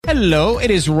Hello, it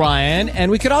is Ryan,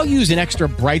 and we could all use an extra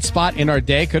bright spot in our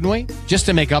day, couldn't we? Just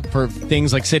to make up for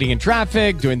things like sitting in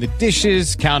traffic, doing the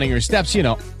dishes, counting your steps, you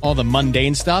know, all the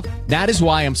mundane stuff. That is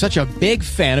why I'm such a big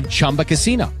fan of Chumba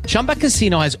Casino. Chumba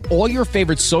Casino has all your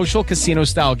favorite social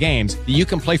casino-style games that you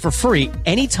can play for free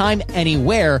anytime,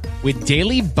 anywhere with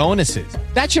daily bonuses.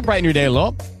 That should brighten your day a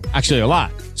little. Actually, a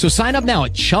lot. So sign up now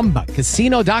at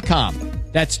ChumbaCasino.com.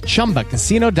 That's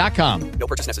ChumbaCasino.com. No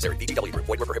purchase necessary. VGW Group.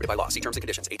 Void where prohibited by law. See terms and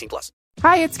conditions. 18+.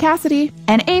 Hi, it's Cassidy.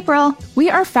 And April. We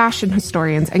are fashion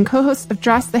historians and co-hosts of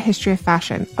Dress the History of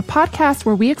Fashion, a podcast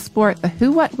where we explore the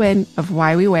who, what, when of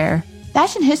why we wear.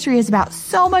 Fashion history is about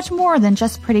so much more than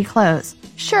just pretty clothes.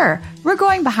 Sure, we're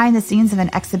going behind the scenes of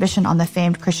an exhibition on the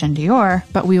famed Christian Dior.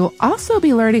 But we will also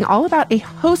be learning all about a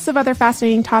host of other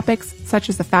fascinating topics, such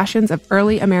as the fashions of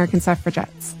early American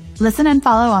suffragettes. Listen and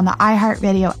follow on the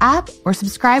iHeartRadio app or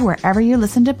subscribe wherever you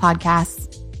listen to podcasts.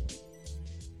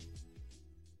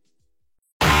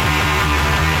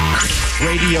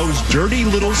 Radio's dirty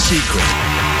little secret.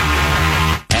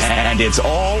 And it's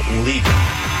all legal.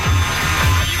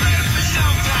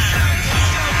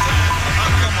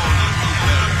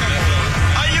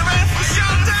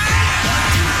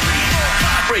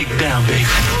 Breakdown, baby.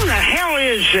 Who the hell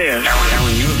is this?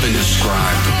 Alan, you have been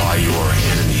described by your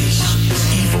enemies as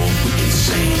evil,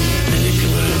 insane,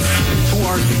 manipulative. Who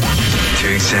are you? To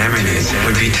examine it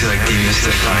would be to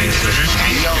demystify it.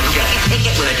 Yo, you gotta take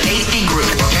it with a tasty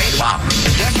groove, okay? Wow.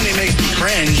 It definitely makes me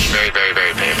cringe. Very, very,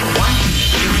 very painful. 1,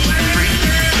 2, 3,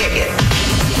 kick it.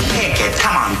 Kick it.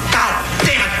 Come on. God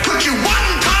damn it. Put you one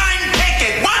time,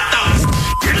 kick it. What the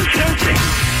You're disgusting.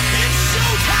 It's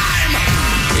showtime!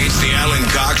 It's the Alan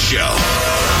Cox Show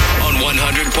on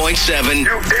 100.7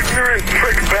 You ignorant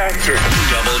prick bastard.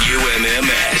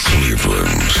 WMMS.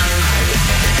 Cleveland.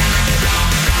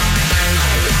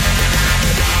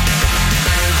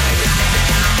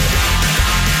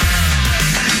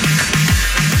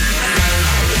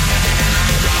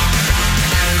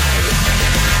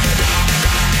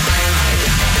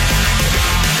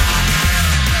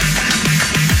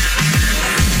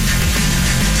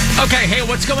 Okay, hey,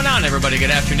 what's going on, everybody?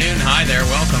 Good afternoon. Hi there,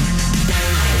 welcome.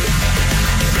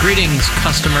 Greetings,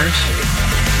 customers.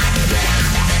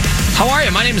 How are you?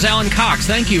 My name is Alan Cox.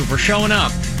 Thank you for showing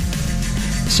up.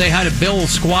 Say hi to Bill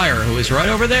Squire, who is right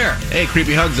over there. Hey,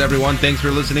 creepy hugs, everyone. Thanks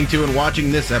for listening to and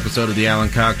watching this episode of the Alan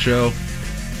Cox Show.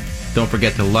 Don't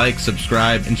forget to like,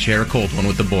 subscribe, and share a cold one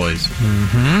with the boys.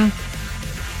 Mm-hmm.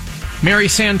 Mary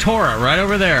Santora, right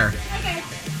over there.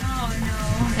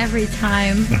 Every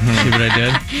time. See what I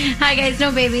did? Hi, guys.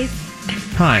 No babies.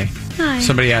 Hi. Hi.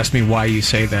 Somebody asked me why you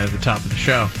say that at the top of the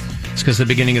show. It's because the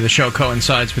beginning of the show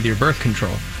coincides with your birth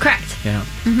control. Correct. Yeah.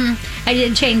 Mm-hmm. I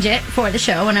did change it for the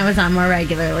show when I was on more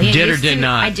regularly. Did or did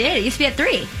not? I did. It used to be at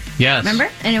 3. Yes.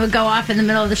 Remember? And it would go off in the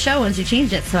middle of the show once you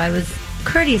changed it. So I was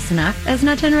courteous enough as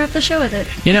not to interrupt the show with it.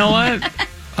 You know what?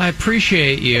 I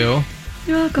appreciate you.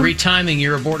 You're welcome. Retiming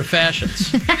your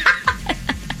abortifacients.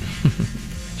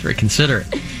 It's very considerate.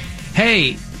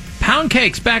 Hey, Pound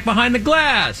Cake's back behind the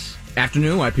glass.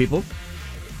 Afternoon, white people.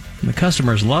 And the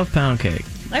customers love Pound Cake.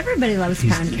 Everybody loves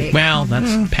Pound Cake. Well,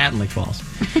 that's patently false.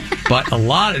 But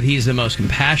he's the most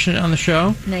compassionate on the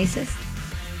show. Nicest.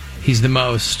 He's the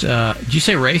most, did you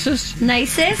say racist?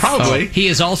 Nicest? Probably. He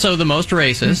is also the most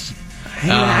racist. Hey,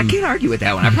 I can't argue with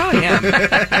that one. I probably am. I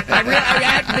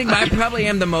have to think I probably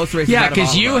am the most racist. Yeah,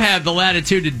 because you have the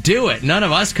latitude to do it. None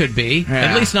of us could be. Yeah.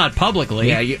 At least not publicly.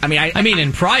 Yeah, I mean,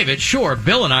 in private, sure.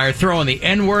 Bill and I are throwing the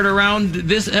N-word around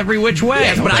this every which way.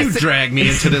 Yes, but you drag me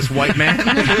into this, white man.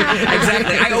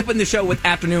 Exactly. I open the show with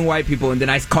afternoon white people, and then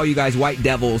I call you guys white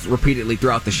devils repeatedly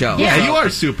throughout the show. Yeah, you are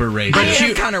super racist. But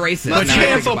you're kind of racist. Let's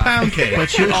cancel Pound Cake.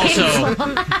 But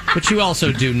you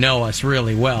also do know us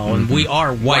really well, and we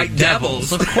are white devils.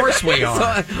 Of course we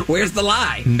are. So, where's the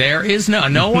lie? There is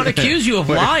no one accused you of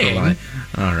lying.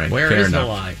 All right, Where is the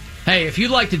lie? Hey, if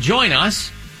you'd like to join us,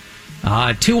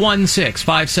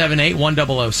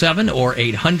 216-578-1007 or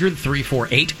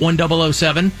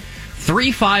 800-348-1007,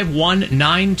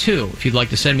 35192. If you'd like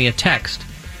to send me a text,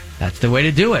 that's the way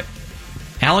to do it.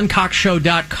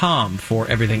 AlanCoxShow.com for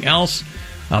everything else.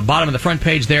 Bottom of the front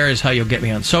page there is how you'll get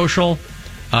me on social.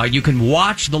 You can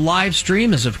watch the live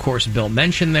stream, as of course Bill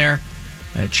mentioned there.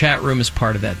 Chat room is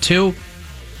part of that too.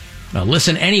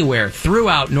 Listen anywhere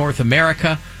throughout North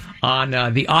America on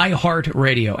the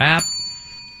iHeartRadio app.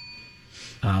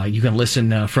 You can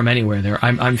listen from anywhere there.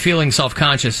 I'm feeling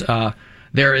self-conscious.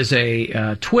 There is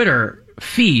a Twitter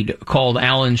feed called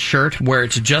Alan's Shirt, where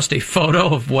it's just a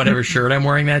photo of whatever shirt I'm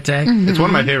wearing that day. It's one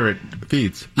of my favorite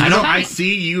feeds. I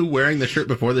see you wearing the shirt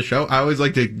before the show. I always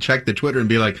like to check the Twitter and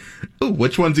be like, "Ooh,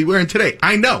 which one's he wearing today?"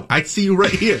 I know. I see you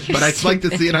right here, but I like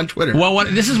to see it on Twitter. Well,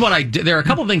 this is what I do. There are a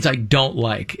couple of things I don't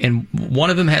like, and one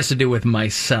of them has to do with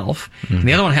myself, and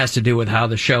the other one has to do with how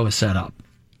the show is set up.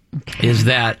 Okay. Is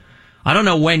that I don't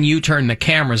know when you turn the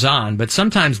cameras on, but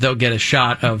sometimes they'll get a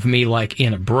shot of me like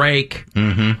in a break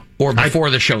or before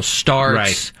the show starts.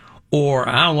 Right. Or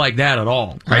I don't like that at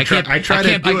all. I try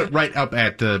to do it right up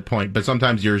at the point, but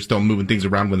sometimes you're still moving things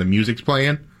around when the music's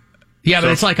playing. Yeah, but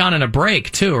it's like on in a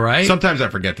break too, right? Sometimes I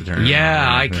forget to turn it on.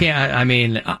 I can't. I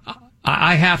mean,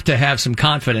 I have to have some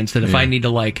confidence that if I need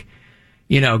to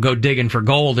go digging for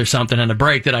gold or something on a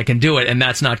break, that I can do it, and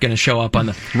that's not going to show up on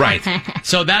the right.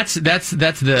 So that's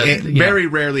It very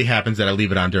rarely happens that I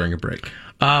leave it on during a break.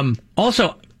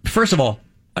 Also, first of all,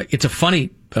 it's a funny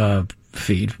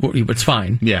feed. It's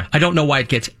fine. Yeah. I don't know why it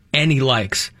gets any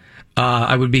likes.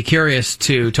 I would be curious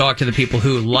to talk to the people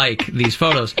who like these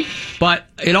photos, but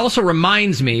it also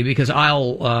reminds me because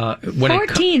I'll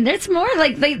 14. That's more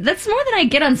that's more than I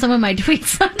get on some of my tweets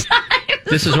sometimes.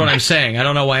 This is what I'm saying. I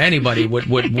don't know why anybody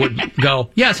would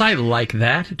go, yes, I like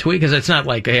that tweet, because it's not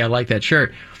like, hey, I like that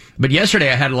shirt. But yesterday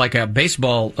I had like a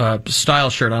baseball style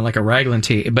shirt on, like a raglan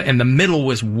tee, and the middle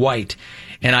was white.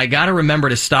 And I got to remember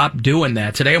to stop doing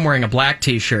that. Today I'm wearing a black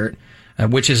T-shirt,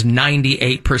 which is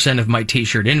 98% of my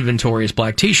T-shirt inventory is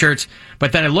black T-shirts.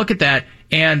 But then I look at that,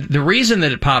 and the reason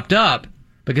that it popped up,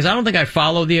 because I don't think I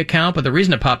follow the account, but the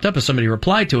reason it popped up is somebody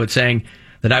replied to it saying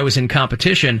that I was in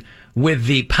competition with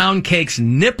the Pound Cake's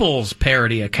Nipples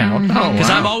parody account, because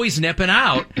I'm always nipping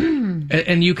out, and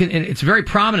it's very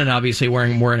prominent, obviously,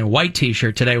 wearing a white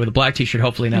T-shirt today with a black T-shirt,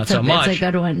 hopefully not so much. It's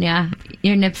a good one, yeah.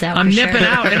 Your nips out. I'm for nipping sure.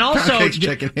 out, and also,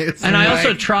 I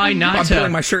also try not to. I'm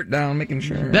pulling my shirt down, making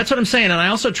sure. That's what I'm saying, and I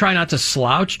also try not to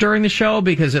slouch during the show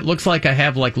because it looks like I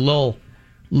have like little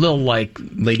like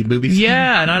lady boobies.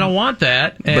 Yeah, and I don't want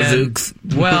that. And, bazooks.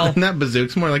 Well, not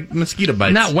bazooks, more like mosquito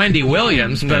bites. Not Wendy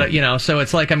Williams, but so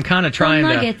it's like I'm kind of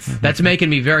trying to. That's making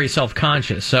me very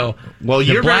self-conscious. So,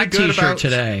 you're black very good T-shirt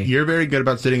today. You're very good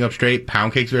about sitting up straight.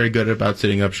 Pound Cake's very good about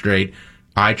sitting up straight.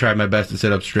 I try my best to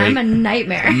sit up straight. I'm a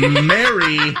nightmare.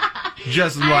 Mary,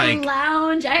 just I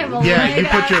lounge. I have a you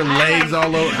put your legs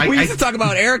all over. We used to talk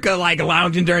about Erica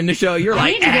lounging during the show. You're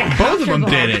like, both of them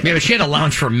did it. Yeah, but she had to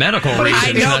lounge for medical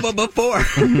reasons. I know, but before.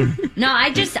 No,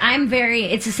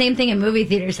 it's the same thing in movie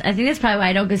theaters. I think that's probably why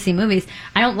I don't go see movies.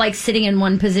 I don't like sitting in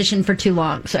one position for too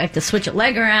long, so I have to switch a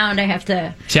leg around. I have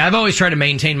to. See, I've always tried to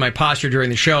maintain my posture during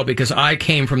the show because I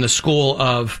came from the school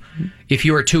of if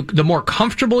you are the more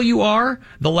comfortable you are,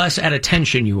 the less at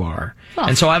attention you are. Oh.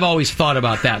 And so I've always thought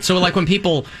about that. So like when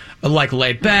people like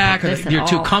lay back, or you're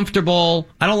too comfortable.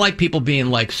 I don't like people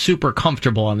being like super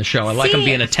comfortable on the show. I like them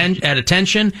being at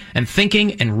attention and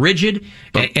thinking and rigid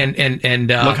and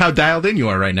look how dialed in you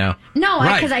are right now. No,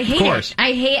 because I hate it.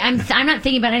 I'm not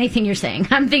thinking about anything you're saying.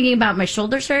 I'm thinking about my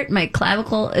shoulders hurt, my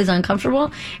clavicle is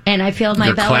uncomfortable, and I feel my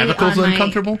Your belly clavicle's on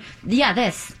uncomfortable? Yeah,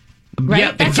 this. Right?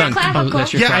 Yeah, that's your clavicle.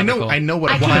 That's your clavicle. I know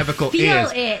what a clavicle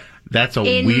is. It. That's a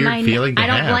weird feeling to have.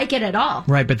 I don't like it at all.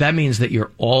 Right, but that means that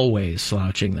you're always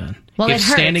slouching then. Well, if it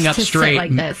hurts standing up to straight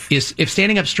sit like this. If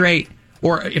standing up straight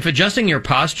or if adjusting your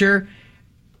posture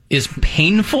is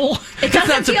painful, it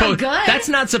doesn't feel good. That's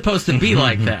not supposed to be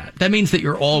like that. That means that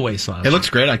you're always slouching. It looks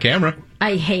great on camera.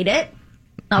 I hate it.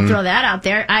 I'll throw that out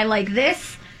there. I like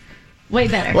this. Way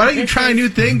better. Why don't you try new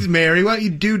things, Mary? Why don't you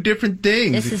do different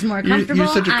things? This is more comfortable. You're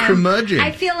such a curmudgeon.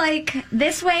 I feel like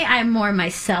this way I'm more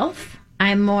myself.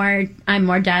 I'm more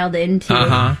dialed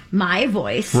into my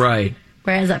voice. Right.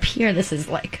 Whereas up here, this is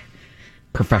like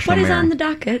professional. What is on the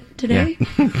docket today? Yeah.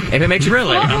 If it makes you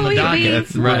really on the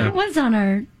docket. What's on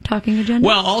our talking agenda?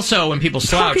 Well, also when people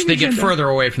slouch, they get further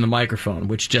away from the microphone,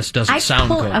 which just doesn't sound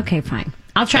good. Okay, fine.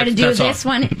 I'll try to do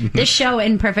this show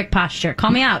in perfect posture.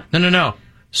 Call me out. No.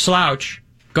 Slouch.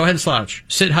 Go ahead and slouch.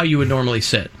 Sit how you would normally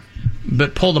sit.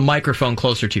 But pull the microphone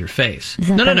closer to your face.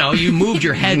 No. You moved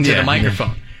your head to the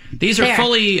microphone. These are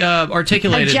fully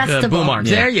articulated boom arms.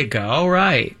 Yeah. There you go.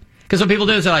 Right. Because what people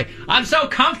do is they're like, I'm so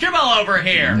comfortable over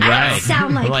here. I don't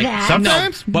sound like that.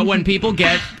 Sometimes. No, but when people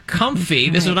get comfy,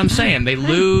 this is what I'm saying. They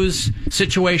lose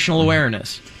situational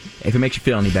awareness. If it makes you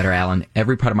feel any better, Alan,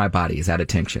 every part of my body is at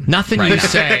attention. Nothing you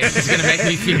say is going to make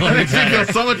me feel any better. It feels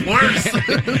so much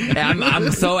worse.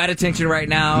 I'm so at attention right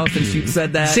now since you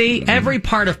said that. See, every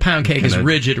part of Pound Cake is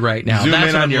rigid right now. Zoom That's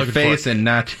in what on I'm your looking face for. and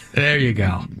not... There you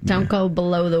go. Don't go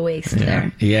below the waist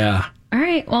there. Yeah. All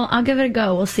right, well, I'll give it a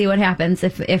go. We'll see what happens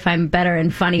if I'm better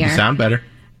and funnier. You sound better.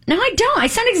 No, I don't. I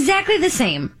sound exactly the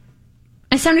same.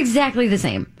 I sound exactly the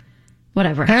same.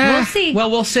 Whatever. We'll see.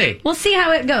 Well, we'll see. We'll see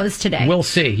how it goes today. We'll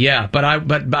see. Yeah, but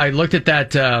I looked at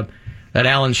that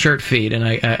Alan shirt feed, and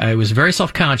I was very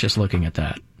self-conscious looking at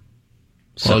that.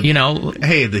 So, well,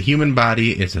 hey, the human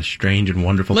body is a strange and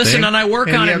wonderful thing. Listen, and I work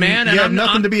on it, man. You have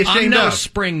nothing to be ashamed I'm no of.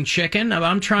 spring chicken.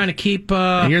 I'm trying to keep...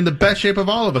 and you're in the best shape of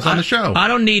all of us on the show. I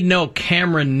don't need no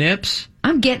camera nips.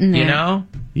 I'm getting there. You know?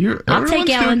 I'll take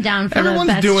Alan down for the best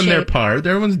Everyone's doing their shape. part.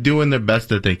 Everyone's doing their best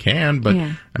that they can. But,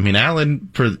 Yeah. I mean, Alan,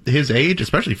 for his age,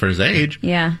 especially for his age...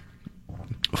 Yeah.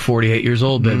 48 years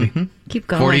old, baby. Mm-hmm. Keep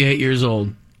going. 48 years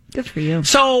old. Good for you.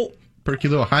 So... Perky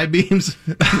little high beams.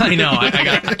 I know. I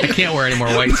can't wear any more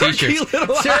white t-shirts.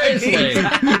 Seriously.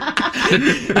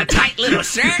 A tight little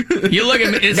shirt. You look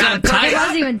at me. It's not tight. It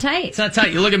wasn't even tight. It's not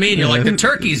tight. You look at me and you're like, the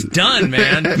turkey's done,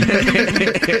 man.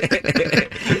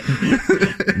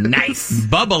 Nice.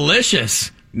 Bubblicious.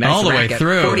 Nice all the way racket.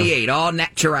 through. 48, all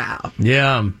natural.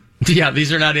 Yeah. Yeah,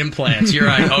 these are not implants. You're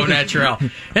right. Au naturel.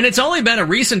 And it's only been a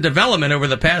recent development over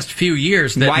the past few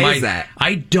years. Why is that?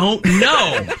 I don't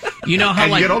know. You know how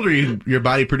As you get older, your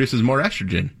body produces more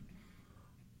estrogen.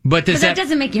 But that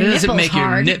doesn't make your nipples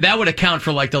hard. That would account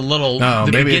for like the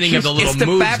beginning of the little it's the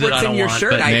moves fabrics that I don't in your want.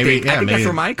 shirt, but I think that's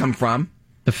where mine come from.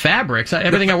 The fabrics.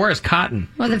 Everything I wear is cotton.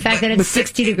 Well, the fact that it's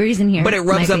 60 degrees in here. But it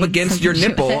rubs might up be against something your to do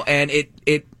with nipple, it. and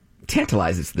it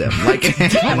tantalizes them. Like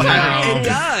it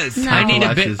does. No.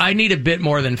 I need a bit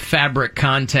more than fabric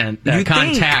contact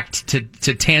to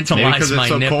tantalize Maybe because my it's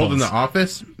so nipples. cold in the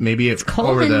office. Maybe it's cold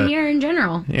over in here in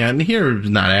general. Yeah, and here is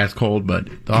not as cold, but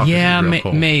the office is real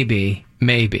cold.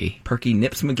 Maybe. Perky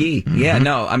Nips McGee. Yeah,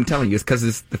 no, I'm telling you, it's because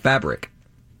it's the fabric.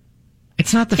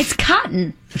 It's not the. It's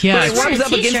cotton. Yeah, but it rubs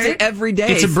up against it every day.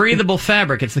 It's a breathable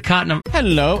fabric. It's the cotton.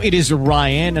 Hello, it is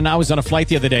Ryan, and I was on a flight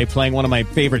the other day playing one of my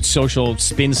favorite social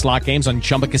spin slot games on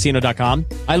ChumbaCasino.com.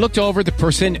 I looked over at the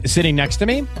person sitting next to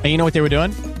me, and you know what they were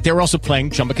doing? They were also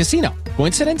playing Chumba Casino.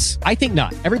 Coincidence? I think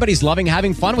not. Everybody's loving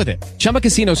having fun with it. Chumba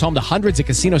Casino is home to hundreds of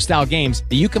casino-style games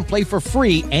that you can play for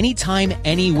free anytime,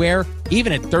 anywhere,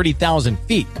 even at 30,000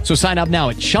 feet. So sign up now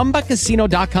at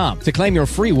ChumbaCasino.com to claim your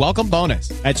free welcome bonus.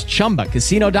 That's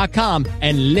ChumbaCasino.com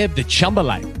and live the Chumba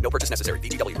life. No purchase necessary.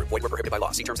 VGW. Void were prohibited by law.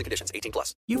 See terms and conditions.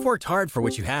 18+. You've worked hard for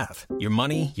what you have. Your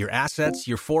money, your assets,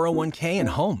 your 401k, and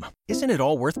home. Isn't it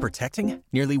all worth protecting?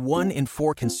 Nearly 1 in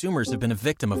 4 consumers have been a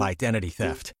victim of identity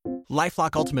theft.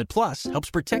 LifeLock Ultimate Plus helps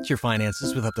protect your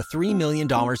finances with up to $3 million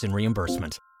in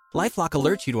reimbursement. LifeLock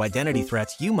alerts you to identity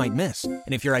threats you might miss.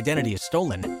 And if your identity is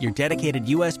stolen, your dedicated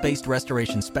U.S.-based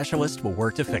restoration specialist will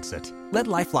work to fix it. Let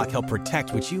LifeLock help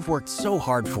protect what you've worked so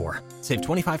hard for. Save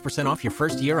 25% off your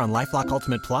first year on LifeLock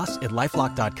Ultimate Plus at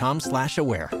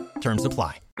LifeLock.com/aware. Terms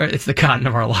apply. It's the cotton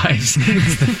of our lives.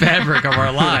 It's the fabric of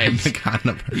our lives. The cotton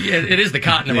of it is the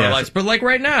cotton of our lives. But like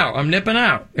right now, I'm nipping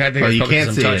out. I think you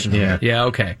can't see it. Yeah,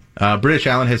 okay. British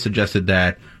Alan has suggested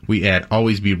that we add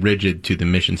 "always be rigid" to the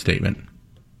mission statement.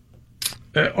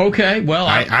 Okay, well,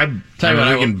 I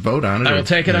can vote on it. I will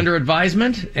take it under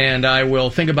advisement, and I will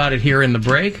think about it here in the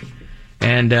break.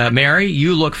 And Mary,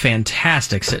 you look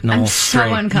fantastic sitting all straight. I'm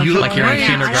so uncomfortable. You look like you're in right now.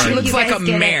 kindergarten. She looks like a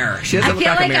mare. She doesn't I look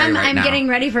feel like a mare right I'm now. getting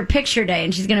ready for picture day,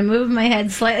 and she's going to move my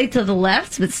head slightly to the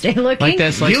left, but stay looking. Like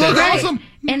this, like you look awesome.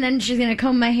 And then she's going to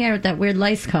comb my hair with that weird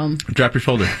lice comb. Drop your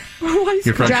shoulder.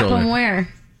 Your front Drop shoulder. them where?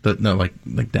 No, like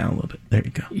down a little bit. There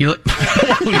you go. You look.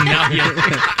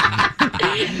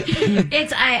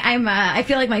 I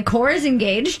feel like my core is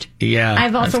engaged. Yeah,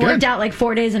 I've also that's worked good. out like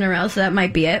 4 days in a row, so that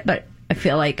might be it. But I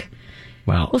feel like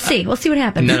Well, we'll see. We'll see what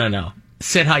happens. No.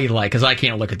 Sit how you like, because I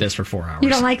can't look at this for 4 hours. You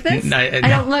don't like this? No. I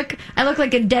don't look. I look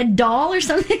like a dead doll or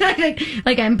something.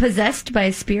 like I'm possessed by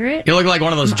a spirit. You look like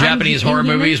one of those Japanese horror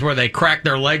inhuman. movies where they crack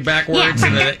their leg backwards.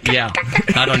 Yeah.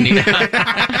 I don't need that.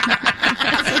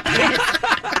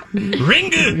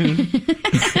 Ringu.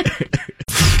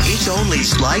 It's only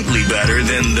slightly better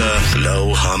than the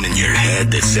low hum in your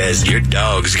head that says your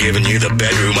dog's giving you the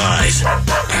bedroom eyes.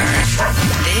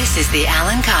 This is the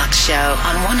Alan Cox Show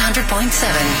on 100.7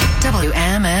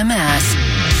 WMMS.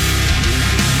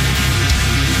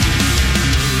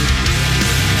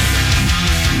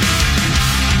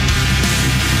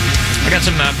 I got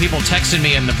some people texting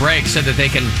me in the break, said that they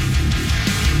can...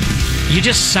 You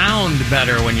just sound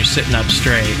better when you're sitting up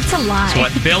straight. It's a lie.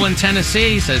 That's what Bill in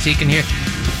Tennessee says he can hear.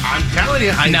 I'm telling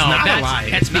you, it's not a lie.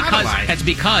 That's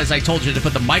because I told you to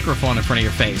put the microphone in front of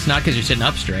your face, not because you're sitting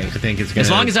up straight. I think it's as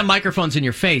long as that microphone's in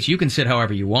your face, you can sit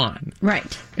however you want.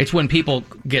 Right. It's when people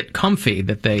get comfy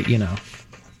that they,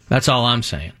 that's all I'm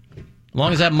saying. As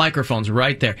long as that microphone's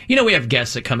right there. We have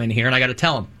guests that come in here, and I got to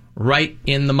tell them. Right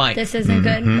in the mic. This isn't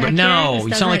good. No,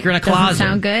 you sound like you're in a closet. Doesn't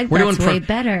sound good. We're That's doing way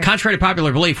better. Contrary to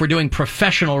popular belief, we're doing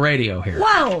professional radio here.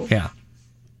 Whoa. Yeah.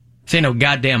 This ain't no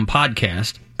goddamn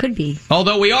podcast. Could be.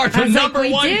 Although we are the number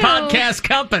we one do. podcast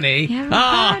company.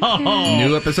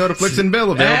 New episode of Flicks and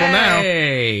Bill available now.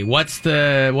 Hey, what's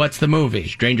the movie?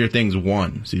 Stranger Things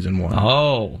 1, season 1.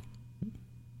 Oh.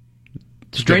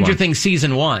 Stranger Things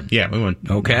season 1. Yeah, we went.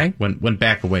 Okay. Went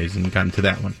back a ways and got into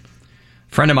that one.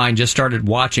 Friend of mine just started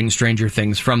watching Stranger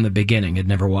Things from the beginning. Had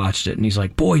never watched it, and he's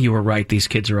like, "Boy, you were right. These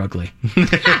kids are ugly."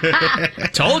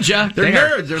 Told ya. They're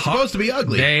nerds. They're supposed to be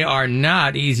ugly. They are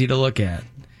not easy to look at.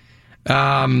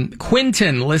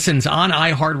 Quinton listens on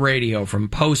iHeartRadio from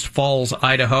Post Falls,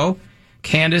 Idaho.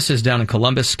 Candace is down in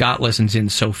Columbus. Scott listens in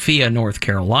Sophia, North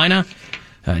Carolina.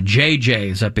 JJ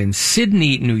is up in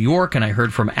Sydney, New York, and I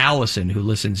heard from Allison, who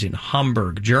listens in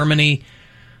Hamburg, Germany.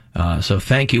 So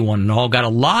thank you, one and all. Got a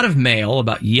lot of mail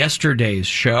about yesterday's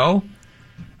show.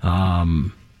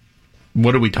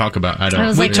 What did we talk about? I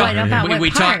don't.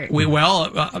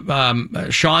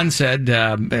 Sean said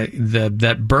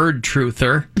that bird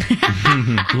truther.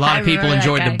 A lot of people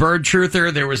enjoyed the bird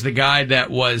truther. There was the guy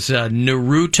that was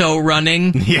Naruto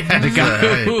running. Yeah, the guy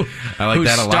who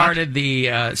that a lot. Started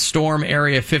the Storm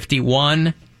Area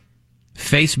 51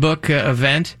 Facebook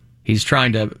event. He's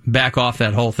trying to back off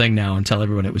that whole thing now and tell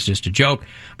everyone it was just a joke.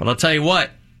 But I'll tell you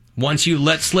what. Once you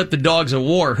let slip the dogs of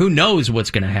war, who knows what's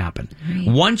going to happen? Right.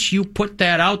 Once you put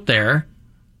that out there,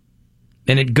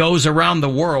 and it goes around the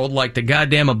world like the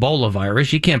goddamn Ebola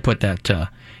virus, you can't put that.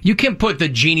 You can't put the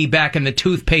genie back in the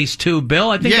toothpaste tube, Bill.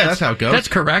 I think that's how it goes. That's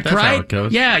correct, that's right? How it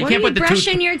goes. Yeah, you what can't are put you the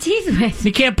brushing your teeth with?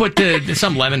 You can't put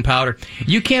some lemon powder.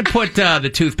 You can't put the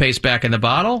toothpaste back in the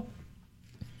bottle.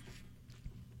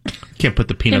 Can't put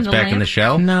the peanuts back in the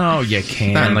shell. No, you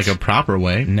can't. Not in like a proper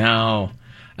way. No.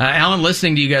 Alan,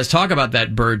 listening to you guys talk about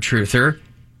that bird truther,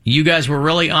 you guys were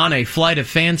really on a flight of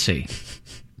fancy.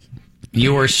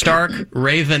 You were stark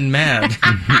raven mad.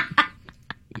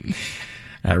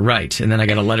 Right. And then I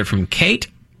got a letter from Kate.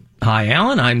 Hi,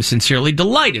 Alan. I'm sincerely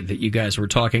delighted that you guys were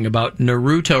talking about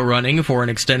Naruto running for an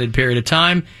extended period of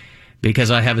time because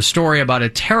I have a story about a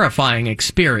terrifying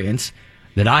experience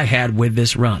that I had with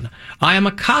this run. I am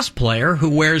a cosplayer who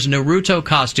wears Naruto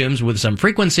costumes with some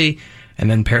frequency. And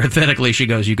then parenthetically, she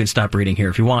goes, you can stop reading here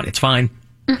if you want. It's fine.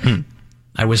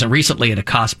 I was recently at a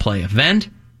cosplay event.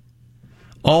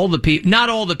 Not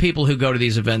all the people who go to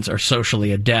these events are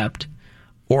socially adept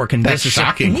or can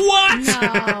shocking. What? No,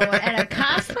 at a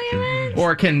cosplay event?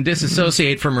 Or can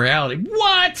disassociate from reality.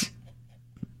 What?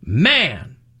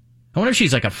 Man. I wonder if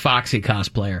she's like a foxy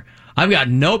cosplayer. I've got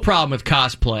no problem with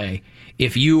cosplay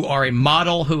if you are a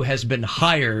model who has been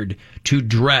hired to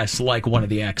dress like one of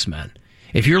the X-Men.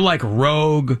 If you're like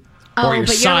Rogue, or you're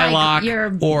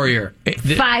Psylocke, or you're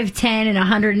 5'10" and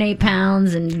 108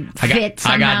 pounds and fit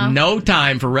somehow. I got no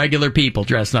time for regular people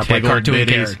dressing up like cartoon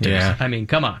characters. Yeah. I mean,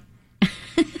 come on.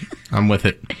 I'm with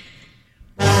it.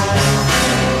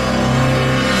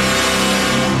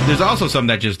 There's also some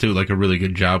that just do like a really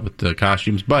good job with the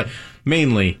costumes, but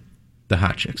mainly the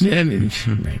hot chicks. Yeah, I mean,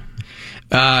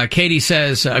 Katie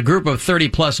says a group of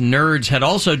 30-plus nerds had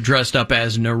also dressed up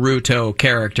as Naruto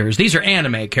characters. These are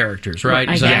anime characters, right?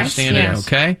 I understand it? Yes.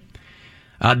 Okay.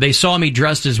 They saw me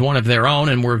dressed as one of their own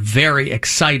and were very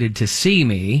excited to see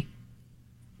me.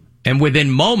 And within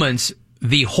moments,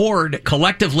 the horde,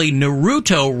 collectively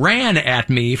Naruto, ran at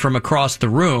me from across the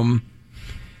room.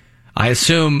 I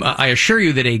assure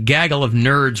you that a gaggle of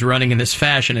nerds running in this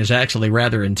fashion is actually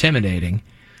rather intimidating.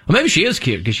 Well, maybe she is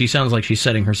cute because she sounds like she's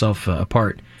setting herself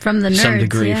apart from the nerds, some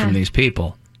degree from these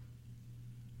people.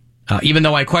 Even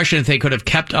though I question if they could have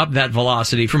kept up that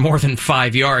velocity for more than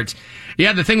 5 yards.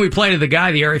 Yeah, the thing we played to the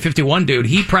guy, the Area 51 dude,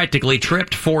 he practically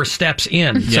tripped 4 steps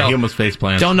in. Yeah, so he almost face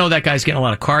planted. Don't know that guy's getting a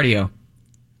lot of cardio.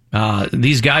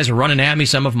 These guys are running at me.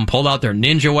 Some of them pulled out their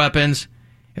ninja weapons.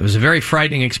 It was a very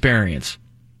frightening experience.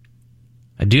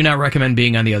 I do not recommend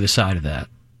being on the other side of that.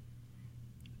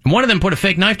 And one of them put a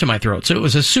fake knife to my throat, so it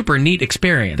was a super neat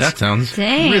experience. That sounds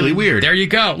really weird. There you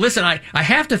go. Listen, I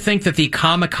have to think that the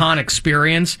Comic-Con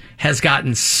experience has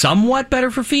gotten somewhat better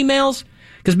for females,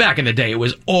 because back in the day, it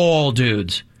was all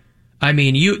dudes. I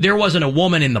mean, there wasn't a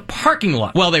woman in the parking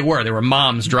lot. Well, there were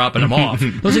moms dropping them off.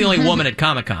 It was the only woman at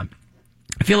Comic-Con.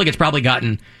 I feel like it's probably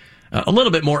gotten a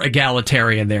little bit more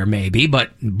egalitarian there, maybe,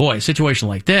 but boy, a situation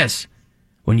like this,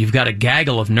 when you've got a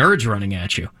gaggle of nerds running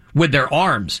at you, with their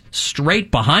arms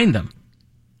straight behind them.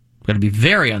 It's going to be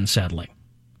very unsettling.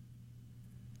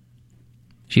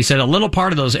 She said a little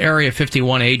part of those Area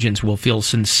 51 agents will feel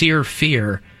sincere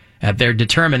fear at their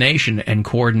determination and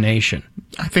coordination.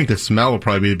 I think the smell will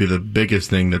probably be the biggest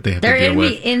thing that they have They're to deal with.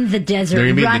 They're going to be in the desert They're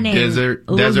going to be running. in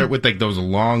the desert with like those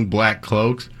long black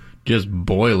cloaks, just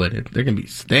boiling it. They're going to be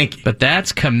stinky. But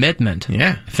that's commitment.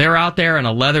 Yeah. If they're out there in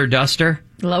a leather duster,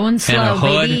 Low and slow, and a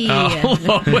hood. baby. Oh,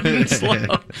 low and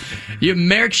slow. You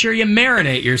make sure you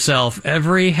marinate yourself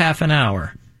every half an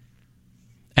hour.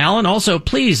 Alan, also,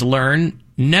 please learn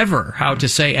never how to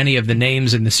say any of the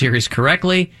names in the series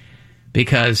correctly,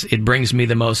 because it brings me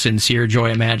the most sincere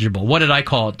joy imaginable. What did I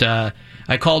call it?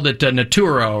 I called it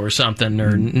Naturo or something,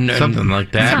 or something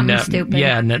like that. Something stupid.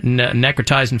 Yeah,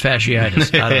 necrotizing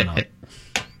fasciitis. I don't know.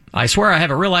 I swear I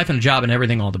have a real life and a job and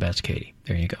everything. All the best, Katie.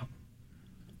 There you go.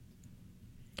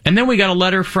 And then we got a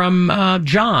letter from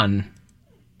John,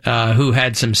 who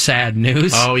had some sad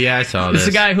news. Oh, yeah, I saw this. This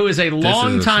is a guy who is a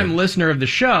long-time listener of the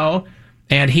show,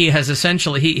 and he has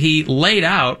essentially, he laid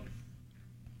out,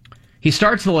 he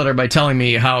starts the letter by telling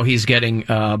me how he's getting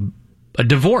a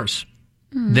divorce,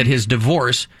 that his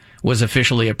divorce was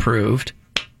officially approved.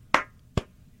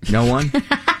 No one?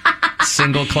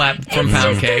 Single clap from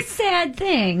Pound Cake. It's just a sad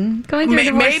thing. Going through a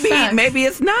divorce sucks. Maybe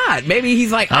it's not. Maybe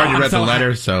he's like, I already read the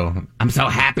letter, so I'm so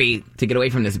happy to get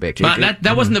away from this bitch.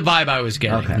 That wasn't the vibe I was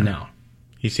getting. Okay. No.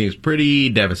 He seems pretty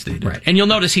devastated. Right. And you'll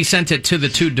notice he sent it to the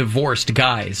two divorced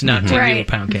guys, not to you,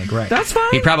 Pound Cake. Right. That's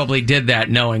fine. He probably did that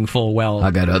knowing full well.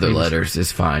 I got other letters.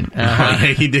 It's fine.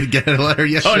 He did get a letter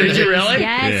yesterday. Oh, did you really?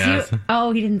 Yes.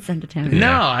 He didn't send it to me.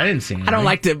 No, I didn't see it. I don't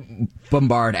like to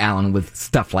bombard Alan with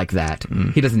stuff like that.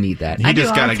 He doesn't need that. He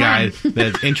just got a guy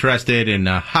that's interested in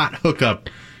a hot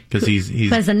hookup because he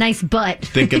has a nice butt.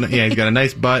 He's got a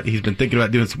nice butt. He's been thinking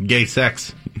about doing some gay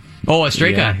sex. Oh, a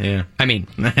straight guy? Yeah. I mean,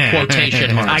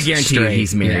 quotation marks. I guarantee you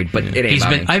he's married, but it ain't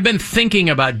about me. I've been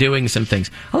thinking about doing some things.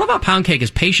 I love how Pound Cake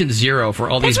is patient zero for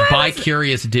all these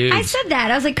bi-curious dudes. I said that.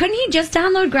 I was like, couldn't he just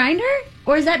download Grindr?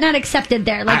 Or is that not accepted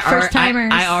there? Like first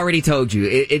timers? I already told you.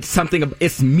 It's something.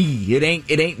 It's me. It ain't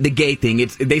the gay thing.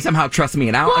 They somehow trust me,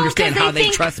 and I don't understand how they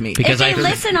trust me. Because if they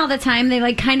listen all the time, they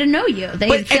like kind of know you.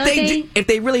 If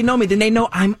they really know me, then they know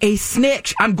I'm a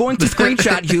snitch. I'm going to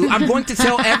screenshot you. I'm going to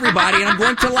tell everybody, and I'm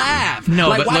going to laugh. No,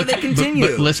 like, but why look, do they continue?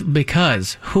 But listen,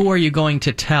 because who are you going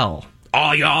to tell?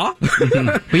 All y'all.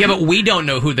 Yeah, but we don't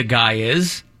know who the guy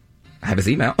is. I have his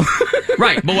email.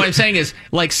 Right, but what I'm saying is,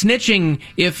 like, snitching,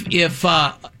 if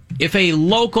a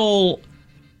local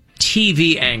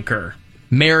TV anchor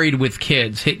married with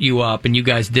kids hit you up and you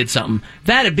guys did something,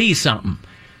 that'd be something.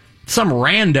 Some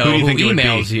rando who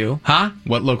emails you. Huh?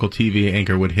 What local TV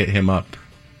anchor would hit him up?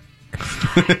 I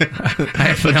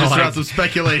have no just idea. throw some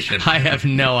speculation. I have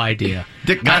no idea.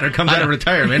 Dick Goddard comes out of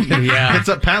retirement. Yeah. Hits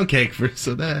up Pound Cake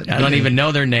so that. I don't even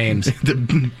know their names.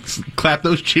 Clap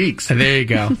those cheeks. There you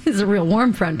go. There's a real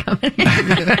warm front coming in.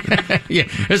 Yeah,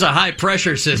 there's a high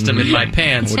pressure system in my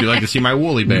pants. Would you like to see my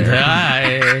woolly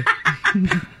bear?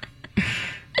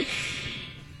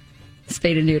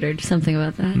 Spayed and neutered. Something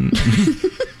about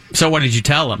that. So what did you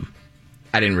tell him?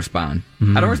 I didn't respond.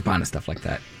 I don't respond to stuff like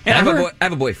that. And I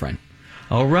have a boyfriend.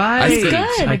 All right. That's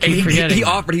good. I keep forgetting. He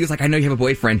offered. He was like, I know you have a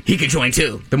boyfriend. He could join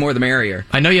too. The more the merrier.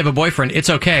 I know you have a boyfriend. It's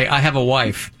okay. I have a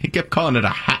wife. He kept calling it a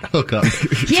hot hookup.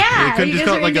 Yeah. He couldn't just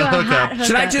call it like a hookup.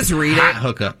 Should I just read hot it?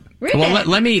 hookup. Read well, it.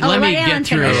 let me get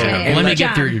through. Let me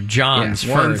get through John's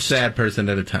first. One sad person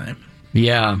at a time.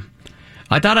 Yeah.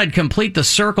 I thought I'd complete the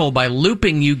circle by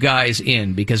looping you guys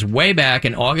in, because way back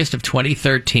in August of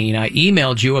 2013, I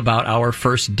emailed you about our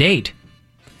first date.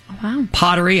 Oh, wow.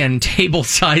 Pottery and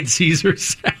tableside Caesar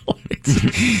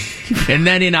salads. And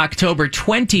then in October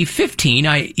 2015,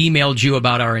 I emailed you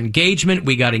about our engagement.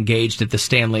 We got engaged at the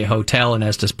Stanley Hotel in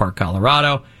Estes Park,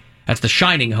 Colorado. That's the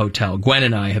Shining Hotel. Gwen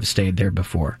and I have stayed there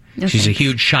before. Okay. She's a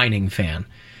huge Shining fan.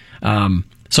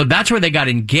 So that's where they got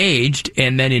engaged,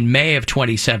 and then in May of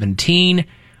 2017,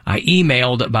 I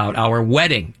emailed about our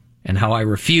wedding and how I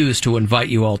refused to invite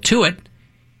you all to it,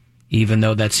 even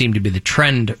though that seemed to be the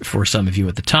trend for some of you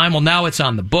at the time. Well, now it's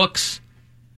on the books.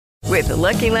 With the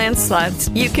Lucky Land Slots,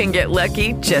 you can get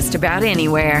lucky just about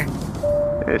anywhere.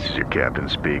 This is your captain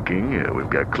speaking. We've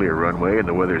got clear runway and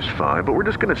the weather's fine, but we're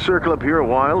just going to circle up here a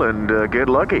while and get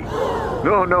lucky.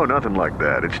 No, nothing like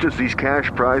that. It's just these cash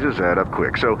prizes add up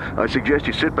quick. So I suggest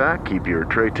you sit back, keep your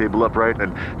tray table upright,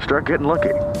 and start getting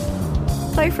lucky.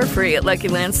 Play for free at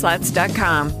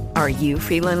LuckyLandSlots.com. Are you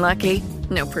feeling lucky?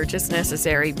 No purchase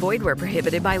necessary. Void where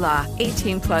prohibited by law.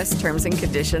 18+ terms and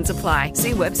conditions apply.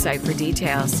 See website for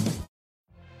details.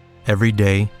 Every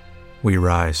day, we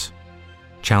rise,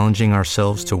 challenging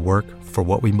ourselves to work for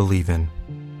what we believe in.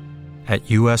 At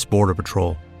U.S. Border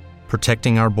Patrol,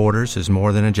 protecting our borders is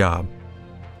more than a job.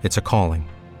 It's a calling.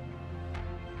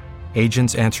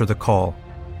 Agents answer the call,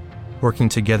 working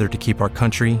together to keep our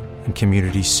country and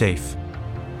communities safe.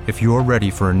 If you're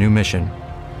ready for a new mission,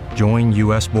 join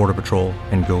U.S. Border Patrol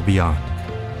and go beyond.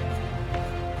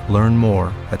 Learn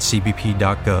more at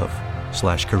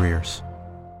cbp.gov/careers.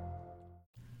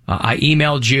 I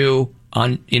emailed you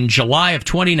in July of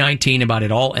 2019 about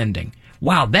it all ending.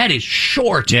 Wow, that is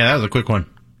short. Yeah, that was a quick one.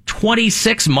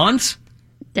 26 months?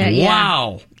 Yeah.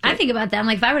 Wow. I think about that. I'm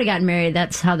like, if I would have gotten married,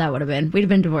 that's how that would have been. We'd have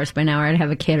been divorced by now, or I'd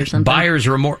have a kid or something. Buyer's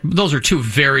remorse. Those are two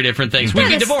very different things. We'd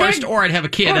be divorced, or I'd have a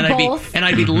kid, and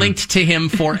I'd be linked to him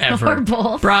forever. Or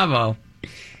both. Bravo.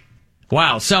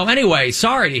 Wow. So anyway,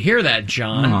 sorry to hear that,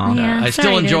 John. Yeah, I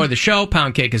still enjoy the show.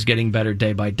 Pound Cake is getting better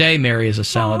day by day. Mary is a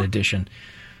solid addition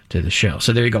to the show.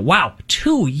 So there you go. Wow,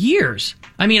 2 years.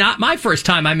 I mean, my first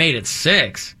time I made it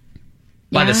 6.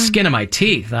 By the skin of my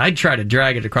teeth. I'd try to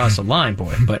drag it across the line,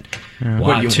 boy. But,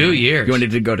 wow, 2 years. You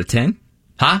wanted to go to 10?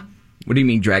 Huh? What do you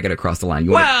mean drag it across the line?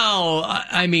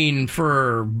 I mean,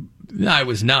 I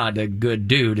was not a good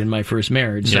dude in my first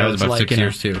marriage. So Yeah, it was about like, 6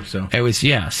 years, too. So it was,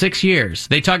 6 years.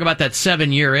 They talk about that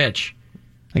 7-year itch.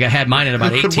 Like I had mine in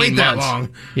about 18 Wait months. that long.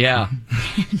 Yeah.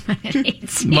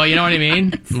 Well, you know what I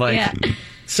mean?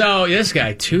 So this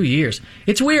guy, 2 years.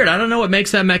 It's weird. I don't know what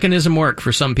makes that mechanism work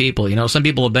for some people. You know, some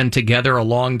people have been together a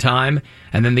long time,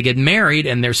 and then they get married,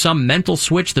 and there's some mental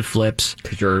switch that flips.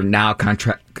 Because you're now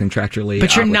contractually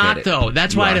But you're obligated. not, though.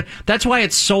 That's why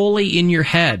it's solely in your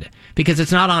head. Because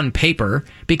it's not on paper.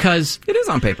 Because it is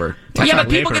on paper. But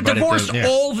people get divorced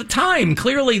all the time.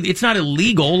 Clearly, it's not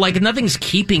illegal. Like, nothing's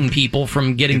keeping people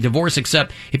from getting divorced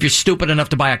except if you're stupid enough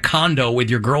to buy a condo with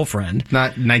your girlfriend.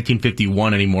 Not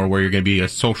 1951 anymore, where you're going to be a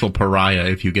social pariah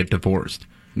if you get divorced.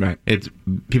 Right. It's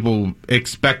people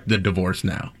expect the divorce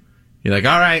now. You're like,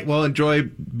 all right, well, enjoy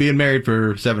being married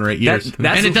for 7 or 8 years.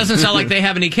 And it doesn't sound like they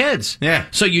have any kids. Yeah.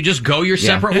 So you just go your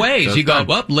separate ways. So you go,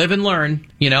 live and learn.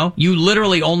 You know, you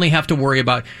literally only have to worry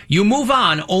about, you move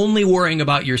on only worrying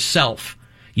about yourself.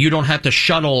 You don't have to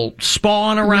shuttle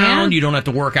Spawn around. Yeah. You don't have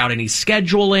to work out any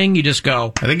scheduling. You just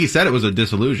go. I think he said it was a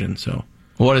disillusion, so.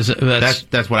 What is it?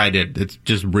 That's what I did. It's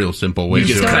just real simple way You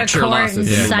to just do it. cut your losses.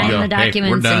 and sign the documents. Hey,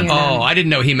 we're done. And you're done. I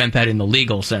didn't know he meant that in the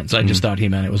legal sense. I just thought he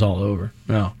meant it was all over.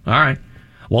 Oh, all right.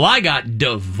 Well, I got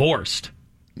divorced.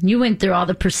 You went through all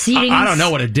the proceedings. I don't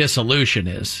know what a dissolution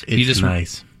is. It's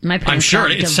nice. My parents I'm sure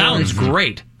got it sounds divorced.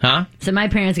 great, huh? So my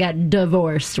parents got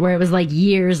divorced, where it was like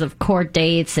years of court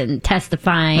dates and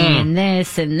testifying and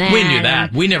this and that. We knew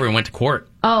that. We never went to court.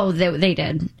 Oh, they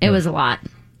did. It was a lot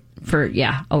for, a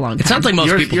long time. It sounds like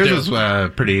most people do. Yours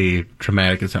was pretty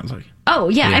traumatic, it sounds like. Oh,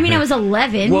 yeah. I mean, I was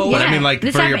 11. Well, yeah. but I mean, like,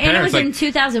 this for your happened, and it was parents, in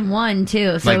 2001,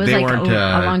 too. So like, it was they like weren't,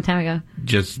 a long time ago.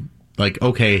 Just like,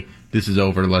 okay, this is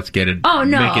over, let's get it. Oh,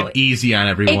 no. Make it easy on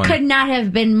everyone. It could not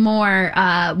have been more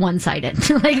one-sided.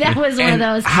 Like, that was one of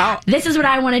those, this is what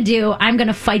I want to do. I'm going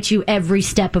to fight you every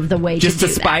step of the way Just to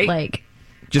to do spite? that. Like,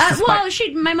 Just to well,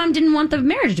 my mom didn't want the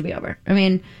marriage to be over. I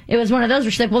mean, it was one of those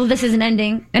where she's like, well, this isn't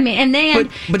ending. I mean, and then...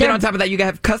 But then on top of that, you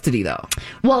have custody, though.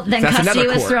 Well, then That's custody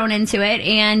another was court. thrown into it,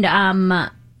 and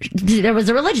there was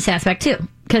a religious aspect, too.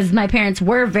 Because my parents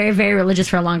were very, very religious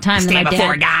for a long time. Stand And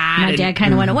before God. My dad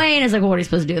kind of went away and was like, well, what are you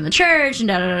supposed to do in the church? And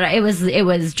da-da-da-da. It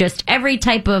was just every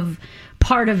type of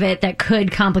part of it that could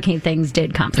complicate things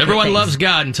did complicate Everyone things. loves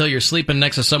God until you're sleeping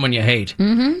next to someone you hate.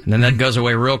 Mm-hmm. And then that goes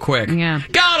away real quick. Yeah.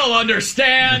 God will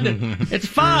understand. It's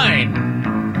fine.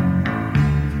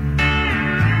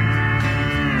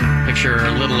 Picture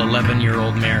a little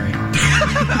 11-year-old Mary.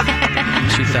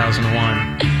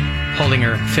 2001. Holding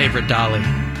her favorite dolly.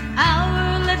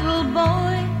 Our little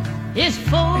boy is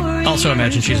 4 Also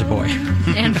imagine she's a boy.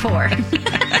 And 4.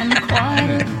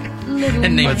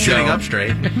 And named Joe. Sitting up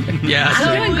straight. Yeah.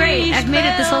 I'm doing great. I've made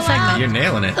it this whole segment. You're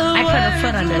nailing it. I put a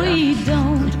foot under them. We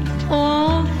don't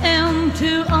want him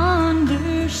to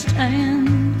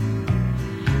understand.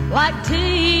 Like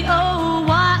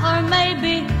T-O-Y or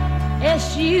maybe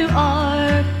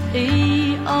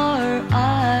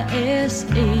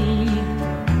S-U-R-E-R-I-S-E.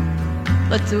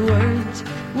 But the words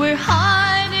we're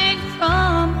hiding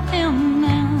from him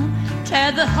now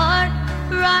tear the heart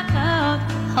right out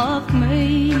of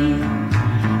me.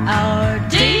 Our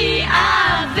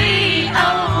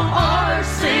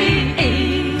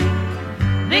D-I-V-O-R-C-E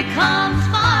becomes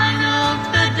final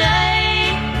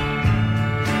today.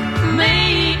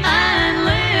 Me and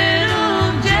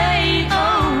little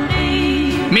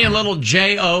J-O-E. Me and little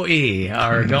J-O-E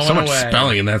are going So much away.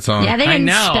 spelling in that song. Yeah, they I didn't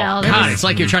know. spell. They God, just- it's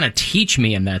like you're trying to teach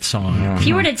me in that song. If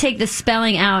you were to take the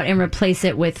spelling out and replace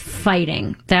it with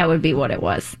fighting, that would be what it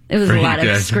was. It was a Pretty lot of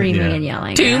good, screaming yeah. and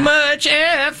yelling. Too Yeah. much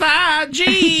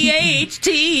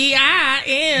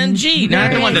F-I-G-H-T-I-N-G. No,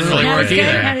 that one doesn't really Not work as good,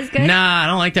 either. not as good. Nah, I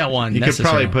don't like that one. You could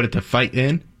necessarily. probably put it to fight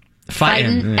in.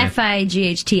 Fighting, Yeah.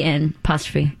 F-I-G-H-T-N,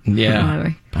 apostrophe. Yeah.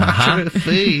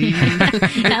 Apostrophe.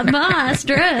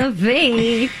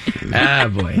 Ah,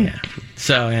 boy, yeah.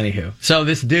 So, anywho. So,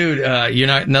 this dude,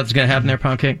 nothing's going to happen there,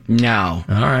 Pound Cake? No.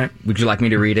 All right. Would you like me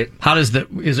to read it?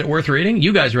 Is it worth reading?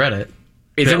 You guys read it.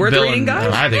 Is it worth reading,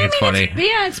 guys? I think it's funny.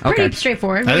 It's pretty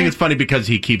straightforward. I think it's funny because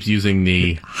he keeps using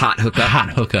the hot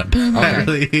hookup.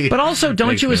 Okay. But also,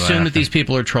 don't you assume that these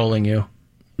people are trolling you?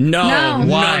 No.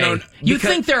 Why? No. You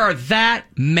think there are that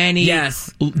many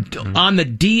on the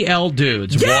DL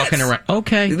dudes walking around?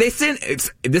 Okay. They send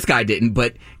this guy didn't,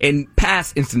 but in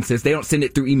past instances, they don't send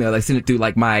it through email. They send it through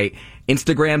like my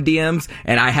Instagram DMs,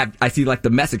 and I see like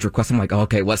the message request. I'm like, oh,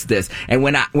 okay, what's this? And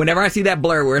whenever I see that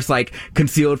blur where it's like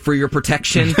concealed for your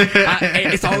protection,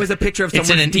 it's always a picture of someone's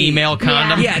It's in an email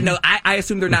condom? Yeah, no, I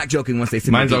assume they're not joking once they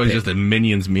send Mine's me always pic. just a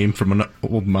Minions meme from an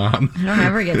old mom. I don't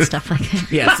ever get stuff like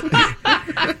that. Yes.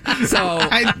 So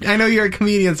I know you're a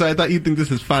comedian, so I thought you'd think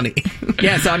this is funny.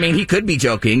 Yeah, so I mean, he could be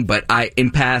joking, but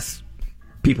in past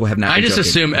people have not. I been just joking.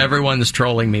 assume everyone's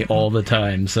trolling me all the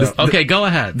time. So okay, go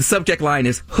ahead. The subject line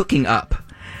is hooking up.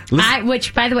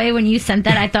 Which, by the way, when you sent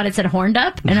that, I thought it said horned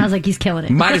up, and I was like, he's killing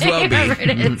it. Might as well be. Whatever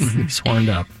it is. He's horned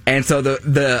up. And so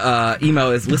the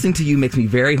email is, listening to you makes me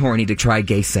very horny to try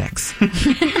gay sex.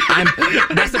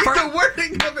 That's the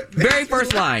wording of it. Very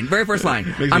first line.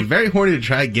 Makes me very horny to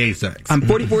try gay sex. I'm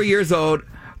 44 years old,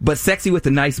 but sexy with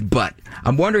a nice butt.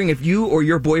 I'm wondering if you or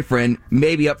your boyfriend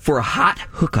may be up for a hot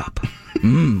hookup.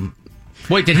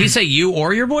 Wait, did he say you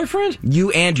or your boyfriend?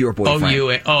 You and your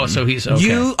boyfriend. So he's okay.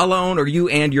 You alone or you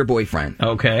and your boyfriend.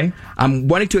 Okay. I'm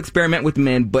wanting to experiment with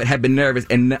men, but have been nervous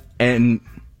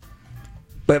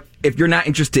but if you're not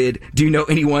interested, do you know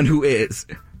anyone who is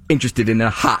interested in a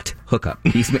hot hookup?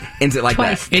 He ends it like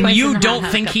that. And you don't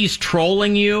think he's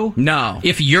trolling you? No.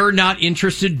 If you're not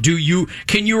interested,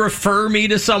 can you refer me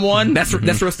to someone? That's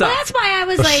real stuff. Well, that's why I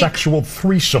was The like, sexual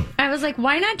threesome. I was like,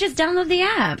 why not just download the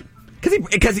app?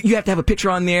 Because you have to have a picture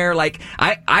on there. Like,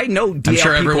 I know DL I'm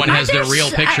sure people. everyone has their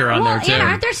real picture on there, too. Yeah,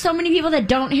 aren't there so many people that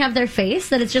don't have their face,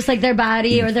 that it's just like their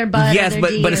body or their butt? Yes, or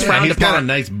their but it's frowned He's got upon. a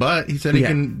nice butt. He said he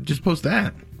can just post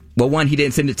that. Well, one, he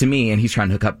didn't send it to me, and he's trying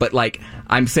to hook up. But, like,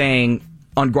 I'm saying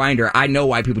on Grindr, I know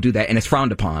why people do that, and it's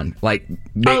frowned upon. Like,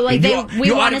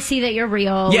 we want to see that you're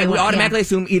real. Yeah, we automatically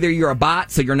assume either you're a bot,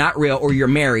 so you're not real, or you're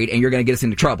married, and you're going to get us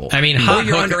into trouble. I mean, or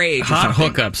you're underage. Hot or something.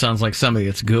 hookup sounds like somebody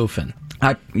that's goofing.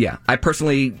 I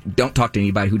personally don't talk to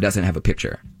anybody who doesn't have a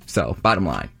picture. So, bottom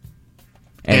line.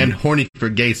 And horny for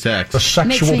gay sex. The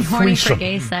sexual Makes me horny threesome. for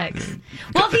gay sex.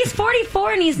 Well, if he's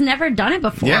 44 and he's never done it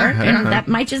before, that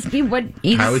might just be what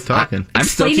he's talking. I'm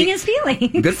still explaining his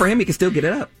feelings. Good for him. He can still get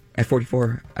it up at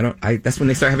 44. That's when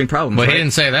they start having problems. Well, right? he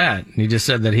didn't say that. He just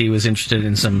said that he was interested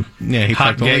in some he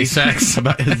hot talked gay only sex.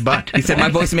 about his butt. He said my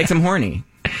voice makes him horny.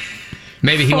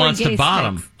 Maybe he For wants to gay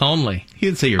bottom sex. only. He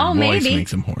didn't say your voice maybe.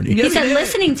 makes him horny. He said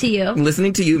listening to you.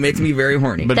 Listening to you makes me very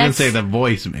horny. But didn't say the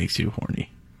voice makes you horny.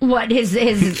 What, his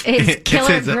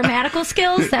killer his, grammatical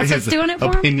skills? That's what's doing it for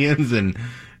him? Opinions and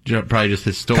probably just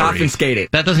his story. Confiscate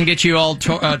it. That doesn't get you all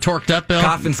torqued up, Bill?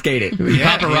 Confiscate it.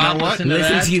 Yeah, Papa you Rob, know what?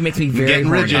 Listening to you makes me very Getting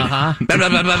horny. rigid. Uh-huh. Blah, blah,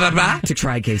 blah, blah, blah, blah, to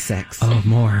try gay sex. Oh,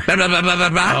 more. Blah, blah, blah, blah, blah,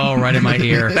 blah. Oh, right in my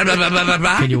ear. Blah, blah, blah, blah, blah,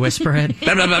 blah. Can you whisper it?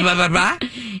 Blah, blah, blah, blah, blah, blah.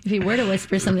 If he were to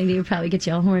whisper something, he would probably get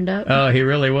you all horned up. Oh, he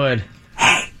really would.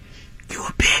 Hey, you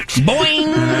a bitch. Boing!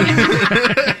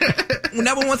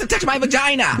 No one wants to touch my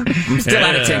vagina. I'm still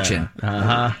out of tension.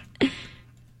 Uh-huh.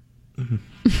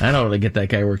 I don't really get that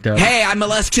guy worked up. Hey, I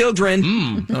molest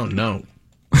children. Oh, no.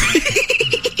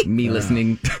 Me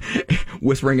listening,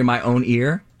 whispering in my own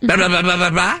ear. Blah, blah, blah, blah, blah,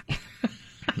 blah.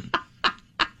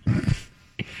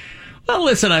 Well,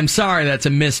 listen, I'm sorry that's a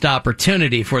missed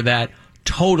opportunity for that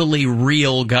totally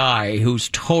real guy who's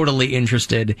totally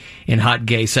interested in hot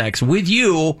gay sex with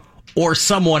you or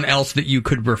someone else that you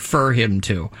could refer him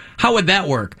to. How would that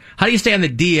work? How do you stay on the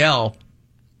DL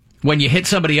when you hit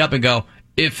somebody up and go,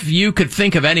 if you could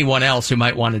think of anyone else who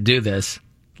might want to do this,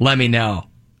 let me know.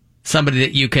 Somebody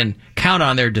that you can count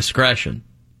on their discretion.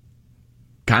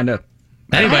 Kind of.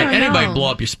 Anybody blow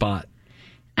up your spot.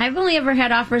 I've only ever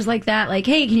had offers like that, like,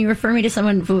 hey, can you refer me to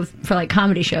someone for like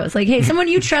comedy shows? Like, hey, someone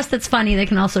you trust that's funny that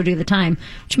can also do the time.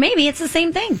 Which maybe it's the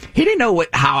same thing. He didn't know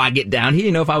how I get down. He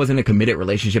didn't know if I was in a committed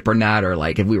relationship or not, or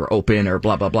like if we were open or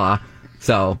blah, blah, blah.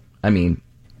 So, I mean,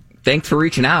 thanks for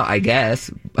reaching out, I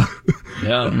guess.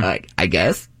 Yeah. I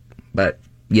guess. But,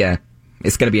 yeah,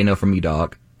 it's going to be a no from me,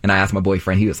 dog. And I asked my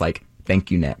boyfriend. He was like, thank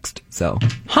you next. So.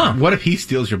 What if he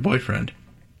steals your boyfriend?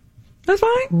 That's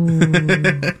fine.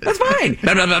 That's fine.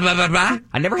 Blah, blah, blah, blah, blah, blah.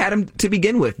 I never had him to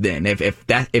begin with then. If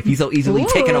he's so easily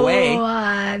taken away.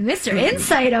 Mr.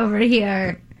 Insight over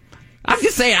here. I'm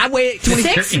just saying, I waited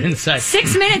 6 minutes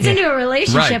into a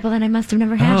relationship. Right. Well, then I must have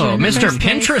never had you. Oh, in the Mr. first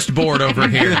place. Pinterest board over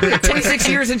here. 26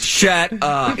 years and shut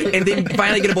up. And then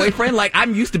finally get a boyfriend. Like,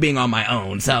 I'm used to being on my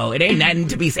own, so it ain't nothing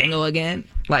to be single again.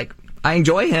 Like, I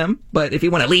enjoy him, but if you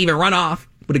want to leave and run off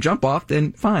with a jump off,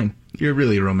 then fine. You're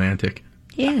really romantic.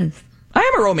 Yes. I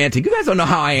am a romantic. You guys don't know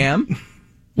how I am.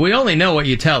 We only know what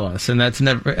you tell us, and that's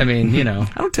never, I mean, you know.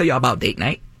 I don't tell y'all about date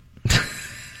night.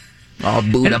 All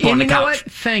booed up on the you know couch.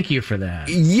 what? Thank you for that.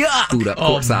 Yeah. Booed up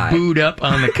All courtside. booed up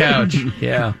on the couch.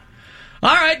 Yeah.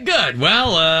 All right, good.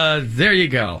 Well, there you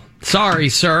go. Sorry,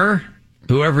 sir,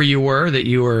 whoever you were, that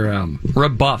you were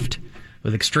rebuffed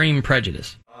with extreme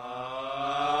prejudice.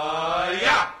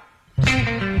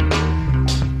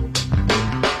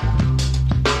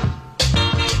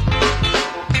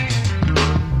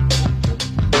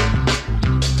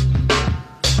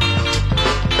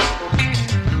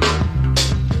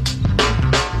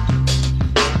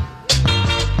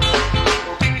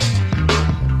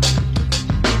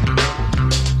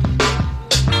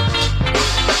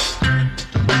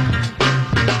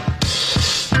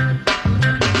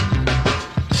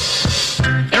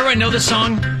 Know this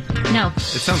song? No. It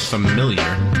sounds familiar.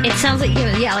 It sounds like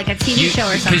like a TV show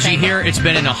or something. Because you hear it's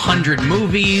been in 100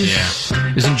 movies. Yeah.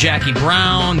 It was in Jackie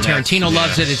Brown. Tarantino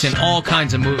loves it. It's in all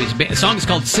kinds of movies. The song is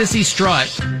called Sissy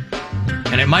Strut,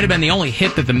 and it might have been the only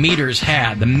hit that the Meters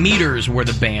had. The Meters were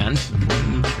the band.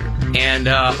 And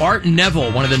Art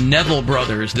Neville, one of the Neville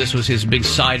brothers, this was his big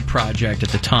side project at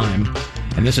the time.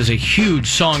 And this is a huge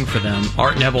song for them.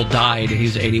 Art Neville died.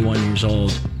 He's 81 years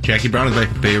old. Jackie Brown is my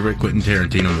favorite Quentin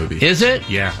Tarantino movie. Is it?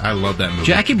 Yeah, I love that movie.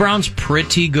 Jackie Brown's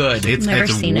pretty good. It's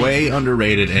way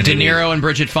underrated. And De Niro and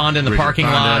Bridget Fonda in the parking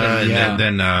lot. And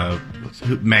then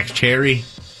Max Cherry.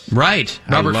 Right.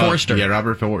 Robert Forster. Yeah,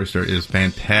 Robert Forster is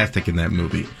fantastic in that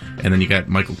movie. And then you got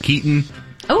Michael Keaton.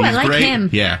 Oh, I like great. him.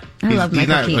 Yeah. I love Michael He's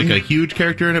not Keaton. like a huge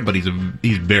character in it, but he's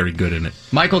very good in it.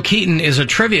 Michael Keaton is a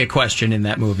trivia question in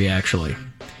that movie, actually.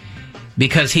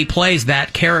 Because he plays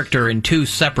that character in two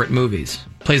separate movies.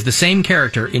 Plays the same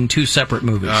character in two separate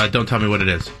movies. Don't tell me what it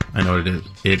is. I know what it is.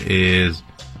 It is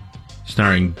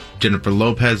starring Jennifer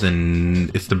Lopez,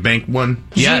 and it's the bank one.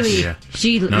 Yes.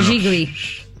 Gigli.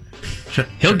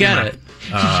 He'll get it.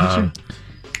 God,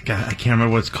 I can't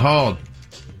remember what it's called.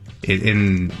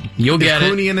 You'll get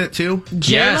Clooney in it too?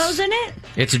 J-Lo's in it?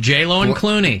 It's J-Lo and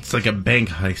Clooney. It's like a bank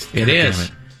heist. It is.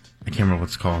 I can't remember what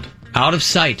it's called. Out of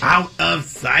Sight. Out of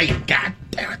Sight. God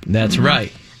damn it. That's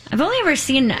right. I've only ever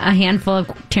seen a handful of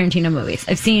Tarantino movies.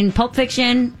 I've seen Pulp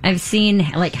Fiction. I've seen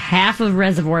like half of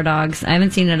Reservoir Dogs. I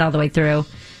haven't seen it all the way through.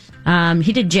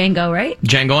 He did Django, right?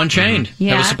 Django Unchained. Mm-hmm.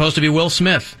 Yeah. That was supposed to be Will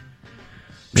Smith.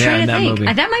 Trying in to that think.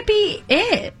 movie. That might be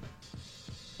it.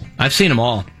 I've seen them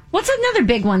all. What's another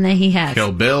big one that he has?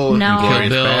 Kill Bill. No. Kill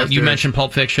Bill. You mentioned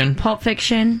Pulp Fiction. Pulp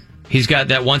Fiction. He's got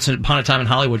that Once Upon a Time in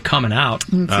Hollywood coming out. I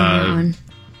haven't seen that one.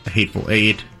 Hateful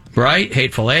Eight. Right?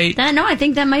 Hateful Eight. No, I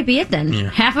think that might be it then. Yeah.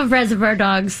 Half of Reservoir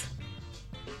Dogs,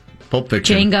 Pulp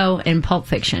Fiction. Django, and Pulp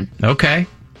Fiction. Okay.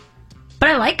 But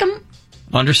I like them.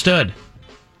 Understood.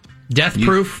 Death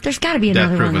Proof. There's got to be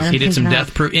another one. that I'm He did some thinking of.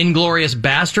 Death Proof. Inglorious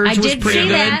Bastards I was did pretty see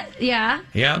good. that. Yeah.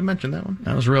 Yeah. I mentioned that one.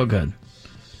 That was real good.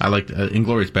 I liked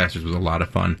Inglourious Basterds was a lot of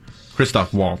fun.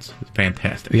 Christoph Waltz was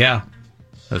fantastic. Yeah.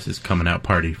 That was his coming out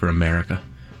party for America.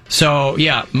 So,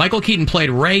 yeah, Michael Keaton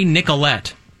played Ray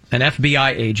Nicolette, an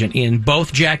FBI agent in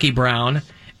both Jackie Brown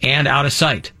and Out of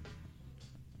Sight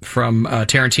from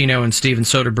Tarantino and Steven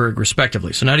Soderbergh,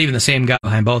 respectively. So not even the same guy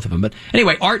behind both of them. But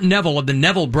anyway, Art Neville of the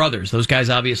Neville Brothers. Those guys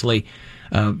obviously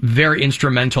very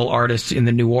instrumental artists in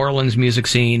the New Orleans music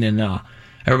scene. And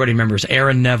everybody remembers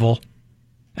Aaron Neville.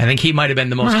 I think he might have been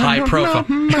the most high profile.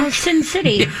 Sin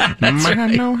City. Yeah, that's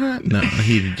right. No,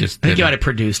 he just. I think you might have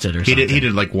produced it or something. He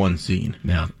did like one scene.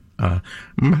 Yeah. But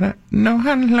I know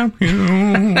how to love you.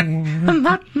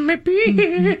 That may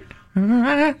be.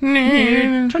 I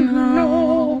need to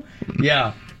know.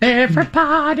 Yeah.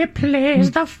 Everybody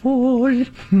plays the fool.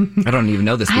 I don't even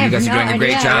know this, but you guys are doing a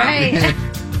great job. Right.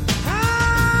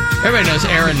 Everybody knows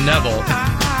Aaron Neville.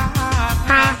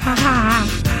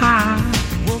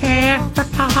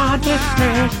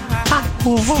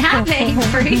 Stop it,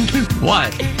 freak.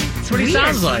 What? That's what he Weird.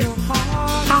 sounds like.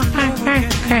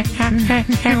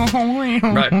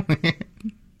 Right.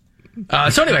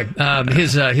 So anyway,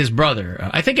 his brother.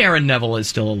 I think Aaron Neville is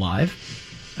still alive.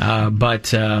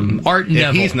 But Art Neville.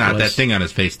 If he's not, was- that thing on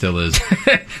his face still is.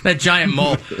 that giant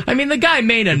mole. I mean, the guy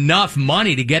made enough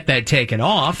money to get that taken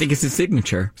off. I think it's his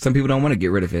signature. Some people don't want to get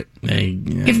rid of it.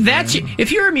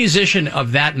 If you're a musician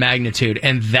of that magnitude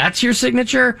and that's your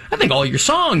signature, I think all your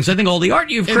songs, I think all the art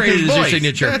you've And created his is your voice.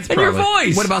 signature. That's And your probably-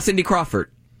 voice. What about Cindy Crawford?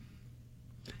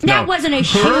 That wasn't a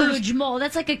huge mole.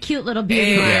 That's like a cute little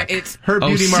beauty mark. It's her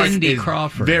beauty mark Cindy is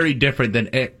Crawford. very different than.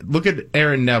 Look at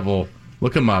Aaron Neville.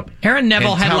 Look him up. Aaron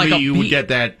Neville and had tell like me a. you would get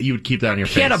that. You would keep that on your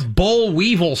face. He had a boll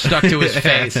weevil stuck to his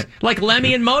face, like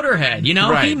Lemmy and Motorhead. You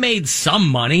know, Right. he made some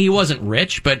money. He wasn't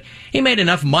rich, but he made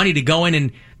enough money to go in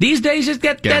and these days just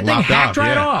get that thing lopped hacked off,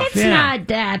 right yeah. off. It's Yeah. not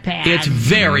that bad. It's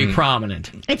very prominent.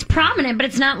 It's prominent, but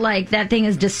it's not like that thing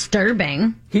is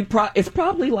disturbing. It's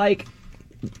probably like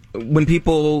when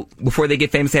people, before they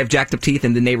get famous, they have jacked up teeth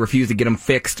and then they refuse to get them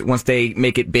fixed once they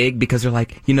make it big because they're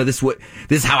like, this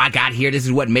is how I got here. This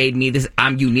is what made me.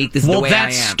 I'm unique. This is the way I am. Well,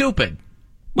 that's stupid.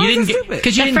 Why You is didn't it get stupid?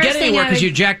 because you The didn't first get thing anywhere I because would-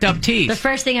 you jacked up teeth. The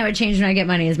first thing I would change when I get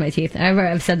money is my teeth.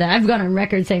 I've said that. I've gone on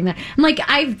record saying that. I'm like,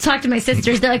 I've talked to my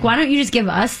sisters. They're like, why don't you just give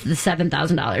us the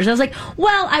 $7,000? I was like,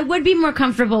 well, I would be more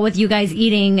comfortable with you guys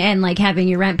eating and like having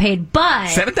your rent paid, but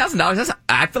 $7,000.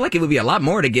 I feel like it would be a lot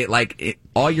more to get like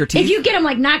all your teeth. if you get them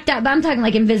like knocked out, but I'm talking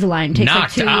like Invisalign, takes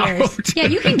Knocked like 2 out. years. Yeah,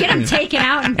 you can get them taken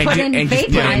out and put in fake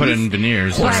lines. Put in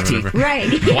veneers. or Horse whatever. teeth.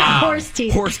 Right. Yeah, Wow. horse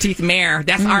teeth. Horse teeth mare.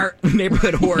 That's our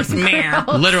neighborhood horse mare.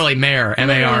 Literally mare,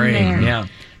 M-A-R-E. Mare. Yeah.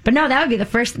 But no, that would be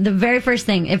the very first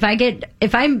thing.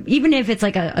 Even if it's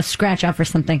like a scratch off or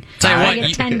something, Tell you I what,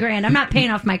 get 10 grand. I'm not paying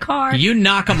off my car. You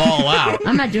knock them all out.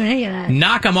 I'm not doing any of that.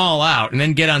 Knock them all out, and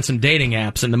then get on some dating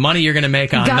apps, and the money you're going to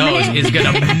make on Gumming those it? is going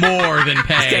to more than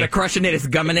pay. Instead of crushing it, it's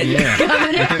gumming it.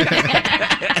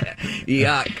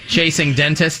 Yuck. Chasing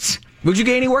dentists. Would you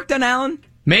get any work done, Alan?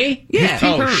 Me? Yeah.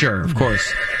 Oh, sure, of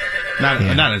course.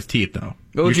 Not his teeth though.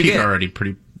 What would Your you teeth get? are already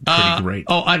pretty great.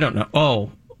 Oh, I don't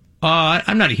know.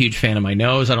 I'm not a huge fan of my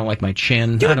nose. I don't like my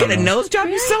chin. You I would don't get a know. nose job?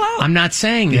 You sell out? I'm not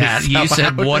saying that. You You sell said,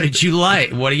 out. what did you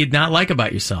like? What do you not like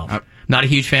about yourself? Not a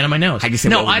huge fan of my nose. I just said,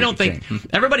 No, what would I you don't think. think?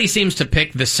 Everybody seems to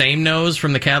pick the same nose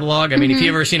from the catalog. I mean, if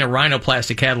you've ever seen a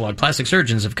rhinoplasty catalog, plastic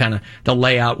surgeons have they'll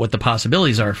lay out what the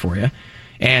possibilities are for you.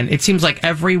 And it seems like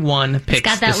everyone picks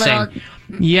got that the little- same.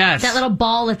 Yes. That little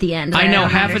ball at the end. I that know don't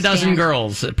half a dozen understand.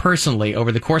 girls personally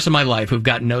over the course of my life who've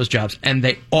gotten nose jobs, and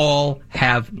they all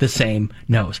have the same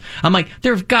nose. I'm like,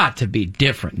 there've got to be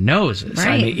different noses. I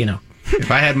Right. mean,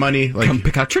 If I had money, like Come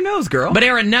pick out your nose, girl. But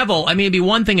Aaron Neville, I mean, it'd be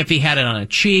one thing if he had it on a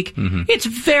cheek. It's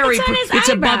very, It's on his it's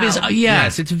above eyebrow. his.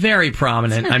 Yes, it's very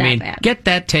prominent. It's not I mean, that bad. get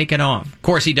that taken off. Of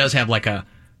course, he does have like a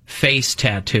face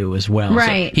tattoo as well. so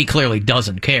Right. he clearly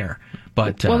doesn't care.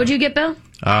 But What would you get, Bill?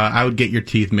 I would get your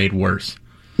teeth made worse.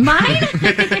 Mine?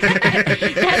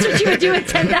 That's what you would do with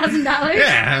 $10,000?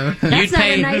 Yeah. That's not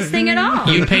a nice thing at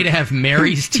all. You'd pay to have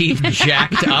Mary's teeth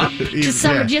jacked up. Just a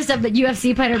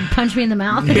UFC fighter punch me in the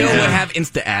mouth. Bill would have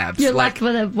insta abs. You're like,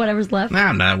 left with whatever's left. Nah,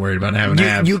 I'm not worried about having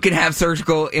abs. you could have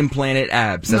surgical implanted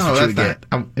abs. That's what you would get.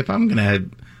 If I'm gonna have,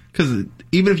 because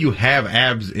even if you have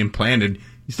abs implanted,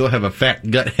 you still have a fat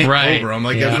gut hang Right. over. I'm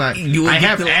like, Yeah. that's not. You would I get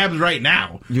have the- abs right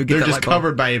now. you would get They're that just light bulb.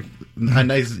 covered by a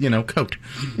nice, coat.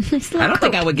 I don't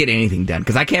think I would get anything done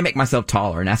because I can't make myself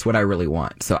taller, and that's what I really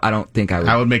want. So I don't think I would.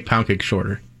 I would make pound cake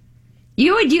shorter.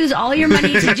 You would use all your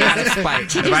money to just, Out of spite.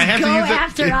 to If just I have go to use it-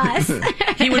 after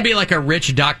us. He would be like a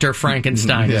rich Dr.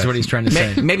 Frankenstein, is Yes. what he's trying to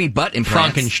say. Maybe butt implants.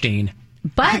 Frankenstein.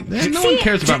 But No one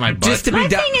cares about my butt. Just to be my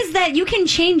done. thing is that you can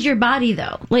change your body,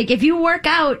 though. Like, if you work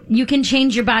out, you can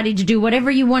change your body to do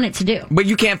whatever you want it to do. But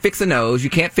you can't fix a nose.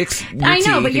 You can't fix your I know, teeth,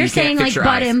 but and you're you can't saying, fix like, your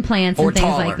butt eyes. implants Or and things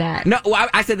taller. like that. No, well,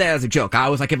 I said that as a joke. I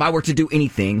was like, if I were to do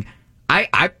anything,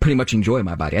 I pretty much enjoy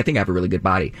my body. I think I have a really good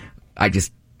body.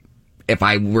 If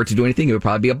I were to do anything, it would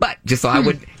probably be a butt, just so I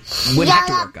wouldn't have to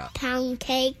work out. Pound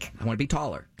cake. I want to be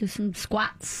taller. Do some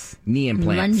squats. Knee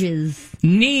implants. Lunges.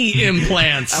 Knee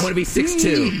implants. I want to be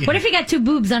 6'2". What if he got two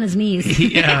boobs on his knees?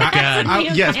 Yeah, God. Knee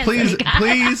Yes, implants please.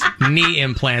 that he got. Knee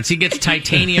implants. He gets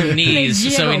titanium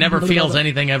knees, so he never feels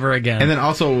anything ever again. And then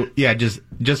also,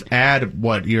 just add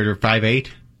what, you're 5'8"?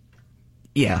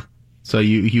 Yeah. So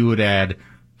you would add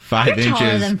 5 You're inches.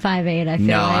 taller than 5'8", I feel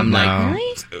No, like. I'm like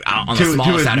Really? on the to small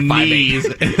his side of 5'8". knees,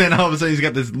 and then all of a sudden he's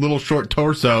got this little short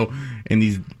torso and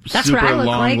these That's what I super look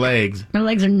long like. legs. My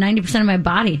legs are 90% of my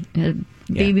body. A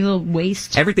baby little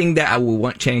waist. Everything that I would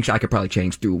want changed, I could probably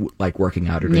change through like working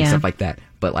out or doing Yeah. stuff like that.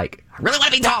 But like, I really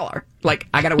want to be taller. Like,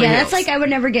 I gotta wear Yeah, heels. that's like I would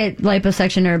never get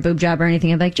liposuction or a boob job or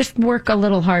anything. I'd be like, just work a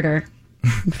little harder.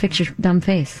 Fix your dumb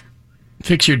face.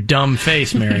 Fix your dumb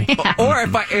face, Mary. Or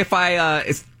if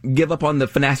I give up on the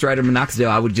finasteride or minoxidil,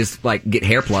 I would just like get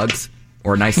hair plugs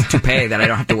or a nice toupee that I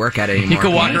don't have to work at anymore. You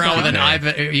could walk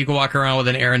around with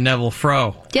an Aaron Neville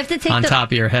fro. Do you have to take on top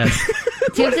of your head?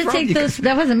 Do you have to take those?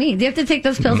 That wasn't me. Do you have to take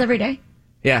those pills every day?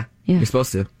 Yeah, you're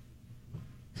supposed to.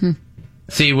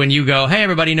 See, when you go, hey,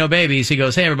 everybody, no babies, he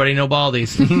goes, hey, everybody, no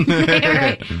baldies.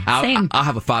 Right. Same. I'll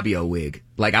have a Fabio wig.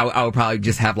 Like, I would probably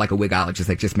just have, like, a wigologist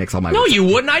that just makes all my No, wigs. you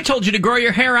wouldn't. I told you to grow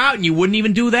your hair out, and you wouldn't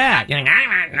even do that. You're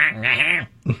like,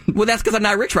 Well, that's because I'm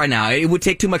not rich right now. It would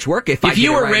take too much work if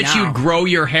you were right rich, now. you'd grow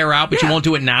your hair out, but you won't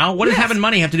do it now? What does having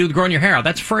money have to do with growing your hair out?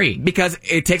 That's free. Because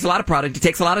it takes a lot of product. It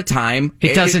takes a lot of time.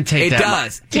 It doesn't take that It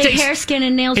does. Take hair, skin,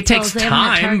 and nails. It takes pills. They have them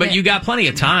at time, but Target. you got plenty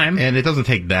of time. And it doesn't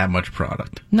take that much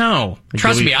product. No.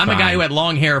 Trust You'll me, be I'm a guy fine. who had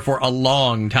long hair for a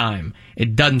long time.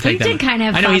 It doesn't take that did much. kind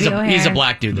of have I know he's Fabio a hair.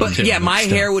 black dude, though, But too. yeah, but my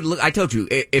still. hair would look. I told you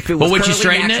if it was. But would you curly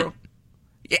straighten natural,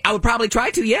 I would probably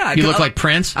try to. Yeah, You look like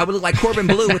Prince? I would look like Corbin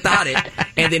Blue without it,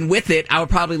 and then with it, I would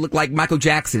probably look like Michael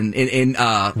Jackson in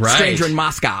Stranger in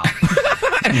Moscow.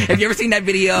 Have you ever seen that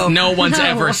video? No one's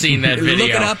ever seen that video.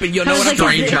 Look it up, and you'll know what I'm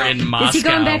talking Stranger about. in Moscow. Is he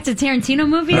going back to Tarantino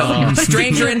movies?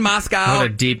 Stranger in Moscow. What a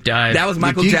deep dive. That was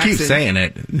Michael you Jackson. keep saying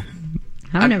it.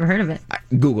 I've never heard of it.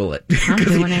 Google it. I'm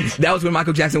doing it. That was when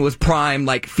Michael Jackson was prime,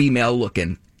 like female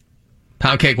looking.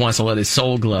 Pound Cake wants to let his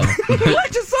soul glow. Let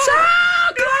your soul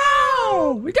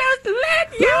glow. Just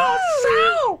let your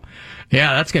soul.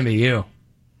 Yeah, that's going to be you.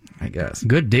 I guess.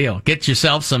 Good deal. Get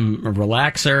yourself some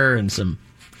relaxer and some...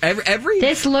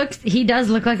 He does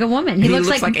look like a woman. He looks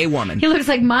like a woman. He looks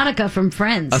like Monica from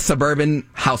Friends. A suburban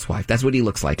housewife. That's what he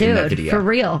looks like in that Dude, video. for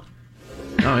real.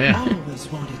 Oh, yeah.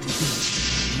 Always wanted to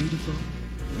be beautiful,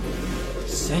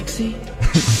 sexy,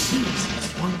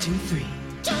 1, 2, 3.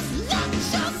 Just let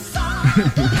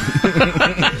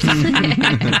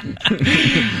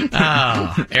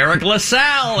Oh, Eric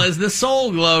LaSalle is the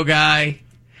Soul Glow guy.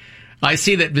 I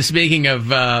see that, speaking of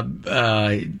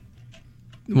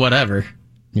whatever,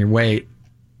 your weight,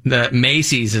 the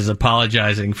Macy's is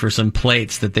apologizing for some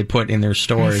plates that they put in their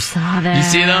stores. I saw that. You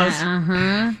see those?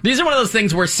 Uh-huh. These are one of those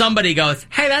things where somebody goes,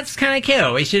 hey, that's kind of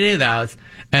cute. We should do those.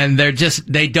 And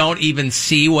they don't even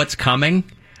see what's coming.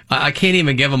 I can't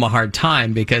even give them a hard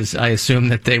time because I assume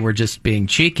that they were just being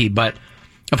cheeky. But,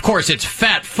 of course, it's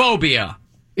fat phobia.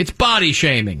 It's body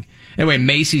shaming. Anyway,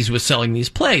 Macy's was selling these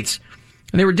plates.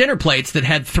 And they were dinner plates that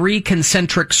had 3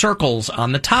 concentric circles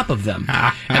on the top of them.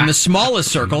 And the smallest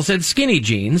circle said skinny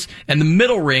jeans, and the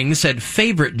middle ring said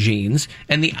favorite jeans,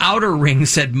 and the outer ring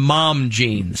said mom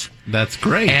jeans. That's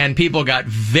great. And people got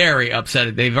very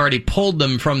upset. They've already pulled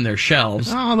them from their shelves.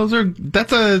 Oh,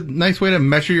 that's a nice way to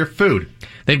measure your food.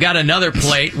 They've got another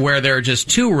plate where there are just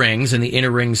 2 rings, and the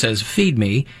inner ring says feed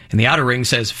me, and the outer ring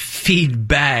says feed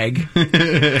bag.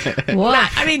 What?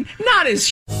 Not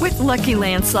as... With Lucky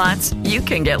Land Slots, you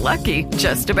can get lucky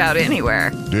just about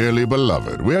anywhere. Dearly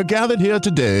beloved, we are gathered here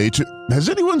today to... Has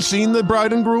anyone seen the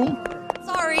bride and groom?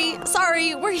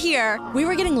 Sorry, we're here. We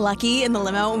were getting lucky in the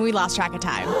limo and we lost track of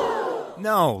time.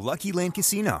 No, Lucky Land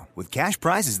Casino, with cash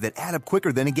prizes that add up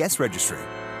quicker than a guest registry.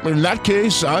 In that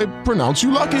case, I pronounce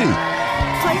you lucky.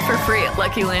 Play for free at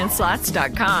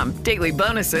LuckyLandSlots.com. Daily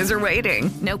bonuses are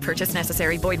waiting. No purchase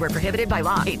necessary. Void where prohibited by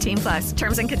law. 18+.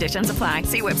 Terms and conditions apply.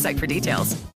 See website for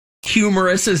details.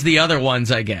 Humorous as the other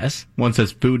ones, I guess. One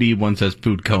says foodie, one says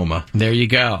food coma. There you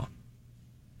go.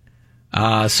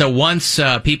 So once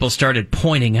people started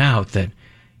pointing out that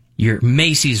your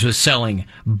Macy's was selling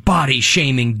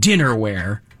body-shaming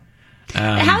dinnerware...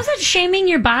 How's that shaming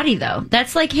your body, though?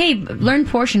 That's like, hey, learn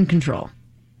portion control.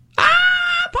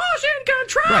 Portion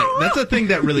control! Right. That's the thing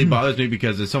that really bothers me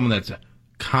because as someone that's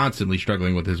constantly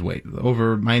struggling with his weight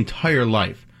over my entire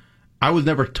life, I was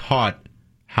never taught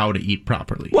how to eat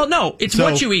properly. Well, no, it's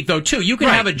what you eat, though, too. You can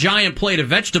have a giant plate of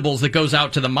vegetables that goes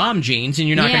out to the mom jeans, and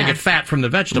you're not going to get fat from the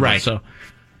vegetables. Right. So.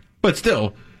 But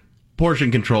still, portion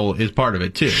control is part of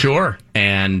it, too. Sure.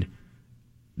 And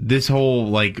this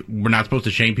whole, we're not supposed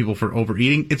to shame people for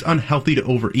overeating, it's unhealthy to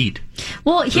overeat.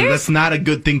 Well, so that's not a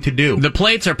good thing to do. The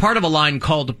plates are part of a line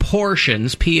called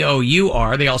portions,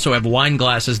 P-O-U-R. They also have wine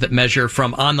glasses that measure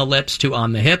from on the lips to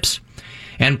on the hips.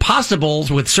 And possibles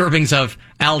with servings of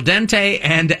al dente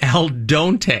and al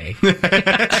donte.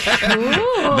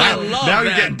 I love now you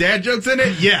get dad jokes in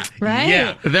it? Yeah. Right?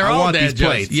 Yeah. They're I all want dad these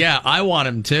jokes. plates. Yeah, I want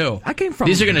them too. I came from...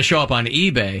 These are going to show up on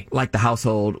eBay. Like the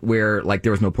household where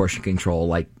there was no portion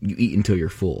control. You eat until you're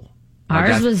full. Ours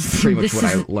that's was pretty much what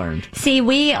I learned. See,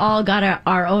 we all got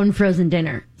our own frozen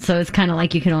dinner, so it's kind of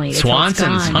like you can only eat it Swanson's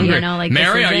till it's gone, hungry.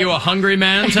 Mary, are you a hungry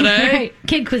man today? Right.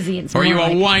 Kid cuisine. Or are you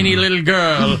a whiny little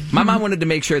girl? My mom wanted to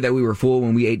make sure that we were full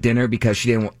when we ate dinner because she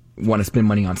didn't want to spend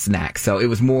money on snacks. So it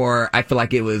was more. I feel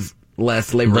like it was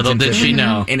less labor Little did she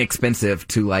know. inexpensive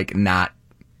to not.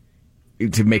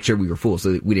 To make sure we were full,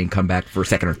 so that we didn't come back for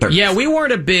second or third. Yeah, we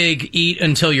weren't a big eat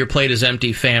until your plate is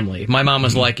empty family. My mom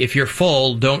was like, if you're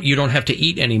full, you don't have to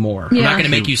eat anymore. I'm not going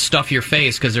to make you stuff your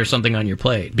face because there's something on your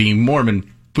plate. Being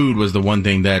Mormon, food was the one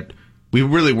thing that we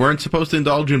really weren't supposed to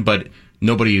indulge in, but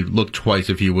nobody looked twice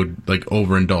if you would like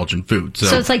overindulge in food.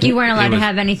 So it's like you weren't allowed to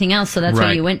have anything else, so that's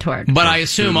what you went toward. But I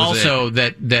assume also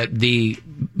that the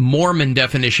Mormon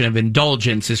definition of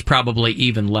indulgence is probably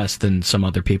even less than some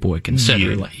other people would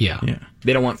consider. Yeah.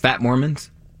 They don't want fat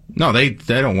Mormons? No, they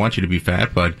don't want you to be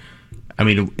fat, but I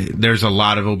mean, there's a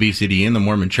lot of obesity in the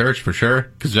Mormon church for sure,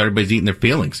 because everybody's eating their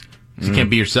feelings. You can't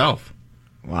be yourself.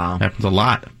 Wow. Happens a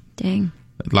lot. Dang.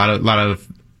 A lot of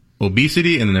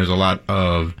obesity, and then there's a lot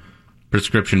of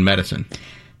prescription medicine.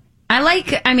 I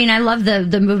love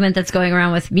the movement that's going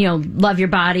around with, love your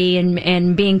body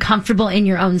and being comfortable in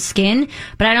your own skin.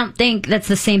 But I don't think that's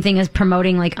the same thing as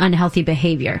promoting like unhealthy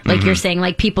behavior. Like you're saying,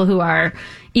 like people who are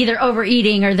either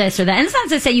overeating or this or that. And it's not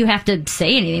to say you have to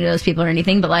say anything to those people or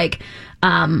anything, but like,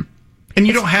 and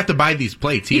you don't have to buy these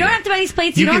plates either. You don't have to buy these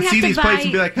plates. You don't can have see to these buy plates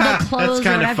and be like, the clothes that's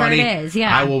kind or of funny. It is.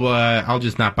 Yeah. I'll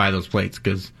just not buy those plates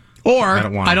because. Or,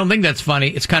 I don't think that's funny.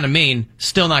 It's kind of mean.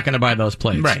 Still not going to buy those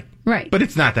plates. Right. But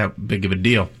it's not that big of a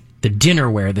deal. The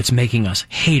dinnerware that's making us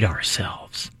hate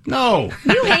ourselves. No.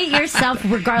 You hate yourself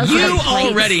regardless of the You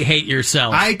plates. already hate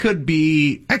yourself. I could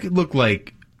look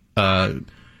like Thor.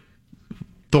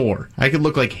 I could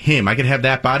look like him. I could have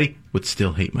that body, would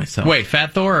still hate myself. Wait,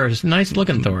 fat Thor or nice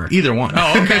looking Thor? Either one.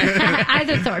 Oh, okay.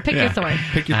 Either Thor. Pick your Thor.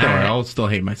 Pick your Thor. Right. I'll still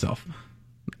hate myself.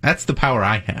 That's the power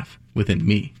I have within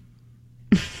me.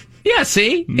 Yeah,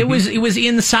 see? It was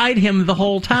inside him the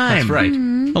whole time. That's right.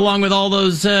 Along with all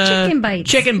those chicken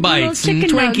bites and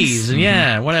Twinkies nugs.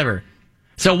 and whatever.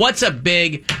 So what's a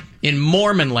big, in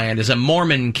Mormon land, as a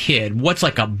Mormon kid, what's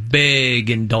like a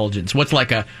big indulgence? What's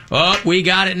like we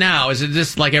got it now? Is it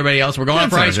just like everybody else? We're going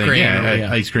out for ice cream.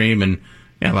 Ice cream and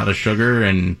a lot of sugar.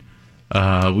 And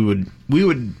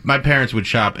my parents would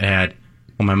shop my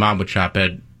mom would shop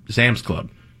at Sam's Club.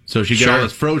 So she'd get all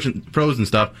this frozen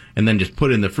stuff and then just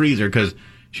put it in the freezer because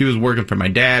she was working for my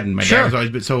dad, and my dad was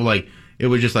always so like it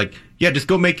was just like, just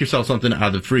go make yourself something out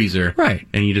of the freezer, right?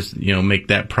 And you just make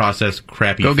that processed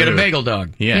crappy. Go get a bagel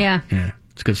dog. Yeah,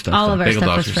 it's good stuff. All of our bagel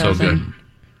stuff dogs was are frozen. so good.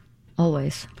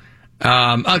 Always.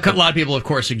 A lot of people, of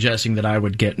course, suggesting that I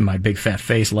would get my big fat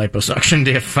face liposuctioned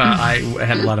if I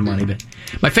had a lot of money. But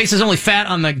my face is only fat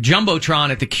on the Jumbotron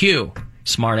at the Q.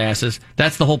 Smart asses.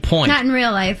 That's the whole point. Not in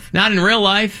real life. Not in real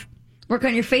life. Work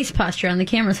on your face posture on the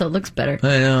camera so it looks better.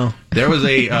 I know. There was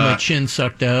a my chin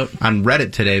sucked out. On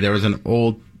Reddit today. There was an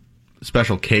old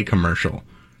Special K commercial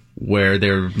where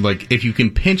they're like, if you can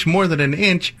pinch more than an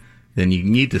inch, then you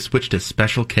need to switch to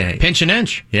Special K. Pinch an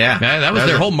inch. Yeah. That was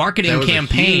their whole marketing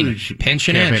campaign. Pinch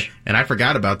an inch. And I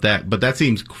forgot about that, but that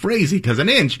seems crazy because an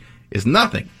inch is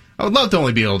nothing. I would love to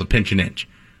only be able to pinch an inch.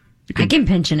 I can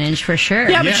pinch an inch for sure.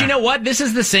 Yeah, but you know what? This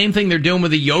is the same thing they're doing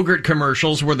with the yogurt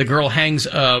commercials where the girl hangs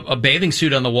a bathing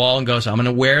suit on the wall and goes, I'm going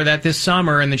to wear that this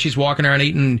summer, and then she's walking around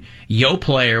eating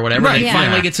Yoplait or whatever, and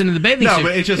finally gets into the bathing suit.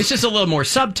 But it's just a little more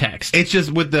subtext. It's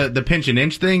just with the pinch an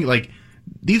inch thing, like,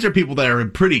 these are people that are in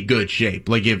pretty good shape.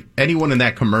 Like, if anyone in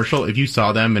that commercial, if you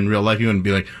saw them in real life, you wouldn't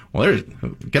be like, well,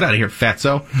 get out of here,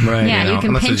 fatso. Right. Yeah, you can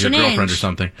unless pinch it's your an girlfriend inch. or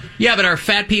something. Yeah, but are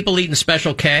fat people eating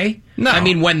Special K? No. I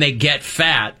mean, when they get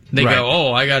fat, they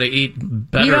go, I got to eat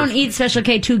better. You don't eat Special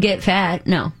K to get fat.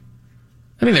 No.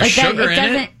 I mean, there's sugar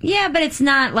in it. Yeah, but it's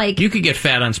not like... You could get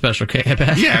fat on Special K, I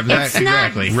bet. Yeah,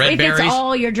 exactly. Red berries? It's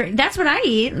all your drink. That's what I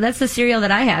eat. That's the cereal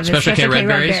that I have. Special K red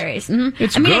berries? Mm-hmm.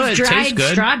 It's good. It's dried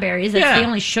good. strawberries. That's the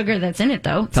only sugar that's in it,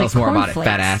 though. It's Tell like us more about it, cornflakes.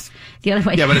 fat ass. The other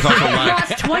way. Yeah, but it's also I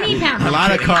lost 20 pounds. A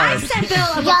lot of carbs. I sent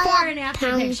Bill a before and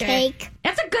after picture.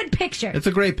 That's a good picture. It's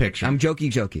a great picture. I'm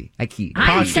jokey. I keep.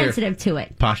 I'm sensitive to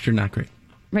it. Posture, not great.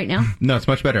 Right now? No, it's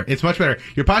much better. It's much better.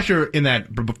 Your posture in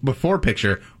that before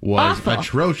picture was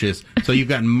atrocious, so you've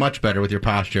gotten much better with your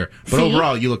posture. But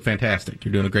overall, you look fantastic.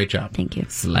 You're doing a great job. Thank you.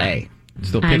 Slay.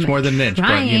 Still pinch more than an inch,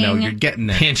 but you're getting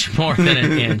there. Pinch more than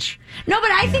an inch. No,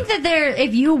 but I think that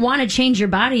if you want to change your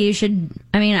body, you should.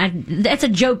 I mean, that's a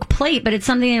joke plate, but it's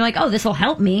something you're like, oh, this will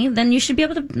help me. Then you should be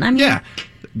able to. I mean, yeah.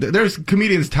 There's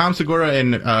comedians Tom Segura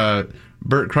and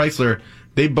Bert Kreischer.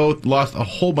 They both lost a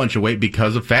whole bunch of weight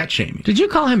because of fat shaming. Did you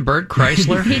call him Bert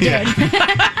Kreischer? He did.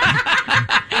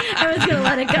 I was going to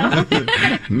let it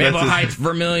go. Maple Heights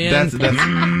Vermilion.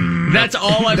 That's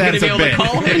all I'm going to be able to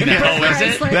call him now, is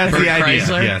it? That's Bert the idea.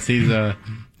 Kreischer?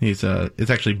 Yes,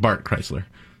 it's actually Bart Kreischer.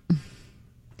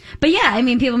 But yeah, I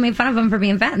mean, people made fun of him for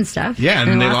being fat and stuff. Yeah, and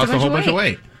then they lost a whole bunch of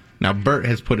weight. Now, Bert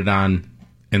has put it on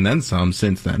and then some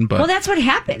since then. But well, that's what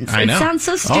happens. I know. It sounds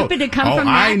so stupid to come from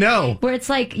that. I know. Where it's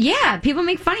like, yeah, people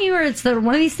make fun of you, or it's one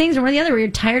of these things or one of the other, where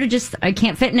you're tired of just, I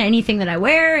can't fit into anything that I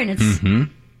wear, and it's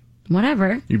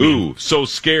whatever. Ooh, so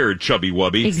scared, chubby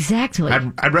wubby. Exactly.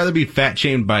 I'd rather be fat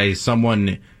shamed by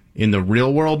someone in the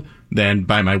real world than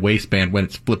by my waistband when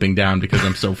it's flipping down because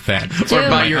I'm so fat. Dude. Or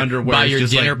by your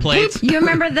dinner plates. You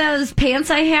remember those pants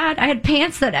I had? I had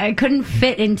pants that I couldn't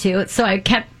fit into, so I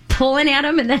kept pulling at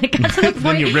them, and then it got to the point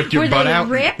Then you ripped your where butt they out?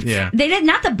 ripped. Yeah. They did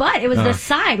not the butt. It was the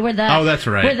side where the that's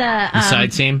right. where the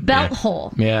side seam, belt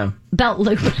hole. Yeah. Belt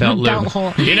loop. Belt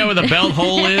hole. You know where the belt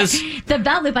hole is? The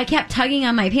belt loop. I kept tugging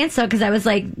on my pants though because I was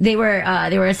like, they were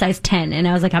a size 10, and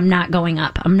I was like, I'm not going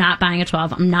up. I'm not buying a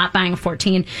 12. I'm not buying a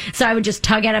 14. So I would just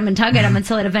tug at them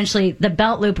until it eventually the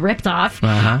belt loop ripped off,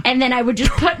 and then I would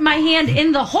just put my hand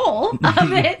in the hole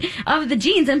of the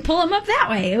jeans and pull them up that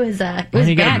way. It was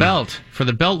You got bad. a belt for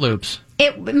the belt loops.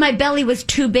 My belly was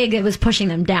too big. It was pushing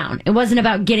them down. It wasn't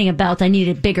about getting a belt. I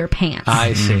needed bigger pants.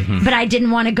 I see. But I didn't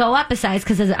want to go up a size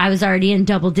because I was already in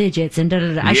double digits. And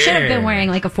I should have been wearing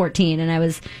like a 14, and I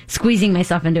was squeezing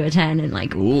myself into a 10. And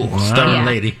like, Stubborn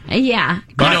lady. Yeah.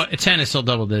 But a 10 is still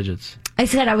double digits. I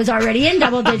said I was already in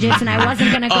double digits, and I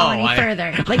wasn't going to go any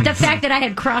further. Like the fact that I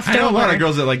had crossed I know over. a lot of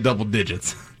girls that like double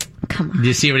digits. Come on. Do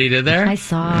you see what he did there? I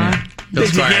saw. Did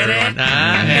you get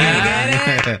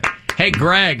it? Hey,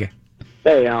 Greg.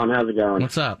 Hey, Alan, how's it going?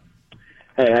 What's up?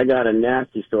 Hey, I got a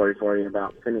nasty story for you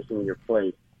about finishing your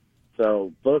plate.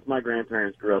 So, both my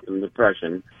grandparents grew up in the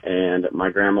Depression, and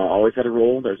my grandma always had a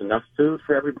rule, there's enough food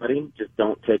for everybody, just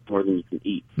don't take more than you can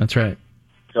eat. That's right.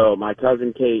 So, my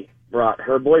cousin Kate brought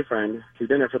her boyfriend to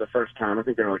dinner for the first time. I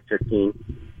think they were like 15,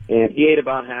 and he ate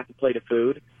about half a plate of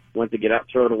food, went to get up,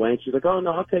 throw it away, and she's like, oh,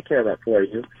 no, I'll take care of that for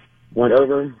you. Went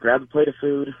over, grabbed a plate of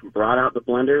food, brought out the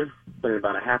blender, put in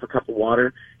about a half a cup of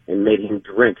water, and made him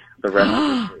drink the rest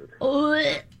of the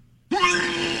food.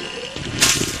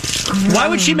 Why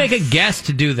would she make a guess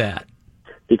to do that?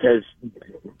 Because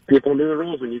people knew the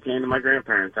rules when you came to my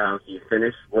grandparents' house. You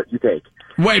finish what you take.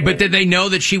 Wait, but did they know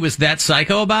that she was that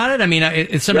psycho about it? I mean,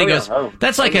 if somebody goes,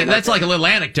 that's like a little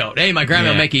anecdote. Hey, my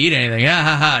grandma will make you eat anything. Ha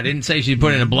ha ha! Didn't say she'd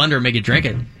put it in a blender and make you drink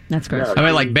it. That's gross. I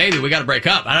mean, like, baby, we got to break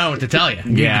up. I don't know what to tell you.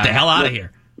 Get the hell out of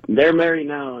here. They're married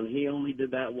now, and he only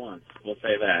did that once. We'll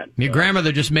say that. Your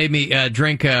grandmother just made me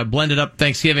drink blended up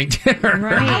Thanksgiving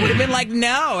dinner. I would have been like,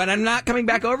 no, and I'm not coming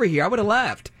back over here. I would have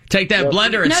left. Take that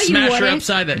blender and smash her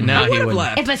upside the... No, he wouldn't.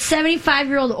 Left. If a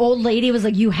 75-year-old old lady was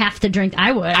like, you have to drink,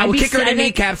 I would. I would kick her in the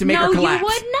kneecaps and make her collapse. No,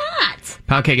 you would not.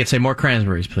 Pound cake, I'd say more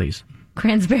cranberries, please.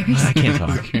 Cranberries. I can't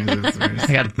talk.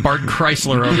 I got Bart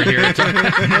Chrysler over here. I don't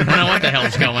know what the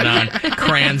hell's going on.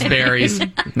 Cranberries.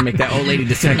 Make that old lady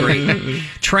disintegrate.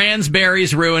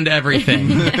 Transberries ruined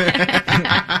everything.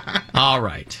 All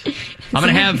right. I'm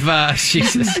going to have...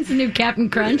 Jesus. It's a new Captain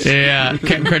Crunch. Yeah,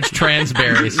 Captain Crunch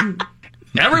Transberries.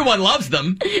 Everyone loves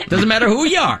them. Doesn't matter who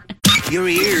you are. Your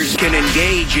ears can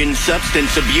engage in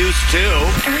substance abuse, too.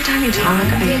 Every time you talk,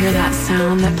 I hear that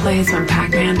sound that plays when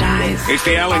Pac-Man dies. It's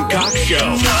the Alan Cox Show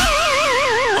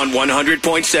on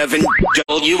 100.7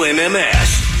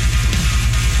 WMMS.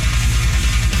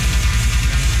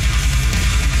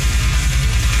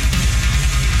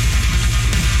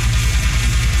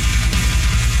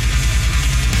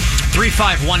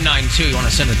 $35192. You want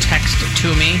to send a text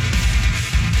to me?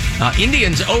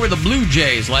 Indians over the Blue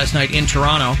Jays last night in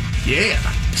Toronto. Yeah.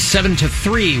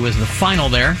 7-3 was the final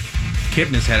there.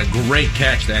 Kipnis had a great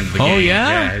catch at the end of the game. Oh, yeah?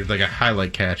 Yeah, it was like a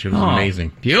highlight catch. It was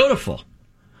amazing. Beautiful.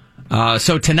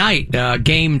 So tonight,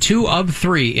 game 2 of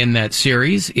 3 in that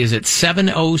series is at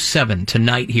 7:07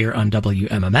 tonight here on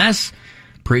WMMS.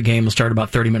 Pre-game will start about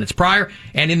 30 minutes prior.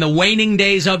 And in the waning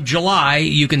days of July,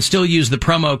 you can still use the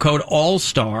promo code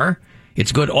ALLSTAR.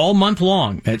 It's good all month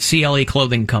long at CLE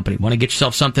Clothing Company. Want to get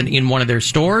yourself something in one of their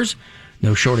stores?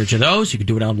 No shortage of those. You can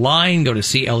do it online. Go to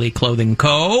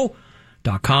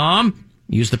CLEClothingCo.com.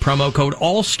 Use the promo code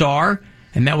ALLSTAR,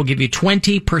 and that will give you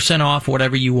 20% off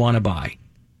whatever you want to buy.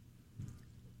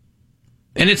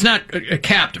 And it's not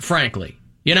capped, frankly.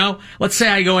 You know, let's say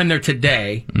I go in there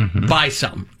today, buy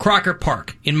something. Crocker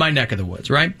Park in my neck of the woods,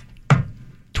 right?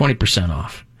 20%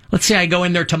 off. Let's say I go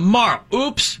in there tomorrow.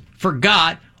 Oops,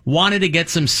 forgot. Wanted to get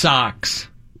some socks.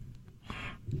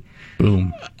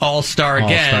 Boom. All-star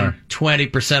again.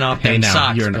 20% off Hey, them now,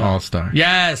 socks. you're an Bill. all-star.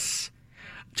 Yes.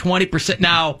 20%.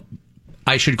 Now,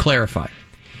 I should clarify.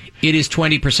 It is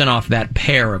 20% off that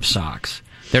pair of socks.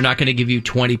 They're not going to give you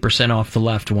 20% off the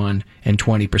left one and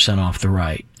 20% off the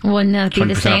right. Wouldn't that be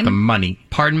the 20% off same? the money.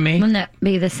 Pardon me? Wouldn't that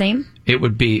be the same? It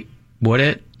would be, would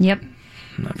it? Yep.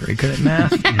 I'm not very good at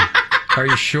math. Are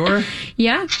you sure?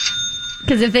 Yeah.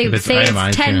 Because if they If it's say it's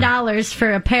itemized, $10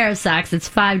 for a pair of socks, it's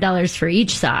 $5 for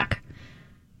each sock.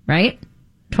 Right?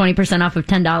 20% off of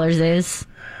 $10 is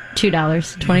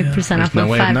 $2. 20% off no of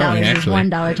way of $5 knowing, is actually.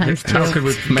 $1 times 2. How could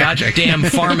we Goddamn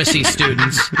pharmacy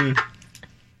students.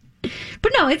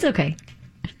 But no, it's okay.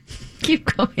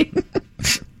 Keep going.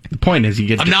 The point is, you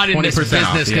get I'm not in this 20% business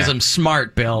off, because I'm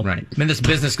smart, Bill. Right. I'm in this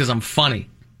business because I'm funny.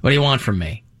 What do you want from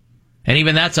me? And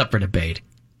even that's up for debate.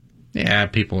 Yeah,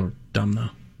 people are dumb, though.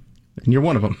 And you're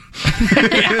one of them.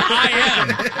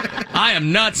 I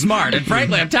am not smart. And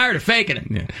frankly, I'm tired of faking it.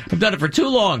 Yeah. I've done it for too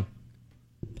long.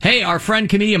 Hey, our friend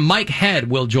comedian Mike Head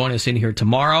will join us in here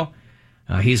tomorrow.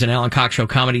 He's an Alan Cox Show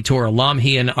Comedy Tour alum.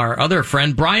 He and our other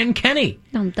friend, Brian Kenny,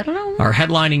 are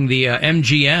headlining the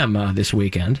MGM this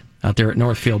weekend out there at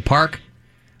Northfield Park.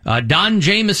 Don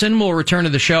Jameson will return to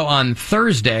the show on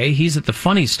Thursday. He's at the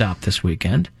Funny Stop this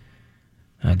weekend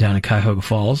down in Cuyahoga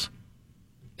Falls.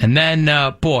 And then,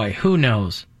 boy, who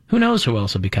knows? Who knows who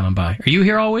else will be coming by? Are you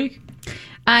here all week?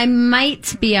 I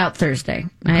might be out Thursday.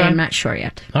 Okay. I am not sure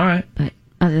yet. All right. But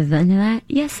other than that,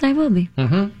 yes, I will be.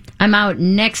 Mm-hmm. I'm out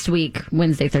next week,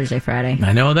 Wednesday, Thursday, Friday.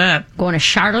 I know that. Going to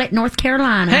Charlotte, North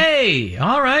Carolina. Hey,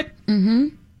 all right. Mm-hmm.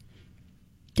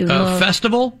 Doing a little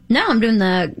festival? No, I'm doing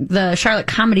the Charlotte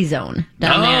Comedy Zone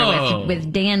down there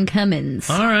with Dan Cummins.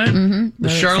 All right. Mm-hmm. The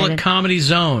Really Charlotte excited. Comedy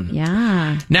Zone.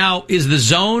 Yeah. Now, is the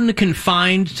zone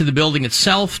confined to the building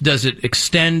itself? Does it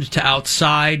extend to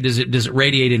outside? Does it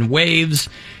radiate in waves?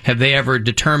 Have they ever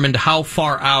determined how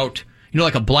far out,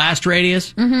 like a blast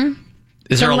radius? Mm-hmm.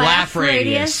 Is there a laugh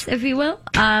radius? if you will?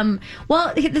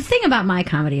 Well, the thing about my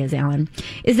comedy is, Alan,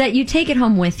 is that you take it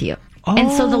home with you.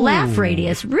 And so the laugh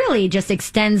radius really just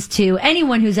extends to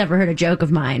anyone who's ever heard a joke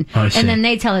of mine. I see. And then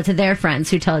they tell it to their friends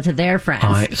who tell it to their friends.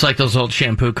 It's like those old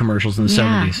shampoo commercials in the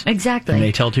 70s. Exactly. And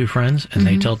they tell two friends, and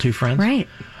they tell two friends. Right.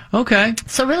 Okay.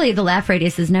 So really, the laugh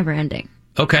radius is never ending.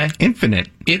 Okay. Infinite.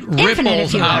 It Infinite, ripples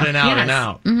if you will. out and out Yes. and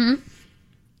out. Mm-hmm.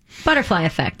 Butterfly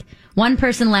effect. One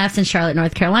person laughs in Charlotte,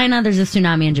 North Carolina. There's a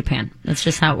tsunami in Japan. That's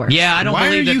just how it works. Yeah, I don't Why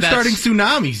believe are you that's starting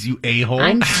tsunamis, you a-hole?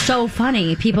 I'm so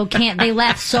funny. People can't. They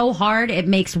laugh so hard it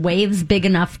makes waves big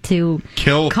enough to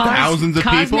Kill thousands of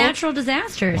cause people? natural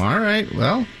disasters. All right,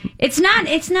 well. It's not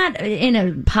in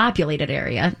a populated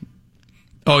area.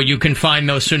 Oh, you can find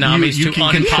those tsunamis You to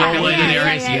can control unpopulated it.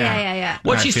 areas? Yeah.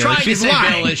 What I she's feel like trying to she's say,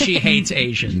 lying. Bill, is she hates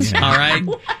Asians. All right?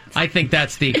 I think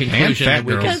that's the conclusion fat that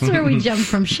we girls. That's where we jump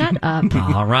from. Shut up.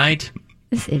 All right.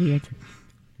 This idiot.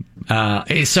 So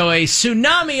a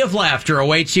tsunami of laughter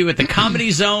awaits you at the Comedy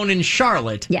Zone in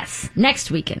Charlotte. Yes, next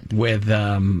weekend. With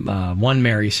one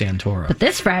Mary Santora. But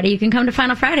this Friday, you can come to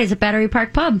Final Fridays at Battery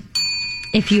Park Pub,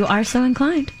 if you are so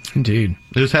inclined. Indeed.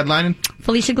 Who's headlining?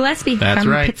 Felicia Gillespie That's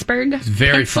from right. Pittsburgh,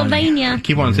 very Pennsylvania. I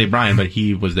keep wanting to say Brian, but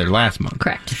he was there last month.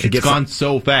 Correct. It's gone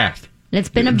so fast. It's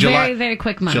been a July- very, very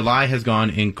quick month. July has gone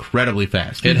incredibly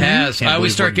fast. It has. Can't I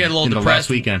always believe start we're getting a little in depressed.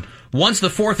 The last weekend. Once the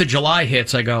 4th of July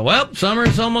hits, I go, well,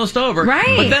 summer's almost over.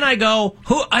 Right. But then I go,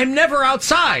 I'm never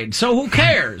outside, so who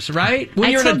cares, right? When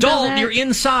I you're an told Bill adult, that. you're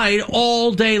inside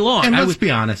all day long. And I let's was-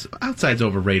 be honest, outside's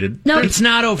overrated. No, it's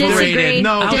not overrated. disagree.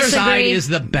 No, outside disagree. is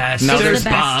the best. No, It's there's the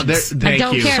best. bugs. I Thank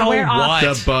don't you. care. So Wear off.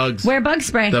 what? The bugs. Wear bug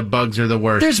spray. The bugs are the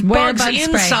worst. There's Wear bugs bug spray.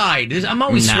 inside. I'm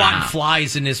always Nah. swatting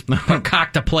flies in this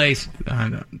concocta place. I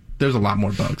know. There's a lot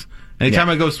more bugs. Anytime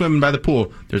I go swimming by the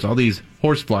pool, there's all these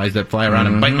horse flies that fly around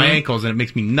and bite my ankles, and it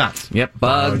makes me nuts. Yep,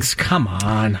 bugs. Come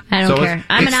on. I don't So care.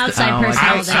 I'm an outside person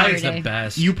all day, Outside's every the day.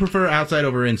 best. You prefer outside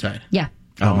over inside? Yeah.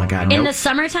 Oh my God. In Nope. the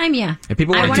summertime, yeah. If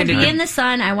people I were want to intended be to- in the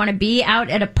sun. I want to be out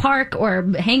at a park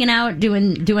or hanging out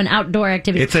doing outdoor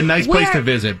activities. It's a nice place to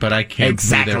visit, but I can't be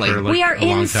there for like we are a long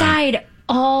time. inside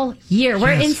all year.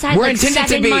 We're inside We're like intended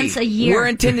 7 to be. months a year. We're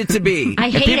intended to be. I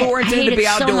if hate people it. were I intended hate to be it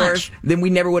so outdoors, much. then we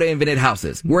never would have invented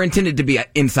houses. We're intended to be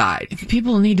inside.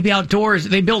 People need to be outdoors.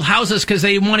 They build houses because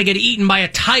they want to get eaten by a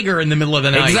tiger in the middle of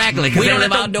the night. Exactly, 'cause We they don't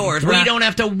live have to- outdoors. We don't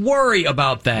have to worry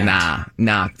about that.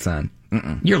 Nah, son.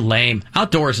 Mm-mm. You're lame.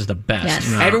 Outdoors is the best.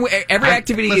 Yes. No. Every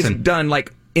activity is done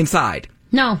like inside.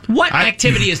 No. What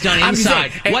activity is done I'm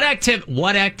inside? saying- What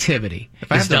activity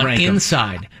I is have to done rank 'em.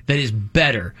 inside that is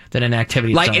better than an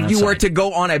activity Like that's done if you were outside? to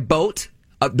go on a boat,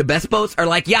 the best boats are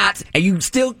like yachts, and you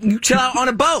chill out on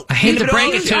a boat. I hate In to the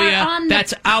break middle it of to the- you.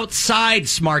 That's outside,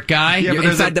 smart guy. Yeah, You're but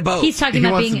there's inside a- the boat. He's talking He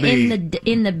about wants being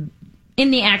to in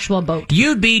the actual boat.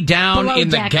 You'd be down Below in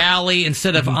the deck. galley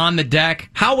instead of on the deck.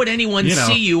 How would anyone You know,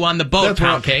 see you on the boat, That's where,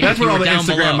 Pound Cake? that's if where you all were the down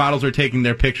Instagram below? models are taking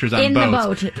their pictures on In the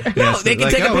boats. boat. Yeah, No, so they can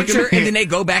like, take a oh, look at picture me. and then they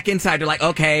go back inside. They're like,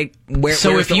 okay, So where's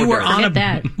if the you were hors on d'oeuvres? a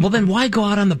that. well, then why go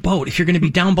out on the boat if you're going to be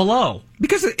down below?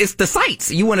 Because it's the sights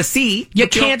you want to see. You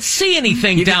but don't- can't see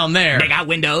anything down there. They got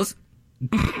windows.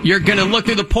 You're going to look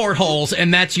through the portholes,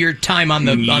 and that's your time on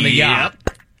the yacht.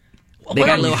 They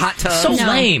got a little hot tub. So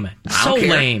lame. I So don't care.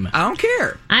 lame. I don't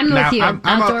care. I'm Now, with you. I'm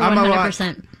Outdoor a lot-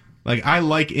 100%. Like, I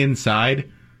like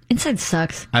inside, Inside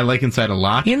sucks. I like inside a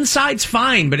lot. Inside's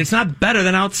fine, but it's not better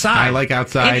than outside. I like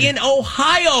outside. And in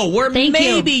Ohio, where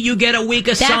maybe you get a week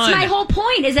of sun. That's my whole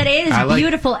point, is that it is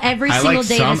beautiful every single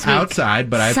day some this week. outside,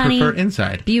 but Sunny, I prefer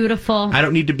inside. Beautiful. I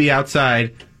don't need to be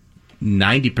outside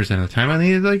 90% of the time. I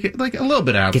need like a little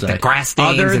bit outside. Get the grass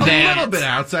stains. A little bit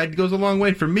outside goes a long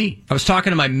way for me. I was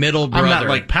talking to my middle brother. I'm not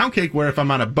like Pound Cake, where if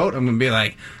I'm on a boat, I'm going to be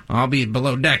like, I'll be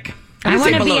below deck. I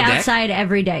want to be outside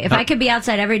every day. If I could be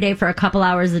outside every day for a couple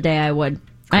hours a day, I would.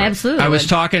 I absolutely I was would.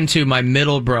 talking to my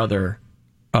middle brother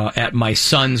at my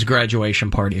son's graduation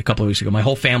party a couple of weeks ago. My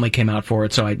whole family came out for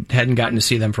it, so I hadn't gotten to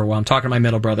see them for a while. I'm talking to my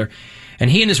middle brother,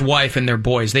 and he and his wife and their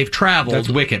boys, they've traveled. That's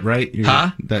Wicket, right?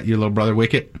 Huh? That your little brother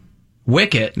Wicket?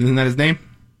 Wicket? Isn't that his name?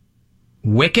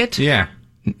 Wicket? Yeah.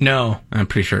 No. I'm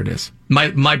pretty sure it is.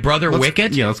 My brother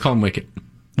Wicket? Yeah, let's call him Wicket.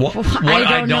 What?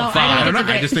 I don't know.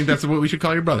 I just think that's what we should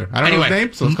call your brother. I don't know his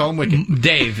name, so let's call him Wicket.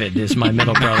 David is my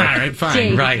middle brother. All right,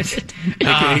 fine. Right.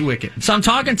 AKA Wicket. So I'm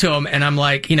talking to him, and I'm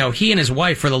like, he and his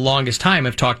wife for the longest time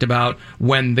have talked about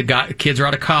when the kids are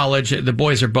out of college, the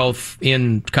boys are both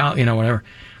in college, whatever,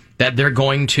 that they're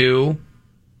going to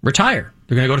retire.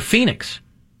 They're going to go to Phoenix.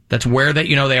 That's where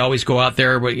they always go out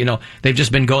there, but, they've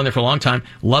just been going there for a long time.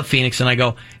 Love Phoenix. And I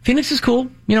go, Phoenix is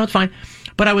cool. It's fine.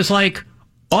 But I was like,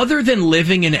 other than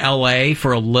living in L.A.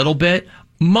 for a little bit,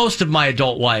 most of my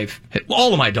adult life,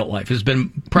 all of my adult life has been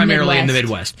primarily in the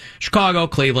Midwest. Chicago,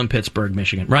 Cleveland, Pittsburgh,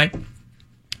 Michigan, right?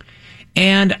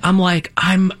 And I'm like,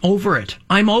 I'm over it.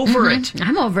 I'm over it.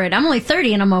 I'm over it. I'm only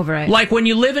 30 and I'm over it. Like when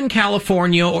you live in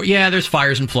California, there's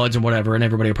fires and floods and whatever, and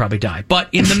everybody will probably die. But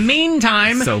in the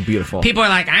meantime, so beautiful. People are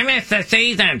like, I miss the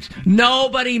seasons.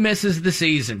 Nobody misses the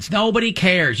seasons. Nobody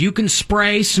cares. You can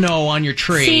spray snow on your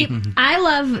tree. See, I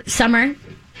love summer.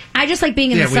 I just like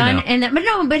being in the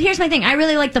sun, but here's my thing. I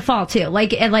really like the fall too. I like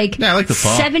the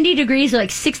fall. 70 degrees or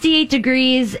like 68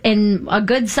 degrees and a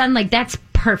good sun. Like that's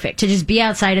perfect to just be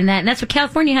outside in that, and that's what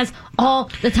California has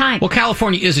all the time. Well,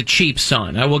 California is a cheap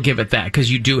sun. I will give it that because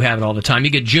you do have it all the time. You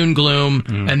get June gloom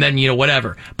and then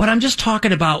whatever. But I'm just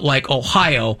talking about like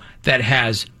Ohio that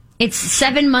has. It's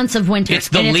 7 months of winter. It's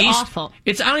the and least. It's awful.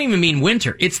 I don't even mean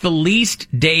winter. It's the least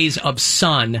days of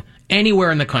sun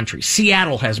anywhere in the country.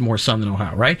 Seattle has more sun than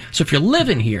Ohio, right? So if you're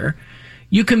living here,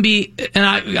 you can be. And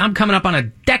I'm coming up on a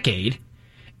decade,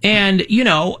 and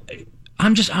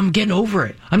I'm getting over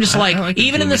it. I'm just like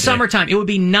even in the summertime, it would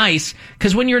be nice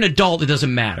because when you're an adult, it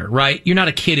doesn't matter, right? You're not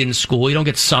a kid in school. You don't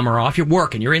get summer off. You're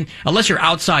working. Unless you're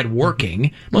outside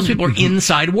working. Most people are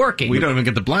inside working. We don't even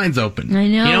get the blinds open. I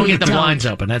know. You don't get the blinds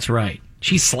open. That's right.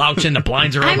 She's slouching. The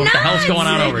blinds are open. What the hell's going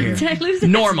on over here? Did I lose it?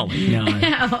 Normally.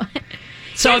 No.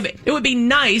 So it would be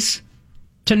nice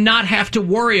to not have to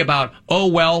worry about,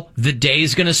 the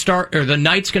day's going to start or the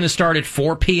night's going to start at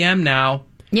 4 p.m. now.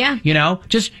 Yeah.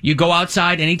 Just you go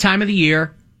outside any time of the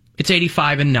year. It's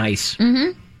 85 and nice.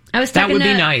 Mm-hmm. I was talking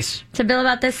be nice to Bill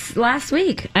about this last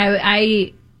week.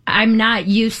 I'm not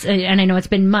used, and I know it's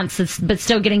been months, but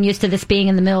still getting used to this being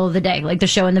in the middle of the day, like the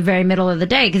show in the very middle of the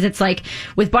day, because it's like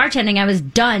with bartending, I was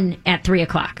done at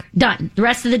 3:00. Done. The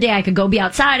rest of the day, I could go be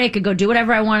outside, I could go do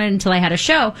whatever I wanted until I had a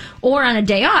show, or on a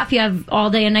day off, you have all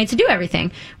day and night to do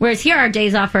everything. Whereas here, our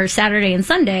days off are Saturday and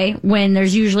Sunday, when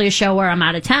there's usually a show where I'm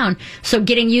out of town. So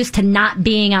getting used to not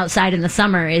being outside in the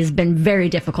summer has been very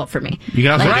difficult for me. You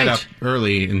can also get up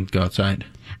early and go outside.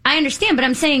 I understand, but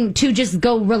I'm saying to just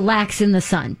go relax in the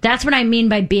sun. That's what I mean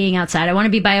by being outside. I want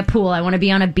to be by a pool. I want to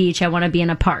be on a beach. I want to be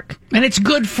in a park. And it's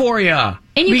good for you. And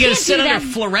you got to can't sit do under that.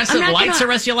 fluorescent lights the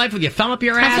rest of your life with your thumb up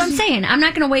your ass? That's what I'm saying. I'm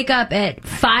not going to wake up at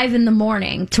 5 in the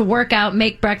morning to work out,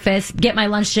 make breakfast, get my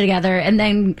lunch together, and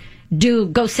then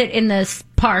go sit in this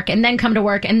park, and then come to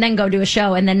work, and then go do a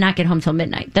show, and then not get home till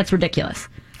midnight. That's ridiculous.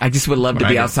 I just would love to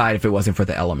be outside if it wasn't for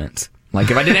the elements. Like,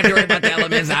 if I didn't have to worry about the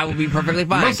elements, I would be perfectly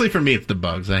fine. Mostly for me, it's the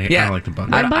bugs. I don't like the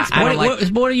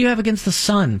bugs. What do you have against the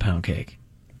sun, Pound Cake?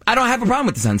 I don't have a problem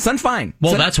with the sun. Sun's fine.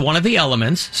 Well, that's one of the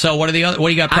elements. So what do you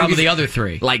got problem with the other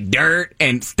three? Like dirt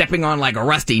and stepping on like a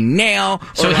rusty nail.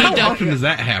 So how often does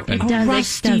that happen? A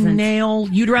rusty nail?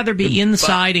 You'd rather be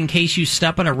inside in case you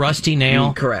step on a rusty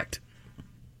nail? Correct.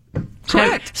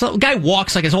 So the guy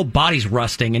walks like his whole body's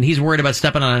rusting, and he's worried about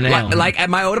stepping on a nail. Like at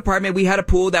my old apartment, we had a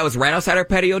pool that was right outside our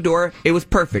patio door. It was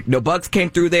perfect. No bugs came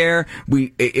through there.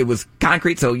 It was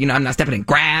concrete, so I'm not stepping in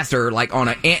grass or like on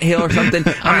an anthill or something.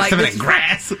 I'm like, stepping in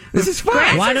grass. This is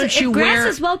fine. Why don't you grass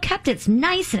is well kept, it's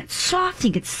nice and it's soft.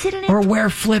 You could sit in it. Or wear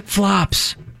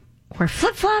flip-flops. Wear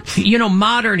flip-flops?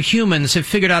 Modern humans have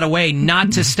figured out a way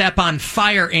not to step on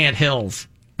fire anthills.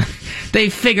 They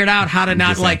figured out how to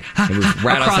not it was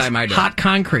right outside my door. Hot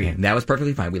concrete. Yeah, that was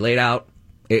perfectly fine. We laid out.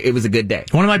 It was a good day.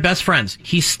 One of my best friends,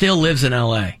 he still lives in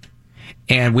L.A.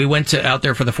 and we went out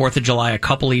there for the 4th of July a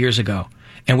couple of years ago,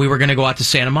 and we were going to go out to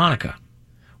Santa Monica.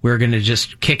 We were going to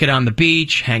just kick it on the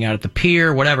beach, hang out at the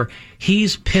pier, whatever.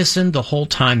 He's pissing the whole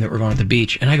time that we're going to the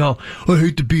beach. And I go, I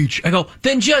hate the beach. I go,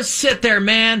 then just sit there,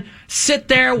 man. Sit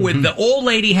there with the old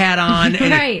lady hat on.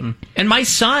 And, Right. And my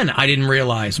son, I didn't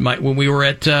realize, when we were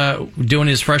at doing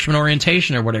his freshman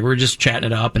orientation or whatever, we were just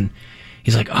chatting it up, and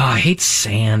he's like, I hate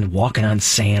sand, walking on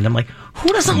sand. I'm like,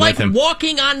 who doesn't like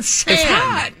walking on sand? It's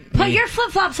hot. Put your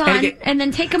flip-flops on and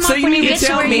then take them off you when you mean get to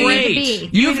to where tell you me- need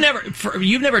to be.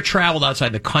 You've never traveled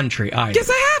outside the country either. Yes,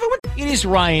 I have. It is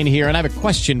Ryan here, and I have a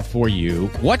question for you.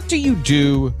 What do you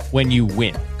do when you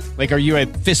win? Like, are you a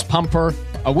fist pumper,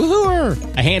 a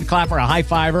woohooer, a hand clapper, a high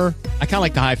fiver? I kind of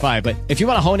like the high five, but if you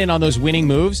want to hone in on those winning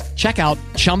moves, check out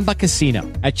Chumba Casino.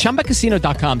 At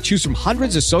ChumbaCasino.com, choose from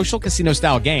hundreds of social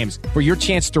casino-style games for your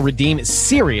chance to redeem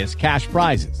serious cash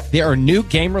prizes. There are new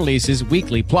game releases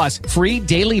weekly, plus free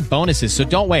daily bonuses. So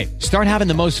don't wait. Start having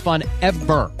the most fun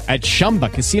ever at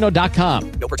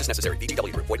ChumbaCasino.com. No purchase necessary.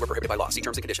 VGW Group. Void where prohibited by law. See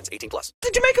terms and conditions. 18+.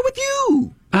 To Jamaica with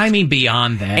you. I mean,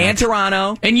 beyond that. And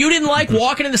Toronto. And you didn't like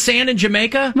walking in the sand in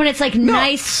Jamaica? When it's like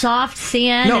nice, soft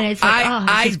sand, No, and it's like,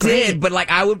 I this is did, great. but like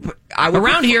I would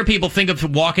Around here, people think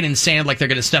of walking in sand like they're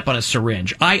going to step on a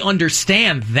syringe. I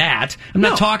understand that. I'm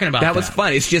not talking about that. That was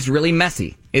fun. It's just really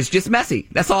messy. It's just messy.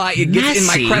 That's all it gets in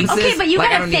my crevices. Okay, but you Like,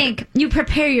 I gotta don't think. You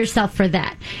prepare yourself for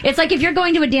that. It's like if you're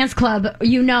going to a dance club,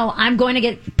 you know I'm going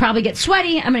to probably get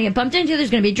sweaty. I'm going to get bumped into. There's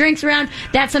going to be drinks around.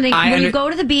 That's something. When you go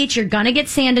to the beach, you're going to get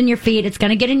sand in your feet. It's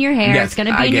going to get in your hair. Yes, it's going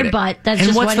to I be in get your it. butt. That's And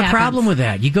just what's what the happens. problem with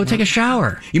that? You go take a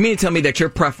shower. You mean to tell me that your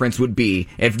preference would be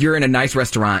if you're in a nice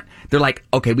restaurant, they're like,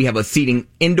 okay, we have a seating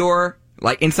indoor,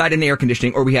 like inside in the air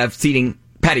conditioning, or we have seating.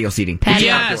 Patio seating.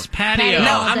 Yes, patio.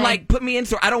 No, all I'm day. like, put me in.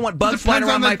 So I don't want bugs flying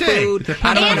around my food.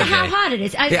 I don't And want how hot it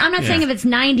is. Yeah. I'm not saying if it's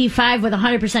 95 with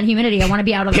 100% humidity, I want to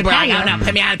be out on People the are like, patio. oh, no,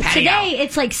 put me on the patio. Today,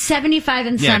 it's like 75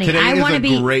 and Yeah, sunny. today I is want a to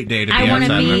be great day to be I want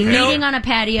to outside be on a patio. eating on a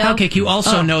patio. Okay, you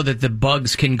also know that the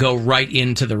bugs can go right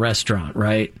into the restaurant,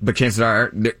 right? But chances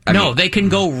are... they can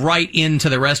go right into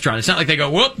the restaurant. It's not like they go,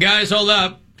 whoop, guys, hold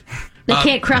up. They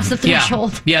can't cross the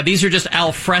threshold. Yeah, these are just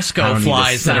al fresco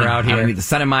flies that are out here. I don't need the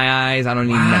sun in my eyes. I don't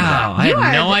need none of Wow, that. I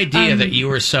had no idea that you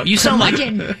were so. You sound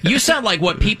curmudgeon. you sound like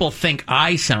what people think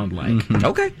I sound like.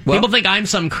 Okay, people think I'm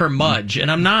some curmudge,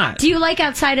 and I'm not. Do you like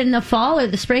outside in the fall or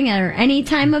the spring or any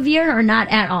time of year or not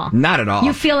at all? Not at all.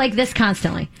 You feel like this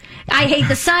constantly. I hate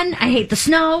the sun. I hate the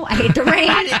snow. I hate the rain.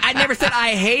 I never said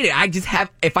I hate it. I just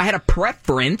have... If I had a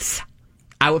preference,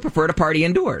 I would prefer to party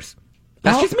indoors.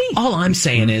 That's just me. All I'm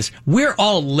saying is we're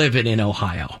all living in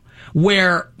Ohio,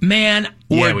 where, man,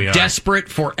 Yeah, we we're are. desperate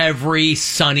for every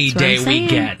sunny That's what day I'm we saying.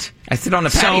 get. I sit on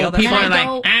a patio. So that's people fine.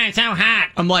 are like, it's so hot.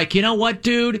 I'm like, you know what,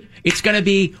 dude?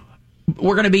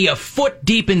 We're going to be a foot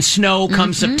deep in snow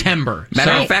come September.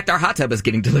 Matter So- of fact, our hot tub is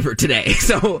getting delivered today.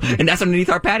 So, and that's underneath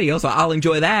our patio, so I'll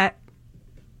enjoy that.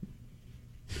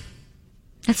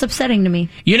 That's upsetting to me.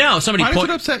 You know, somebody Why does put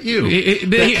it upset you?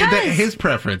 Because- His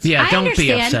preference. Yeah, I don't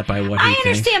be understand. upset by what he I thinks.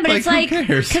 understand, but it's like who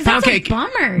cares? because Pound that's cake. a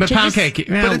bummer. But to pound just- cake.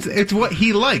 But it's what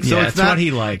he likes. So Yeah, it's it's not what he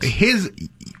likes.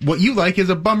 What you like is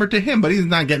a bummer to him, but he's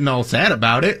not getting all sad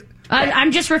about it.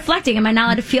 I'm just reflecting. Am I not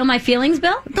allowed to feel my feelings,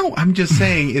 Bill? No, I'm just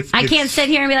saying it's. I can't sit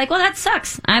here and be like, "Well, that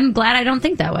sucks." I'm glad I don't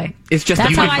think that way. It's just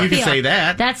that's you how can, I you feel. can say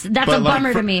that. That's but a like,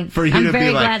 bummer to me. For you I'm to very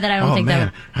be like, glad that I don't oh, think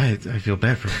man, that way. I feel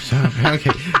bad for him.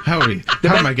 Okay, how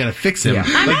am I going to fix him? Yeah.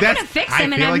 I'm like not going to fix him, I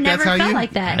and feel I've like never that's how felt you,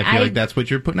 like that. I feel like that's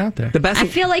what you're putting out there. The best. I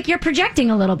feel like you're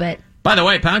projecting a little bit. By the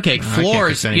way, pound cake I can't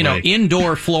floors, fix you know, anybody.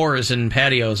 indoor floors and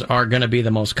patios are going to be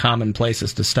the most common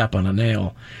places to step on a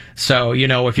nail. So, you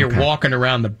know, if you're walking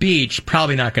around the beach,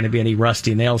 probably not going to be any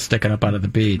rusty nails sticking up out of the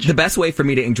beach. The best way for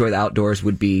me to enjoy the outdoors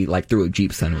would be like through a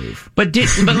Jeep sunroof. But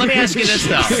let me ask you this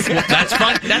though. That's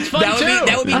fun. That's fun That would too. be,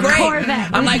 that would be A great. Corvette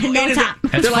I'm like, with no it is top.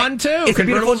 That's they're fun like, too. It's a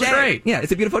beautiful Convertibles day. are great. Yeah,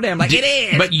 it's a beautiful day. I'm like, it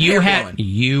is. But you Air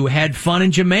blowing. had fun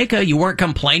in Jamaica. You weren't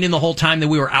complaining the whole time that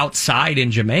we were outside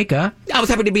in Jamaica. I was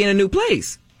happy to be in a new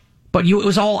place. But it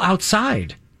was all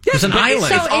outside. It was an but island.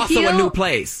 So It's if also a you- new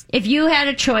place. If you had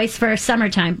a choice for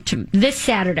summertime this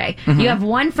Saturday, you have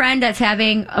one friend that's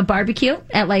having a barbecue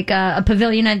at like a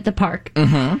pavilion at the park,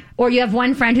 or you have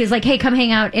one friend who's like, "Hey, come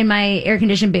hang out in my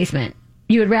air-conditioned basement."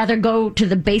 You would rather go to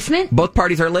the basement. Both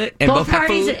parties are lit and both, have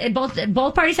parties, food.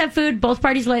 both parties have food. Both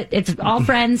parties lit. It's all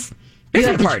friends. It's You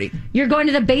a have to- party. You're going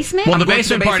to the basement. Well, the going to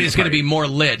the basement party basement is going to party. be more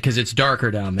lit because it's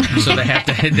darker down there. So they have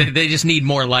to. They just need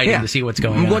more lighting Yeah. to see what's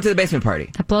going I'm on. going to the basement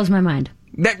party. That blows my mind.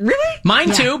 That really? Mine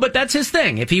Yeah. too, but that's his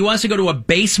thing. If he wants to go to a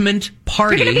basement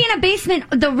party, You're going to be in a basement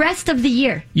the rest of the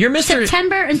year. You're Mr.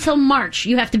 September until March.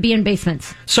 You have to be in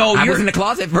basements. so I you're was in the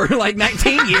closet for like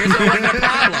 19 years. So it wasn't a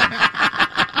problem.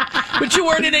 But You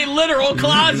weren't in a literal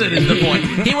closet is the point.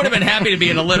 He would have been happy to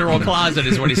be in a literal closet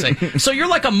is what he's saying. So you're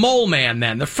like a mole man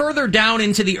then. The further down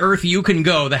into the earth you can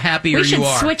go, the happier We should you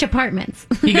are. switch apartments.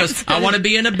 He goes, I want to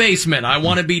be in a basement. I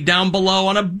want to be down below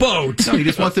on a boat. No, he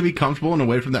just wants to be comfortable and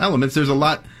away from the elements. There's a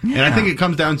lot, and I think it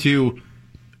comes down to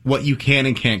what you can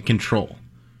and can't control.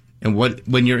 And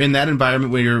when you're in that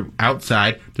environment, when you're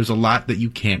outside, there's a lot that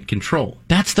you can't control.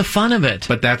 That's the fun of it.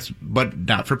 But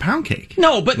not for pound cake.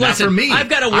 No, but not listen, for me. I've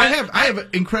got I have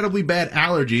incredibly bad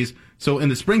allergies. So in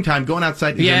the springtime, going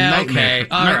outside is a nightmare. Okay.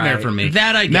 All nightmare right. for me.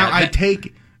 That I get. Now I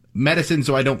take medicine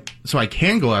so I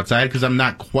can go outside because I'm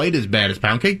not quite as bad as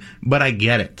pound cake, but I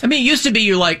get it. I mean, it used to be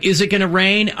you're like, is it going to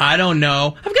rain? I don't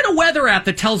know. I've got a weather app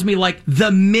that tells me like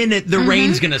the minute the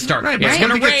rain's going to start. Right, it's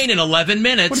going to rain in 11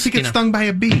 minutes. What if you get stung by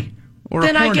a bee? Or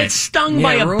then a I hornet? get stung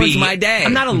by it a ruins bee. my day.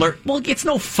 I'm not allergic. Well, it's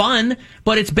no fun,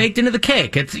 but it's baked into the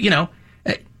cake. It's,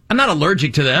 I'm not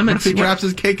allergic to them. What if he drops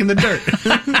his cake in the dirt?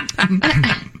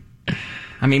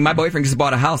 I mean, my boyfriend just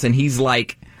bought a house, and he's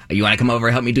like, you want to come over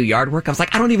and help me do yard work? I was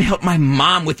like, I don't even help my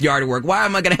mom with yard work. Why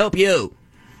am I going to help you?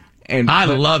 And I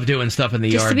love doing stuff in the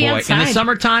Just yard, to be boy. outside. In the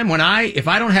summertime, if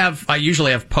I don't have, I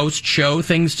usually have post-show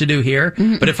things to do here.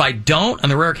 Mm-hmm. But if I don't, on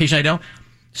the rare occasion I don't,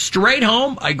 straight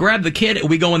home, I grab the kid and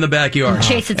we go in the backyard.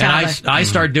 Chase the and toddler. I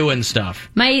start doing stuff.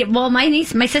 My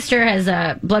sister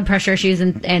has blood pressure issues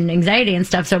and anxiety and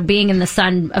stuff, so being in the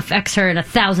sun affects her in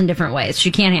 1,000 different ways.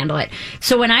 She can't handle it.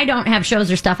 So when I don't have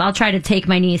shows or stuff, I'll try to take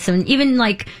my niece, and even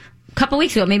like a couple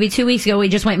weeks ago, maybe 2 weeks ago, we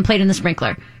just went and played in the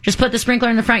sprinkler. Just put the sprinkler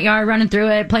in the front yard, running through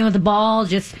it, playing with the ball,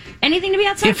 just anything to be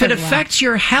outside. If it affects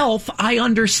your health, I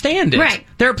understand it. Right.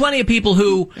 There are plenty of people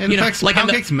who, It affects like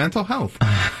pound cake's mental health.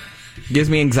 Gives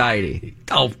me anxiety.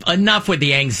 Oh, enough with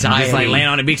the anxiety. Just like laying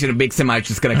on a beach and a big semi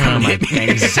just going to come and hit me.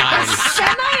 Anxiety. Semi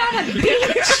on a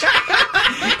beach?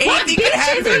 Anything could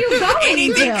happen. Are you going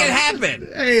Anything to? could happen.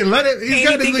 Hey, let it. He's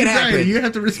got his Anything could anxiety. happen. You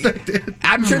have to respect it.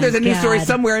 I'm sure there's a news story God.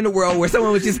 somewhere in the world where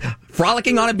someone was just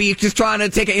frolicking on a beach, just trying to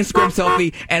take an Instagram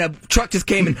selfie, and a truck just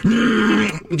came and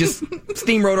just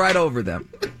steamrolled right over them.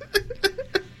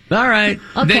 All right.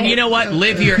 Okay. Then you know what?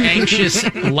 Live your anxious,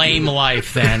 lame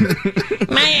life then.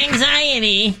 My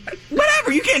anxiety.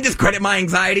 Whatever. You can't discredit my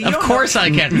anxiety. Of course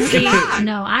I can. See,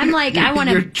 no, I'm like, I want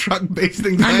Your to. truck-based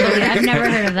anxiety. I've never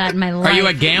heard of that in my life. Are you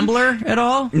a gambler at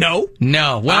all? No.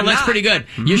 No. Well, I'm that's not. pretty good.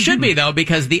 You should be, though,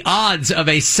 because the odds of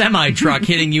a semi-truck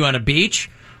hitting you on a beach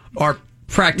are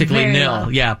practically Very nil. low.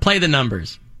 Yeah, play the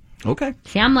numbers. Okay.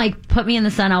 See, I'm like, put me in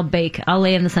the sun, I'll bake. I'll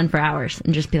lay in the sun for hours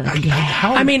and just be like, yeah.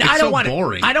 I mean, It's I don't so want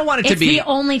boring. it. I don't want it to It's be. the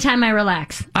only time I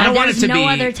relax. I don't want it There's to no be-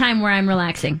 other time where I'm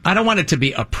relaxing. I don't want it to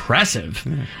be oppressive.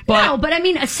 But No, but I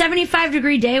mean, a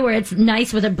 75-degree day where it's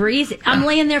nice with a breeze, I'm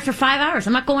laying there for 5 hours.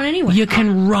 I'm not going anywhere. you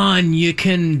can run. You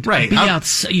can be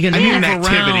outside. You can I need an move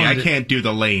activity. around. I can't do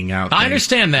the laying out. I thing.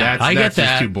 understand that. I get that's that.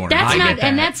 Just too boring. That's I not, get that.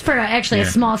 and that's for actually a Yeah.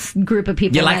 small group of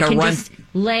people You like that a can run? just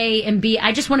lay and be.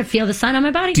 I just want to feel the sun on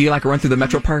my body. Do you like to run through the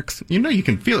metro parks? You know you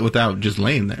can feel it without just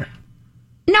laying there.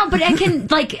 No, but I can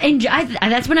like enjoy.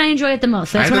 That's when I enjoy it the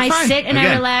most. That's when I fine. sit and I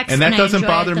Again, relax, and that I doesn't enjoy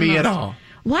bother it the me at most. all.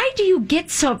 Why do you get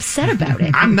so upset about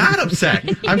it? I'm not upset.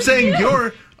 I'm saying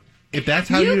if that's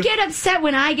how You get upset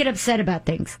when I get upset about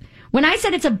things. When I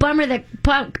said it's a bummer that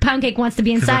Pound Cake wants to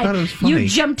be 'Cause I inside, thought it was funny. you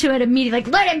jumped to it immediately, like,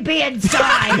 let him be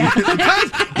inside.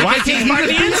 Why Because he's part of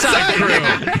the inside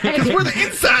crew. Because we're the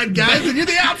inside guys and you're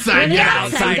the outside We're the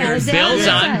guys. outside guys. They're Bill's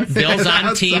the on. outside. Bill's on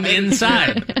Outside. team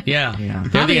inside. Yeah.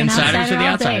 They're I'll the be an insiders or the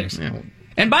outsider all outsiders. day.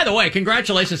 And by the way,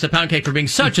 congratulations to Pound Cake for being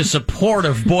such a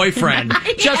supportive boyfriend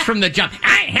just from the jump.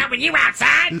 I ain't helping you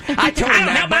outside. I told him don't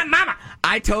that, help my but- mama.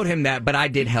 I told him that, but I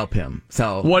did help him.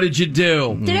 So What did you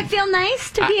do? Did it feel nice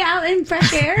to be out in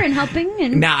fresh air and helping?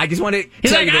 And now I just wanted.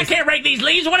 He's to like, tell you I this. can't rake these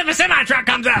leaves. What if a semi-truck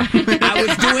comes up? I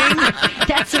was doing.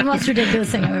 that's the most ridiculous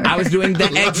thing I've ever I was doing the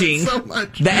love it edging, so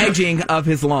much. the edging of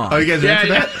his lawn. Oh, you guys ready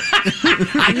for Yeah, that?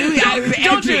 I knew I was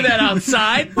Don't do edging. that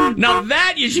outside. Now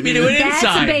that you should be doing That's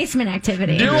inside. a basement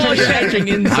activity. Do all your edging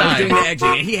I was inside. doing the edging,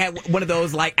 and he had one of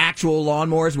those like actual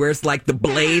lawnmowers where it's like the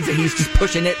blades, and he's just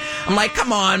pushing it. I'm like,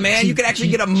 come on, man, you could actually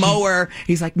get a mower.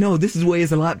 He's like, no, this way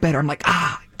is a lot better. I'm like,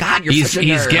 God, you're He's such a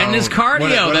nerd. getting his cardio. What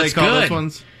do That's they call good. those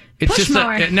ones? It's Push just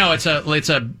mower. it's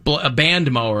a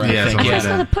band mower. I Yeah, think. something I like thought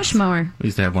it was a push mower. We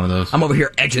used to have one of those. I'm over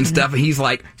here edging stuff, and he's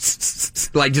like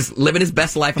just living his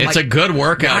best life. I'm It's like, a good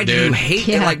workout, why dude. do you hate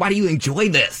it? Yeah. Like, why do you enjoy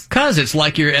this? Cause it's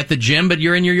like you're at the gym, but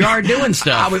you're in your yard doing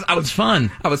stuff. I was It's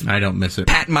fun. I don't miss it.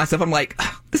 Patting myself. I'm like,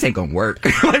 this ain't gonna work.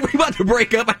 Like, we about to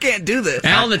break up. I can't do this.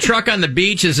 Alan, the truck on the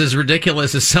beach is as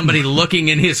ridiculous as somebody looking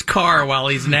in his car while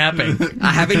he's napping.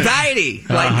 I have anxiety.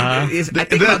 Like, I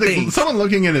think about things. Someone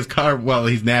looking in his car while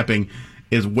he's napping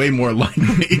is way more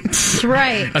likely.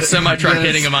 Right. A semi-truck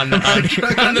hitting him on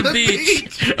the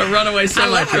beach. A runaway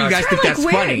semi-truck. You guys think that's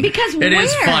funny. Because it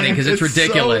is funny because it's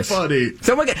ridiculous. So funny.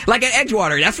 So like at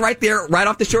Edgewater, that's right there, right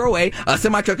off the shoreway. A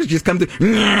semi-truckers just come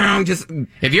through. Just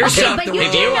if you are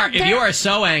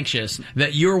so anxious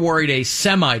that you're worried a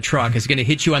semi-truck is going to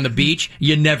hit you on the beach,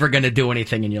 you're never going to do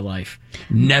anything in your life.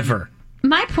 Never.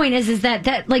 My point is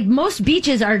that like most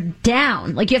beaches are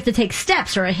down. Like you have to take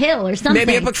steps or a hill or something.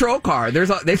 Maybe a patrol car.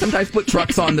 They sometimes put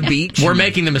trucks on the beach. We're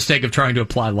making the mistake of trying to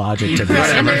apply logic to this.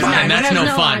 Right, and that's no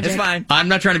fun. Logic. It's fine. I'm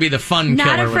not trying to be the fun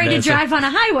killer. Not afraid with to drive on a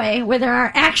highway where there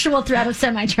are actual threat of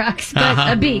semi-trucks,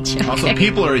 but a beach. Okay. Also,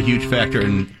 people are a huge factor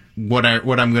in what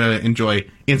I'm going to enjoy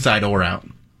inside or out.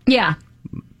 Yeah.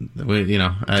 You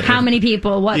know, how many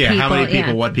people? What people? How many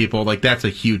people? What people? Like that's a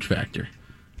huge factor.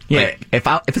 Yeah, if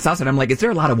it's outside, I'm like, is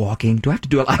there a lot of walking? Do I have to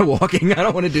do a lot of walking? I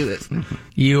don't want to do this.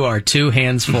 You are 2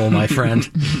 hands full, my friend.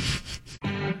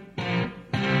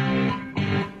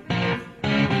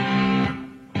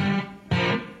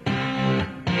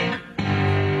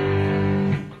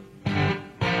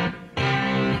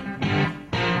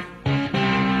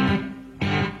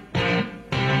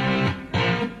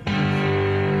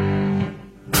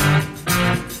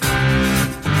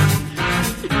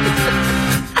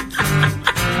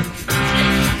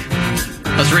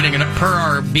 Per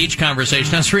our beach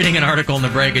conversation, I was reading an article in the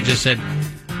break. It just said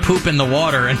poop in the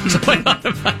water, and so I thought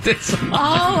about this. Oh,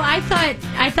 I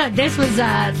thought this was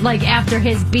like after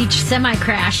his beach semi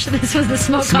crash. This was the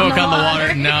smoke on the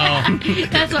water. No,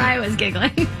 that's why I was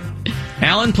giggling.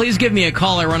 Alan, please give me a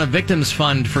call. I run a victims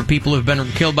fund for people who've been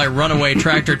killed by runaway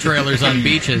tractor trailers on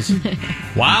beaches.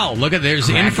 Wow, look at there's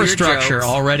infrastructure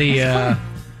already.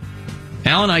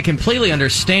 Alan, I completely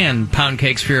understand Pound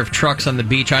Cake's fear of trucks on the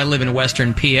beach. I live in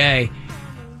western PA,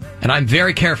 and I'm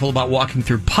very careful about walking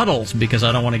through puddles because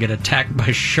I don't want to get attacked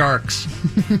by sharks.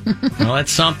 Well,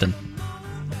 that's something.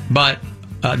 But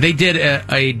they did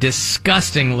a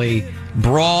disgustingly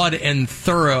broad and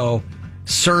thorough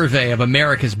survey of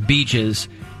America's beaches,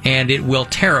 and it will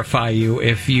terrify you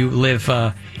if you live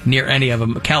near any of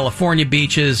them. California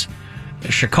beaches,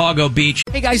 Chicago Beach.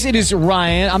 Hey guys, it is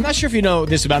Ryan. I'm not sure if you know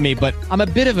this about me, but I'm a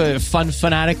bit of a fun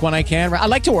fanatic when I can. I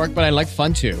like to work, but I like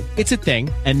fun too. It's a thing.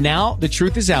 And now the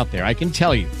truth is out there. I can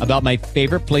tell you about my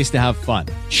favorite place to have fun.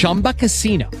 Chumba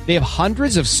Casino. They have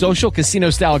hundreds of social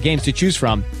casino style games to choose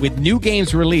from with new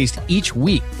games released each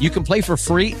week. You can play for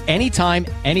free anytime,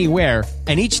 anywhere.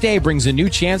 And each day brings a new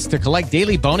chance to collect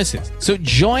daily bonuses. So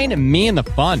join me in the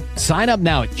fun. Sign up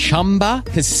now at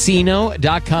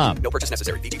ChumbaCasino.com. No purchase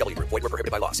necessary. VGW. Void where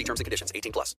prohibited by law. See terms and conditions.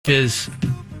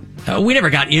 18+. We never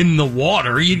got in the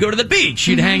water. You'd go to the beach.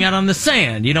 You'd hang out on the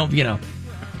sand. You don't,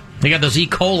 they got those E.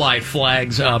 coli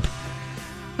flags up.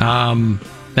 And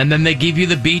then they give you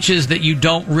the beaches that you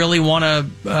don't really want to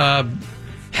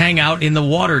hang out in the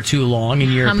water too long.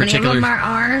 In your How many particular... of them are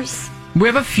ours? We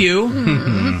have a few.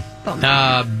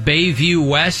 Bayview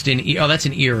West that's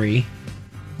in Erie.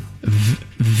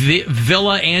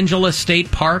 Villa Angela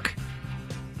State Park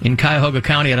in Cuyahoga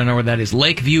County. I don't know where that is.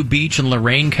 Lakeview Beach in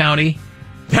Lorain County.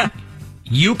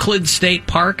 Euclid State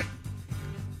Park.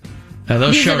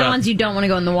 These are the ones you don't want to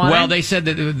go in the water. Well, they said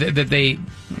that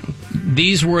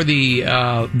these were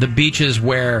the beaches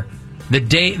where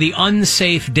the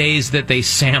unsafe days that they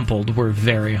sampled were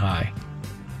very high.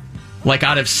 Like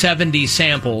out of 70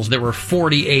 samples, there were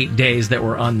 48 days that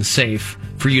were unsafe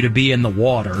for you to be in the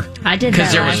water. I did that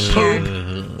because there was last poop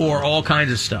year. Or all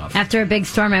kinds of stuff. After a big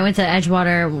storm, I went to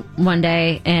Edgewater one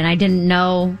day, and I didn't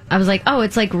know. I was like, "Oh,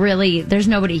 it's like really. There's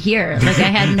nobody here." Like I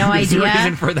had no idea. There's a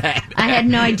reason for that. I had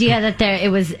no idea that it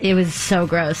was so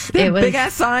gross. It was big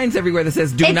ass signs everywhere that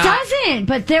says "Do not." It doesn't,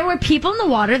 but there were people in the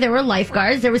water. There were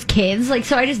lifeguards. There was kids. Like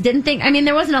so, I just didn't think. I mean,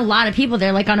 there wasn't a lot of people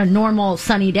there, like on a normal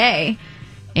sunny day,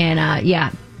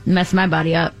 and messed my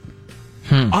body up.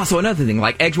 Also, another thing,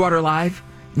 like Edgewater Live.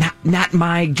 Not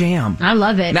my jam. I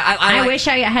love it. Now, I wish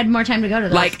I had more time to go to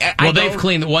those. They've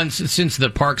cleaned once since the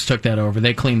parks took that over.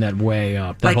 They cleaned that way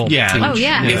up. The whole beach. Oh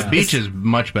yeah, The beach is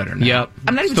much better now. Yep.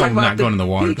 I'm not even Still talking about not going to the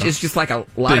water. Beach. It's just like a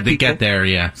lot of people get there.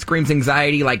 Yeah, screams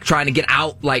anxiety, like trying to get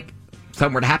out, like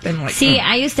something were to happen. Like, see,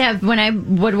 I used to have when I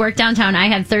would work downtown. I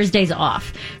had Thursdays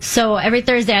off, so every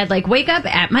Thursday I'd like wake up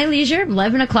at my leisure,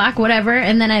 11 o'clock, whatever,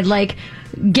 and then I'd like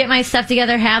get my stuff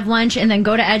together, have lunch, and then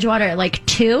go to Edgewater at like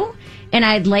 2. And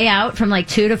I'd lay out from like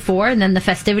 2 to 4, and then the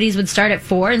festivities would start at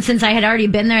 4. And since I had already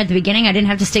been there at the beginning, I didn't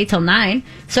have to stay till 9.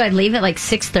 So I'd leave at like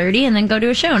 6:30 and then go to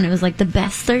a show. And it was like the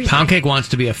best Thursday. Pound Cake wants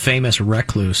to be a famous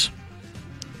recluse.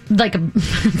 Like a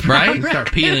right?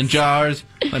 Start peeing in jars,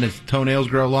 let his toenails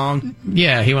grow long.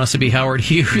 Yeah, he wants to be Howard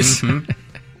Hughes.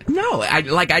 No,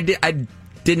 I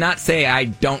did not say I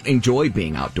don't enjoy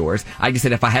being outdoors. I just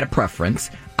said if I had a preference,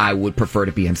 I would prefer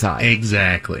to be inside.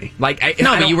 Exactly. Like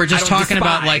but you were just talking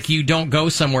about like you don't go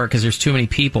somewhere because there's too many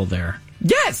people there.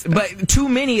 Yes, but too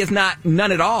many is not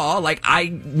none at all. Like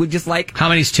I would just like. How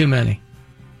many's too many?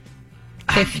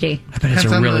 50. I bet it's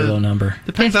a really low number.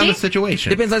 Depends on the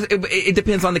situation. It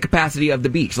depends on the capacity of the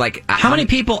beach. Like how many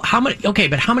people? Okay,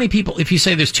 but how many people? If you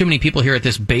say there's too many people here at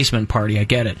this basement party, I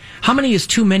get it. How many is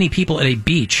too many people at a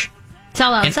beach? It's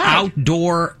all outside. An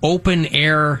outdoor, open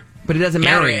air. But it doesn't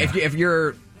matter area. if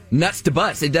you're nuts to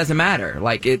butts. It doesn't matter.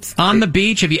 Like it's on the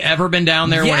beach. Have you ever been down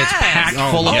there when it's packed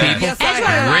full of people? Yes,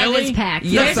 Edgewater Live really? is packed.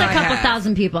 Yes, There's a I couple have.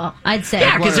 thousand people, I'd say.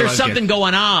 Yeah, because there's something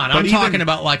going on. But I'm talking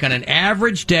about like on an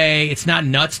average day. It's not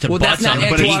nuts to butts on the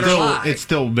but beach. it's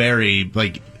still very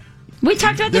like. We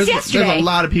talked about this yesterday. There's a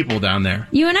lot of people down there.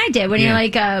 You and I did when you're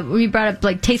like when you brought up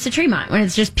like Taste of Tremont when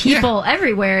it's just people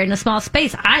everywhere in a small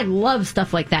space. I love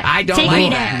stuff like that. I don't take like me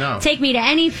that. To, No. Take me to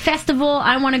any festival.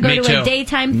 I want to go Me to too. a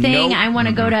daytime thing. Nope. I want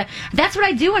to go to. That's what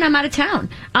I do when I'm out of town.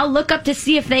 I'll look up to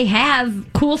see if they have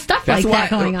cool stuff That's like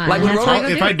that why- going on. like and when that's what I go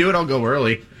If do. I do it, I'll go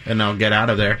early and I'll get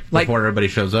out of there before everybody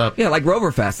shows up. Yeah, like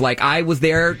Roverfest. Like I was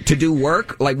there to do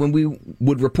work. Like when we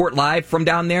would report live from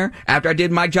down there. After I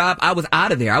did my job, I was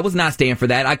out of there. I was not staying for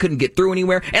that. I couldn't get through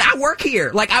anywhere. And I work here.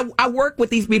 Like I work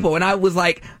with these people. And I was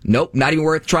like, nope, not even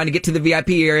worth trying to get to the VIP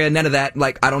area. None of that.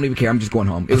 Like I don't even care. I'm just going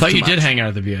home. It I was thought too you did much. hang out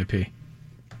at the VIP.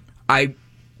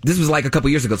 This was like a couple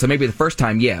years ago, so maybe the first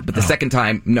time, yeah. But the second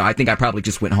time, no, I think I probably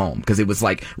just went home because it was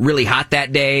like really hot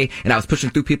that day, and I was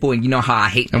pushing through people, and you know how I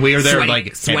hate. And we were there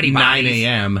sweaty at 9 bodies.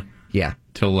 a.m. Yeah.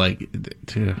 Till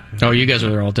Oh, you guys were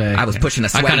there all day. I was pushing a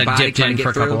sweaty I kind of body dipped trying in to for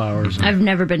a get couple through. hours. I've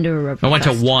never been to a Roverfest. I went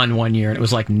to one year, and it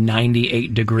was like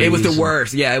 98 degrees. It was the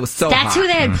worst. Yeah, it was so That's hot. who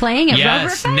they had playing at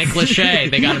Yes, Roverfest? Nick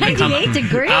Lachey. They got him to come 98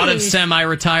 degrees. out of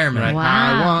semi-retirement. Wow.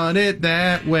 I want it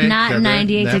that way. Not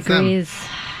 98 That's them. degrees.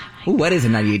 Ooh, what is a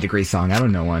 98 degree song? I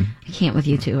don't know one. I can't with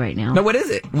you two right now. No, what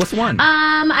is it? What's one?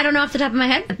 I don't know off the top of my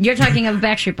head. You're talking of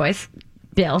Backstreet Boys.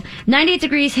 Bill. 98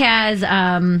 Degrees has,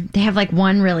 they have like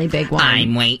one really big one.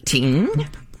 I'm waiting.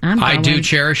 I do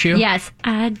cherish you. Yes,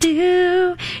 I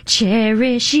do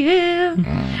cherish you from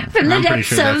the I'm pretty depths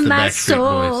sure that's of the my Backstreet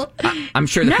soul. Boys. I'm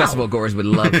sure the No. festival goers would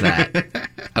love that.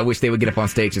 I wish they would get up on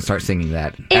stage and start singing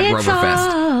that at It's Roverfest.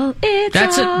 all, it's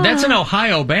That's all, that's an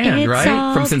Ohio band, it's right?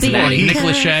 all From Cincinnati. Nick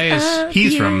because Lachey of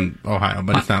He's you. from Ohio,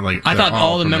 but it's not like I thought they're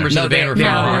all the from members there. of the band were from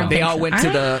Ohio. They all went to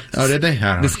the. Oh, did they? I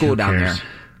don't The know. school Who down cares? there.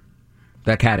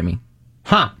 The academy.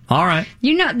 Huh. All right.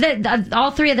 You know,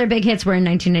 all three of their big hits were in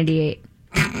 1998.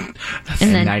 And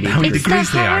then 98 it's the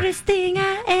degrees they are. hardest thing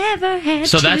I ever had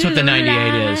So that's to what the 98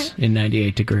 lie, is in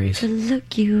 98 degrees. to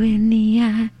look you in the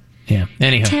eye, Yeah.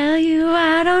 Anyhow, tell you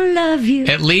I don't love you.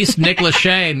 at least Nick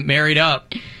Lachey married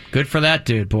up. Good for that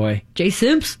dude, boy. Jay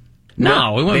Simps?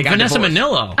 No, we went They with got Vanessa divorced.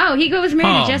 Manillo. Oh, he was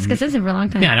married Oh, to Jessica Simpson for a long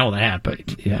time. Yeah, I know that,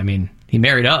 but yeah, I mean, he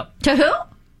married up. To who?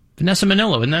 Vanessa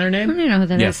Manillo, isn't that her I name? don't even know who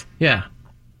that is. Yes. Yeah.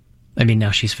 I mean,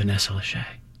 now she's Vanessa Lachey.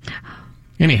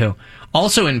 Anywho,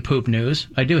 also in poop news,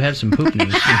 I do have some poop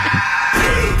news.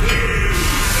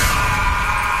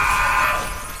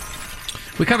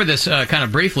 We covered this kind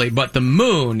of briefly, but the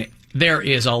moon, there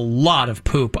is a lot of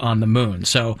poop on the moon.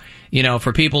 So, you know,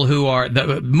 for people who are,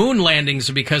 the moon landings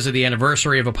are because of the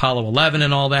anniversary of Apollo 11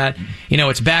 and all that. You know,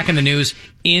 it's back in the news.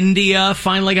 India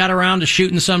finally got around to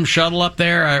shooting some shuttle up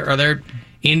there.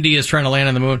 India's trying to land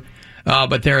on the moon.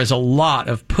 But there is a lot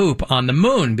of poop on the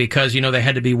moon because, you know, they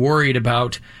had to be worried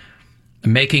about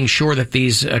making sure that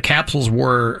these capsules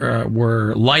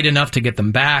were light enough to get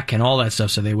them back and all that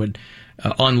stuff. So they would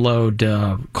unload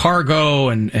cargo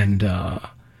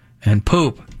and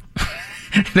poop.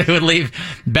 They would leave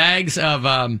bags of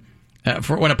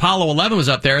for when Apollo 11 was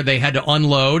up there. They had to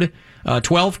unload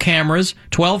 12 cameras,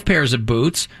 12 pairs of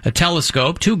boots, a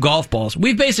telescope, 2 golf balls.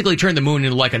 We've basically turned the moon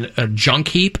into like a junk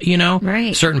heap, you know,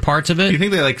 right? Certain parts of it. Do you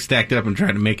think they like stacked it up and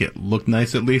tried to make it look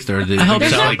nice at least, or did I hope they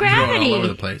so. just, like, There's no throw it gravity. all over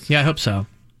the place? Yeah, I hope so.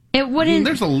 It wouldn't.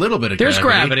 There's a little bit of There's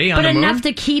gravity on but the moon. enough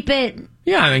to keep it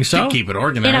Yeah, I think so. To keep it in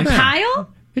organized. a pile.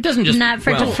 It doesn't just Not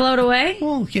for it to float away.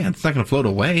 Well, yeah, it's not going to float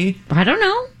away. I don't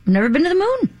know. I've never been to the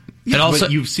moon. Yeah, And also-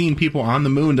 but you've seen people on the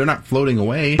moon; they're not floating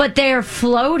away. But they're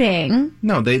floating.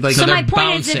 No, they like. So they're my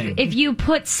point is, bouncing. if you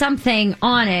put something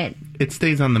on it, it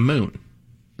stays on the moon.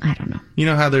 I don't know. You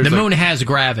know how there's The like, moon has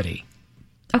gravity.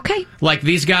 Okay. Like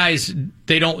these guys,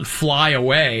 they don't fly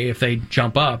away if they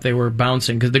jump up. They were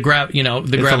bouncing because the It's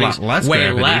a gravity's lot less way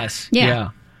gravity. less. Yeah.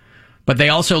 But they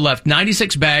also left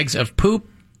 96 bags of poop,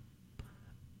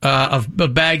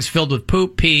 of bags filled with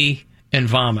poop, pee, and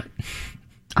vomit.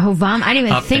 Oh, vomit. I didn't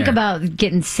even Up think there. about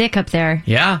getting sick up there.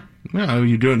 Yeah. Well,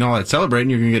 you're doing all that celebrating,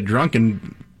 you're going to get drunk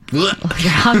and You're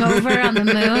hungover on the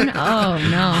moon? Oh,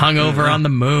 no. Hungover on the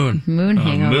moon. Moon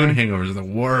hangover. Moon hangovers are the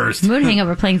worst. Moon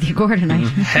hangover playing the accordion.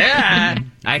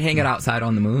 I'd hang it outside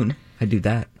on the moon. I'd do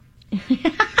that.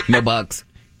 No bugs.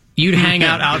 You'd hang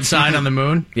out outside on the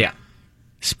moon? Yeah.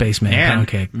 Spaceman And pound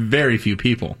cake. very few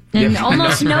people. And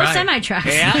almost no Right. semi-trucks.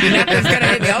 Yeah, it's gonna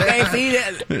hit me. Okay, see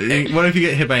that. What if you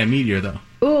get hit by a meteor, though?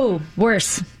 Ooh,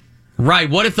 worse. Right.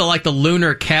 What if the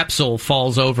lunar capsule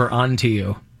falls over onto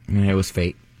you? It was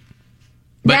fate.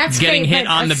 But That's getting fate, hit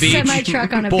but on a the beach.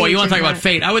 semi-truck on a Boy, beach you want to talk is about not.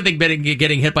 fate? I would think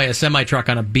getting hit by a semi-truck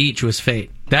on a beach was fate.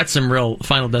 That's some real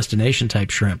Final Destination type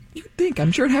shrimp. You think?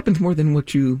 I'm sure it happens more than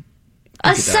what you...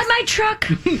 A semi-truck?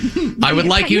 I would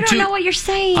like you You to... don't know what you're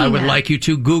saying. I would like you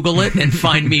to Google it and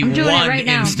find me I'm doing it one right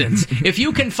now. instance. If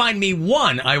you can find me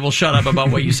one, I will shut up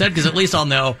about what you said, because at least I'll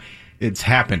know... It's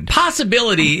happened.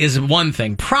 Possibility is one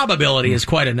thing. Probability is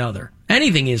quite another.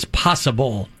 Anything is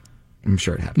possible. I'm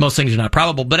sure it happens. Most things are not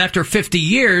probable. But after 50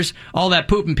 years, all that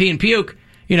poop and pee and puke,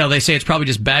 they say it's probably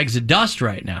just bags of dust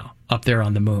right now up there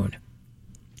on the moon.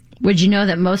 Would you know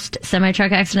that most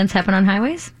semi-truck accidents happen on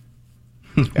highways?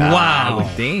 Wow. I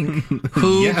would think.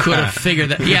 Who could have figured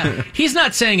that? Yeah, he's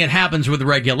not saying it happens with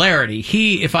regularity.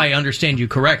 He, if I understand you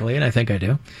correctly, and I think I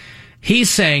do, he's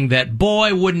saying that,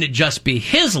 boy, wouldn't it just be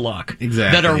his luck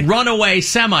that a runaway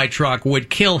semi-truck would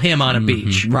kill him on a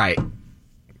beach. Right.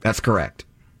 That's correct.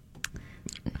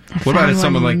 What about if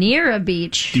someone like near a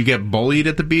beach? Do you get bullied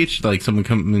at the beach? Like someone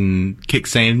come and kick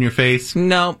sand in your face?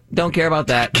 No, don't care about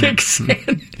that. Kick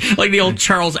sand, like the old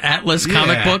Charles Atlas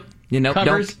comic book.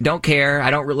 Covers? Don't care.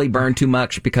 I don't really burn too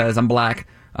much because I'm black.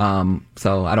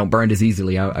 So I don't burn as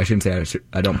easily. I shouldn't say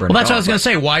I don't burn. Well, that's at what I was going to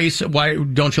say. Why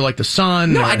don't you like the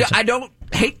sun? No, I don't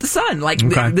hate the sun. Like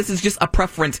this is just a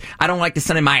preference. I don't like the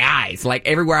sun in my eyes. Like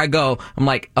everywhere I go, I'm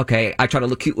like, okay. I try to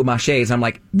look cute with my shades. I'm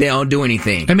like, they don't do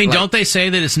anything. I mean, don't they say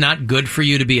that it's not good for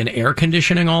you to be in air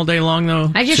conditioning all day long,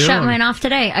 though? I just shut mine off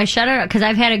today. I shut it because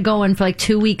I've had it going for like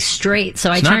 2 weeks straight.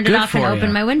 So I turned it off and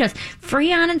opened my windows.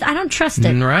 Freon, I don't trust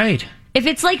it. Right. If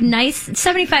it's like nice,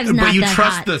 75 is not that hot. But you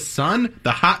trust the sun?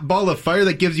 The hot ball of fire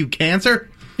that gives you cancer?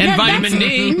 And vitamin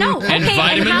D. No, okay. And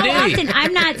vitamin how D. often?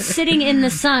 I'm not sitting in the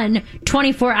sun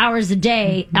 24 hours a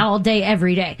day, all day,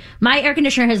 every day. My air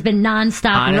conditioner has been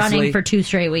nonstop running for 2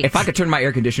 straight weeks. If I could turn my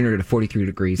air conditioner to 43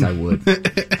 degrees, I would.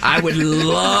 I would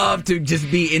love to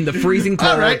just be in the freezing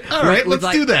cold. All right, let's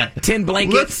do that. 10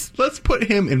 blankets. Let's put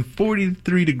him in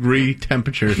 43 degree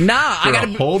temperatures for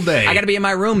a whole day. I got to be in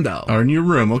my room, though. Or in your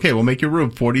room. Okay, we'll make your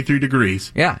room 43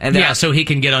 degrees. Yeah. So he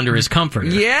can get under his comforter.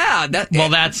 Yeah. Well,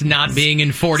 that's not being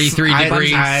in 43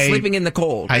 degrees. Sleeping in the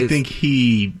cold. I think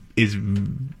he is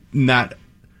not...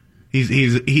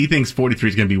 He thinks 43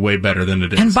 is going to be way better than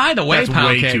it is. And by the way, that's Pound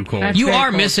way Cake, too cold. you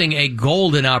are missing a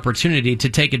golden opportunity to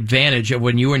take advantage of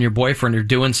when you and your boyfriend are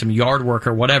doing some yard work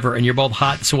or whatever, and you're both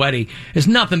hot and sweaty. There's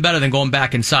nothing better than going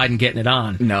back inside and getting it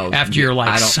on. No, after you're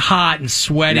hot and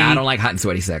sweaty. I don't like hot and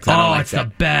sweaty sex. I don't like it's that.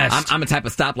 the best. I'm the type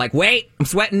of stop like, wait, I'm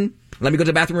sweating. Let me go to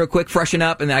the bathroom real quick, freshen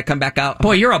up, and then I come back out.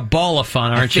 Boy, you're a ball of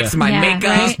fun, aren't you? Fix my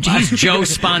makeup. Right? He's Joe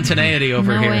Spontaneity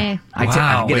over here. Way.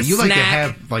 Wow. Wait, you like to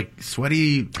have like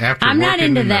sweaty after I'm not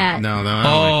working into that. No, I don't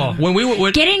like that. When we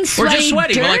would Getting sweaty, just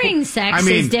sweaty during sex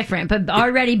is different, but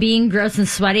already being gross and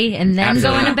sweaty and then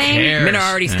going to bang. Men are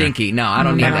already stinky. No, I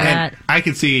don't need that. And I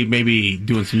could see maybe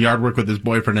doing some yard work with his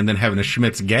boyfriend and then having a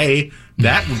Schmitz gay.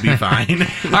 That would be fine.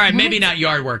 All right, maybe not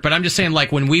yard work, but I'm just saying,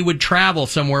 like, when we would travel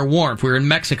somewhere warm, if we were in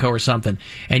Mexico or something,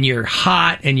 and you're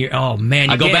hot, and you go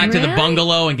back to the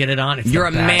bungalow and get it on. You're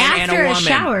a man and a woman. After a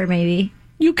shower, maybe.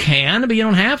 You can, but you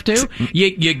don't have to.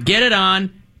 You get it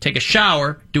on, take a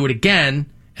shower, do it again,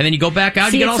 and then you go back out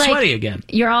and you get all sweaty again.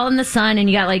 You're all in the sun, and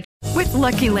you got like... With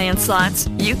Lucky Land Slots,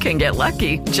 you can get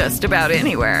lucky just about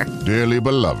anywhere. Dearly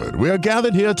beloved, we are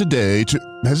gathered here today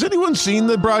to... Has anyone seen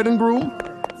the bride and groom?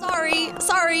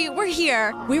 Sorry, we're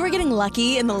here. We were getting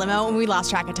lucky in the limo and we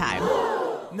lost track of time.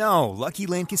 No, Lucky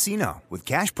Land Casino, with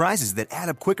cash prizes that add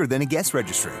up quicker than a guest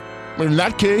registry. In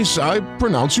that case, I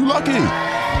pronounce you lucky.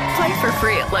 Play for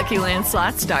free at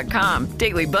LuckyLandSlots.com.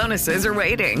 Daily bonuses are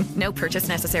waiting. No purchase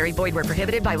necessary. Void where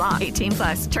prohibited by law.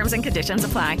 18+. Terms and conditions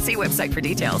apply. See website for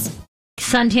details.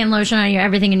 Suntan lotion on your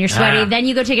everything and you're sweaty. Then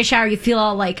you go take a shower, you feel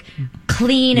all like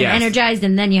clean and energized,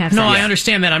 and then you have sex. No, I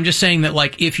understand that. I'm just saying that,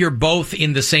 like, if you're both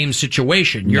in the same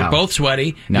situation, you're both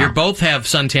sweaty, you both have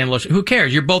suntan lotion, who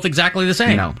cares? You're both exactly the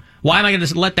same. No. Why am I going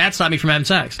to let that stop me from having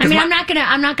sex? I mean, I'm not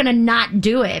gonna not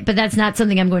do it, but that's not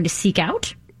something I'm going to seek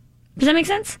out. Does that make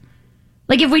sense?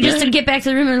 Like, if we just get back to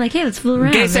the room and we're like, hey, let's fool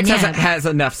around. Gay sex then has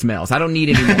enough smells. I don't need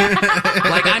any more.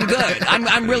 Like, I'm good.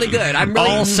 I'm really good.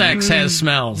 All sex has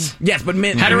smells. Yes, but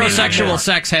heterosexual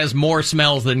sex has more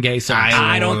smells than gay sex.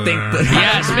 I don't think that.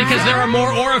 Yes, because there are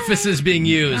more orifices being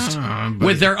used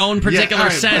with their own particular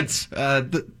scents.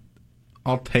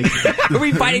 I'll take it. Are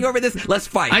we fighting over this? Let's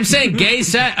fight. I'm saying gay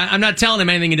sex. I'm not telling him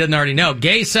anything he doesn't already know.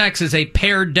 Gay sex is a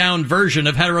pared down version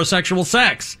of heterosexual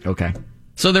sex. Okay.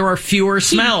 So there are fewer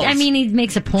smells. He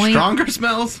makes a point. Stronger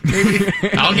smells, maybe?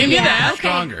 I'll give you that.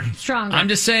 Okay. Stronger. I'm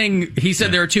just saying, he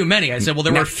said there are too many. I said, well,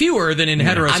 there were fewer than in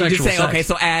heterosexual I'm just saying, sex. okay,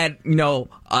 so add,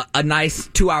 a nice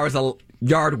 2 hours of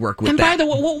yard work with and that. by the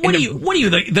way, what are you,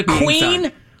 the queen?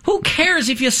 Son. Who cares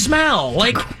if you smell?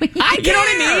 Like, I care. You know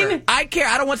what I mean? I care.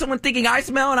 I don't want someone thinking I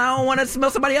smell, and I don't want to smell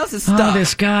somebody else's stuff. Oh,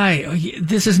 this guy.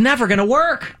 This is never going to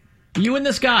work. You and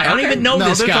this guy. I don't even know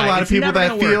this guy. There's a lot of It's people never that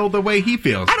gonna feel work. the way he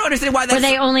feels. I don't understand why that's... Or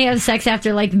they only have sex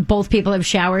after, both people have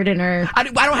showered and are... I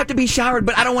don't have to be showered,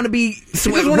 but I don't want to be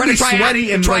running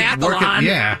sweaty and working.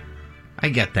 Yeah. I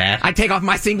get that. I take off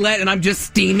my singlet and I'm just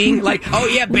steaming. Like, oh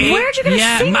yeah, babe. Where'd you get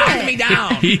a singlet? Knock me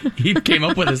down. He came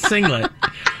up with a singlet.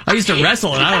 I used to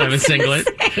wrestle and I don't have a singlet.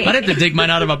 I'd have to dig mine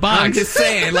out of a box. I'm just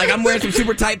saying, I'm wearing some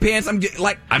super tight pants.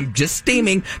 I'm just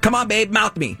steaming. Come on, babe,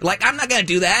 mouth me. I'm not gonna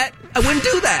do that. I wouldn't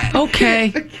do that.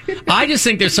 Okay. I just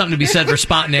think there's something to be said for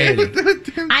spontaneity.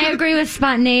 I agree with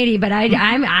spontaneity, but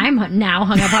I'm now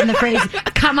hung up on the phrase,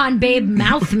 come on, babe,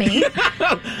 mouth me.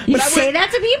 You say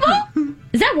that to people?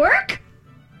 Does that work?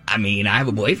 I mean, I have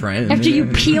a boyfriend. After you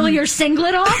peel your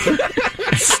singlet off?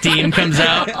 Steam comes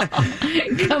out.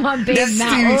 Come on, babe, That's mouth.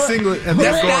 steamy singlet.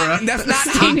 That's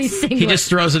not steamy singlet. He just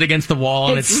throws it against the wall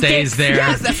and it stays there.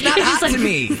 Yes, that's not hot to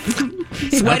me.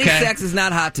 Sweaty Okay. sex is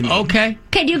not hot to me. Okay.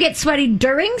 Okay, do you get sweaty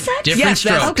during sex? Different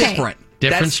stroke. That's Okay. different.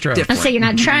 Different That's stroke. different. I say you're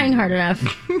not trying hard enough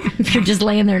if you're just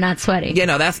laying there not sweaty. Yeah,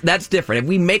 no, that's different. If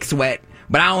we make sweat,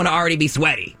 but I don't want to already be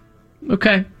sweaty.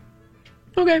 Okay.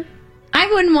 I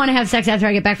wouldn't want to have sex after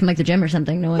I get back from the gym or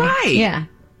something. No way. Right. Yeah.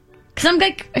 Because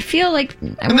I feel like I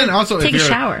And then also, take if a you're,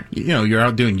 shower. You're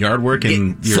out doing yard work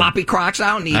and you're Sloppy crotch,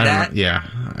 I don't need that. Yeah.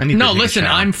 I need No, to take a listen,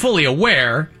 shower. I'm fully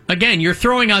aware. Again, you're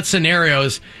throwing out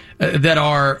scenarios that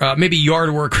are maybe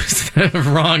yard work was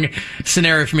the wrong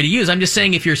scenario for me to use. I'm just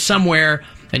saying if you're somewhere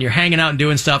and you're hanging out and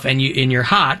doing stuff and you're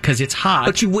hot because it's hot.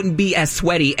 But you wouldn't be as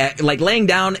sweaty. Laying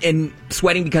down and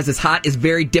sweating because it's hot is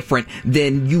very different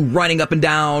than you running up and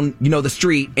down, the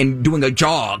street and doing a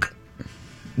jog.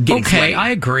 Okay, sweaty. I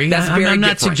agree. That's very I'm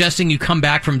not different. suggesting you come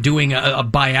back from doing a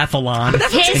biathlon. But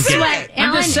that's what you His said. sweat,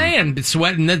 I'm just Alan. saying,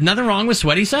 sweat. There's nothing wrong with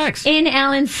sweaty sex. In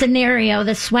Alan's scenario,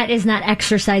 the sweat is not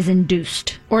exercise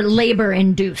induced or labor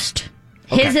induced.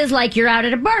 His is like you're out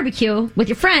at a barbecue with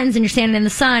your friends and you're standing in the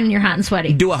sun and you're hot and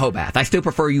sweaty. Do a hoe bath. I still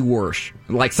prefer you wash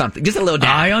something, just a little dab.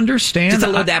 I understand. Just a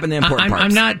little dab in the important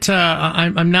parts.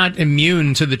 I'm not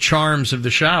immune to the charms of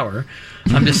the shower.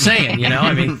 I'm just saying,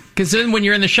 because then when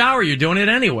you're in the shower, you're doing it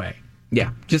anyway.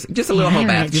 Yeah, just a little I hoe haven't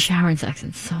bath. had shower and sex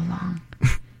in so long.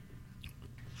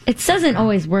 It doesn't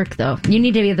always work though. You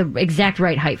need to be the exact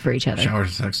right height for each other. Shower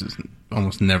sex is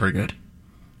almost never good.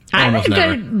 I'm Almost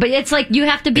good, but it's like you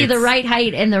have to be the right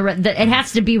height and it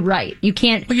has to be right. You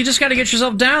can't. Well, you just got to get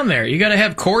yourself down there. You got to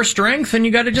have core strength, and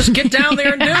you got to just get down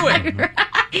there and do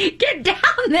it. Get down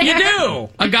there. You do.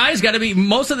 A guy's got to be,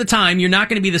 most of the time, you're not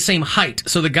going to be the same height.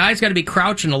 So the guy's got to be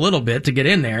crouching a little bit to get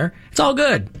in there. It's all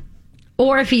good.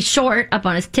 Or if he's short, up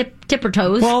on his tipper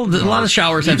toes. Well, a lot of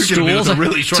showers have You're gonna be stools. with a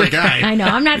really short guy. I know.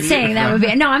 I'm not saying that would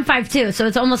be. No, I'm 5'2", so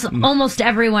it's almost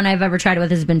everyone I've ever tried it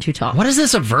with has been too tall. What is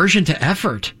this aversion to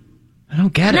effort? I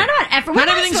don't get it. Not about effort. What Not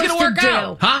am I everything's supposed going to work do?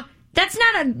 out, huh? That's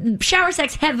not a shower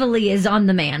sex heavily is on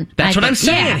the man. That's what I'm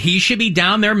saying. Yeah. He should be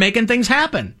down there making things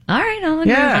happen. All right, I'll agree with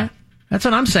Yeah. that. That's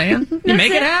what I'm saying. You That's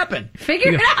make it it. happen.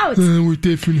 Figure it out. We're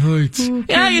different heights.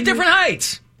 Yeah, you're different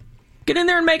heights. Get in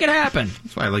there and make it happen.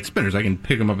 That's why I like spinners. I can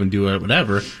pick them up and do it,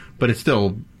 whatever. But it's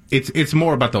still, it's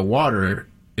more about the water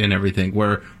and everything.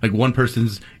 Where one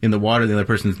person's in the water, the other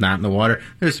person's not in the water.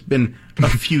 There's been a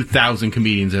few thousand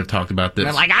comedians that have talked about this.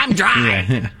 They're like, I'm dry.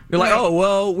 Yeah. You're like, oh,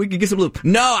 well, we could get some lube.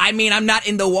 No, I mean, I'm not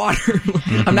in the water.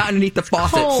 I'm not underneath the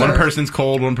faucet. Cold. One person's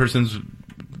cold, one person's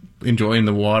enjoying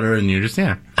the water, and you're just,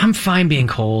 I'm fine being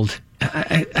cold.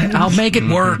 I'll make it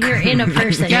work. You're in a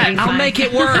person. Yeah, You'll be I'll fine. make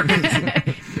it work.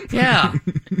 Yeah.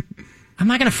 I'm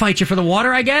not going to fight you for the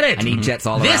water. I get it. I need jets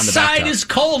all around This the side bathtub. is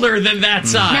colder than that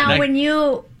side. Now, when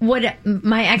you would,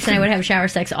 my ex and I would have shower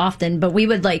sex often, but we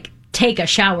would take a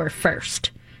shower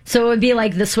first. So it would be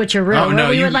like the switcheroo. where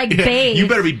we would bathe. You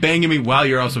better be banging me while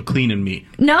you're also cleaning me.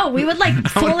 No, we would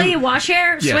fully wash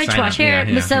hair, Yes, switch, I know. wash hair.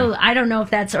 Yeah, yeah. So I don't know if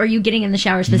that's, are you getting in the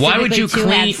shower specifically why would you to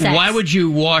have sex? Why would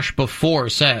you wash before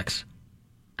sex?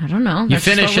 I don't know. You That's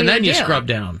just finish what and we then would you do. scrub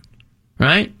down,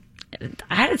 right?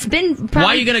 It's been probably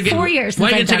why are you gonna 4 years since Why are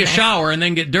you I've going to take done a shower and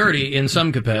then get dirty in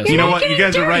some capacity? You know what? You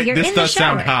guys are right. You're This in the does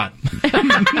sound shower. hot.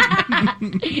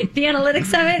 The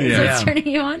analytics of it is Yeah. what's turning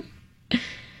you on?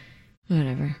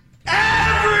 Whatever.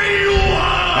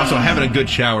 Also, having a good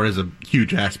shower is a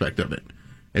huge aspect of it.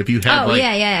 If you have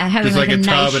having just like a nice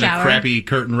tub and shower. a crappy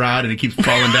curtain rod and it keeps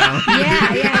falling down.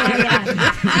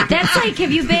 Yeah. That's like,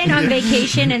 have you been on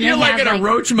vacation and You're they like have in a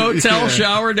Roach Motel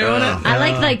shower doing it? I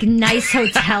like nice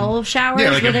hotel showers Yeah,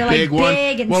 like where a they're big like one.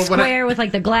 big and Well, when square with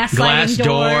like the glass Glass sliding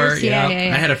door, doors. yeah.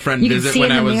 I had a friend You can visit see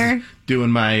when in I the was mirror.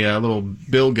 doing my little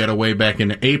bill getaway back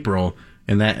in April,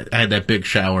 and I had that big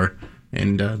shower,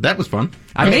 and that was fun.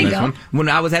 When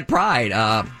I was at Pride,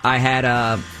 I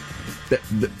had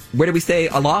where did we stay?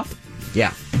 A loft?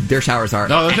 Yeah, their showers are.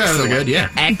 Oh, those showers are good. Yeah,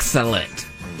 excellent.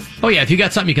 Oh yeah, if you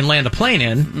got something you can land a plane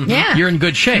in, Yeah. you're in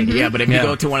good shape. Yeah, but if you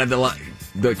go to one of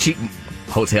the cheap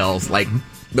hotels, like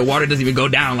the water doesn't even go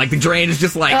down, like the drain is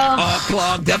just like all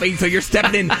clogged up, so you're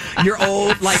stepping in your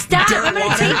old like Stop! dirt I'm going to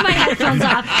water. take my headphones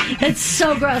off. It's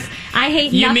so gross. I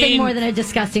hate You nothing mean- more than a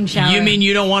disgusting shower. You mean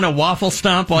you don't want to waffle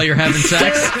stomp while you're having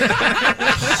sex?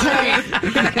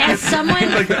 As someone...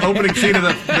 like the opening scene of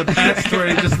the Past where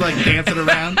he's just like dancing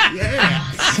around. Yeah,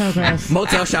 so gross.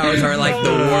 Motel showers are like the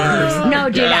worst. No,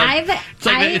 dude,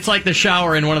 It's like the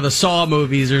shower in one of the Saw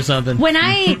movies or something. When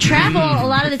I travel, a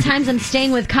lot of the times I'm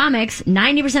staying with comics.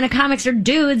 90% of comics are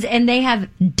dudes, and they have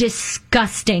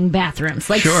disgusting bathrooms.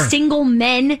 Like Sure. single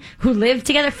men who live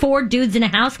together, 4 dudes in a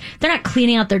house. They're not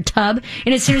cleaning out their tub,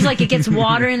 and as soon as like it gets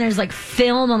water and there's like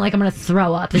film, I'm like, I'm gonna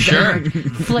throw up. Sure.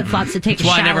 Flip flops to take That's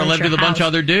a why shower. I never at lived your with a bunch of house.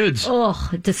 other dudes. Oh,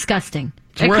 disgusting.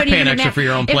 It's worth couldn't paying even extra for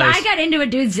your own place. If I got into a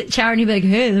dude's shower and he'd be like,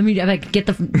 "Hey, let me," I'm like, "Get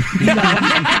the no,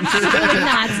 absolutely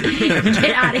not,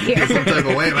 get out of here." some type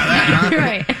of way about that, huh?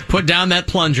 Right. Put down that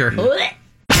plunger.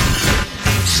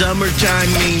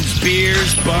 Summertime means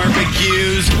beers,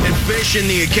 barbecues, and fishing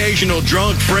the occasional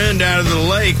drunk friend out of the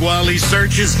lake while he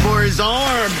searches for his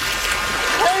arm.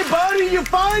 Hey, buddy, you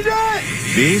find it?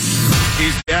 This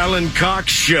is the Alan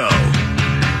Cox Show.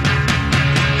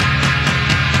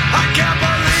 I can't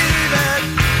believe it.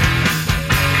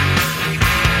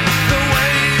 The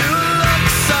way you look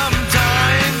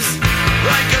sometimes,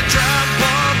 like a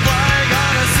trampled flag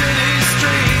on a city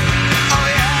street. Oh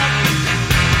yeah.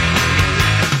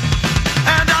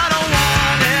 And I don't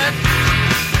want it.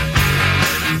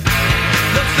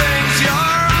 The things you're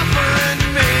offering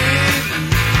me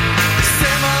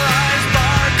symbolize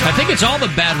I think it's all the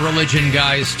Bad Religion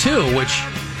guys, too, which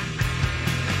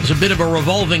is a bit of a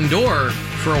revolving door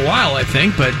for a while, I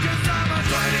think, but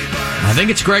I think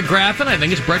it's Greg Graffin, I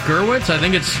think it's Brett Gurwitz, I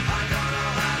think it's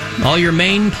all your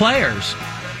main players.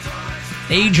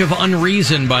 Age of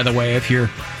Unreason, by the way, if you're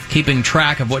keeping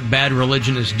track of what Bad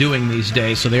Religion is doing these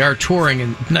days. So they are touring,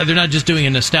 and they're not just doing a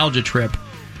nostalgia trip.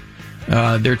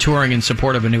 They're touring in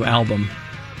support of a new album.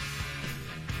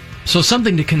 So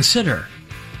something to consider,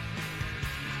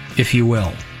 if you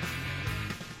will.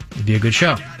 It'd be a good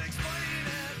show.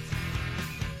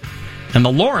 And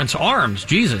the Lawrence Arms,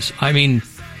 Jesus. I mean,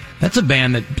 that's a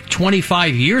band that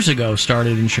 25 years ago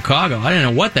started in Chicago. I didn't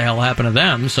know what the hell happened to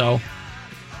them, so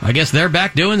I guess they're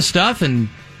back doing stuff and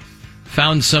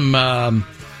found some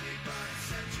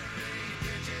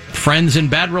friends in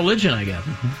Bad Religion, I guess.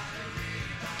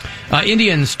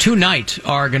 Indians tonight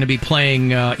are going to be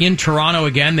playing in Toronto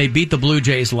again. They beat the Blue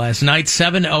Jays last night.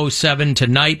 7:07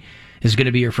 tonight is going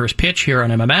to be your first pitch here on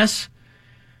MMS.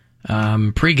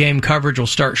 Pre-game coverage will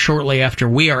start shortly after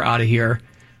we are out of here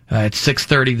at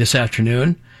 6:30 this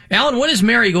afternoon. Alan, when is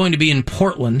Mary going to be in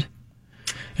Portland?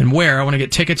 And where? I want to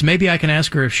get tickets. Maybe I can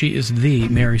ask her if she is the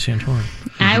Mary Santorum.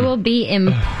 I will be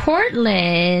in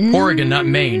Portland. Oregon, not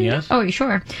Maine, yes? Oh,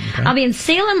 sure. Okay. I'll be in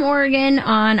Salem, Oregon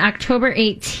on October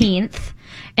 18th.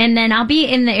 And then I'll be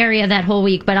in the area that whole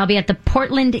week, but I'll be at the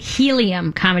Portland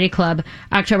Helium Comedy Club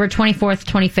October 24th,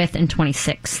 25th, and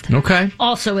 26th. Okay.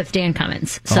 Also with Dan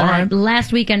Cummins. So All right.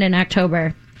 last weekend in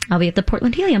October, I'll be at the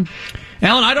Portland Helium.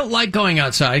 Alan, I don't like going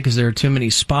outside because there are too many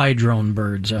spy drone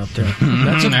birds out there.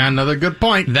 That's another good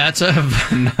point. That's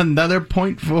another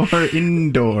point for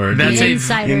indoor. That's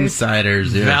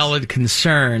insiders. Yes. Valid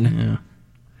concern. Yeah.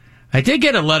 I did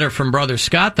get a letter from Brother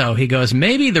Scott, though. He goes,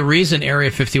 maybe the reason Area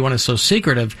 51 is so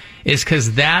secretive is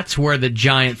because that's where the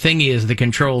giant thingy is that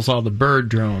controls all the bird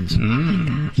drones.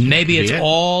 Maybe it's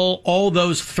all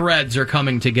those threads are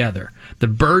coming together. The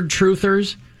bird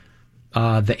truthers,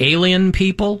 the alien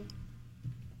people,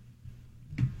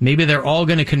 maybe they're all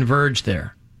going to converge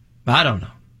there. I don't know.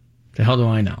 The hell do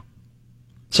I know?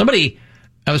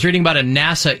 I was reading about a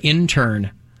NASA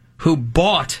intern who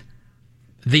bought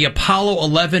the Apollo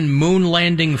 11 moon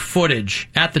landing footage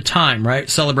at the time, right?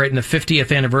 Celebrating the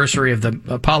 50th anniversary of the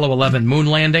Apollo 11 moon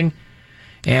landing.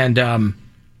 And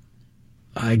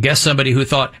I guess somebody who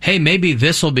thought, hey, maybe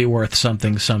this will be worth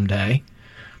something someday.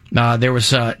 There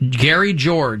was Gary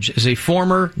George is a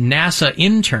former NASA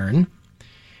intern.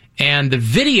 And the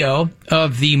video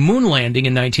of the moon landing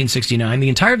in 1969, the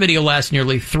entire video lasts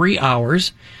nearly 3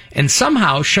 hours and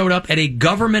somehow showed up at a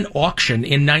government auction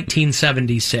in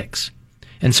 1976.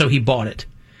 And so he bought it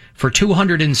for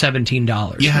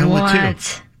 $217. Yeah, I would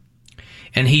too.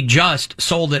 And he just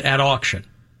sold it at auction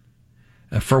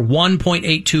for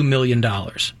 $1.82 million.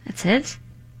 That's it?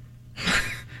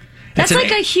 That's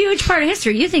like a huge part of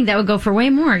history. You think that would go for way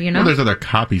more, you know? Well, there's other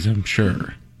copies, I'm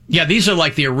sure. Yeah, these are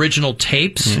like the original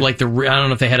tapes. Like I don't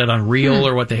know if they had it on reel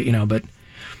or what they, but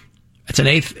it's an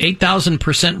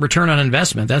 8,000% return on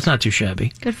investment. That's not too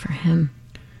shabby. Good for him.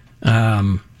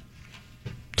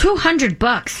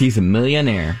 $200. He's a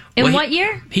millionaire. In what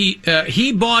year? He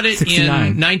bought it 69.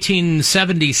 in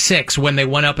 1976 when they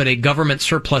went up at a government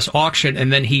surplus auction,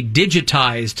 and then he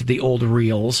digitized the old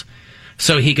reels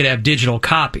so he could have digital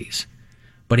copies.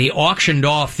 But he auctioned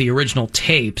off the original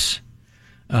tapes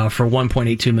for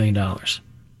 $1.82 million.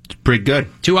 It's pretty good.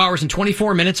 2 hours and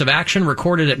 24 minutes of action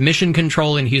recorded at Mission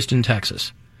Control in Houston,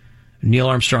 Texas. Neil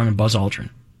Armstrong and Buzz Aldrin.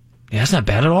 Yeah, that's not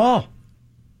bad at all.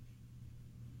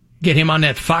 Get him on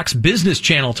that Fox Business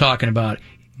Channel talking about it.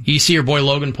 You see your boy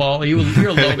Logan Paul? You're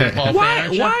a Logan Paul fan,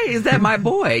 aren't you? Why is that my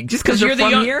boy? Just because you're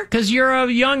from here? Because you're a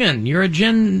youngin'. You're a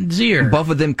Gen Zer. Both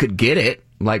of them could get it,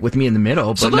 like with me in the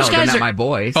middle, but no, they're not my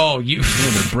boys. Oh, they're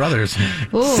brothers.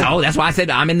 Ooh. So that's why I said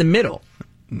I'm in the middle.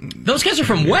 Those guys are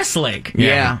from Westlake.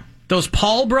 Yeah. Those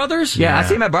Paul brothers? Yeah, I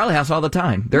see them at Barley House all the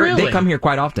time. Really? They come here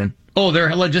quite often. Oh, they're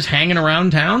just hanging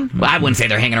around town? Well, I wouldn't say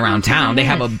they're hanging around town. They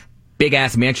have a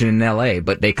big-ass mansion in L.A.,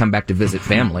 but they come back to visit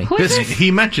family. He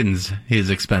mentions his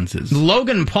expenses.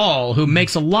 Logan Paul, who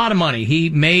makes a lot of money. He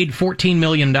made $14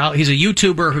 million. He's a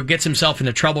YouTuber who gets himself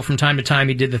into trouble from time to time.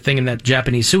 He did the thing in that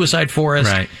Japanese suicide forest.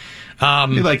 Right.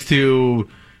 He likes to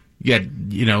get,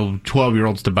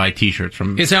 12-year-olds to buy T-shirts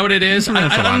from... Is that what it is?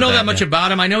 I don't know that much yeah.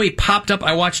 about him. I know he popped up.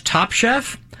 I watched Top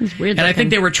Chef. It's weird. And I think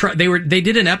they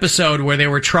did an episode where they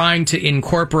were trying to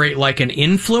incorporate like an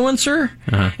influencer.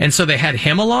 Uh-huh. And so they had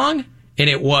him along. And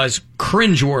it was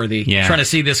cringeworthy trying to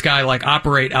see this guy like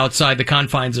operate outside the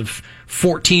confines of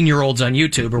 14-year-olds on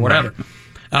YouTube or whatever.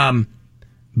 Right.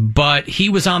 But he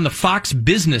was on the Fox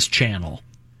Business Channel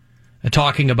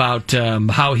talking about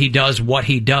how he does what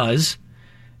he does.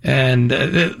 And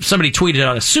somebody tweeted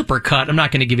out a supercut. I'm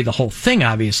not going to give you the whole thing,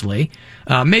 obviously.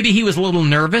 Maybe he was a little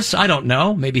nervous. I don't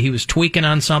know. Maybe he was tweaking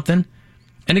on something.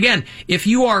 And again, if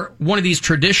you are one of these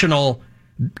traditional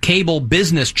cable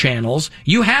business channels,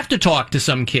 you have to talk to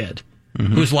some kid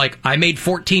who's like, I made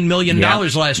 $14 million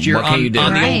last year on the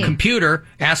old computer.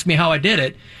 Ask me how I did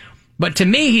it. But to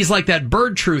me, he's like that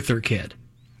bird truther kid.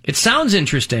 It sounds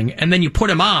interesting, and then you put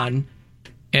him on,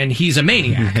 and he's a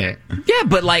maniac. Yeah,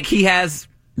 but like he has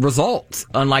results,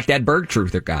 unlike that bird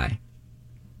truther guy.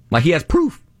 Like he has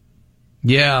proof.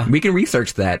 Yeah. We can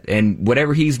research that, and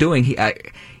whatever he's doing,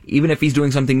 even if he's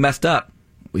doing something messed up,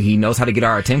 he knows how to get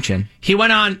our attention. He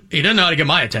went on. He doesn't know how to get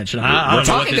my attention. I don't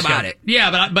know talking about it.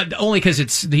 Yeah, but only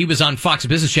because he was on Fox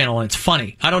Business Channel and it's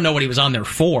funny. I don't know what he was on there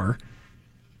for.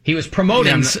 He was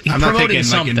promoting. I'm not taking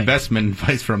something. Like investment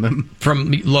advice from him.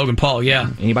 From Logan Paul. Yeah.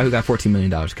 Anybody who got $14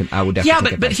 million, I would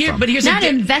definitely. Yeah, but here's not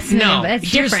investment. No,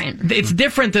 it's different. It's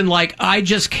different than like I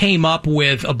just came up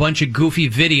with a bunch of goofy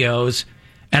videos.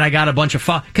 And I got a bunch of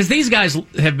because these guys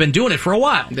have been doing it for a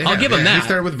while. I'll give them that. They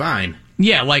started with Vine.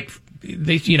 Yeah, like I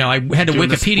had to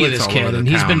Wikipedia this kid, and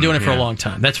he's been doing it for a long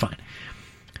time. That's fine.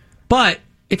 But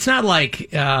it's not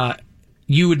like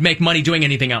you would make money doing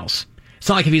anything else. It's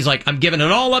not like if he's like, I'm giving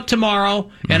it all up tomorrow,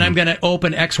 and I'm going to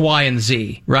open X, Y, and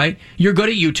Z. Right? You're good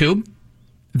at YouTube.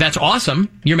 That's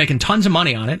awesome. You're making tons of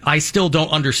money on it. I still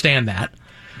don't understand that,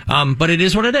 but it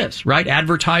is what it is. Right?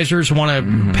 Advertisers want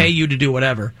to pay you to do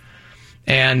whatever.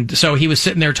 And so he was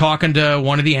sitting there talking to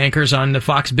one of the anchors on the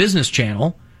Fox Business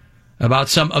Channel about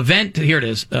some event. Here it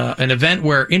is. An event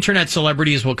where internet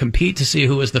celebrities will compete to see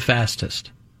who is the fastest.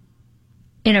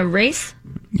 In a race?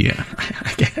 Yeah.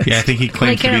 I guess. Yeah, I think he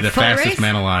claims to be the fastest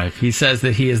man alive. He says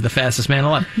that he is the fastest man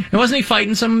alive. And wasn't he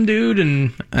fighting some dude?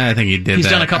 And I think he did. He's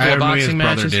done a couple of boxing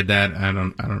matches. His brother did that. I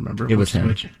don't remember. It was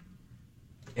him.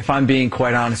 If I'm being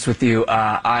quite honest with you,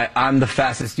 I'm the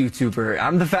fastest YouTuber.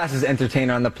 I'm the fastest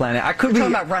entertainer on the planet. I could be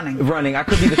talking about running. Running. I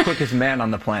could be the quickest man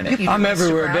on the planet. I'm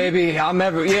everywhere, baby. I'm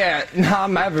everywhere.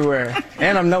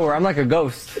 And I'm nowhere. I'm like a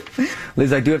ghost.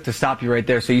 Liz, I do have to stop you right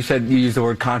there. So you said you used the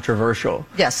word controversial.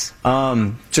 Yes.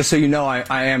 Just so you know,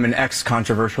 I am an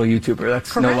ex-controversial YouTuber.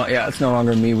 That's Correct. it's no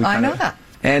longer me. I know that.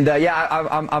 And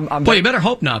I'm. Well, you better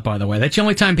hope not. By the way, that's the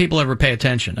only time people ever pay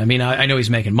attention. I mean, I know he's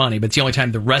making money, but it's the only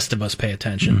time the rest of us pay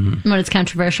attention. When it's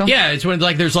controversial. Yeah, it's when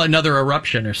like there's another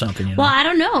eruption or something. You know? Well, I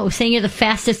don't know. Saying you're the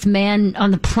fastest man on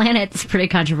the planet is pretty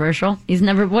controversial. He's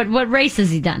never. What race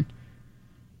has he done?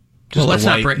 Well, let's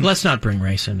not bring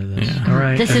race into this. Yeah. All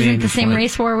right. This isn't the same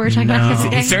race war we were talking about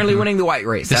yesterday. He's certainly winning the white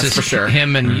race. That's for sure.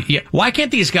 Him and why can't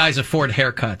these guys afford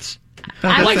haircuts?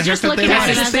 I was just looking at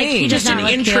him. I was like, he does just not an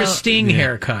look interesting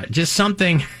haircut. Just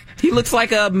something. He looks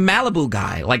like a Malibu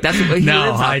guy. Like that's what he no,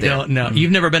 lives out I there. don't know.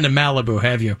 You've never been to Malibu,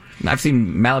 have you? I've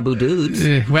seen Malibu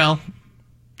dudes. Well,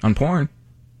 on porn.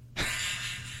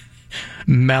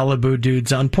 Malibu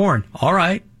dudes on porn. All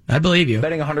right. I believe you.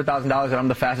 Betting $100,000 that I'm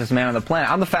the fastest man on the planet.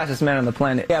 I'm the fastest man on the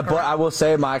planet. Yeah, but I will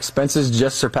say my expenses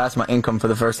just surpassed my income for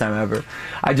the first time ever.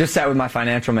 I just sat with my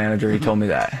financial manager. He told me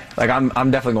that. Like, I'm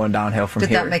definitely going downhill from here.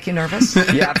 Did that make you nervous?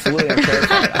 Yeah, absolutely. I'm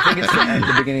terrified. I think it's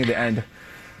the beginning of the end.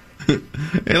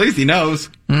 At least he knows.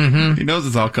 Mm-hmm. He knows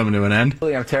it's all coming to an end.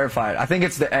 I'm terrified. I think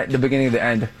it's the beginning of the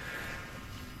end.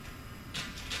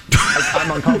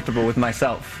 I'm uncomfortable with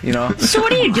myself, you know? So what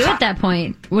do you do at that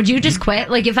point? Would you just quit?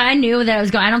 Like, if I knew that I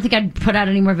was going, I don't think I'd put out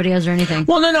any more videos or anything.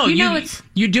 Well, no.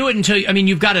 You do it until, I mean,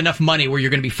 you've got enough money where you're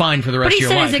going to be fine for the rest of your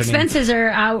life. But he said his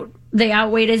expenses they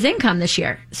outweighed his income this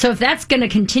year. So if that's going to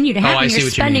continue to happen, you're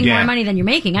spending more money than you're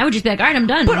making. I would just be like, all right, I'm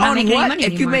done. But I'm not on making what? any money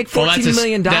If you anymore. make $14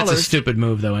 million, that's a stupid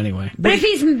move, though, anyway. But if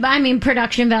he's,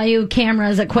 production value,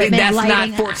 cameras, equipment, that's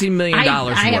lighting. not $14 million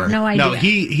I have no idea. No,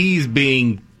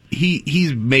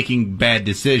 he's making bad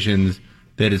decisions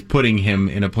that is putting him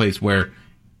in a place where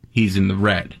he's in the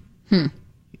red.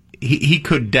 He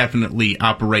could definitely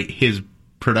operate his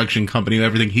production company,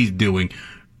 everything he's doing,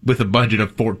 with a budget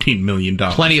of $14 million.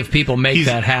 Plenty of people make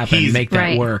that happen, make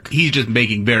that work. He's just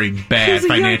making very bad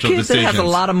financial decisions. That has a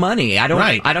lot of money. I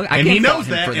and he knows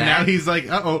that, and now he's like,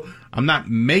 I'm not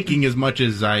making as much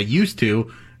as I used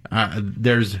to.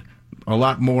 There's a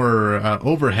lot more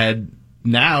overhead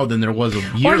now than there was a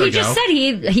year ago. Or he just said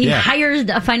he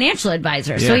hired a financial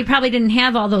advisor, so he probably didn't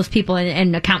have all those people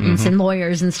and accountants and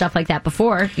lawyers and stuff like that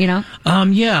before, you know?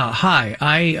 Hi,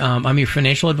 I'm your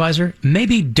financial advisor.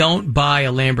 Maybe don't buy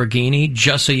a Lamborghini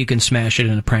just so you can smash it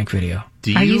in a prank video.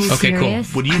 Are you serious? Okay, cool.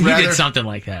 Would you He rather, did something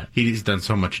like that. He's done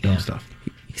so much dumb stuff.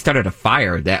 He started a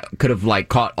fire that could have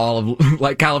caught all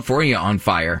of California on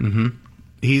fire.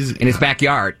 He's in his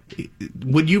backyard.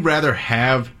 Would you rather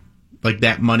have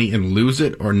that money and lose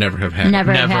it, or never have had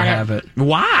Never it? have it.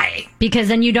 Why? Because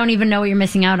then you don't even know what you're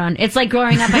missing out on. It's like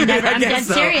growing up, I'm dead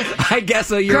serious. I guess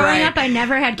so, you're growing right. up, I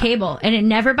never had cable, and it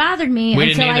never bothered me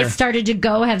until I started to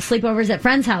go have sleepovers at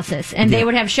friends' houses, and they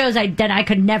would have shows that I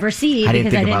could never see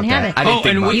because I didn't have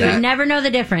it. You would never know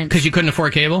the difference. Because you couldn't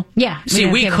afford cable? Yeah. See,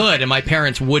 we could, and my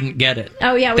parents wouldn't get it.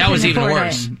 Oh, yeah, that was even afford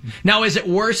worse. it. Now, is it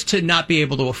worse to not be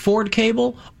able to afford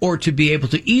cable, or to be able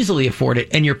to easily afford it,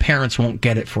 and your parents won't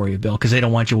get it for you, Bill, because they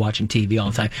don't want you watching TV all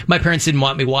the time? My parents didn't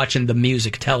want me watching the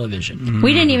music television.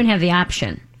 We didn't even have the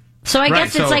option. So I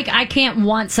guess it's like I can't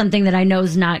want something that I know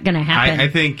is not going to happen. I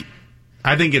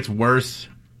think it's worse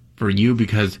for you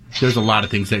because there's a lot of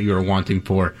things that you are wanting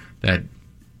for that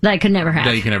I could never have.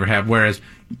 That you can never have. Whereas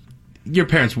your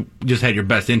parents just had your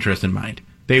best interest in mind.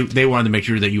 They wanted to make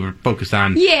sure that you were focused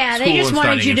on school they just and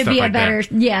wanted you to be a like better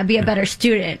be a better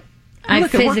student. I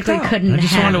physically couldn't. I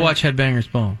just have wanted to it. watch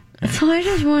Headbangers Ball. So I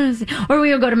just want to see. Or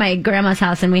we would go to my grandma's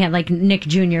house and we had Nick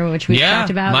Jr., which we talked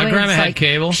about. My grandma had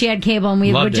cable. She had cable and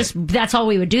we Loved would that's all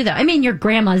we would do though. I mean, your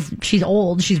grandma's, she's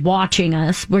old, she's watching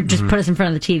us. We're just put us in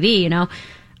front of the TV, you know.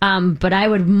 But I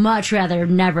would much rather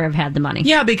never have had the money.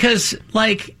 Yeah, because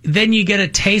then you get a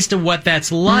taste of what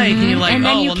that's like, and you're like, and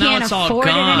then you now can't it's all afford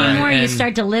gone. it anymore. You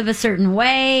start to live a certain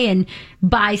way and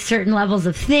buy certain levels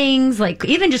of things, like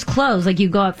even just clothes. Like you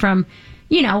go up from,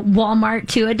 Walmart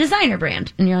to a designer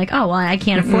brand, and you're like, oh well, I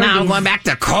can't afford. Now these. going back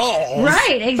to Kohl's.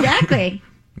 Right, exactly.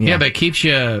 Yeah, but it keeps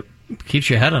your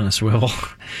head on a swivel.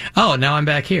 Oh, now I'm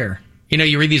back here.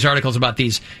 You read these articles about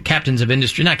these captains of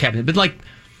industry, not captains, but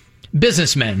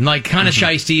businessmen, kind of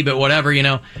shiesty, but whatever,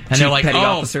 and they're like,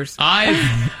 officers.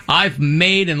 I've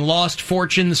made and lost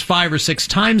fortunes 5 or 6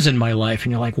 times in my life,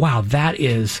 and you're like, wow, that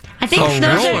is I think a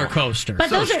those roller coaster. But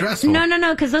so those stressful.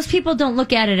 No, because those people don't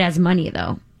look at it as money,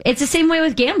 though. It's the same way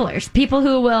with gamblers. People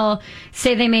who will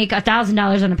say they make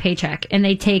 $1,000 on a paycheck and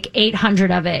they take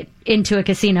 $800 of it into a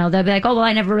casino. They'll be like, "Oh, well,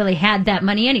 I never really had that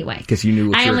money anyway because you knew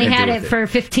what I only had it for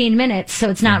 15 minutes, so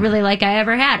it's not really like I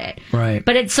ever had it." Right.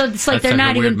 But it's like That's they're like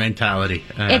not a weird even mentality.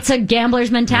 It's a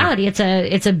gambler's mentality. It's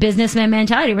a businessman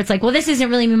mentality where it's like, well, this isn't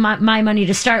really my money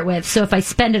to start with. So if I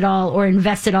spend it all or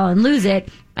invest it all and lose it,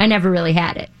 I never really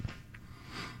had it.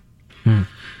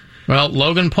 Well,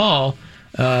 Logan Paul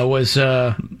was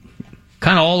kind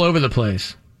of all over the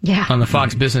place. Yeah. On the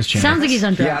Fox Business Channel. Sounds like he's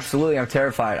on drugs. Yeah, absolutely. I'm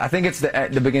terrified. I think it's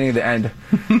the beginning of the end.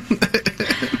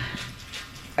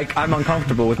 I'm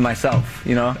uncomfortable with myself,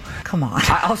 you know? Come on.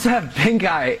 I also have pink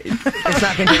eye. It's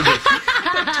not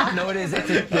contagious. No, it is. It's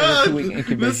a 2-week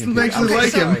incubation. This makes me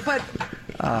like him.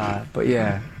 But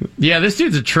yeah. Yeah, this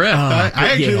dude's a trip. I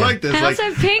actually like this. How's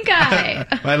a pink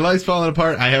eye? My life's falling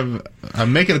apart. I'm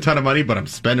making a ton of money, but I'm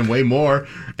spending way more,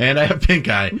 and I have pink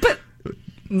eye. But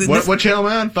what channel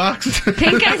am I on? Fox?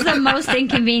 Pink eye's the most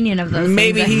inconvenient of those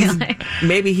maybe things.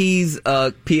 Maybe he's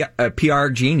a PR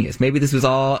genius. Maybe this was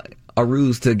all a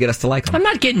ruse to get us to like him. I'm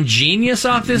not getting genius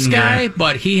off this guy,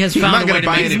 but he has found a way to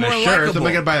make him more likable. I'm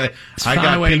not gonna buy I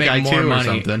got pink eye too or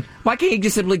something. Why can't he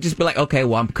just simply be like, okay,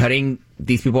 well, I'm cutting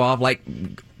these people off, like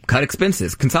cut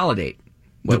expenses, consolidate.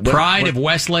 The pride of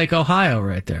Westlake, Ohio,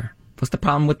 right there. What's the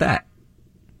problem with that?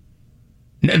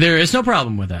 No, there is no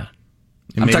problem with that.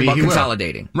 I'm talking about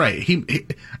consolidating. Right.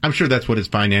 I'm sure that's what his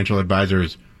financial advisor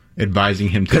is advising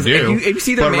him to do. If you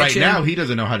see their mansion, right now, he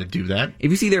doesn't know how to do that.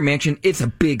 If you see their mansion, it's a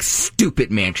big,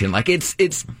 stupid mansion. Like,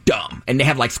 it's dumb. And they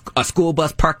have, like, a school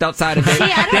bus parked outside of it. They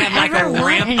have, like, a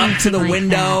ramp up to the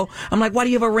window. I'm like, why do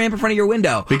you have a ramp in front of your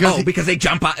window? Because they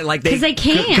jump out, like, because they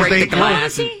can't. Break the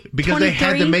glass. Because 23? They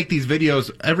had to make these videos.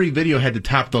 Every video had to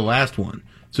top the last one.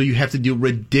 So you have to do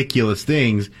ridiculous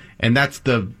things. And that's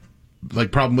the,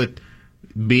 like, problem with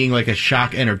being, like, a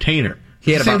shock entertainer.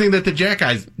 It's the same thing that the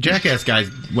Jackass guys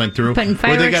went through,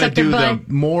 where they got to do them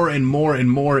more and more and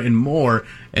more and more,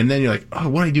 and then you're like, oh,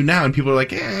 what do I do now? And people are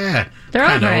like, yeah, they're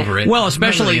kind of over it. Well,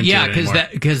 especially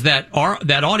because that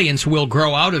audience will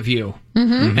grow out of you.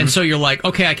 Mm-hmm. And so you're like,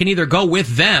 okay, I can either go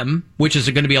with them, which is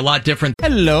going to be a lot different.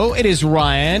 Hello, it is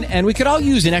Ryan, and we could all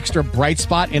use an extra bright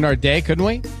spot in our day, couldn't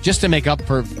we? Just to make up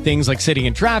for things like sitting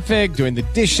in traffic, doing the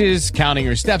dishes, counting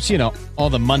your steps, all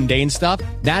the mundane stuff.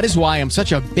 That is why I'm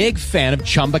such a big fan of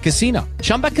Chumba Casino.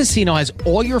 Chumba Casino has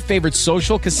all your favorite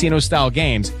social casino-style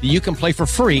games that you can play for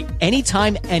free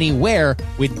anytime, anywhere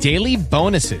with daily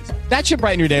bonuses. That should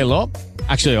brighten your day a little.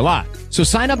 Actually, a lot. So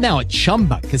sign up now at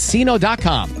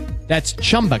ChumbaCasino.com. That's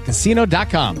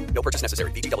ChumbaCasino.com. No purchase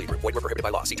necessary. VGW Group. Void where prohibited by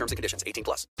law. See terms and conditions.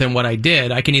 18+. Than what I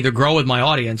did. I can either grow with my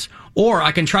audience, or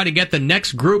I can try to get the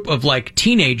next group of, like,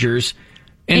 teenagers.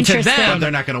 And to them, they're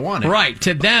not going to want it. Right.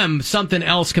 To them, something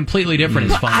else completely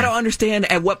different is fine. I don't understand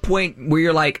at what point where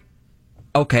you're like,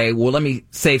 okay, well, let me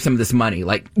save some of this money.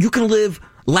 Like, you can live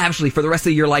lavishly for the rest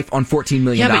of your life on $14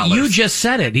 million. Yeah, but you just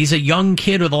said it. He's a young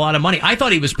kid with a lot of money. I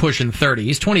thought he was pushing 30.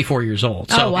 He's 24 years old.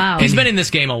 So wow. He's been in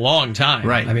this game a long time.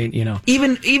 Right. I mean,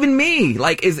 Even me,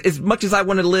 like, as much as I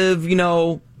want to live,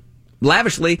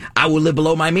 lavishly, I will live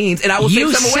below my means, and I will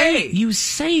save some away. You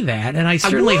say that, and I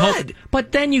certainly hope.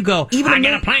 But then you go, I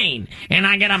get a plane, and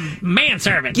I get a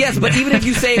manservant. Yes, but even if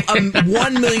you save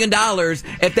 $1 million,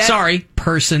 if that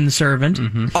person servant,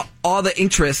 all the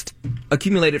interest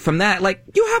accumulated from that, like,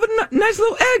 you have a nice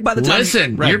little egg by the time.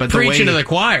 Listen, you're preaching to the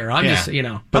choir. I'm just,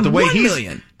 But the way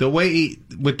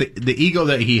 $1 with the ego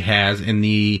that he has, and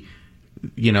the,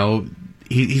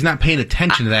 he's not paying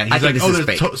attention to that. He's like,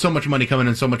 there's so much money coming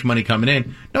in, so much money coming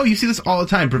in. No, you see this all the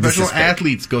time. Professional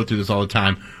athletes go through this all the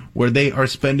time, where they are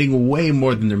spending way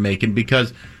more than they're making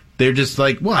because they're just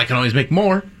like, well, I can always make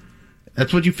more.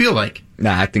 That's what you feel like.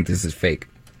 Nah, I think this is fake.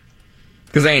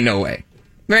 Because there ain't no way.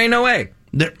 There ain't no way.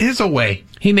 There is a way.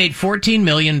 He made $14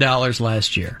 million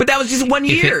last year. But that was just 1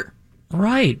 year.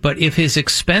 Right, but if his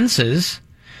expenses,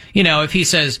 if he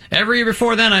says, every year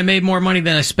before then I made more money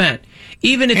than I spent.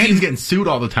 Even if he's getting sued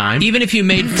all the time. Even if you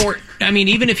made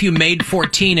even if you made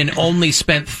 14 and only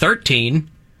spent 13,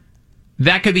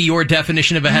 that could be your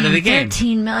definition of ahead of the game.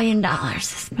 $13 million.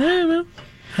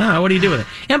 What do you do with it?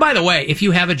 And by the way, if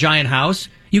you have a giant house,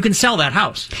 you can sell that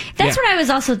house. That's what I was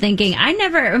also thinking.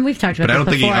 And we've talked about But I don't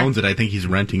this think before. he owns it. I think he's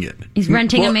renting it. He's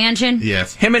renting a mansion?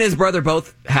 Yes. Him and his brother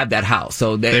both have that house.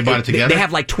 So they bought it together? They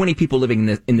have like 20 people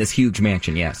living in this huge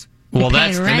mansion, yes. Well,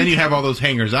 and then you have all those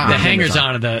hangers-on. The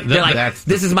hangers-on of They're like,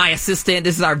 this is my assistant,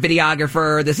 this is our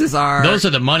videographer, this is our... Those are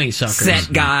the money suckers. Set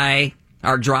guy,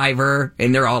 our driver,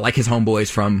 and they're all like his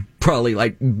homeboys from probably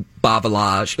like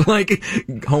Bavalage, like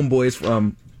homeboys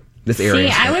from this area.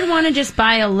 See, I would want to just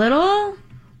buy a little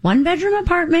one-bedroom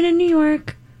apartment in New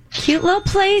York Cute little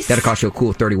place. That'll cost you a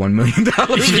cool $31 million.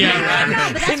 Yeah, No,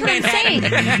 but that's what I'm saying.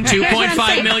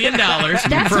 $2.5 million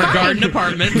for a garden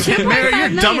apartment.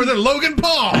 Mary, you're dumber than Logan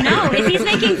Paul. No, if he's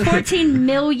making $14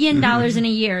 million in a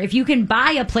year, if you can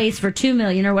buy a place for $2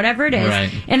 million or whatever it is,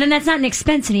 Right. and then that's not an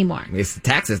expense anymore. It's the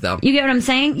taxes, though. You get what I'm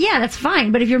saying? Yeah, that's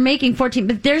fine. But if you're making 14,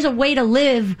 but there's a way to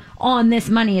live on this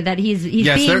money that he's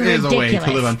Yes, being there is ridiculous. a way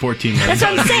to live on 14 million. That's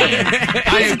what I'm saying.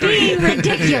 He's being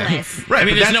ridiculous. Yeah. Right, I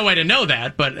mean, but there's no way to know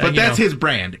that, but But you that's know. his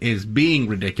brand, is being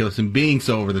ridiculous and being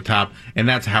so over the top, and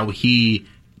that's how he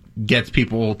gets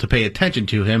people to pay attention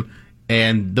to him.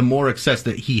 And the more success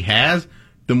that he has,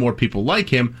 the more people like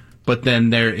him, but then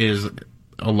there is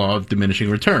a law of diminishing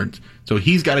returns. So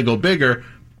he's got to go bigger,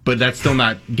 but that's still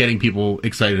not getting people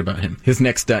excited about him. His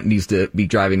next stunt needs to be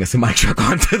driving a semi-truck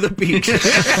onto the beach.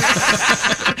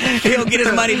 He'll get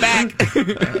his money back.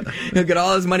 He'll get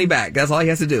all his money back. That's all he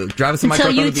has to do. Drive a semi-truck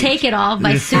Until on you the beach. take it all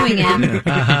by suing him.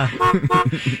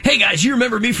 Hey guys, you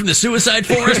remember me from the Suicide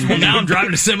Forest? Well, now I'm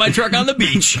driving a semi-truck on the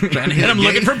beach, and I'm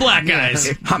looking for black guys.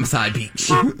 Homicide Beach.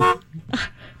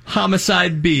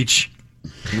 Homicide Beach.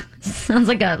 Sounds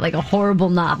like a horrible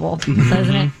novel,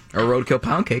 doesn't it? Or Roadkill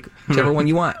Pound Cake. Whichever one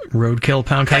you want. Roadkill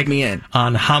Pound Cake. Tag me in.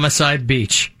 On Homicide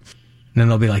Beach. And then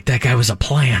they'll be like, that guy was a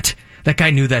plant. That guy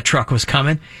knew that truck was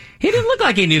coming. He didn't look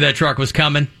like he knew that truck was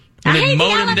coming. And I it hate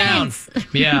mowed the him down. elements.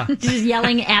 Yeah. Just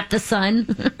yelling at the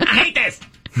sun. I hate this.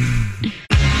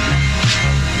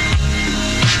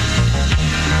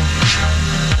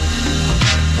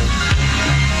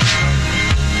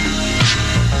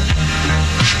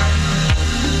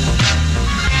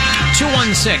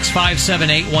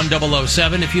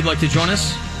 (216-578-1007) if you'd like to join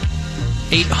us.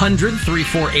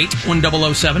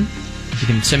 800-348-1007. You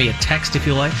can send me a text if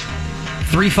you like.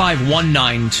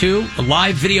 35192. A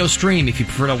live video stream if you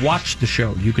prefer to watch the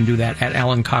show. You can do that at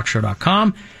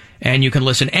alancoxshow.com. And you can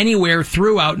listen anywhere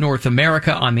throughout North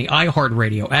America on the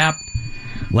iHeartRadio app.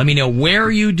 Let me know where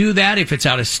you do that. If it's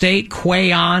out of state,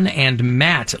 Quayon and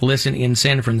Matt listen in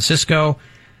San Francisco.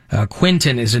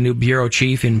 Quinton is a new bureau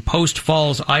chief in Post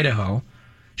Falls, Idaho.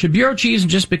 Should bureau chiefs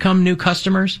just become new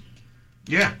customers?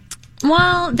 Yeah.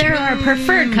 Well, there are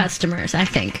preferred customers, I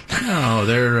think. No,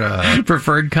 they're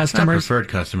preferred customers. Not preferred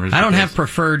customers. I don't have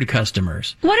preferred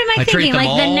customers. What am I treat thinking? them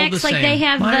Like the all next, like same. they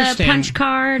have I the understand. punch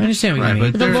card. I understand what you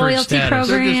mean. But The they're- loyalty They're just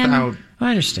program. out. I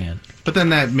understand. But then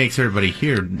that makes everybody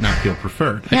here not feel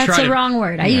preferred. That's the wrong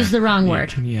word. I used the wrong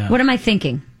word. Yeah. What am I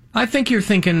thinking? I think you're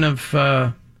thinking of.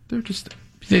 They're just.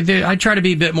 I try to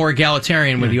be a bit more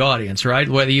egalitarian with the audience, right?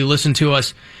 Whether you listen to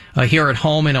us here at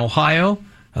home in Ohio,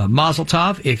 Mazel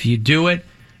Tov. If you do it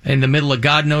in the middle of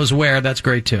God knows where, that's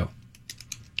great too.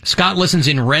 Scott listens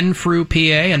in Renfrew,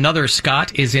 PA. Another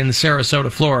Scott is in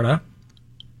Sarasota, Florida.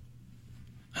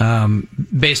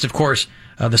 Based, of course,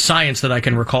 the science that I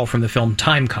can recall from the film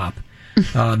Time Cop.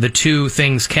 The two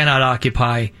things cannot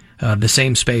occupy the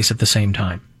same space at the same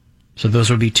time. So those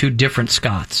would be two different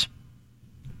Scotts.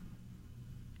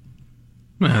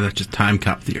 Well, that's just time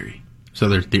cop theory. So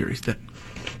there's theories that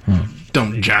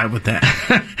don't jive with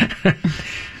that.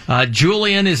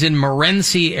 Julian is in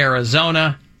Morenci,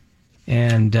 Arizona.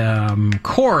 And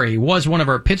Corey was one of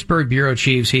our Pittsburgh bureau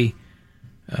chiefs. He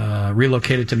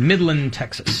relocated to Midland,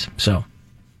 Texas. So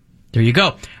there you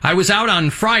go. I was out on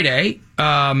Friday,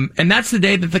 and that's the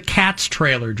day that the Cats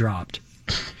trailer dropped.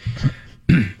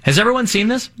 Has everyone seen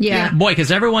this? Yeah. Boy,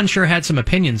 because everyone sure had some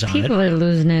opinions on it. People are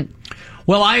losing it.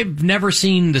 Well, I've never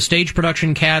seen the stage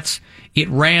production Cats. It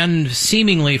ran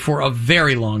seemingly for a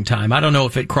very long time. I don't know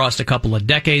if it crossed a couple of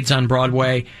decades on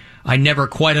Broadway. I never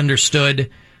quite understood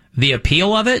the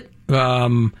appeal of it.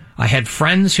 I had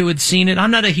friends who had seen it.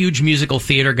 I'm not a huge musical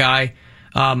theater guy.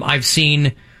 I've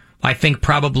seen, I think,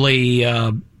 probably,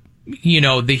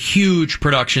 the huge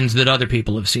productions that other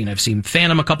people have seen. I've seen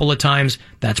Phantom a couple of times.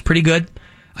 That's pretty good.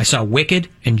 I saw Wicked.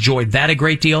 Enjoyed that a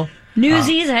great deal.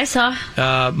 Newsies, I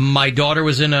saw. My daughter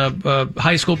was in a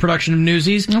high school production of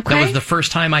Newsies. Okay. That was the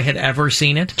first time I had ever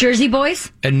seen it. Jersey Boys?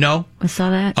 No. I saw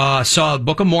that. Saw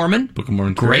Book of Mormon. Book of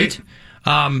Mormon, great.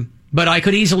 But I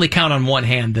could easily count on one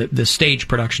hand the stage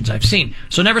productions I've seen.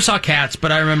 So never saw Cats,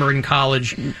 but I remember in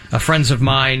college, friends of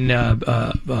mine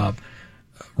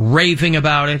raving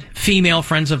about it. Female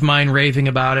friends of mine raving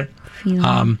about it.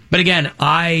 But again,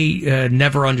 I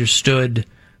never understood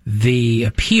the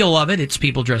appeal of it. It's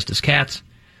people dressed as cats.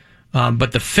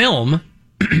 But the film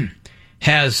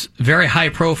has very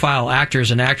high-profile actors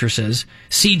and actresses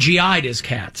CGI'd as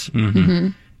cats. Mm-hmm. Mm-hmm.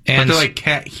 But they're like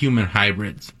cat-human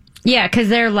hybrids. Yeah, because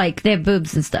they have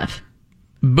boobs and stuff.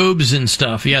 Boobs and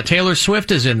stuff. Yeah, Taylor Swift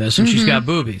is in this, and she's got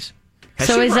boobies.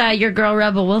 So is your girl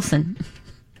Rebel Wilson.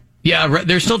 Yeah,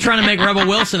 they're still trying to make Rebel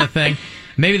Wilson a thing.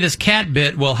 maybe this cat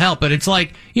bit will help. But it's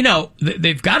like,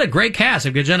 they've got a great cast.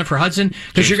 They've got Jennifer Hudson.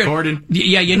 James Corden.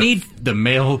 Yeah, you need the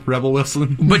male Rebel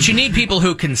Wilson. But you need people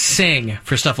who can sing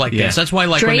for stuff like this. That's why,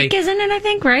 like, Drake is in it, I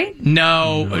think, right?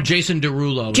 No, Jason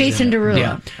Derulo. Jason Derulo.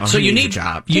 Yeah. Oh, So you he needs need a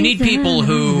job. you need people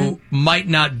who might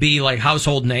not be like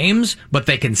household names, but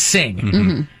they can sing.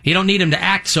 Mhm. You don't need them to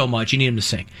act so much. You need them to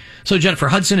sing. So Jennifer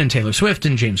Hudson and Taylor Swift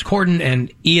and James Corden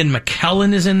and Ian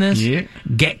McKellen is in this. Yeah.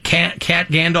 Cat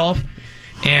Gandalf.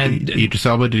 And Idris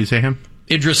Elba, did you say him?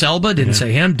 Idris Elba, didn't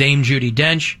say him. Dame Judi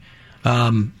Dench.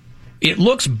 It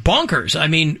looks bonkers. I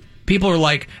mean, people are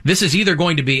like, this is either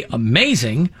going to be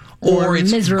amazing or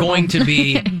it's miserable. going to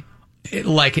be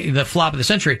like the flop of the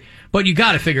century. But you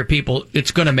got to figure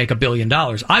it's going to make $1 billion,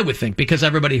 I would think, because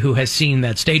everybody who has seen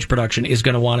that stage production is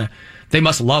going to want to, they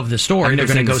must love the story. They're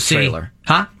going to go see. Trailer.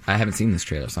 Huh? I haven't seen this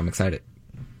trailer, so I'm excited.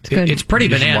 It's pretty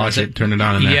You should bananas. watch it, turn it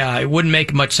on in there. Yeah, it wouldn't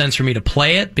make much sense for me to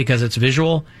play it because it's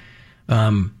visual.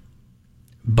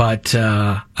 But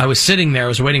I was sitting there, I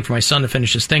was waiting for my son to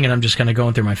finish his thing, and I'm just kind of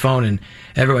going through my phone, and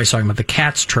everybody's talking about the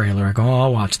Cats trailer. I go,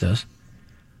 I'll watch this.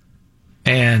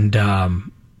 And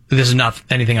this is not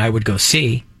anything I would go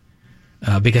see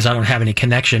because I don't have any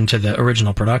connection to the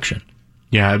original production.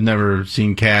 Yeah, I've never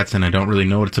seen Cats, and I don't really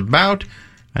know what it's about.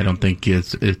 I don't think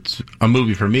it's a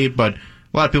movie for me, but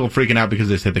a lot of people are freaking out because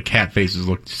they said the cat faces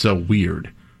looked so weird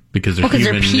because they're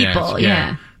human. They're people,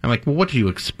 yeah. I'm like, well, what do you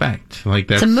expect? Like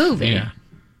that's It's a movie. Yeah,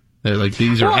 they're like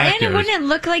these are actors. And wouldn't it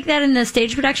look like that in the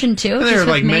stage production too? They're just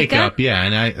like with makeup, yeah,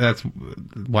 and that's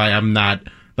why I'm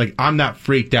not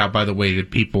freaked out by the way that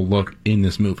people look in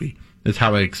this movie. That's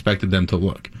how I expected them to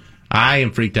look. I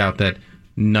am freaked out that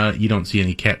you don't see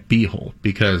any cat beehole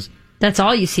because That's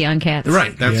all you see on Cats.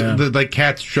 right. That's like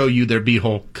cats show you their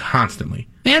beehole constantly.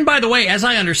 And by the way, as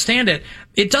I understand it,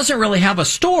 it doesn't really have a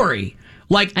story.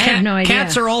 Like, I have no idea.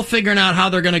 cats are all figuring out how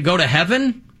they're going to go to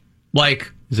heaven.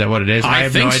 Like, is that what it is? I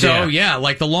have think no so. idea. Yeah.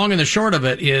 Like the long and the short of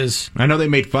it is, I know they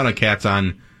made fun of cats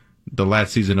on the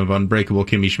last season of Unbreakable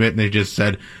Kimmy Schmidt, and they just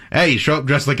said, "Hey, you show up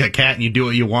dressed like a cat and you do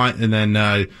what you want, and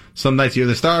then some nights you're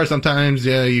the star, sometimes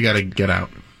you got to get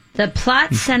out." The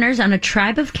plot centers on a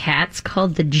tribe of cats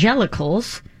called the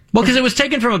Jellicles. well, because it was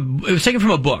taken from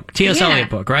a book, T.S. Yeah. Eliot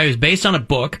book, right? It was based on a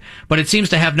book, but it seems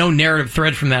to have no narrative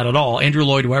thread from that at all. Andrew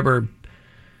Lloyd Webber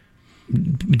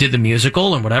did the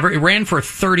musical and whatever. It ran for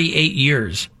 38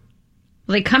 years.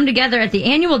 Well, they come together at the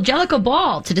annual Jellicle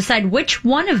Ball to decide which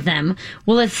one of them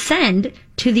will ascend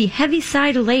to the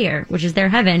Heaviside Layer, which is their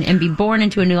heaven, and be born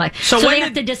into a new life. So they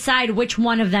have to decide which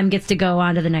one of them gets to go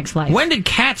on to the next life. When did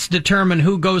cats determine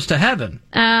who goes to heaven?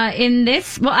 In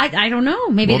this, well, I don't know.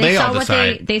 Maybe Well, they they saw all what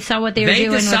decide. they saw what they were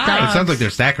doing decide. with dogs. It sounds like they're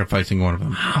sacrificing one of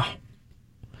them.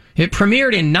 It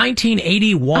premiered in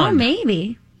 1981. Oh,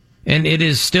 maybe. And it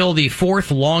is still the fourth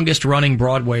longest running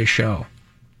Broadway show.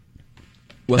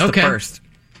 What's Okay. the first?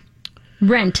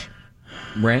 Rent.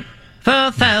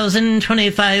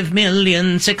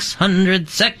 4,025,600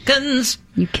 seconds.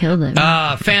 You killed it.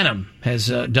 Phantom has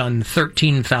done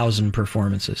 13,000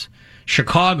 performances.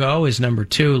 Chicago is number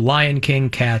 2. Lion King,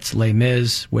 Cats, Les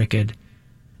Mis, Wicked.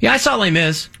 Yeah, I saw Les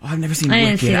Mis. Oh, I've never seen I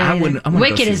didn't Wicked. see that I either. wouldn't. I wanna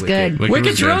Wicked go see is good.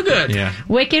 Wicked's real good. Yeah.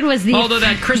 Wicked was the... Although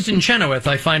that Kristen Chenoweth,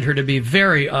 I find her to be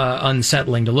very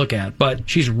unsettling to look at, but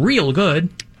she's real good.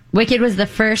 Wicked was the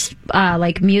first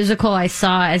musical I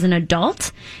saw as an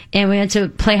adult, and we went to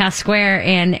Playhouse Square.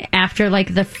 And after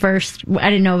the first, I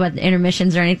didn't know about the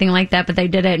intermissions or anything like that, but they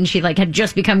did it, and she had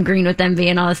just become green with envy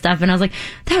and all this stuff, and I was like,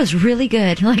 that was really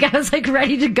good. I was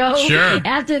ready to go. Sure.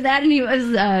 After that, and he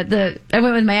was I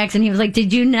went with my ex, and he was like,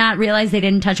 did you not realize they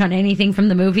didn't touch on anything from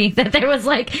the movie? That there was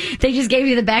they just gave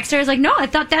you the backstory. I was like, no, I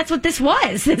thought that's what this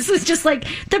was. This was just the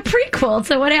prequel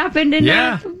to what happened in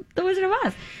The Wizard of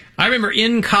Oz. I remember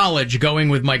in college going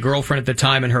with my girlfriend at the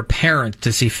time and her parents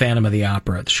to see Phantom of the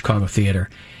Opera at the Chicago Theater.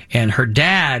 And her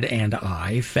dad and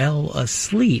I fell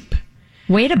asleep.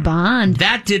 Way to bond.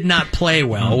 That did not play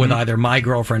well with either my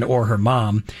girlfriend or her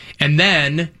mom. And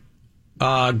then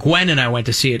Gwen and I went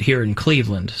to see it here in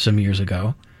Cleveland some years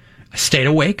ago. I stayed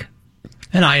awake,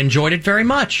 and I enjoyed it very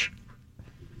much.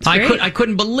 I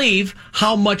couldn't believe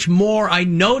how much more I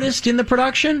noticed in the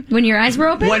production. When your eyes were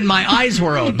open? When my eyes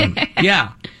were open.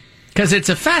 Yeah. Because it's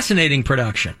a fascinating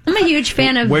production. I'm a huge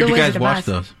fan of Where'd The you Wizard guys of watch Oz.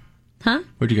 those? Huh?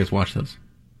 Where'd you guys watch those?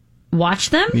 Watch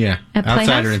them? Yeah. At Outside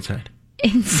Playhouse? or inside?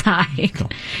 Inside.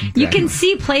 You can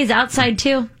see plays outside, too.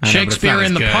 I know, but it's Shakespeare not as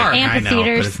in the good. Park. I know,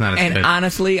 Amphitheaters. but it's not as And good.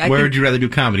 honestly, Where would you rather do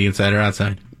comedy, inside or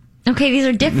outside? Okay, these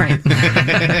are different.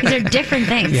 These are different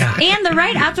things. Yeah. And the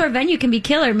right outdoor venue can be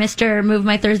killer, Mr. Move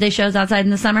My Thursday shows outside in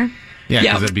the summer.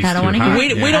 Yeah, 'cause it'd be I don't too want to hot.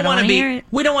 hear it. We don't want to hear be. it.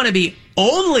 We don't want to be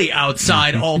only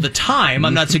outside all the time.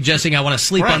 I'm not suggesting I want to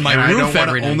sleep Right, on my and I roof don't want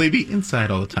every to day. only be inside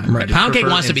all the time. Right. I just Pound Cake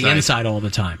prefer wants to be inside all the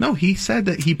time. No, he said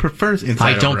that he prefers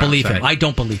inside. I don't over believe outside. him. I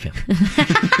don't believe him.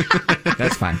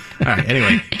 That's fine. All right.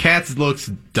 Anyway, Cats looks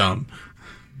dumb.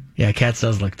 Yeah, Cats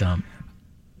does look dumb.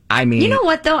 I mean, You know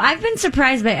what, though? I've been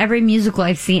surprised by every musical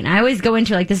I've seen. I always go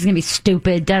into, like, this is going to be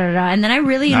stupid, da-da-da, and then I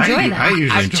really enjoy them. I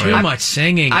usually enjoy Too it. much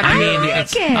singing. I mean, like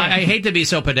it's, it. I hate to be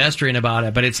so pedestrian about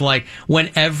it, but it's like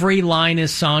when every line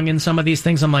is sung in some of these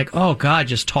things, I'm like, oh, God,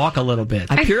 just talk a little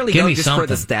bit. I purely Give go me just something. for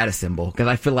the status symbol because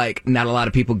I feel like not a lot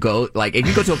of people go. Like if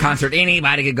you go to a concert,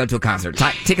 anybody can go to a concert.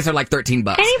 Tickets are like $13.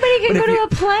 Anybody can But go if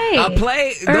to a play. A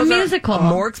play Or a those are musical.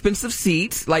 more expensive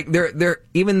seats. Like they're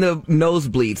even the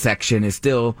nosebleed section is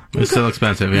still It's still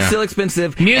expensive. Yeah. It's still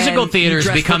expensive. Musical and theaters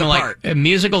you dress for becoming the like part.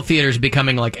 musical theaters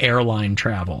becoming like airline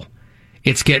travel.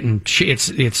 It's getting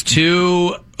it's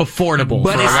too affordable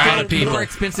But for a it's lot still of people. more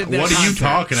expensive than What a are you concert.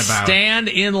 talking about? Stand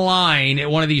in line at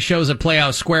one of these shows at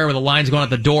Playhouse Square where the line's going out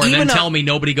the door, and Even then a- tell me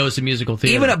nobody goes to musical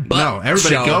theater. Even a butt No,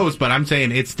 everybody show, goes, but I'm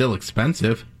saying it's still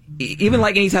expensive. Even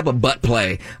like any type of butt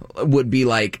play would be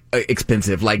like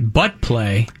expensive. Like butt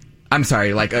play. I'm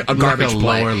sorry, like a garbage like a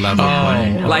play. lower level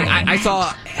play. Like I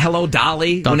saw Hello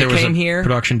Dolly Thought when there it was came a here.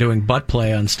 production doing butt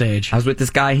play on stage. I was with this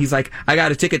guy. He's like, I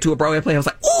got a ticket to a Broadway play. I was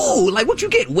like, ooh, like what you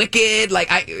get? Wicked, like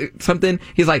something.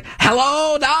 He's like,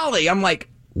 Hello Dolly. I'm like,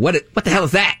 what the hell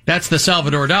is that? That's the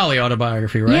Salvador Dali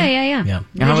autobiography, right? Yeah.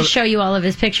 They just show you all of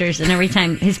his pictures, and every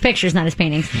time his pictures, not his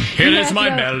paintings. Here is my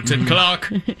melted clock.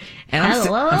 And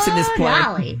I'm sitting in this play.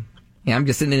 Dolly. Yeah, I'm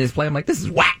just sitting in his play. I'm like, this is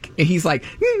whack. And he's like,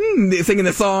 singing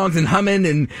the songs and humming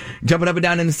and jumping up and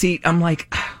down in the seat. I'm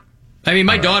like, I mean,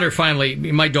 my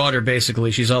daughter basically,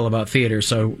 she's all about theater,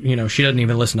 so, she doesn't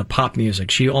even listen to pop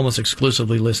music. She almost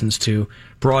exclusively listens to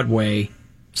Broadway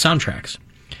soundtracks.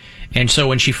 And so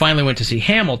when she finally went to see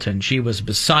Hamilton, she was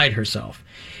beside herself.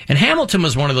 And Hamilton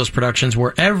was one of those productions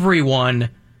where everyone,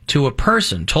 to a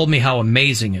person, told me how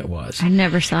amazing it was. I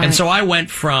never saw it. And so I went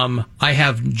from, I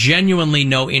have genuinely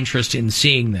no interest in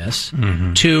seeing this,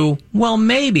 to, well,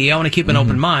 maybe, I want to keep an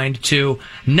open mind, to,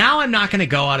 now I'm not going to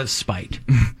go out of spite.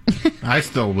 I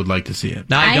still would like to see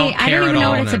it. I don't I care don't even at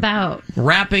know all. what it's about.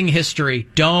 Rapping history,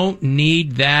 don't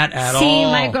need that at all. See,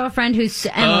 my girlfriend, who's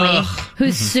Emily,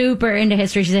 who's super into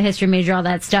history, she's a history major, all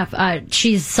that stuff.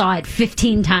 She saw it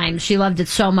 15 times. She loved it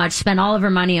so much, spent all of her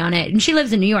money on it. And she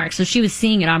lives in New York, so she was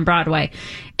seeing it on Broadway.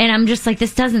 And I'm just like,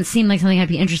 this doesn't seem like something I'd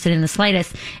be interested in the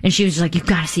slightest. And she was just like, you've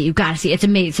got to see it. It's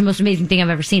amazing. It's the most amazing thing I've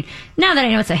ever seen. Now that I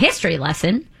know it's a history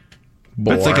lesson.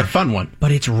 It's like a fun one.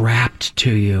 But it's wrapped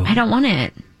to you. I don't want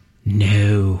it.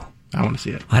 No. I want to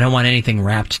see it. I don't want anything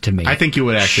wrapped to me. I think you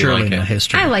would actually Surely like it. not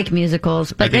history. I like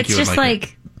musicals, but think it's you would just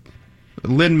like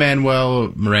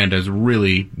Lin-Manuel Miranda is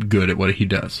really good at what he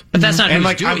does. But that's not And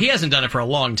who's doing. He hasn't done it for a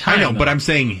long time. I know, though. but I'm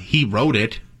saying he wrote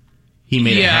it. He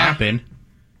made it happen.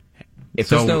 If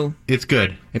there's no- it's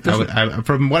good. if there's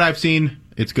From what I've seen,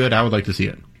 it's good. I would like to see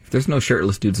it. if there's no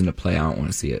shirtless dudes in the play, I don't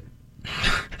want to see it.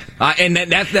 And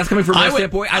that's coming from my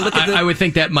standpoint. I would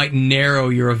think that might narrow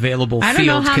your available I don't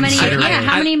know fields how many.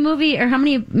 considerably. How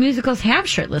many musicals have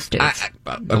shirtless dudes?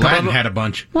 Aladdin had a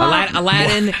bunch.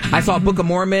 Aladdin. I saw Book of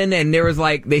Mormon, and there was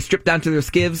like they stripped down to their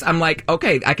skivs. I'm like,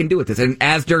 okay, I can do with this. And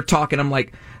as they're talking, I'm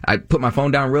like, I put my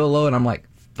phone down real low, and I'm like,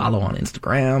 follow on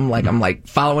Instagram. Like I'm like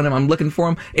following him. I'm looking for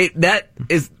him. That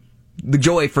is the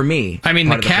joy for me. I mean,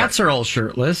 the cats are all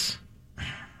shirtless.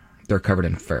 They're covered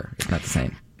in fur. It's not the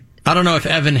same. I don't know if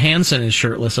Evan Hansen is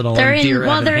shirtless at all. They're in Dear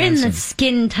Evan they're Hansen. in the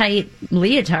skin tight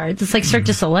leotards. It's like Cirque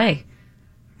du Soleil.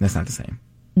 That's not the same.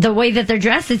 The way that they're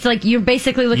dressed, it's like you're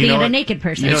basically looking at a naked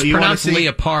person. It's pronounced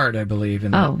leopard, I believe, in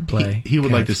the play. He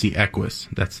would like to see Equus.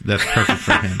 That's perfect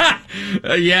for him.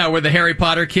 Yeah, where the Harry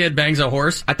Potter kid bangs a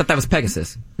horse. I thought that was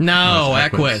Pegasus. No,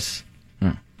 That's Equus.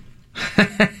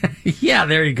 Yeah,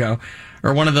 there you go.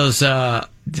 Or one of those.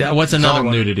 What's another all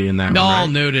one? nudity in that one, All right?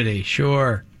 nudity,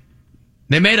 sure.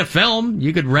 They made a film.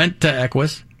 You could rent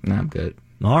Equus. No, I'm good.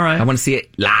 All right. I want to see it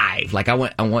live. Like I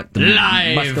want the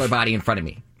Live. muscular body in front of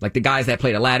me. Like the guys that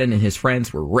played Aladdin and his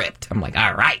friends were ripped. I'm like,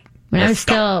 all right. When I was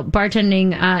still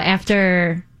bartending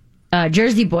after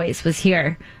Jersey Boys was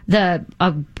here,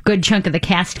 a good chunk of the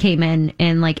cast came in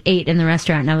and like ate in the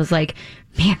restaurant, and I was like,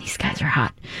 man, these guys are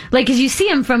hot. Like, because you see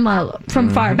them from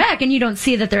far back, and you don't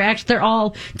see that they're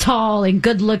all tall and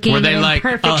good looking. Were they and in like,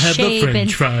 perfect I'll have shape the French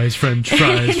and fries, French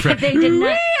fries. they did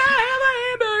not.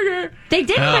 They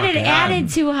did, Oh, but it God. added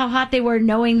to how hot they were,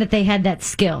 knowing that they had that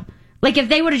skill. Like, if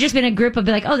they would have just been a group, I'd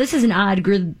be like, oh, this is an odd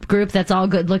group that's all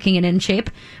good looking and in shape.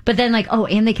 But then, like, oh,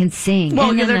 and they can sing. Well,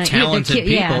 and yeah, then they're talented cute.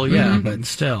 people, yeah, Mhm. but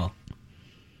still.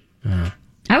 I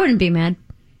I wouldn't be mad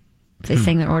if they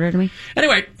sang their order to me.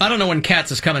 Anyway, I don't know when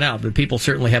Cats is coming out, but people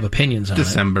certainly have opinions on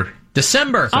December. it.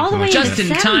 December. All the way in just in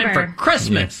time December. for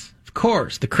Christmas. Yes. Of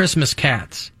course, the Christmas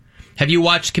Cats. Have you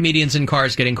watched Comedians in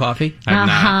Cars Getting Coffee? I've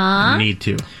not. I need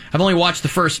to. I've only watched the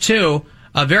first two.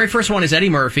 Very first one is Eddie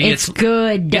Murphy. It's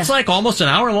good. It's like almost an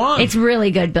hour long. It's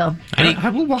really good, Bill. I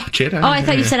will watch it. I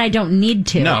thought you said I don't need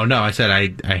to. No, I said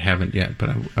I haven't yet, but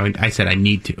I said I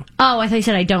need to. Oh, I thought you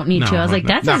said I don't need to. I was like,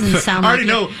 that doesn't sound I like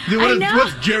already know. I know.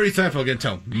 What's Jerry Seinfeld going to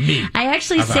tell me? I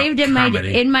actually about saved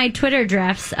comedy? in my Twitter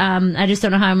drafts. I just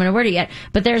don't know how I'm going to word it yet.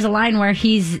 But there's a line where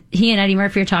he and Eddie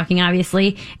Murphy are talking,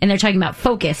 obviously, and they're talking about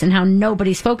focus and how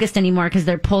nobody's focused anymore because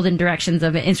they're pulled in directions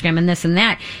of Instagram and this and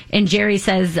that. And Jerry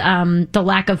says the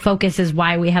lack of focus is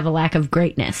why we have a lack of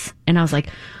greatness. And I was like,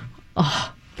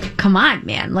 oh, come on,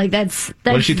 man! Like that's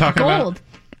what is she talking gold.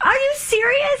 about? Are you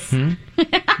serious?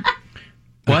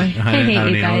 What? I hate don't you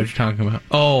even know guys. what you're talking about.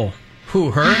 Oh,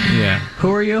 who, her? Yeah.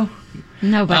 Who are you?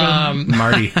 Nobody.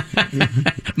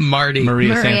 Marty. Maria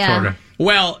Maria. Santora.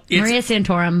 Well, it's, Maria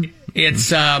Santorum.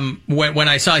 It's when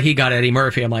I saw he got Eddie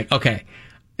Murphy, I'm like, okay,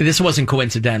 this wasn't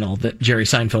coincidental that Jerry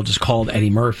Seinfeld just called Eddie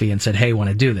Murphy and said, hey, want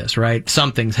to do this, right?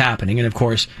 Something's happening. And of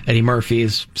course, Eddie Murphy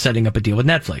is setting up a deal with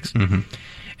Netflix. Mm-hmm.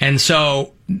 And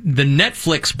so the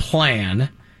Netflix plan,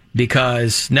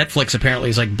 because Netflix apparently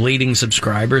is like bleeding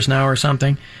subscribers now or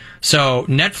something. So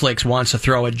Netflix wants to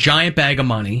throw a giant bag of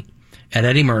money at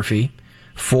Eddie Murphy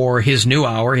for his new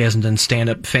hour. He hasn't done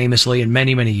stand-up famously in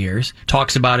many, many years.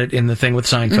 Talks about it in the thing with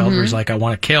Seinfeld where he's like, I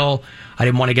want to kill. I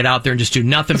didn't want to get out there and just do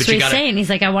nothing. That's but what you he's got saying. He's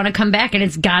like, I want to come back, and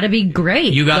it's got to be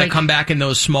great. You got to Like, come back in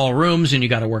those small rooms, and you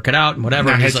got to work it out and whatever.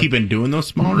 Now, And has he's he like, been doing those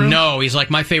small rooms? No, he's like,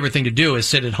 my favorite thing to do is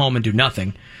sit at home and do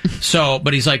nothing. So,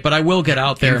 but he's like, but I will get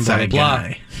out there Inside and blah, blah, blah.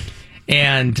 guy.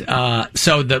 And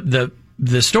so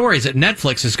the story is that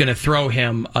Netflix is going to throw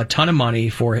him a ton of money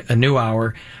for a new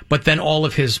hour, but then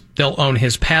they'll own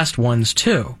his past ones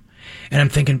too. And I'm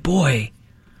thinking, boy,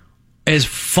 as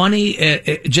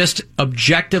funny, just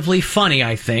objectively funny,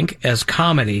 I think, as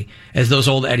comedy as those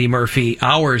old Eddie Murphy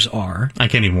hours are. I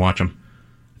can't even watch them.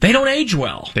 They don't age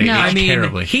well. They age mean,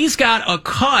 terribly. He's got a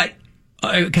cut,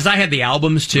 because I had the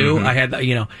albums too. Mm-hmm. I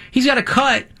had, he's got a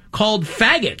cut called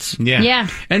Faggots. Yeah.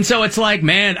 And so it's like,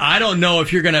 man, I don't know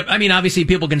if you're going to, I mean, obviously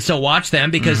people can still watch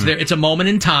them because it's a moment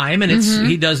in time and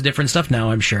he does different stuff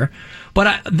now, I'm sure.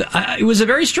 But it was a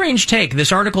very strange take.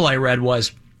 This article I read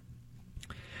was,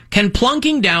 can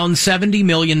plunking down $70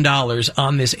 million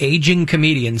on this aging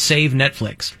comedian save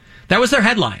Netflix? That was their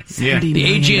headline. Yeah. The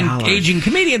aging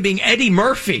comedian being Eddie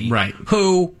Murphy. Right.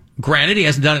 Who, granted, he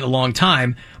hasn't done it in a long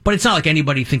time, but it's not like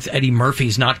anybody thinks Eddie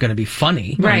Murphy's not going to be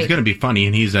funny. No, he's going to be funny,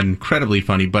 and he's incredibly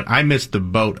funny, but I missed the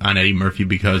boat on Eddie Murphy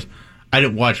because I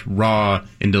didn't watch Raw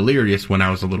and Delirious when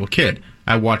I was a little kid.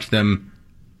 I watched them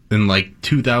in like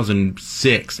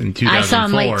 2006 and 2004. I saw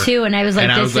him late too, and I was like,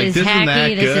 this is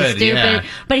hacky, this is stupid. Yeah.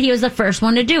 But he was the first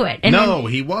one to do it. And No,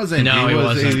 he wasn't. No, he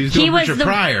wasn't. He was doing Richard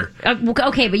Pryor.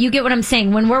 Okay, but you get what I'm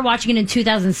saying. When we're watching it in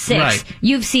 2006, Right.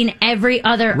 you've seen every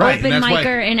other Right, open and that's why-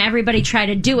 micer and everybody try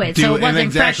to do it, so it wasn't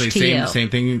exactly, fresh to you. Same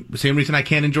thing. Same reason I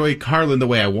can't enjoy Carlin the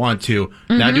way I want to.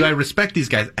 Now, do I respect these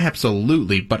guys?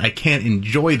 Absolutely, but I can't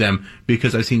enjoy them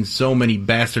because I've seen so many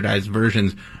bastardized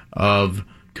versions of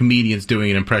comedians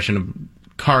doing an impression of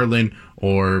Carlin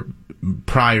or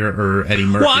Pryor or Eddie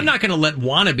Murphy. Well, I'm not going to let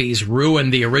wannabes ruin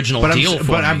the original deal for me.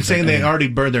 But I'm saying they already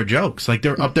burned their jokes. Like,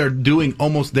 they're up there doing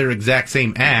almost their exact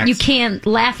same acts. You can't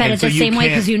laugh at it the same way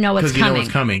because you know it's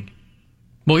coming.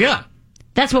 Well, yeah.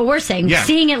 That's what we're saying. Yeah.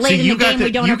 Seeing it late See, in you the got game, to-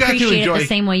 we don't you got to appreciate it enjoy- the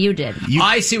same way you did.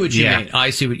 I see what you Yeah. mean. I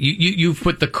see what you've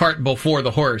put the cart before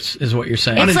the horse, is what you're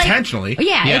saying. It's like- Unintentionally.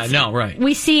 Yeah, Yeah, it's- no, right.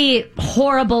 We see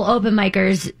horrible open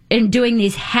micers and doing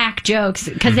these hack jokes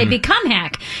because they become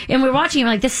hack. And we're watching, and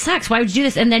we're like, this sucks. Why would you do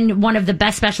this? And then one of the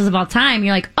best specials of all time,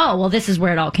 you're like, oh, well, this is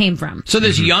where it all came from. So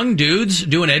there's young dudes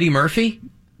doing Eddie Murphy?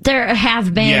 There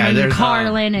have been Yeah, and there's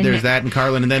Carlin and there's that and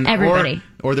Carlin, and then everybody.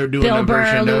 or they're doing Bill a Burr,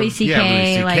 version Louis of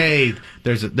C.K., Louis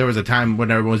C.K. There was a time when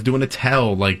everyone was doing a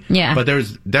tell, like Yeah. But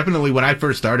there's definitely when I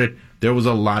first started, there was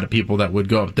a lot of people that would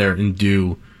go up there and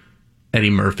do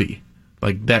Eddie Murphy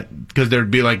like that because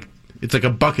there'd be like it's like a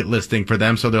bucket list thing for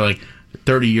them. So they're like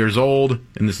 30 years old,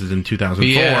 and this is in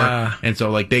 2004, Yeah. and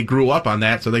so like they grew up on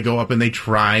that, so they go up and they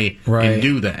try and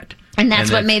do that. And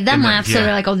that's what made them and laugh. So yeah.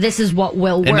 they're like, oh, this is what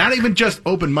will work. And not even just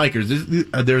open micers.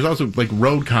 There's also like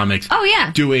road comics. Oh,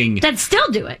 yeah. Doing that still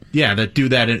do it. Yeah, that do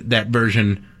that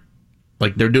version.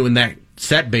 Like they're doing that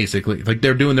set basically. Like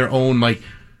they're doing their own like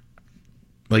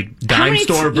like dime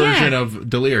store version of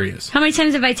Delirious. How many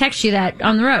times have I texted you that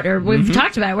on the road, or we've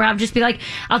talked about it, where I'll just be like,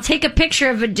 I'll take a picture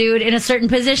of a dude in a certain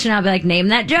position. I'll be like, name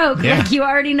that joke. Yeah. Like, you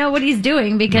already know what he's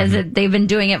doing because they've been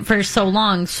doing it for so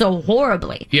long, so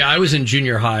horribly. Yeah, I was in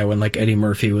junior high when like Eddie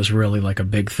Murphy was really like a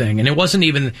big thing, and it wasn't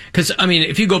even because I mean,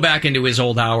 if you go back into his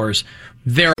old hours,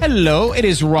 Hello, it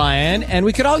is Ryan, and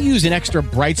we could all use an extra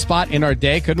bright spot in our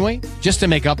day, couldn't we? Just to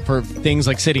make up for things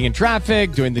like sitting in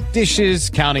traffic, doing the dishes,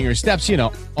 counting your steps, you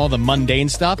know, all the mundane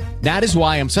stuff. That is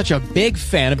why I'm such a big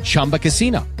fan of Chumba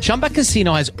Casino. Chumba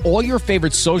Casino has all your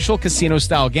favorite social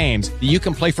casino-style games that you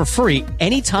can play for free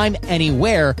anytime,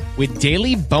 anywhere with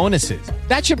daily bonuses.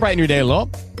 That should brighten your day a little.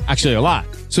 Actually, a lot.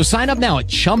 So sign up now at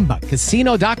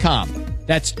ChumbaCasino.com.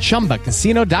 That's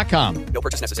ChumbaCasino.com. No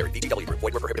purchase necessary. VGW Group.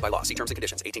 Void where prohibited by law. See terms and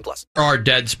conditions. 18+. there are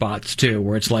dead spots too,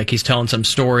 where it's like he's telling some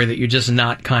story that you're just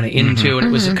not kind of into, and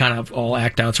it was kind of all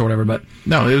act outs or whatever. But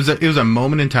no, it was a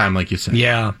moment in time, like you said.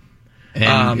 Yeah.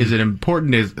 And is it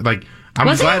important? Is like I'm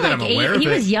Wasn't glad it that like I'm aware eight? of He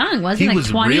it. was young, wasn't he? he? Like Was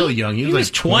 20? real young. He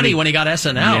was 20 when he got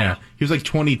SNL. Yeah, he was like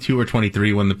 22 or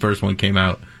 23 when the first one came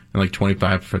out, and like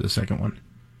 25 for the second one.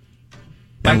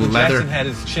 Michael And leather. Jackson had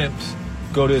his chimps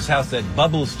go to his house. That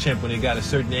Bubbles chimp, when he got a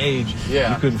certain age,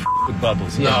 Yeah. you couldn't with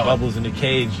Bubbles. He had Bubbles in the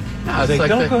cage. No, I was it's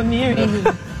like, like don't go near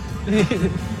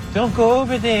Eddie. Don't go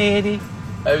over there, Eddie.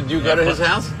 Do you go to his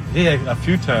house? Yeah, a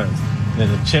few times. And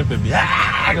then the chimp would be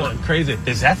going crazy.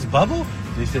 Is that Bubble?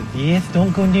 They said, yes,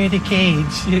 don't go near the cage.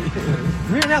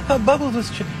 Really, I thought Bubbles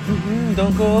was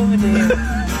don't go over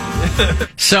there.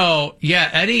 So, yeah,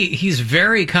 Eddie, he's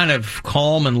very kind of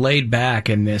calm and laid back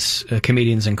in this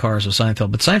Comedians in Cars with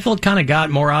Seinfeld. But Seinfeld kind of got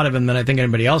more out of him than I think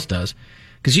anybody else does.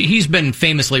 Because he's been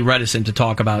famously reticent to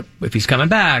talk about if he's coming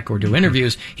back or do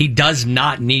interviews. He does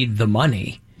not need the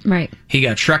money. Right. He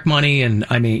got Shrek money, and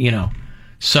I mean, you know,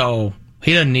 so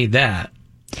he doesn't need that.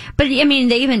 But I mean,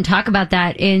 they even talk about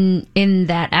that in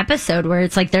that episode where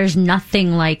it's like there's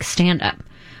nothing like stand-up.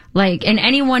 Like, and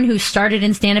anyone who started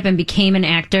in stand-up and became an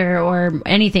actor or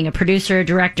anything, a producer, a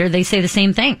director, they say the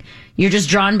same thing. You're just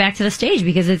drawn back to the stage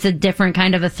because it's a different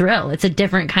kind of a thrill. It's a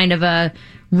different kind of a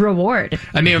reward.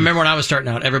 I mean, remember when I was starting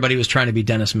out, everybody was trying to be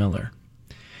Dennis Miller.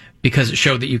 Because it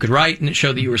showed that you could write and it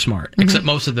showed that you were smart. Except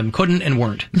most of them couldn't and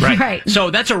weren't. Right. So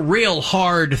that's a real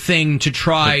hard thing to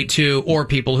try to, or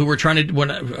people who were trying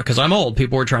to, because I'm old,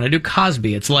 people were trying to do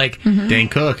Cosby. It's like Dane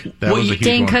Cook. That was a huge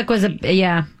Dane one. Cook was it's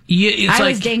I like,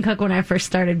 was Dane Cook when I first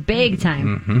started, big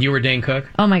time. You were Dane Cook?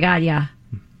 Oh my God, yeah.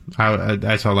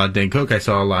 I saw a lot of Dane Cook. I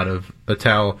saw a lot of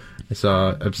Attell.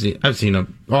 I've seen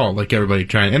them all, like everybody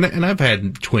trying, and I've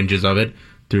had twinges of it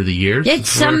through the years.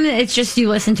 It's just you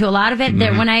listen to a lot of it.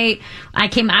 That when I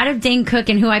came out of Dane Cook,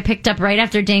 and who I picked up right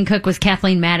after Dane Cook was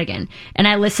Kathleen Madigan, and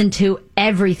I listened to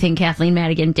everything Kathleen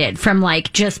Madigan did, from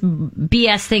like just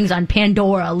BS things on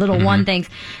Pandora, little one things,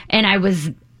 and I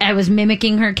was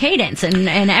mimicking her cadence and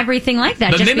everything like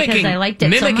that, just because I liked it so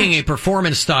much. Mimicking a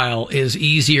performance style is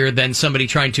easier than somebody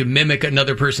trying to mimic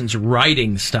another person's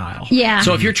writing style. Yeah.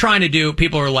 So if you're trying to do,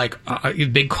 people are like,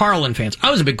 big Carlin fans.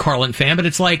 I was a big Carlin fan, but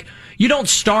it's like, you don't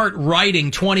start writing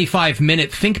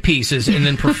 25-minute think pieces and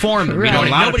then perform them. Right. You know,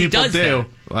 A lot of nobody people does do. that.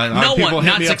 A lot of No people one, hit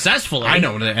not me up. successfully. I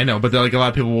know, but like a lot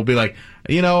of people will be like,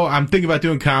 you know, I'm thinking about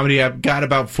doing comedy. I've got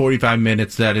about 45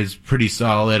 minutes that is pretty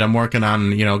solid. I'm working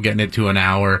on, you know, getting it to an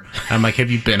hour. I'm like,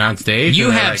 have you been on stage? You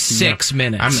And they're have like, 6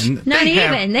 minutes. Not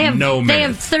even. They have no They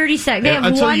have minutes. 30 seconds. They have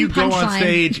Until one you go on punchline.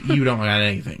 stage, you don't got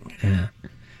anything. Yeah.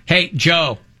 Hey,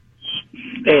 Joe.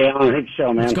 Hey, Alan, hey,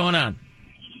 show, man. What's going on?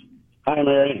 Hi,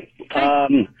 Larry.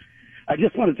 I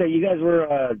just want to say, you guys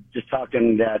were just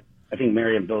talking that, I think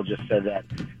Mary and Bill just said that,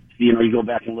 you know, you go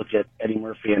back and look at Eddie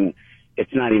Murphy and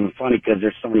it's not even funny because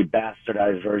there's so many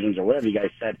bastardized versions or whatever you guys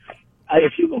said.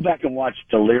 If you go back and watch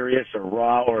Delirious or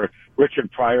Raw or Richard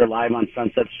Pryor live on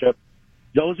Sunset Strip,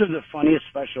 those are the funniest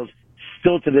specials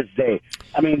still to this day.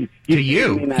 I mean,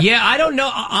 Yeah, I don't know.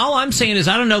 All I'm saying is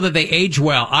I don't know that they age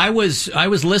well. I was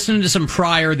listening to some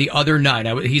Pryor the other night.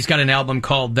 He's got an album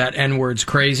called That N-Word's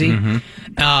Crazy.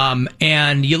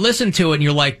 And you listen to it and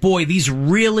you're like, boy, these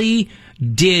really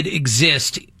did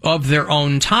exist of their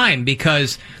own time,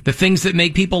 because the things that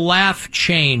make people laugh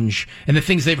change and the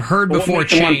things they've heard before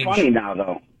change. Funny now,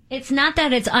 though. It's not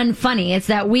that it's unfunny. It's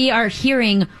that we are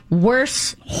hearing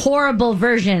worse, horrible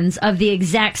versions of the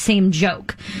exact same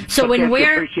joke. So But when can't you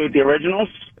we're appreciate the originals?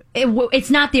 it's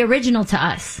not the original to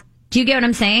us. Do you get what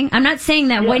I'm saying? I'm not saying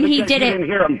that when he did you it. didn't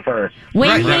hear them first.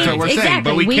 Right, that's what we're saying.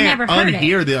 But we can't never heard it.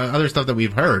 unhear the other stuff that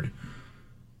we've heard.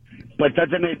 But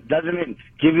doesn't it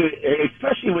give you,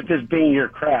 especially with this being your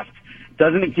craft,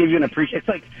 Doesn't it give you an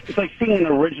appreciation? It's like seeing an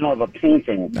original of a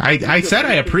painting. I said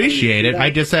I appreciate it.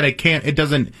 I just said it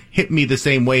doesn't hit me the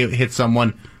same way it hits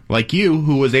someone like you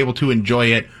who was able to enjoy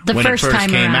it when it first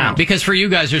came out. Because for you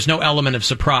guys, there's no element of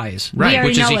surprise, right?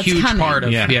 Which is a huge part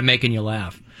of making you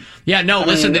laugh. Yeah, no,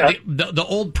 listen, the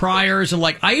old Pryors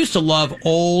and I used to love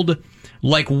old,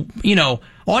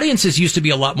 audiences used to be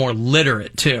a lot more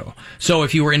literate too. So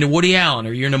if you were into Woody Allen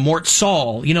or you're into Mort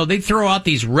Saul, they'd throw out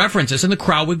these references and the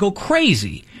crowd would go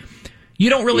crazy. They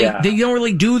don't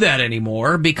really do that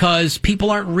anymore because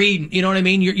people aren't reading. You know what I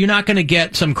mean? You're not going to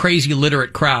get some crazy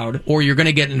literate crowd, or you're going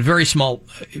to get in a very small.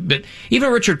 But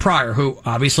even Richard Pryor, who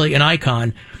obviously an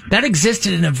icon, that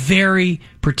existed in a very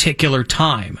particular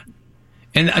time.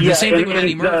 And the same thing with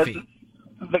Eddie Murphy.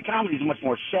 The comedy's much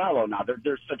more shallow now.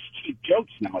 There's such cheap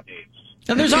jokes nowadays.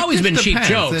 Now, there's always been cheap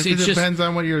jokes. It depends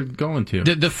on what you're going to.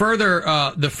 The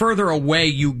further away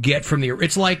you get from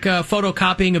it's like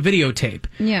photocopying a videotape.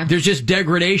 Yeah, there's just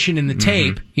degradation in the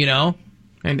tape.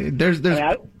 And there's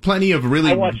plenty of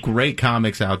really great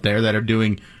comics out there that are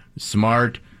doing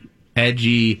smart,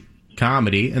 edgy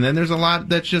comedy, and then there's a lot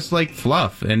that's just like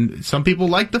fluff. And some people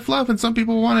like the fluff, and some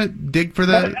people want to dig for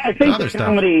the other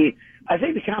stuff. I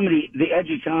think the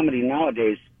edgy comedy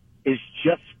nowadays is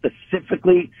just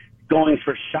specifically going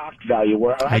for shock value.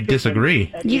 Where I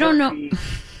disagree. You don't know.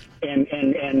 And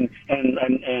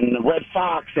Red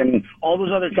Fox and all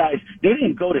those other guys, they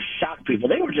didn't go to shock people.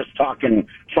 They were just talking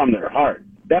from their heart.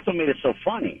 That's what made it so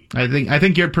funny. I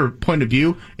think your point of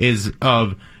view is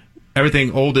of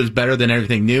everything old is better than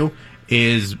everything new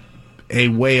is a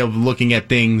way of looking at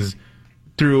things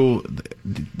through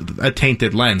a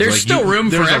tainted lens. There's still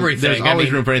room for everything. There's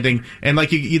always room for anything. And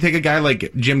you take a guy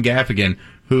like Jim Gaffigan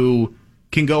who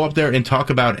can go up there and talk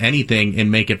about anything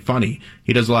and make it funny.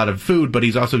 He does a lot of food, but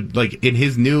he's also in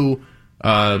his new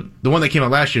the one that came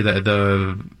out last year,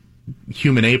 the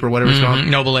Human Ape or whatever it's called,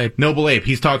 Noble Ape.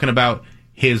 He's talking about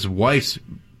his wife's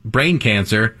brain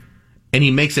cancer, and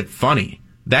he makes it funny.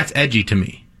 That's edgy to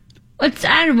me.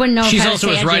 I wouldn't know. She's also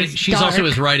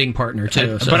his writing partner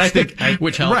too. So but I think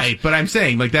which helps. Right. But I'm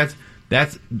saying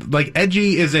that's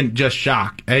edgy isn't just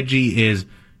shock. Edgy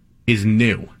is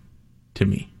new to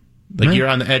me. You're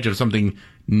on the edge of something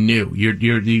new.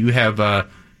 You have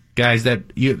comics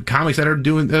that are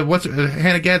doing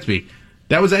Hannah Gadsby.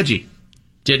 That was edgy.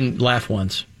 Didn't laugh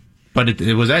once, but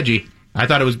it was edgy. I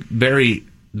thought it was very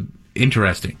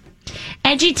interesting.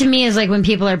 Edgy to me is like when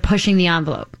people are pushing the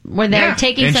envelope, where they're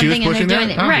taking something and they're doing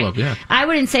it. Right. Yeah. I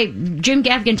wouldn't say Jim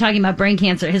Gaffigan talking about brain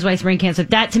cancer, his wife's brain cancer.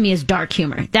 That to me is dark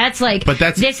humor.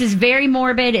 This is very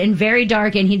morbid and very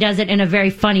dark, and he does it in a very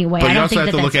funny way. But I you don't also think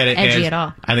have to look at it edgy as, at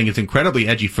all. I think it's incredibly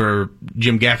edgy for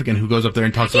Jim Gaffigan, who goes up there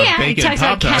and talks about bacon and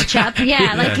Pop-Tarts. Ketchup.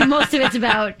 Yeah, most of it's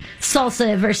about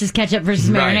salsa versus ketchup versus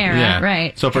marinara.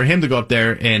 Right. So for him to go up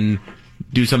there and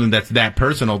do something that's that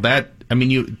personal,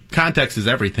 context is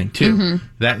everything too. Mm-hmm.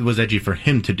 That was edgy for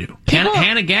him to do.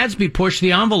 Hannah Gadsby pushed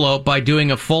the envelope by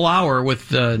doing a full hour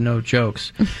with no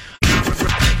jokes.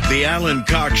 The Alan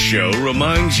Cox Show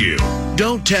reminds you,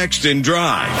 don't text and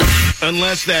drive.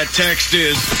 Unless that text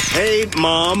is, hey,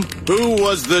 Mom, who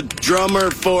was the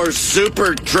drummer for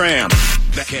Supertramp?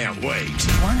 Can't wait.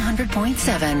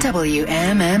 100.7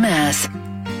 WMMS.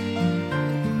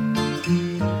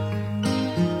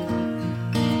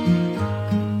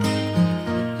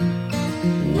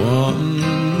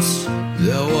 Once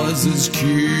there was this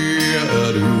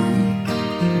kid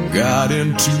who got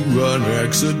into an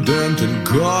accident and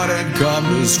couldn't come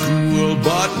to school.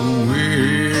 But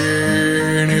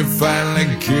when he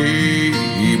finally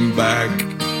came back,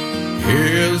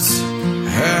 his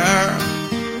hair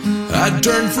had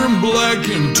turned from black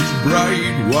into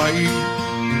bright white.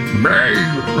 He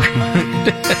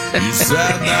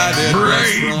said that it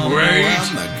was from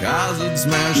when the cars had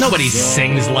smashed. Nobody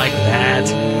sings like that.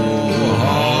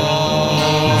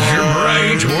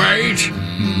 Wait.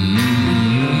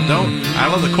 I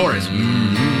love the chorus.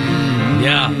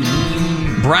 Yeah.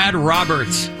 Brad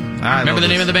Roberts. Remember the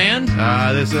name of the band?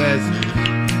 This is.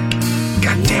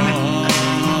 God damn it.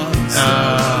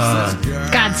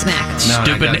 Godsmack.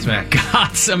 Stupid.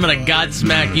 Godsmack. I'm going to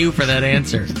Godsmack you for that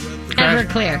answer.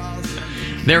 Everclear.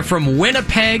 They're from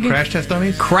Winnipeg. Crash Test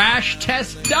Dummies? Crash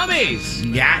Test Dummies.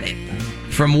 Got it.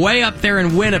 From way up there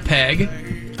in Winnipeg.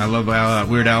 I love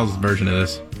Weird Al's version of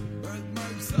this.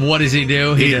 What does he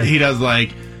do? He does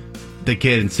like the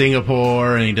kid in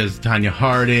Singapore, and he does Tanya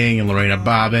Harding and Lorena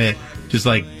Bobbitt. Just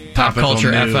like pop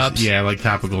culture news. F-ups. Yeah, like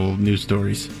topical news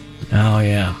stories. Oh,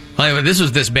 yeah. Anyway, this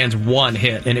was this band's one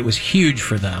hit, and it was huge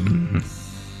for them. Mm-hmm.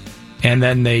 And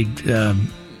then they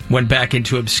went back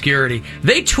into obscurity.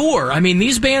 They tour. I mean,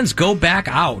 these bands go back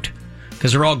out.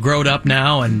 because they're all grown up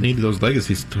now and need those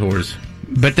legacy tours.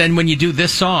 But then when you do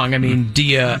this song, I mean, do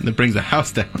you? It brings the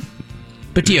house down.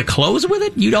 But do you close with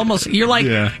it?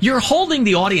 You're holding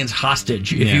the audience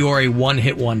hostage if you are a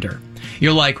one-hit wonder.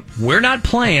 You're like, we're not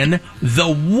playing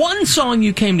the one song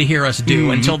you came to hear us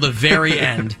do until the very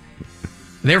end.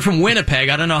 They're from Winnipeg.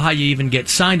 I don't know how you even get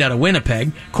signed out of Winnipeg.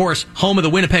 Of course, home of the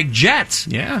Winnipeg Jets.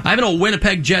 Yeah. I have an old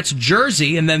Winnipeg Jets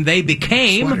jersey, and then they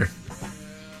became... Sweater.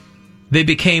 They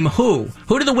became who?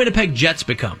 Who did the Winnipeg Jets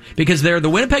become? Because they're the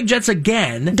Winnipeg Jets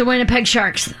again. The Winnipeg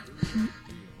Sharks.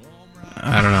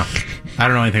 I don't know. I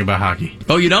don't know anything about hockey.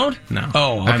 Oh, you don't? No.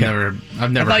 Oh, okay.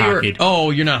 I've never hockeyed.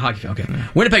 You're not a hockey fan. Okay. Yeah.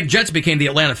 Winnipeg Jets became the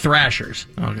Atlanta Thrashers.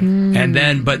 Okay. And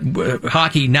then, but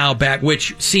hockey now back,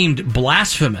 which seemed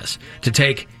blasphemous to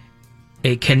take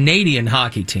a Canadian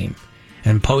hockey team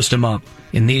and post them up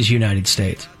in these United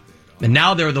States. And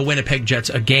now they're the Winnipeg Jets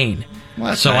again.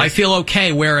 Well, so nice. I feel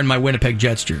okay wearing my Winnipeg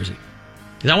Jets jersey.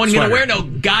 Because I wasn't going to wear no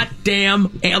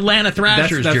goddamn Atlanta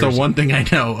Thrashers That's jersey. the one thing I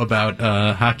know about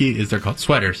hockey is they're called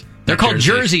sweaters. They're called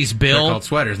jerseys, Bill. They're called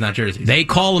sweaters, not jerseys. They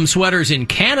call them sweaters in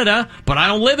Canada, but I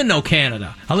don't live in no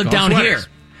Canada. I live down sweaters.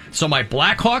 here. So my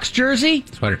Blackhawks jersey,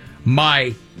 sweater.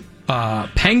 My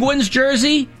Penguins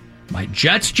jersey, my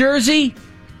Jets jersey,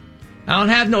 I don't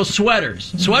have no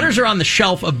sweaters. Sweaters are on the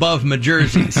shelf above my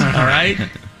jerseys, all right?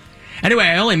 Anyway,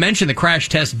 I only mentioned the crash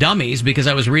test dummies because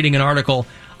I was reading an article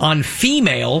on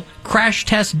female crash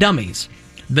test dummies.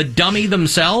 The dummy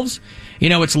themselves,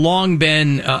 it's long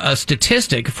been a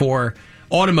statistic for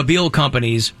automobile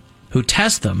companies who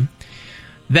test them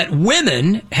that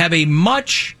women have a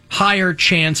much higher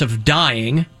chance of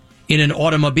dying in an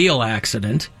automobile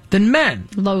accident than men.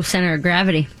 Low center of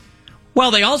gravity. Well,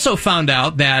 they also found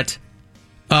out that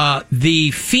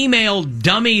the female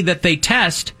dummy that they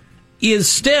test is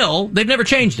still, they've never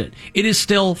changed it. It is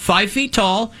still 5 feet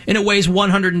tall and it weighs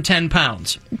 110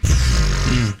 pounds.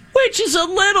 Which is a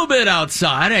little bit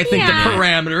outside, I think, the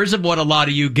parameters of what a lot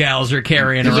of you gals are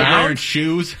carrying Is it around. wearing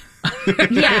shoes?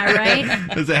 Yeah, right?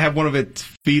 Does it have one of its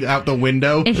feet out the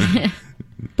window?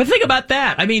 But think about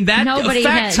that. I mean, that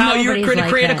affects how you're going to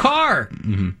create a car.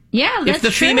 Mm-hmm. Yeah, that's if the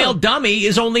true. female dummy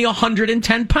is only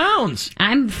 110 pounds.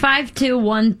 I'm 5'2",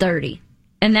 130.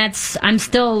 And I'm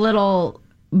still a little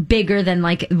bigger than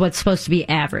like what's supposed to be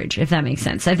average, if that makes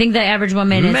sense. I think the average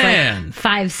woman is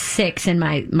like 5'6" in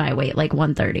my weight, like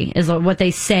 130 is what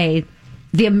they say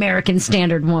the American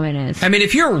standard woman is. I mean,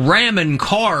 if you're ramming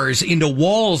cars into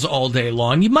walls all day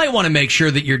long, you might want to make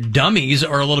sure that your dummies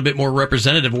are a little bit more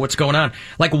representative of what's going on.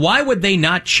 Like, why would they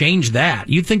not change that?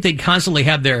 You'd think they'd constantly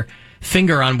have their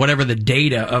finger on whatever the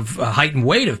data of height and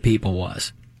weight of people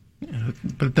was.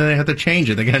 But then they have to change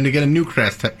it. They got to get a new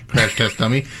crash test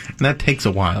dummy, and that takes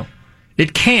a while.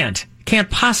 It can't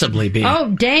possibly be.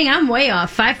 Oh, dang, I'm way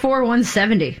off. 5'4",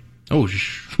 170. Oh,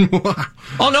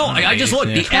 oh no! I just looked.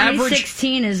 The average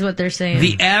 2016 is what they're saying.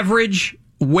 The average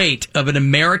weight of an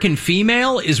American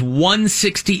female is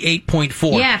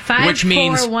 168.4. Yeah, 5'4", which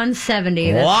means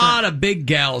 170. A lot of big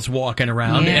gals walking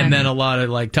around, Yeah. and then a lot of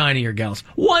like tinier gals.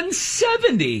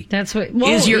 170. That's what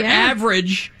is your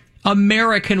average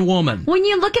American woman. When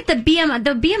you look at the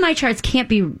BMI charts can't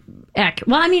be accurate.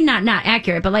 Well, I mean, not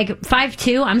accurate, but like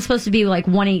 5'2", I'm supposed to be like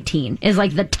 118 is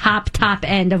like the top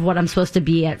end of what I'm supposed to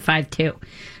be at 5'2".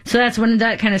 So that's when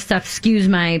that kind of stuff skews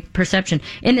my perception.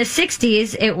 In the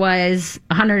 60s, it was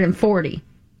 140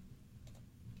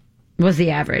 was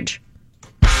the average.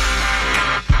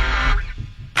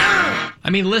 I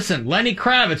mean, listen, Lenny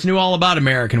Kravitz knew all about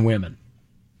American women.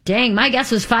 Dang, my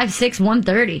guess was 5'6",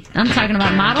 130. I'm talking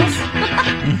about models?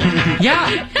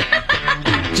 Yeah.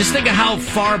 Just think of how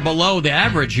far below the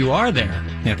average you are there.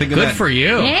 Yeah, think of Good that. for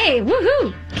you. Hey,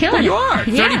 woohoo. Killing you it. are.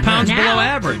 30 pounds below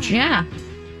average. Yeah.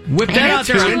 Whip that And out it's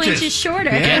there. 2 inches shorter.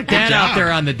 Get that out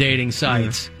there on the dating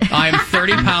sites. I'm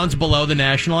 30 pounds below the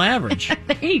national average.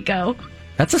 There you go.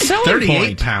 That's a selling 38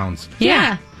 point. pounds.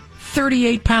 Yeah.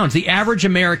 38 pounds. The average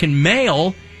American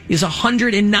male is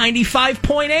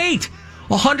 195.8.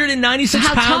 196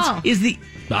 How pounds tall? is the...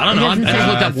 I don't know. I just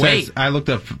looked up weight. I looked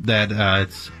up that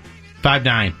it's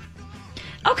 5'9".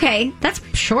 Okay, that's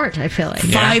short, I feel like.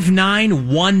 5'9",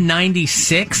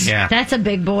 196? Yeah. That's a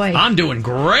big boy. I'm doing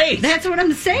great. That's what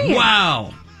I'm saying.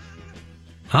 Wow.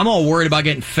 I'm all worried about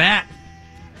getting fat.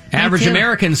 Average too.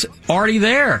 American's already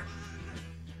there.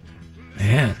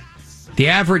 Man. The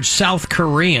average South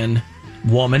Korean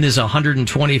woman is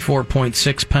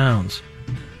 124.6 pounds.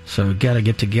 So got to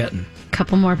get to getting.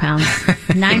 Couple more pounds.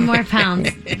 9 more pounds.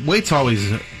 Weight's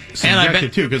always And I subjective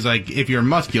bet- too, because like if you're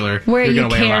muscular, Where you're you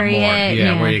going to weigh a lot carry more. it, Yeah,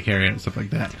 yeah. where you carry it and stuff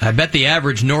like that. I bet the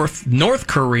average North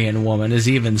Korean woman is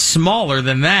even smaller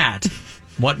than that.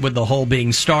 What with the whole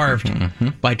being starved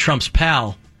by Trump's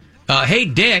pal. Hey,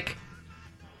 Dick.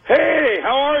 Hey,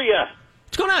 how are you?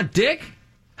 What's going on, Dick?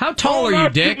 How tall are you,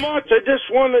 Dick? Not too much. I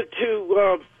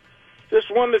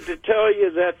just wanted to tell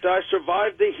you that I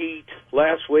survived the heat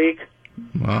last week.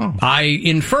 Wow. I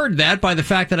inferred that by the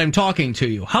fact that I'm talking to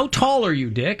you. How tall are you,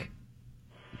 Dick?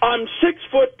 I'm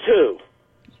 6'2".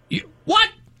 What?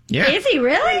 Yeah. Is he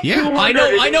really? Yeah, I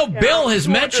know. Bill has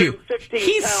met you.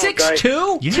 He's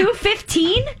 6'2"? Yeah.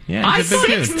 215? Yeah, I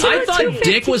thought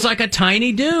Dick was like a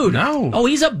tiny dude. No. Oh,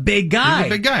 he's a big guy. He's a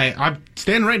big guy. I'm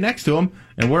standing right next to him,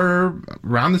 and we're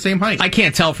around the same height. I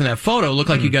can't tell from that photo. It looked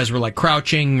like you guys were like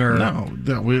crouching or...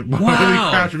 No. We Wow.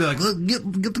 crouch and be like, "Look,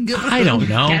 get I don't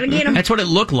know. Gotta get him. That's what it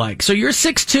looked like. So you're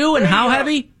 6'2", and how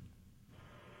heavy?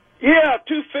 Yeah,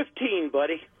 215,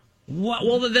 buddy. What?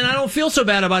 Well, then I don't feel so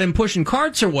bad about him pushing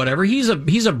carts or whatever. He's a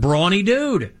brawny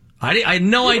dude. I had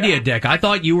no idea, Dick. I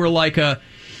thought you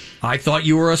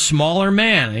were a smaller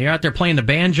man. You're out there playing the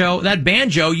banjo. That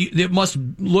banjo, it must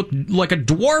look like a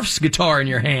dwarf's guitar in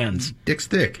your hands. Dick's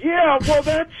dick. Yeah, well,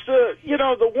 that's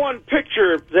the one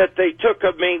picture that they took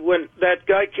of me when that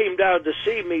guy came down to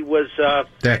see me was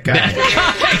that guy.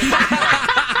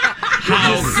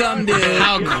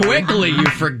 How quickly you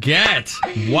forget.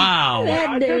 Wow.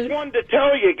 I just wanted to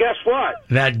tell you, guess what?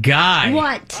 That guy.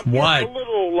 What? What? A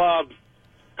little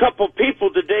couple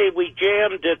people today, we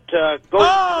jammed at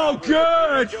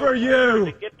good for you.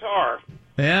 The guitar.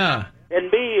 Yeah.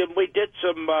 And we did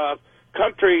some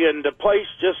country, and the place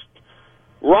just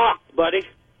rocked, buddy.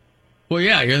 Well,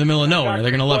 yeah, you're in the middle of nowhere. They're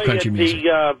going to love country music.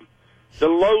 The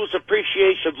Lowe's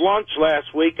Appreciation Lunch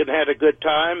last week and had a good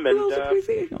time. And Lowe's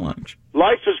Appreciation Lunch.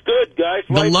 Life is good, guys.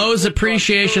 The Lowe's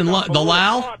Appreciation Lunch. The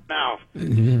Lao? Now.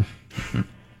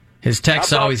 His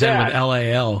texts always end with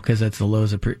LAL because that's the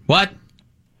Lowe's Appreciation. What?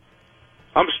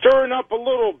 I'm stirring up a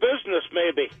little business,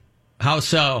 maybe. How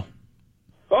so?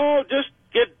 Oh, just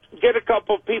get a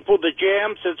couple people to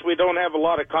jam since we don't have a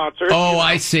lot of concerts. Oh,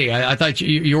 I see. I thought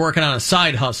you're working on a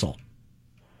side hustle.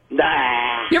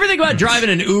 Nah. You ever think about driving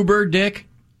an Uber, Dick?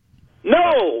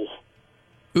 No.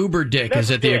 Uber Dick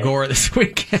is at the Agora this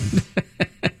weekend.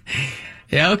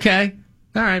 Yeah, okay.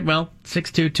 All right, well,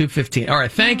 6'2", 215. All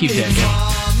right, thank you, Dick.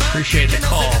 Appreciate the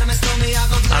call.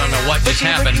 I don't know what just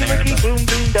happened there. I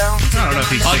don't know if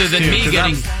he's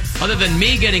Other than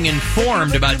me getting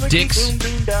informed about Dick's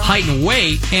height and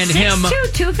weight and 6'2", him...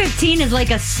 215 is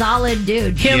like a solid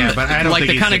dude. Him, but I don't like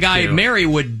think the kind of he's guy 6'2". Mary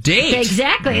would date.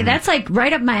 Exactly. That's like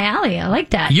right up my alley. I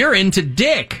like that. You're into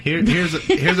Dick. Here's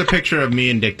a picture of me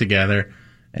and Dick together,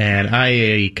 and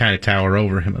I kind of tower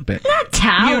over him a bit. Not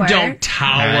tower. You don't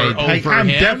tower over I'm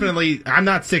him. I'm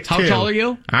not 6'2". How tall are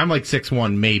you? I'm like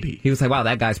 6'1", maybe. He was like, wow,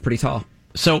 that guy's pretty tall.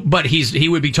 So, but he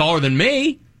would be taller than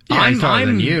me. Yeah, he's taller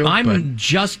than you. I'm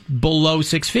just below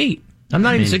 6 feet. I'm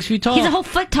not even 6 feet tall. He's a whole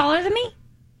foot taller than me?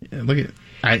 Yeah, look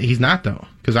at he's not, though,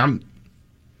 because I'm...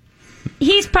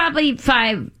 He's probably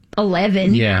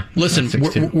 5'11". Yeah. Listen,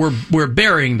 we're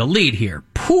burying the lead here.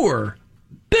 Poor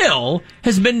Bill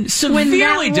has been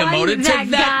severely demoted to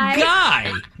that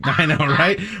guy. I know,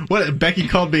 right? What Becky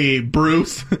called me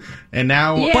Bruce, and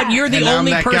now... Yeah. But you're the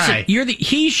only person... Guy.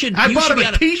 I bought him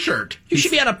a T-shirt. You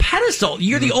should be on a pedestal.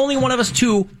 You're the only one of us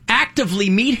to actively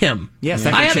meet him. Yeah,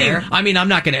 second chair. I'm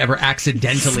not going to ever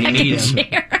accidentally meet him.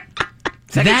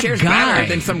 Second that chair's guy. better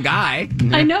than some guy.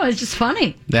 I know, it's just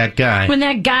funny. That guy. When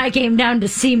that guy came down to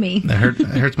see me. That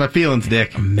hurts my feelings,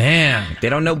 Dick. Man. They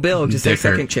don't know Bill, just say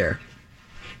second chair.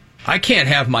 I can't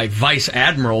have my vice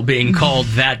admiral being called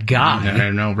that guy.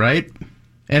 I know, right?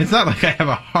 And it's not like I have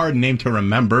a hard name to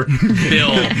remember.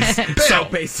 Bill. So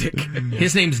basic.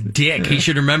 His name's Dick. He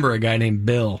should remember a guy named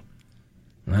Bill.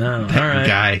 Oh, that all right.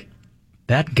 guy.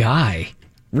 That guy.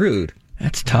 Rude.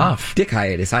 That's tough. Dick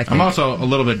hiatus, I think. I'm also a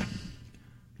little bit...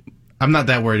 I'm not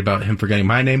that worried about him forgetting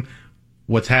my name.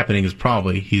 What's happening is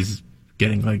probably he's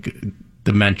getting, like,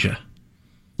 dementia.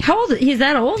 How old? He's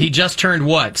that old? He just turned,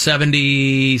 what,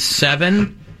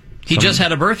 77? He just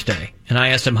had a birthday. And I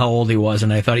asked him how old he was,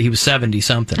 and I thought he was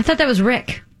 70-something. I thought that was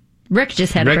Rick. Rick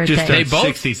just had a birthday. Rick just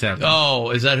turned 67. Oh,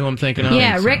 is that who I'm thinking of?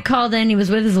 Yeah, Rick called in. He was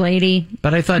with his lady.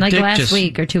 But I thought like Dick last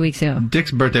week or 2 weeks ago.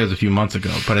 Dick's birthday was a few months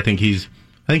ago, but I think he's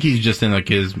just in, like,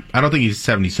 his... I don't think he's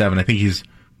 77. I think he's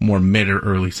more mid or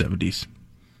early 70s.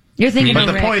 You're thinking But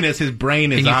the Rick. point is, his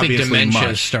brain is and you obviously think dementia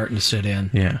mush. is starting to sit in.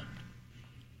 Yeah.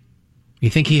 You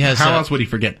think he has... How else would he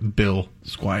forget Bill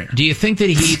Squire? Do you think that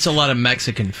he eats a lot of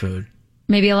Mexican food?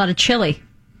 Maybe a lot of chili.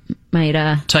 Might,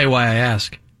 Tell you why I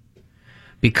ask.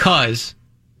 Because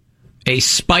a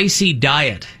spicy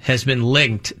diet has been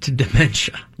linked to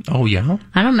dementia. Oh, yeah?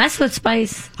 I don't mess with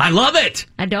spice. I love it!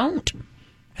 I don't.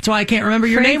 That's why I can't remember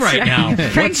your name right now.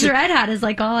 Frank's Red Hot is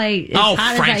like all as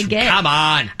hot Frank's, as I get. Come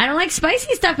on. I don't like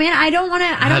spicy stuff, man. I don't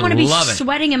want to be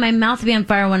sweating and my mouth be on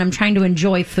fire when I'm trying to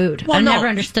enjoy food. Well, I've no, never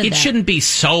understood it that. shouldn't be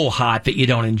so hot that you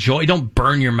don't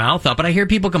burn your mouth up. But I hear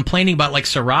people complaining about like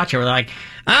sriracha, where they're like,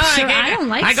 I don't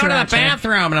like I go to sriracha. the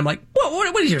bathroom, and I'm like,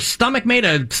 what is your stomach made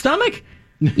of stomach?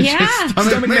 Yeah.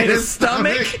 Stomach made of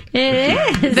stomach?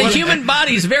 It is. The human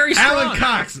body's very strong. Alan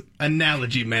Cox,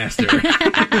 analogy master.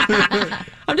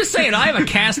 I'm just saying, I have a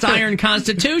cast iron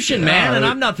constitution, man, and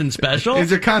I'm nothing special.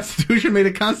 Is your constitution made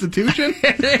of constitution?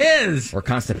 It is. Or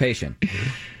constipation.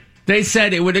 They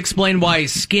said it would explain why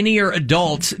skinnier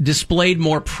adults displayed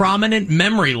more prominent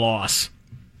memory loss.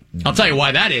 I'll tell you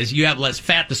why that is. You have less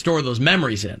fat to store those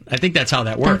memories in. I think that's how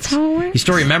that works. That's how it works? You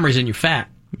store your memories in your fat.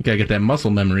 You gotta get that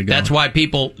muscle memory going. That's why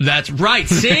people... That's right,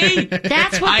 see?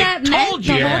 That's what that meant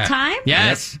the whole time?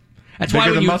 Yes. That's the why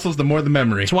bigger when the muscles, the more the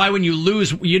memory. That's why when you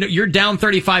lose... you're down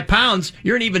 35 pounds,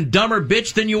 you're an even dumber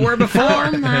bitch than you were before.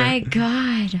 Oh, my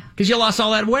God. Because you lost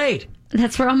all that weight.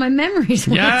 That's where all my memories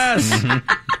were. Yes.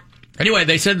 Anyway,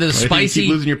 they said the spicy... You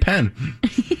keep losing your pen.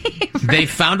 They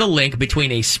found a link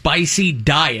between a spicy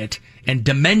diet and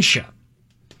dementia.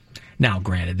 Now,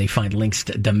 granted, they find links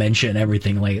to dementia and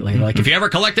everything lately. Like, if you ever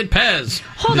collected Pez.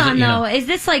 Hold on, though. Is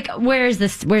this like, where's the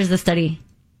study?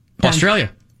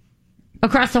 Australia.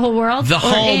 Across the whole world? The Or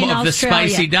home in of the Australia?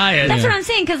 spicy diet. That's what I'm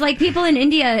saying, because like people in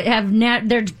India have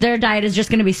their diet is just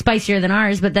going to be spicier than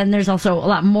ours, but then there's also a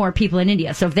lot more people in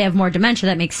India. So if they have more dementia,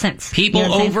 that makes sense. People You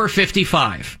know what I'm over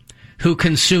 55 who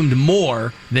consumed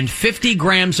more than 50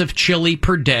 grams of chili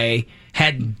per day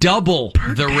had double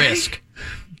the risk.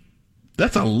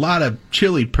 That's a lot of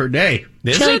chili per day.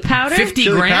 Is Chili it? powder? 50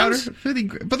 Chili grams? powder? 50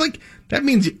 but like that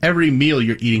means every meal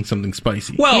you're eating something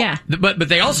spicy. Well, Yeah. but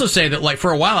they also say that like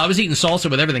for a while I was eating salsa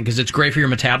with everything because it's great for your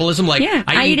metabolism. Like Yeah,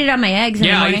 I eat it on my eggs in the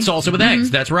Yeah, I morning. eat salsa with eggs.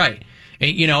 That's right.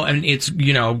 And, and it's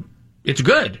it's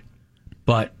good,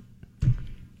 but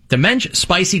dementia,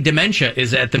 spicy dementia,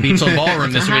 is at the Beatsville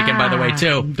Ballroom this weekend. By the way,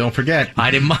 too. Don't forget. I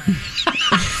didn't mind.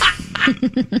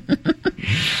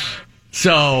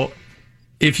 So,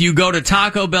 if you go to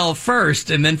Taco Bell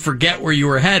first and then forget where you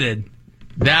were headed,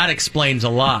 that explains a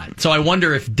lot. So I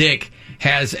wonder if Dick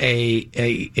has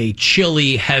a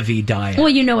chili heavy diet. Well,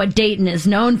 you know what Dayton is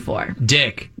known for.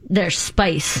 Dick. Their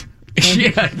spice.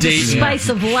 Yeah, Dayton. Spice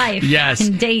of life. Yes.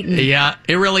 In Dayton. Yeah,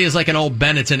 it really is like an old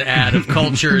Benetton ad of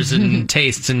cultures and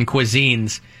tastes and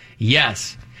cuisines.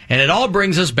 Yes. And it all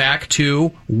brings us back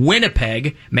to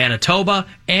Winnipeg, Manitoba,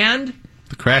 and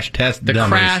the crash test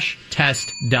dummies.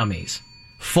 dummies.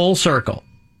 Full circle.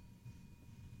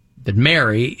 That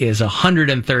Mary is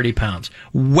 130 pounds,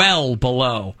 well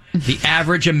below the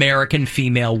average American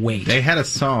female weight. They had a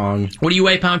song. What do you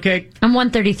weigh, Pound Cake? I'm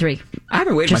 133. I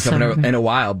haven't weighed Just myself so- in a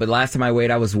while, but last time I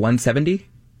weighed, I was 170,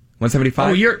 175.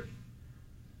 Oh, you're...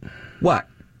 What?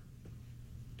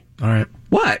 All right.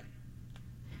 What?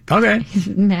 Okay. He's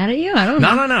mad at you? I don't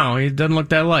know. No. He doesn't look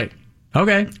that light.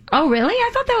 Okay. Oh, really?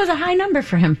 I thought that was a high number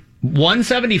for him.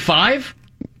 175?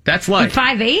 That's light.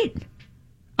 5'8"?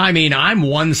 I mean, I'm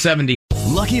 170.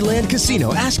 Lucky Land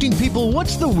Casino, asking people,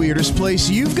 what's the weirdest place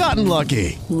you've gotten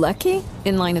lucky? Lucky?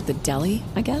 In line at the deli,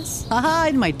 I guess? Aha,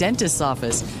 in my dentist's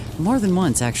office. More than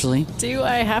once, actually. Do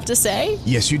I have to say?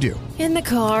 Yes, you do. In the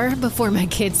car before my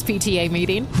kids' PTA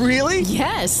meeting. Really?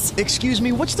 Yes. Excuse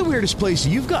me, what's the weirdest place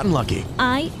you've gotten lucky?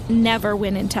 I never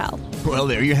win and tell. Well,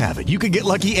 there you have it. You can get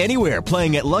lucky anywhere,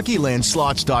 playing at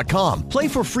LuckyLandSlots.com. Play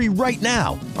for free right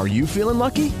now. Are you feeling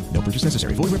lucky? No purchase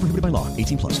necessary. Void where prohibited by law.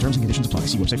 18+. Terms and conditions apply.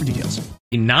 See website for details.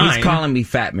 He's calling me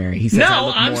fat, Mary. He says No, I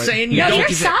look I'm more... saying you No, don't. you're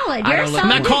solid. You're solid. I'm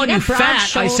not calling you got broad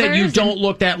fat. I said you shoulders don't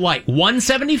look that light.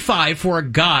 175 for a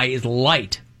guy is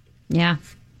light. Yeah.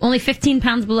 Only 15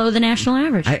 pounds below the national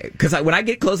average. Because when I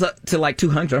get close up to like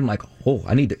 200, I'm like, oh,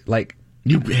 I need to, like...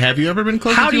 Have you ever been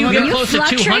close How to do 200? you get close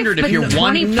to 200 if you're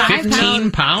 115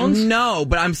 pounds? No,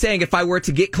 but I'm saying if I were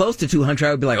to get close to 200,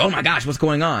 I would be like, oh my gosh, what's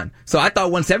going on? So I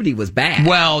thought 170 was bad.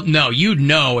 Well, no, you'd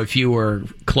know if you were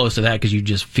close to that because you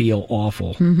just feel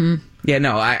awful. Mm-hmm. Yeah,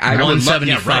 no, I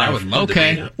 175. I would love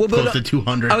okay. to be close to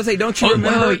 200. I would say, don't you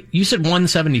remember? Wait, you said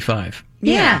 175.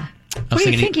 Yeah. What do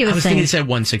you think he was I was saying? thinking he said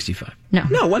 165. No.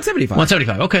 No, 175.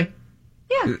 175, okay.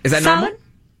 Yeah. Is that solid? normal?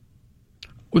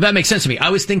 Well, that makes sense to me. I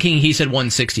was thinking he said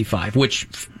 165, which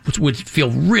would feel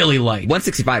really light.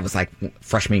 165 was like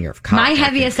freshman year of college. My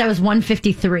heaviest, I was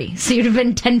 153. So you'd have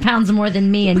been 10 pounds more than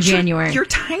me in January. You're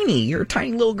tiny. You're a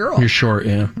tiny little girl. You're short,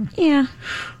 yeah. Yeah.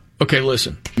 Okay,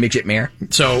 listen. Midget mare.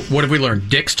 So, what have we learned?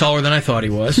 Dick's taller than I thought he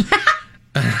was.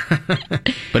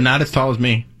 But not as tall as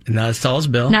me. Not as tall as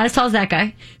Bill. Not as tall as that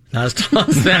guy. Not as tall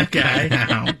as that guy.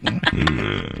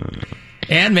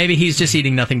 And maybe he's just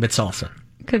eating nothing but salsa.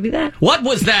 Could be that. What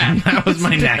was that? That was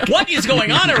my neck. What is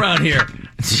going on around here?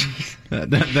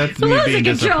 That's me being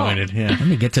disappointed. Yeah. Let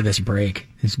me get to this break.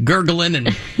 It's gurgling and...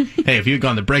 Hey, if you had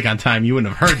gone the break on time, you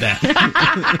wouldn't have heard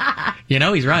that.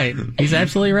 He's right. He's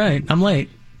absolutely right. I'm late.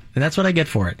 And that's what I get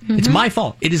for it. It's my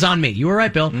fault. It is on me. You were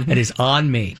right, Bill. It is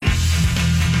on me.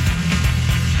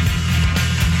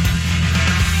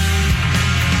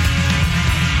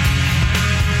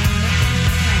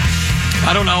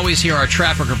 I don't always hear our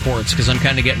traffic reports because I'm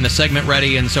kind of getting the segment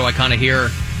ready, and so I kind of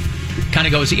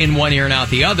goes in one ear and out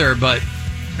the other, but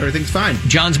everything's fine.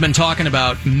 John's been talking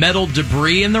about metal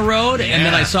debris in the road, and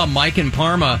then I saw Mike in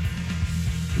Parma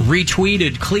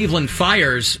retweeted Cleveland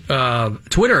Fire's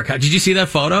Twitter account. Did you see that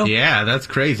photo? Yeah, that's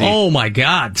crazy. Oh, my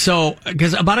God. So,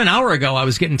 because about an hour ago, I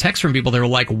was getting texts from people. They were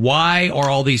like, why are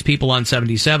all these people on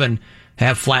 77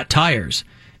 have flat tires?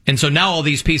 And so now all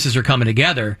these pieces are coming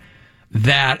together.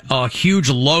 That a huge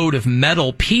load of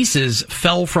metal pieces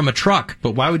fell from a truck.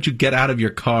 But why would you get out of your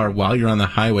car while you're on the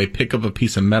highway, pick up a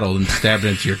piece of metal, and stab it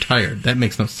into your tire? That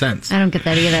makes no sense. I don't get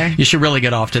that either. You should really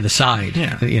get off to the side.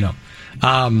 Yeah.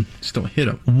 Just don't hit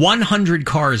them. 100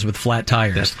 cars with flat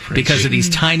tires because of these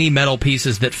tiny metal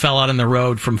pieces that fell out on the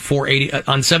road from 480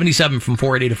 on 77 from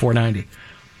 480 to 490.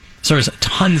 So there's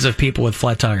tons of people with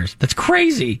flat tires. That's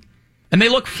crazy. And they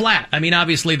look flat. I mean,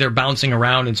 obviously they're bouncing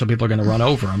around, and so people are going to run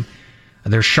over them.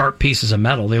 They're sharp pieces of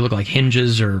metal. They look like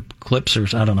hinges or clips or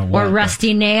I don't know what. Or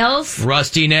rusty nails.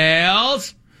 Rusty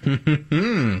nails.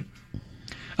 A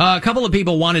couple of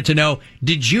people wanted to know,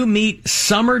 did you meet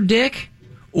Summer Dick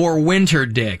or Winter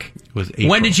Dick? It was April.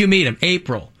 When did you meet him?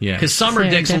 April. Yeah. Because Summer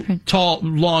Dick's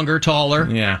longer, taller.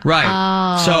 Yeah. Right.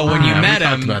 Oh, so when you met we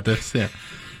him... talked about this, yeah.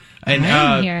 I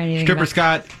didn't hear anything Stripper about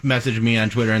Scott messaged me on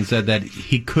Twitter and said that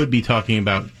he could be talking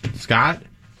about Scott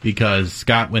because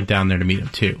Scott went down there to meet him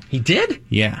too. He did?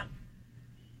 Yeah.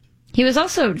 He was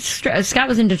also... Scott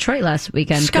was in Detroit last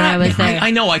weekend when I was there. I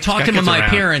know. I talked to him at my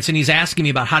appearance, and he's asking me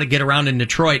about how to get around in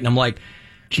Detroit, and I'm like,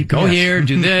 go here,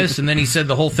 do this, and then he said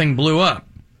the whole thing blew up.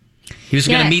 He was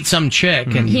going to meet some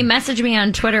chick. And he messaged me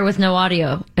on Twitter with no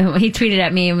audio. And he tweeted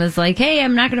at me and was like, hey,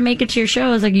 I'm not going to make it to your show. I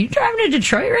was like, you driving to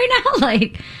Detroit right now?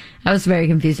 Like, I was very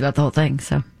confused about the whole thing,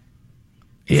 so...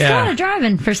 It's a lot of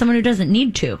driving for someone who doesn't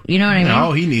need to. You know what I mean?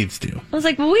 No, he needs to. I was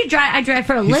like, well, I drive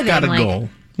for a living. He's got a goal.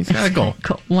 He's got a goal.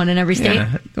 One in every state?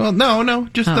 Yeah. Well, no.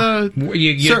 Just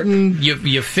certain...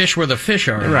 You fish where the fish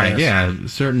are. Right, yeah.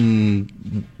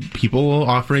 Certain people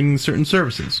offering certain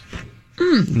services.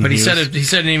 But he said it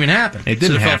didn't even happen. It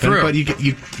didn't happen, but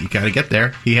you got to get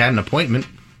there. He had an appointment.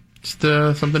 Just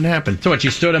something happened. So what,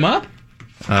 you stood him up?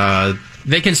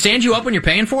 They can stand you up when you're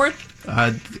paying for it?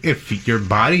 If your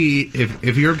body,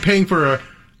 if you're paying for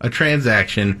a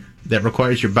transaction that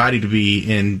requires your body to be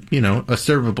in, a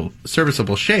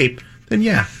serviceable shape, then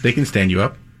yeah, they can stand you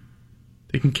up.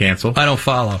 They can cancel. I don't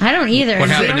follow. I don't either. What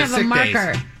happened to sick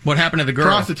marker. Days? What happened to the girl?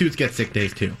 Prostitutes get sick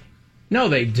days too. No,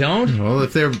 they don't. Well,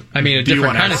 if they're, a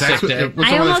different kind of sick day.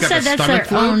 I almost said that's their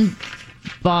own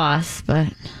boss, but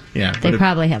yeah, they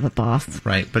probably have a boss.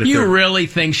 Right, but if you really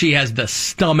think she has the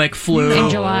stomach flu? In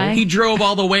July? He drove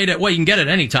all the way to, well, you can get it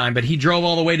any time, but he drove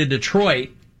all the way to Detroit,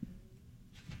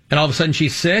 and all of a sudden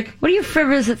she's sick? What are you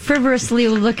frivolously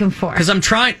looking for? Because I'm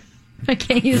trying... I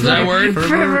can't use that word.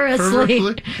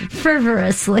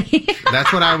 Frivolously.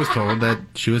 That's what I was told, that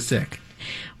she was sick.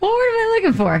 What word am I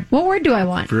looking for? What word do I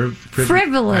want?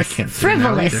 Frivolous. I can't say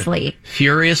frivolously.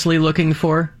 Furiously looking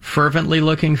for? Fervently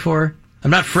looking for? I'm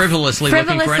not frivolously looking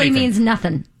for anything. Frivolously means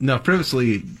nothing. No,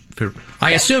 frivolously...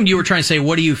 I assumed you were trying to say,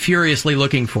 what are you furiously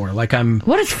looking for? Like I'm...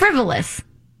 What is frivolous?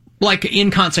 Like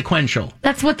inconsequential.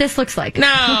 That's what this looks like. No!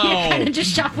 You're kind of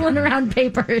just shuffling around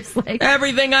papers. Like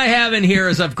everything I have in here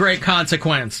is of great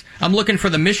consequence. I'm looking for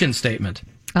the mission statement.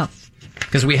 Oh.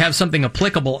 Because we have something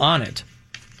applicable on it.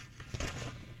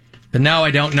 But now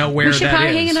I don't know where that is. We should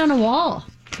probably hang it on a wall,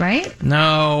 right?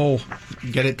 No.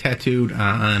 Get it tattooed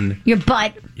on... your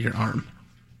butt. Your arm.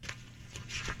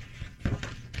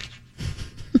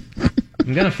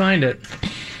 I'm going to find it.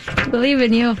 I believe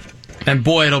in you. And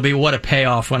boy, it'll be what a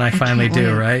payoff when I finally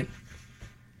do, right?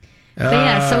 But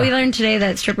yeah, so we learned today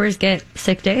that strippers get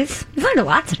sick days. We learned a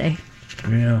lot today.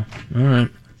 Yeah. All right.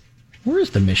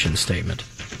 Where's the mission statement?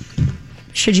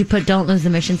 Should you put "don't lose the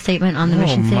mission statement" on the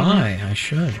mission statement? Oh my, I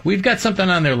should. We've got something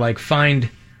on there like find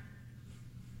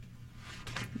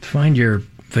your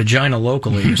vagina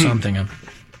locally or something.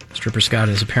 Stripper Scott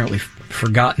has apparently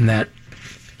forgotten that.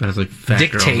 That was like fat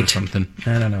dictate girls or something.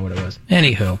 I don't know what it was.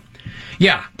 Anywho,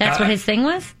 yeah, that's what his thing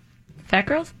was. Fat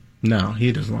girls? No,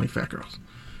 he doesn't like fat girls.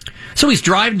 So he's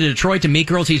driving to Detroit to meet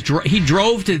girls. He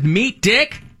drove to meet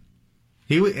Dick.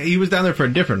 He was down there for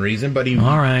a different reason, but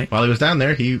all right. While he was down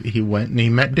there, he went and he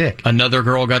met Dick. Another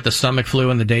girl got the stomach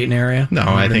flu in the Dayton area? No,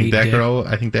 I think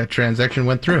that transaction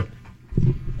went through.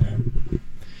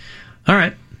 All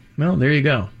right. Well, there you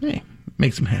go. Hey,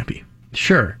 makes him happy.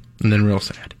 Sure. And then real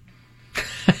sad.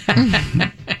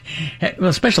 Well,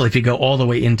 especially if you go all the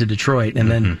way into Detroit and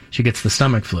then she gets the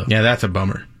stomach flu. Yeah, that's a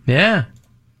bummer. Yeah.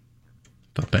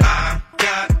 Not bad.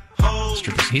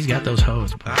 He's got those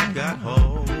hoes. I got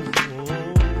hoes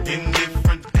in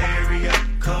different area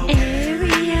codes.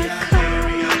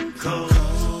 Area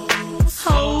codes.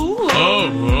 Ho.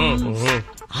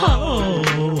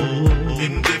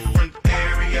 In different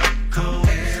area codes.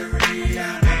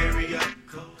 Area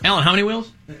codes. Alan, how many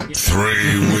wheels? 3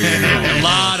 wheels. A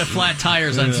lot of flat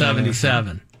tires on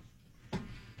 77.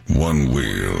 1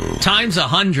 wheel. Times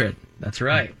 100. That's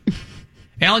right.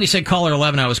 Alan, you said caller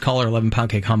 11. I was caller 11.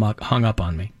 Pound Cake hung up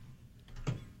on me.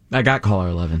 I got caller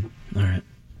 11. All right.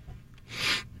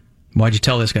 Why'd you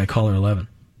tell this guy caller 11?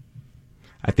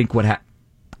 I think what happened...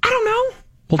 I don't know.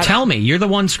 Well, tell me. You're the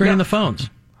one screening the phones.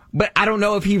 But I don't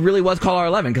know if he really was caller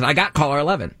 11, because I got caller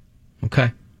 11.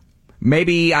 Okay.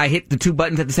 Maybe I hit the 2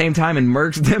 buttons at the same time and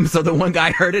merged them so the one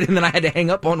guy heard it and then I had to hang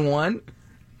up on one.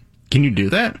 Can you do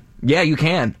that? Yeah, you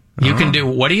can. You can do...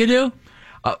 What do you do?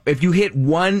 If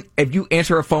you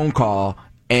answer a phone call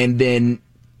and then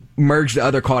merge the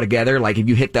other call together, like if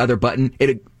you hit the other button,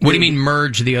 What do you mean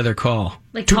merge the other call?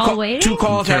 Like call waiting? 2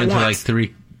 calls at once. Like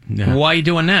 3. Yeah. Why are you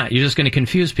doing that? You're just going to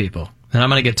confuse people. And I'm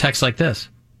going to get texts like this.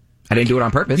 I didn't do it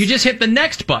on purpose. You just hit the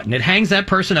next button. It hangs that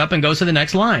person up and goes to the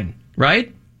next line,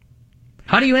 right?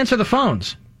 How do you answer the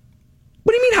phones?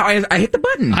 What do you mean how I hit the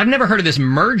button? I've never heard of this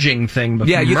merging thing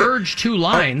before. Yeah, merge 2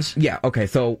 lines. Yeah, okay,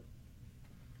 so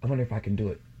I wonder if I can do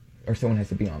it. Or someone has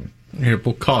to be on. Here,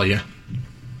 we'll call you.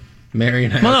 Mary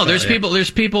and I. Well, no,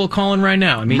 there's people calling right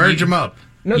now. I mean, merge them up.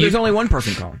 No, there's only one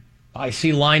person calling. I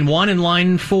see line 1 and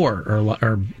line 4.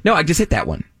 Or no, I just hit that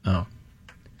one. Oh.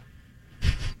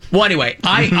 Well, anyway,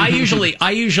 I usually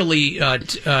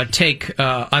take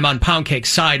I'm on Pound Cake's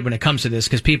side when it comes to this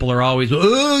because people are always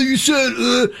you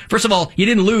said first of all, you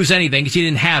didn't lose anything because you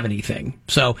didn't have anything.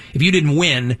 So if you didn't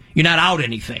win, you're not out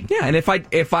anything. Yeah, and if I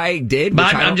did,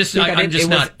 but I'm just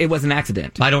not. It was an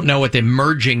accident. I don't know what the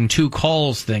merging 2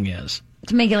 calls thing is.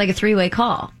 To make it like a 3-way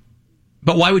call.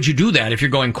 But why would you do that if you're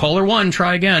going caller 1,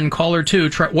 try again, caller 2,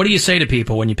 try? What do you say to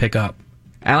people when you pick up?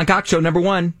 Alan Cox Show number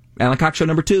 1, Alan Cox Show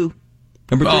number 2.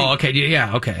 Number 3. Oh, okay,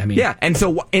 yeah, okay. I mean, yeah, and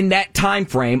so in that time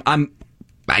frame,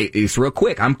 it's real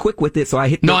quick. I'm quick with it, so I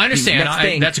hit. No, I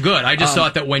understand. That's good. I just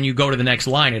thought that when you go to the next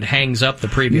line, it hangs up the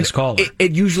previous caller.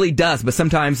 It usually does, but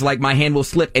sometimes, like my hand will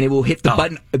slip and it will hit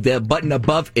the button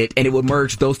above it, and it will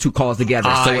merge those 2 calls together.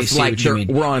 So it's like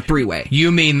we're on a 3-way.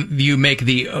 You mean you make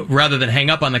the rather than hang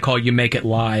up on the call, you make it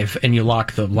live and you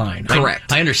lock the line.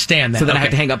 Correct. I understand that. So then I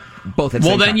have to hang up both at the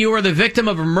same time. Well, then you are the victim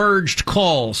of a merged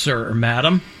call, sir or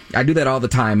madam. I do that all the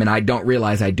time, and I don't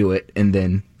realize I do it, and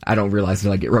then I don't realize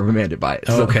that I get reprimanded by it.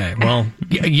 So. Okay, well,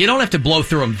 you don't have to blow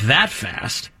through them that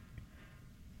fast.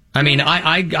 I mean,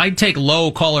 I take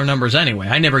low caller numbers anyway.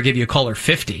 I never give you caller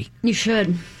 50. You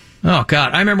should. Oh,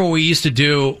 God. I remember what we used to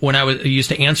do when I used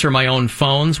to answer my own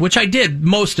phones, which I did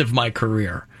most of my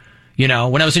career. You know,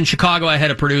 when I was in Chicago, I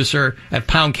had a producer at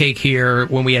Pound Cake here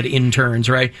when we had interns,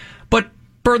 right? But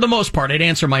for the most part, I'd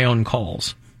answer my own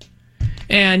calls.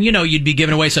 And, you know, you'd be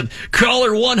giving away some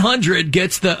caller 100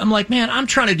 gets the... I'm like, man, I'm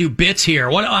trying to do bits here.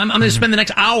 I'm going to spend the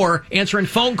next hour answering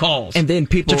phone calls. And then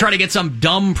people... to try to get some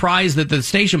dumb prize that the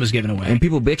station was giving away. And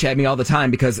people bitch at me all the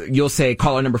time because you'll say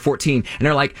caller number 14. And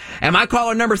they're like, am I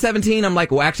caller number 17? I'm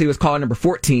like, well, actually, it was caller number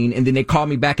 14. And then they call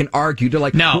me back and argue. They're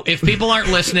like... No, if people aren't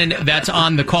listening, that's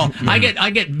on the call. I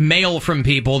get mail from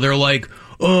people. They're like,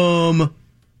 hey,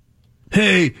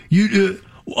 you...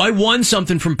 I won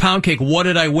something from Pound Cake. What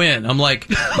did I win? I'm like,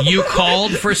 you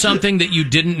called for something that you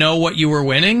didn't know what you were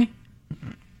winning?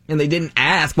 And they didn't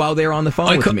ask while they were on the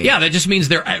phone with me. Yeah, that just means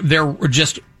they're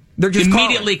just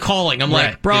immediately calling. I'm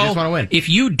like, bro, just wanna win. If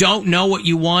you don't know what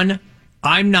you won,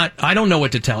 I don't know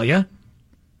what to tell you.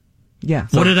 Yeah.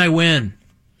 What did I win?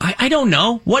 I don't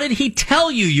know. What did he tell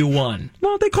you won?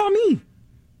 Well, they call me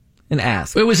and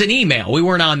ask. It was an email. We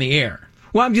weren't on the air.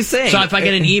 Well, I'm just saying. So if I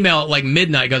get an email at like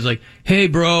midnight, guys like, hey,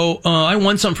 bro, I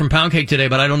won something from Pound Cake today,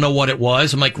 but I don't know what it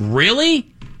was. I'm like, really?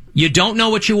 You don't know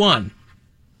what you won?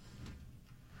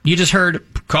 You just heard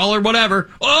caller whatever.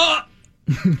 Oh!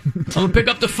 I'm going to pick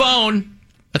up the phone.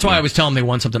 That's why I was telling them they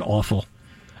won something awful.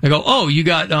 I go, oh, you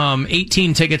got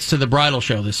 18 tickets to the bridal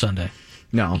show this Sunday.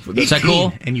 No. Is that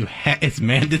cool? And it's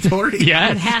mandatory?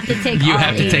 Yeah. You have to take You all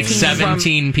have to take 18.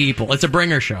 17 people. It's a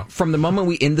bringer show. From the moment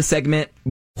we end the segment...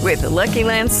 With the Lucky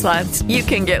Land Slots, you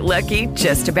can get lucky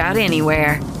just about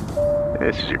anywhere.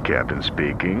 This is your captain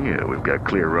speaking. We've got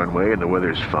clear runway and the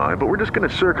weather's fine, but we're just going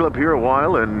to circle up here a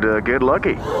while and get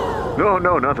lucky.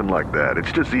 No, nothing like that.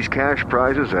 It's just these cash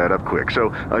prizes add up quick. So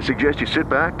I suggest you sit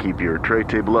back, keep your tray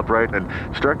table upright, and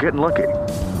start getting lucky.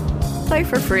 Play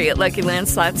for free at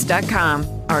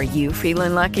LuckyLandSlots.com. Are you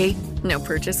feeling lucky? No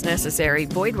purchase necessary.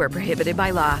 Void where prohibited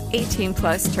by law.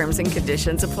 18+ terms and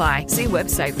conditions apply. See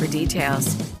website for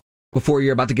details. Before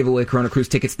you're about to give away Corona Cruise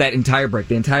tickets, that entire break,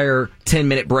 the entire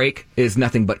 10-minute break is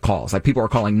nothing but calls. Like, people are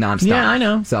calling nonstop. Yeah, I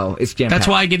know. So it's jam-packed. That's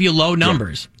why I give you low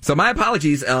numbers. Yeah. So my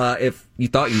apologies if you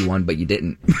thought you won, but you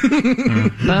didn't.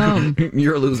 Boom.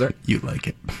 You're a loser. You like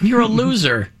it. You're a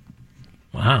loser.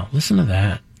 Wow, listen to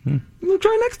that. We'll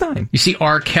try next time. You see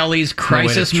R. Kelly's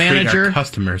crisis No way to treat manager? our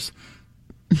customers.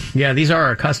 Yeah, these are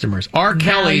our customers. R.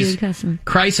 Kelly's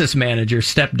crisis manager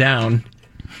stepped down.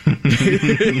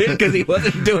 Because he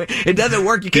wasn't doing it. Doesn't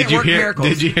work. You can't work miracles.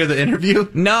 Did you hear the interview?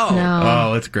 No.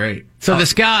 Oh, it's great. So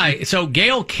this guy,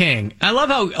 Gayle King, I love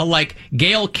how,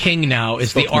 Gayle King now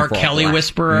is the R. Kelly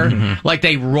whisperer. Mm-hmm. Like,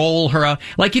 they roll her up.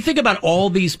 Like, you think about all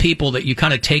these people that you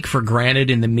kind of take for granted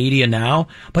in the media now,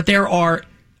 but there are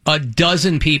a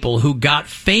dozen people who got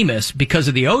famous because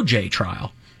of the O.J.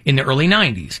 trial in the early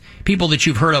 90s. People that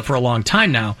you've heard of for a long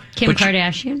time now. Kim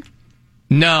Kardashian?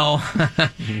 No,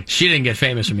 she didn't get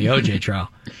famous from the O.J. trial.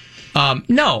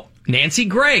 No, Nancy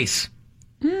Grace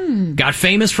got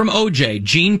famous from O.J.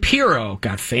 Gene Pirro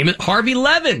got famous. Harvey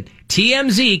Levin,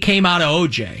 TMZ came out of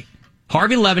O.J.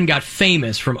 Harvey Levin got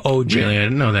famous from O.J. Really? I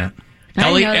didn't know that.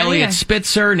 Elliot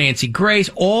Spitzer, Nancy Grace,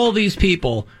 all these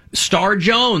people. Star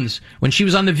Jones, when she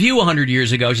was on The View 100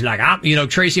 years ago, she's like,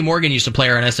 Tracy Morgan used to play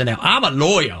her on SNL. I'm a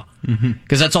lawyer.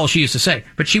 Because that's all she used to say.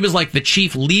 But she was like the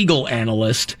chief legal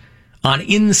analyst on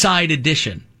Inside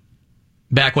Edition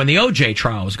back when the O.J.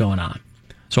 trial was going on.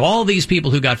 So all these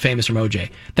people who got famous from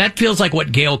O.J., that feels like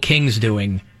what Gayle King's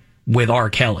doing with R.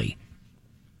 Kelly.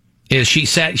 Is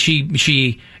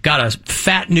she got a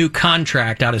fat new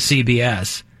contract out of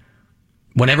CBS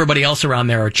when everybody else around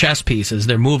there are chess pieces.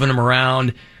 They're moving them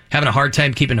around, having a hard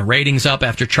time keeping the ratings up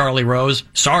after Charlie Rose.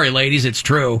 Sorry, ladies, it's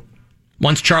true.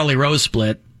 Once Charlie Rose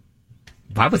split.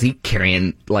 Why was he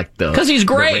carrying, Because he's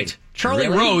great. Charlie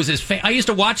Really? Rose is... I used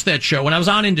to watch that show. When I was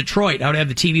on in Detroit, I would have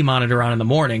the TV monitor on in the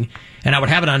morning, and I would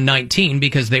have it on 19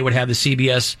 because they would have the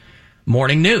CBS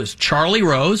morning news. Charlie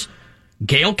Rose,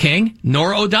 Gayle King,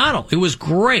 Norah O'Donnell. It was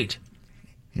great.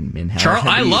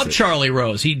 I love Charlie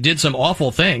Rose. He did some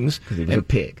awful things. Because he was a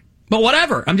pig. But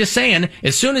whatever. I'm just saying,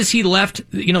 as soon as he left,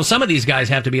 some of these guys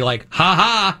have to be like,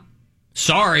 ha,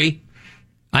 sorry.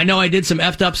 I know I did some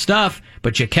effed up stuff,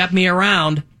 but you kept me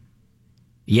around.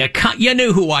 You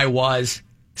knew who I was,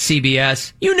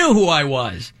 CBS. You knew who I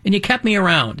was, and you kept me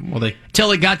around. Well,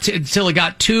 till it got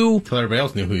too. Till everybody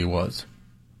else knew who he was.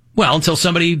 Well, until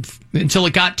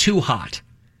it got too hot.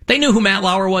 They knew who Matt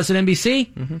Lauer was at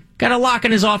NBC. Mm-hmm. Got a lock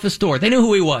in his office door. They knew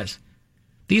who he was.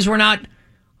 These were not,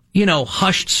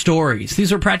 hushed stories.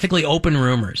 These were practically open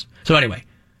rumors. So anyway,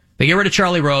 they get rid of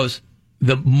Charlie Rose.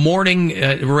 The morning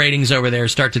ratings over there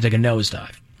start to take a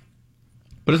nosedive.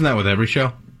 But isn't that with every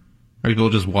show? Are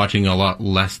people just watching a lot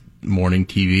less morning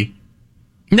TV?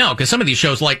 No, because some of these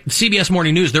shows, like CBS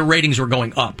Morning News, their ratings were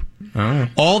going up. Oh.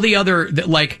 All the other,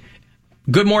 like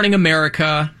Good Morning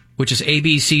America, which is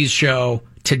ABC's show,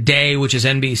 Today, which is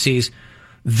NBC's,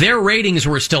 their ratings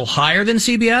were still higher than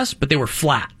CBS, but they were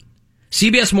flat.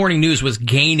 CBS Morning News was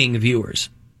gaining viewers.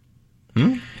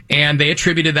 And they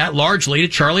attributed that largely to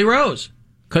Charlie Rose,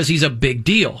 because he's a big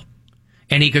deal.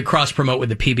 And he could cross-promote with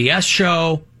the PBS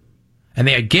show. And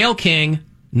they had Gayle King,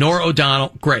 Norah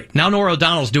O'Donnell. Great. Now Norah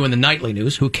O'Donnell's doing the nightly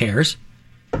news. Who cares?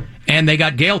 And they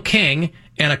got Gayle King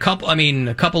and a couple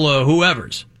of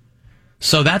whoever's.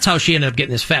 So that's how she ended up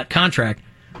getting this fat contract.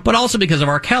 But also because of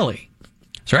R. Kelly.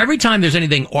 So every time there's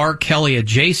anything R. Kelly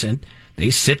adjacent, they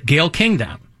sit Gayle King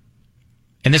down.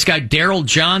 And this guy, Daryl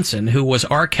Johnson, who was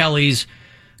R. Kelly's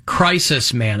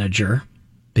crisis manager,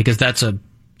 because that's a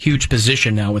huge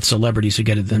position now with celebrities who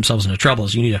get themselves into trouble,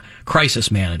 is you need a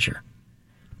crisis manager.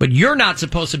 But you're not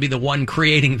supposed to be the one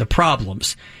creating the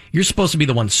problems. You're supposed to be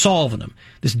the one solving them.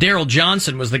 This Daryl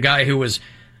Johnson was the guy who was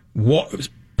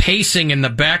pacing in the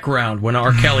background when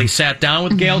R. Kelly sat down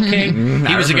with Gayle King.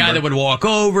 He was the guy that would walk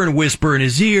over and whisper in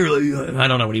his ear. I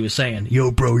don't know what he was saying. Yo,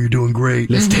 bro, you're doing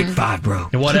great. Let's take 5, bro.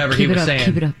 And whatever he was saying.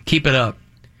 Keep it up. Keep it up.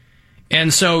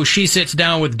 And so she sits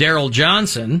down with Daryl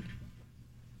Johnson,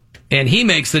 and he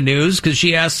makes the news because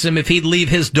she asks him if he'd leave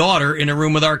his daughter in a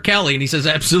room with R. Kelly, and he says,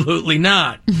 absolutely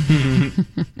not.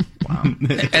 Wow.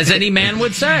 As any man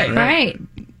would say. Right.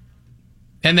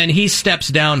 And then he steps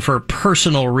down for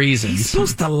personal reasons. He's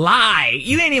supposed to lie.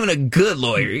 You ain't even a good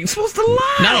lawyer. You're supposed to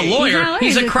lie. Not a lawyer.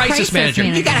 He's a crisis manager.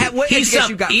 You gotta have, what he's education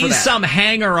you got for he's that? some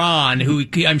hanger-on who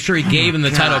I'm sure he gave him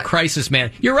the title God. crisis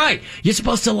man. You're right. You're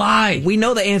supposed to lie. We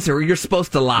know the answer. You're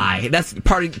supposed to lie. That's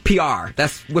part of PR.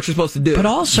 That's what you're supposed to do. But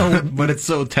also, but it's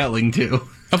so telling too.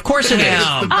 Of course it is.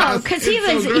 Oh, because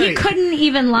he couldn't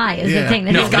even lie is the thing.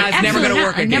 No, This guy's never absolutely gonna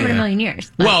work not. Never in a again. million years.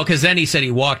 Well, because then he said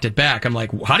he walked it back. I'm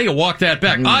like, how do you walk that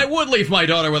back? I would leave my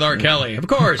daughter with R. Kelly. Of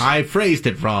course. I phrased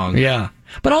it wrong. Yeah.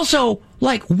 But also,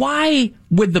 like, why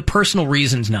with the personal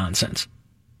reasons nonsense?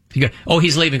 You go,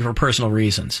 he's leaving for personal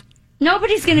reasons.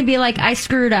 Nobody's going to be like, I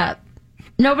screwed up.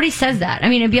 Nobody says that. I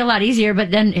mean, it'd be a lot easier,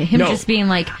 but then him just being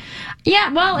like,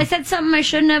 yeah, well, I said something I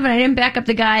shouldn't have, and I didn't back up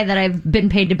the guy that I've been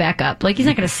paid to back up. Like, he's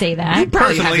not going to say that.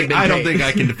 Personally, I don't think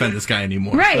I can defend this guy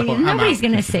anymore. Right. So I'm Nobody's out.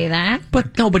 going to say that.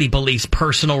 But nobody believes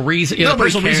personal reasons. Nobody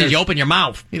Personal reasons, cares. you open your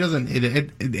mouth. He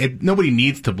doesn't. Nobody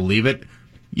needs to believe it.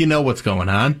 You know what's going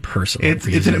on. Personal It's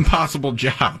an reasons. impossible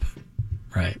job.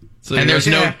 Right. So And there's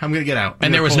no. I'm going to get out.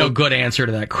 And there was no good answer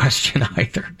to that question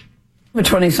either. A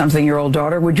 20-something-year-old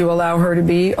daughter, would you allow her to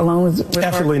be alone with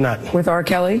Absolutely not. With R.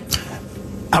 Kelly?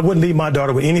 I wouldn't leave my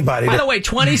daughter with anybody. By the way,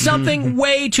 20-something,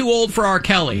 way too old for R.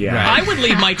 Kelly. Yeah. I would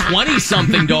leave my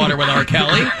 20-something daughter with R.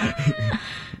 Kelly.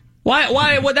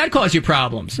 Why would that cause you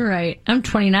problems? Right. I'm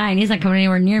 29. He's not coming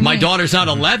anywhere near me. My daughter's not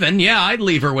 11. Yeah, I'd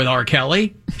leave her with R.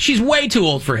 Kelly. She's way too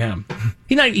old for him.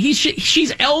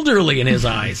 She's elderly in his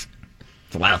eyes.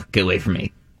 Well, get away from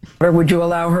me. Or would you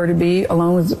allow her to be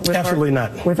alone with Absolutely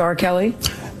not. With R. Kelly?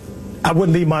 I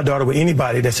wouldn't leave my daughter with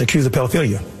anybody that's accused of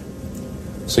pedophilia.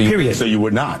 Period. So you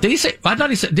would not. Did he say? I thought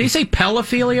he said. Did he say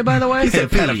pelophilia? By the way, He said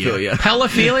pedophilia.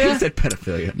 Pelophilia. He said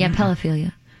pedophilia. Yeah,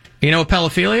 pelophilia. You know what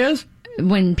pelophilia is?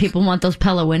 When people want those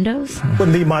Pella windows. I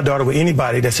wouldn't leave my daughter with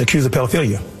anybody that's accused of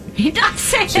pedophilia. He does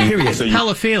say that. Period.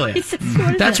 Pelophilia. He says,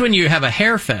 what is That's that? when you have a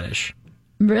hair fetish.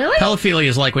 Really? Pelophilia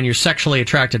is like when you're sexually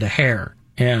attracted to hair.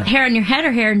 Yeah. Hair on your head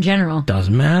or hair in general?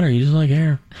 Doesn't matter. You just like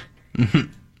hair.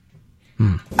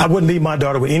 I wouldn't leave my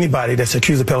daughter with anybody that's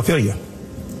accused of pedophilia.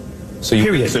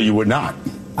 Period. So you would not.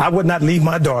 I would not leave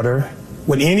my daughter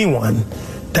with anyone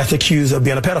that's accused of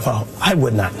being a pedophile. I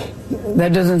would not.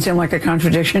 That doesn't seem like a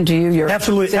contradiction to you. You're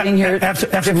Absolutely. sitting here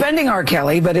defending R.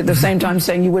 Kelly, but at the same time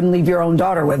saying you wouldn't leave your own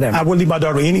daughter with him. I wouldn't leave my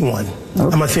daughter with anyone. I'm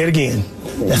going to say it again.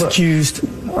 That's accused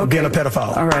of being a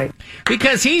pedophile. All right.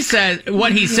 Because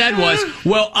what he said was,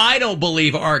 well, I don't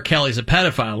believe R. Kelly's a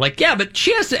pedophile. Like, yeah, but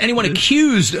she has to anyone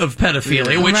accused of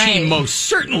pedophilia, which he most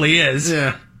certainly is.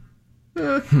 Yeah.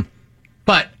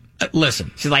 But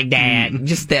listen, she's like, Dad,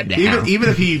 just step down. Even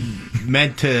if he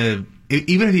meant to,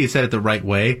 even if he said it the right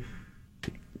way,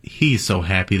 he's so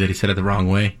happy that he said it the wrong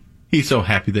way. He's so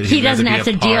happy that He doesn't have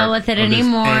to deal with it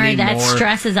anymore. That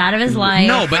stress is out of his life.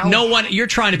 No, but no one. You're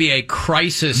trying to be a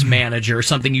crisis manager,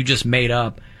 something you just made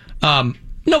up.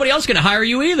 Nobody else can hire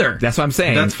you either. That's what I'm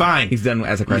saying. That's fine. He's done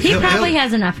as a crisis. He probably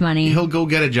has enough money. He'll go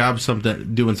get a job,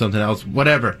 doing something else,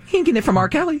 whatever. He ain't getting it from R.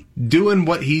 Kelly. Doing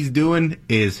what he's doing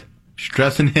is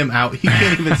stressing him out. He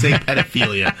can't even say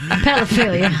pedophilia.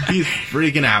 Pedophilia. He's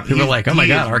freaking out. People are like, oh my He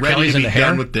God, is R. ready Kelly's to be into hair?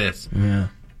 done with this. Yeah.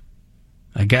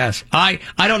 I guess. I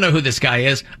don't know who this guy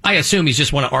is. I assume he's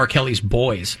just one of R. Kelly's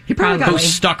boys. He probably who got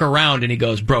stuck around and he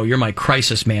goes, bro, you're my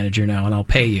crisis manager now and I'll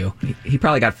pay you. He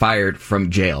probably got fired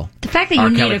from jail. The fact that you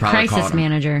need a crisis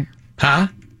manager. Huh?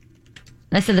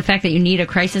 I said the fact that you need a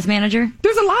crisis manager.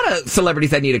 There's a lot of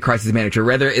celebrities that need a crisis manager,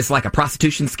 whether it's like a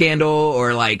prostitution scandal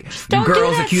or like Don't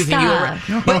girls do that accusing stuff.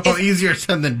 you. But easier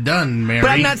said than done, Mary. But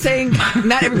I'm not saying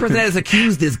not every person that is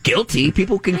accused is guilty.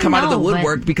 People can come out of the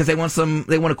woodwork because they want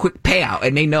a quick payout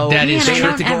and they know That is they true.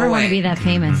 have to go away. Want to be that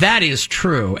famous. That is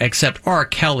true, except R.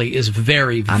 Kelly is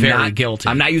very, very guilty.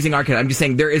 I'm not using R. Kelly. I'm just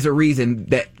saying there is a reason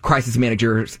that crisis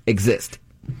managers exist.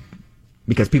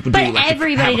 Because people do. But like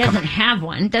everybody doesn't have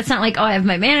one. That's not like, I have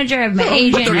my manager, I have my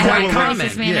agent, I have my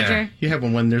crisis manager. Yeah, you have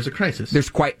one when there's a crisis.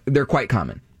 They're quite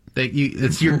common.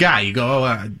 It's your guy. You go,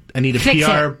 I need a Fix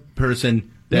PR it.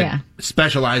 person that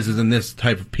specializes in this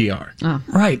type of PR. Oh.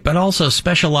 Right, but also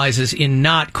specializes in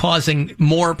not causing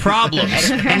more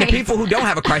problems. And the people who don't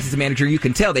have a crisis manager, you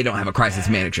can tell they don't have a crisis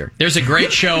manager. There's a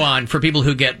great show on for people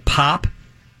who get Pop,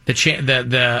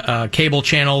 the cable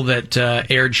channel that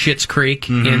aired Schitt's Creek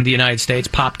in the United States,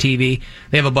 Pop TV.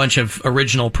 They have a bunch of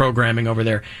original programming over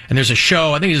there. And there's a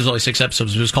show, I think there's only 6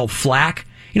 episodes, it was called Flack.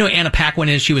 You know who Anna Paquin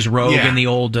is? She was Rogue in the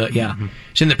old,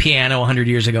 She's in The Piano 100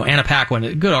 years ago. Anna Paquin,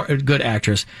 a good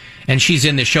actress. And she's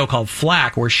in this show called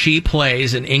Flack where she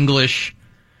plays an English...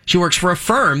 She works for a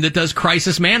firm that does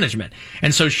crisis management.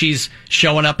 And so she's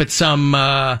showing up at some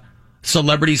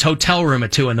celebrity's hotel room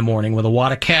at 2 a.m. with a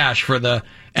wad of cash for the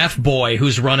F-boy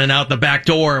who's running out the back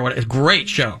door. Great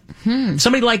show.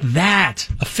 Somebody like that,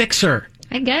 a fixer.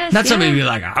 I guess. Not somebody who'd be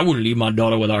like, I wouldn't leave my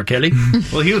daughter with R. Kelly.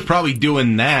 Well, he was probably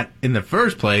doing that in the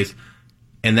first place,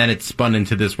 and then it spun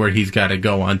into this where he's got to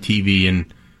go on TV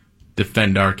and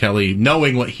defend R. Kelly,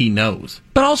 knowing what he knows.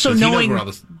 But also knowing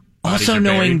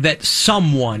buried. that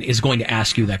someone is going to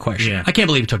ask you that question. I can't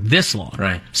believe it took this long.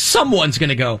 Right. Someone's going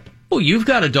to go, oh, you've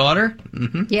got a daughter?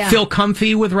 Mm-hmm. Yeah. Feel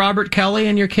comfy with Robert Kelly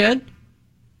and your kid?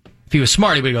 If he was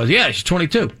smart, he would go, yeah, she's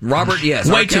 22. Robert, yes.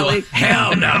 Way R. too Kelly?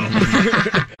 Hell no.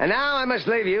 And now I must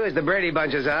leave you as the Brady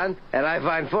Bunch is on, and I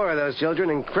find 4 of those children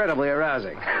incredibly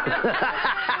arousing.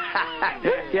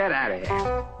 Get out of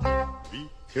here. Be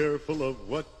careful of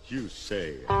what you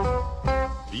say.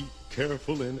 Be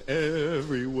careful in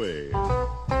every way.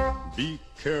 Be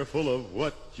careful of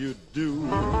what you do.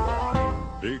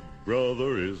 Big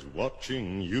Brother is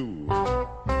watching you.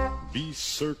 Be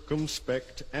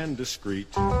circumspect and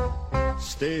discreet.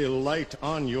 Stay light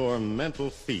on your mental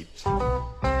feet.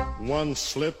 One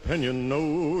slip and you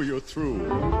know you're through.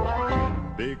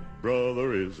 Big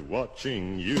Brother is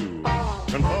watching you.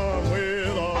 Conform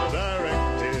with all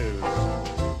directives.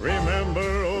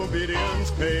 Remember,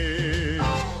 obedience pays.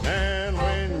 And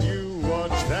when you watch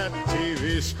that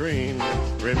TV screen,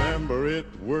 remember it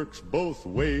works both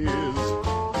ways.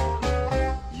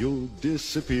 You'll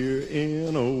disappear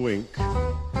in a wink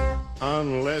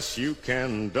unless you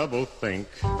can double think.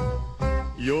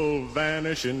 You'll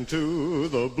vanish into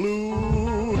the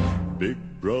blue. Big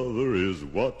Brother is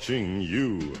watching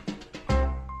you.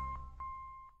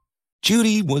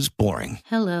 Judy was boring.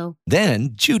 Hello. Then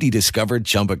Judy discovered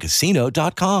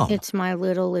ChumbaCasino.com. It's my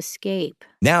little escape.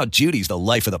 Now Judy's the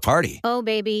life of the party. Oh,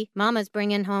 baby, mama's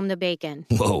bringing home the bacon.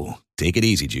 Whoa, take it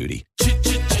easy, Judy.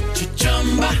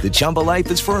 The Chumba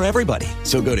life is for everybody.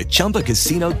 So go to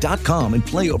ChumbaCasino.com and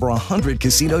play over 100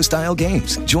 casino-style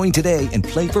games. Join today and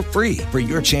play for free for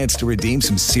your chance to redeem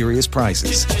some serious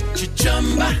prizes.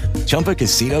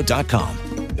 ChumbaCasino.com.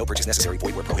 No purchase necessary.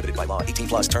 Void where prohibited by law.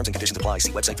 18+ terms and conditions apply.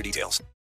 See website for details.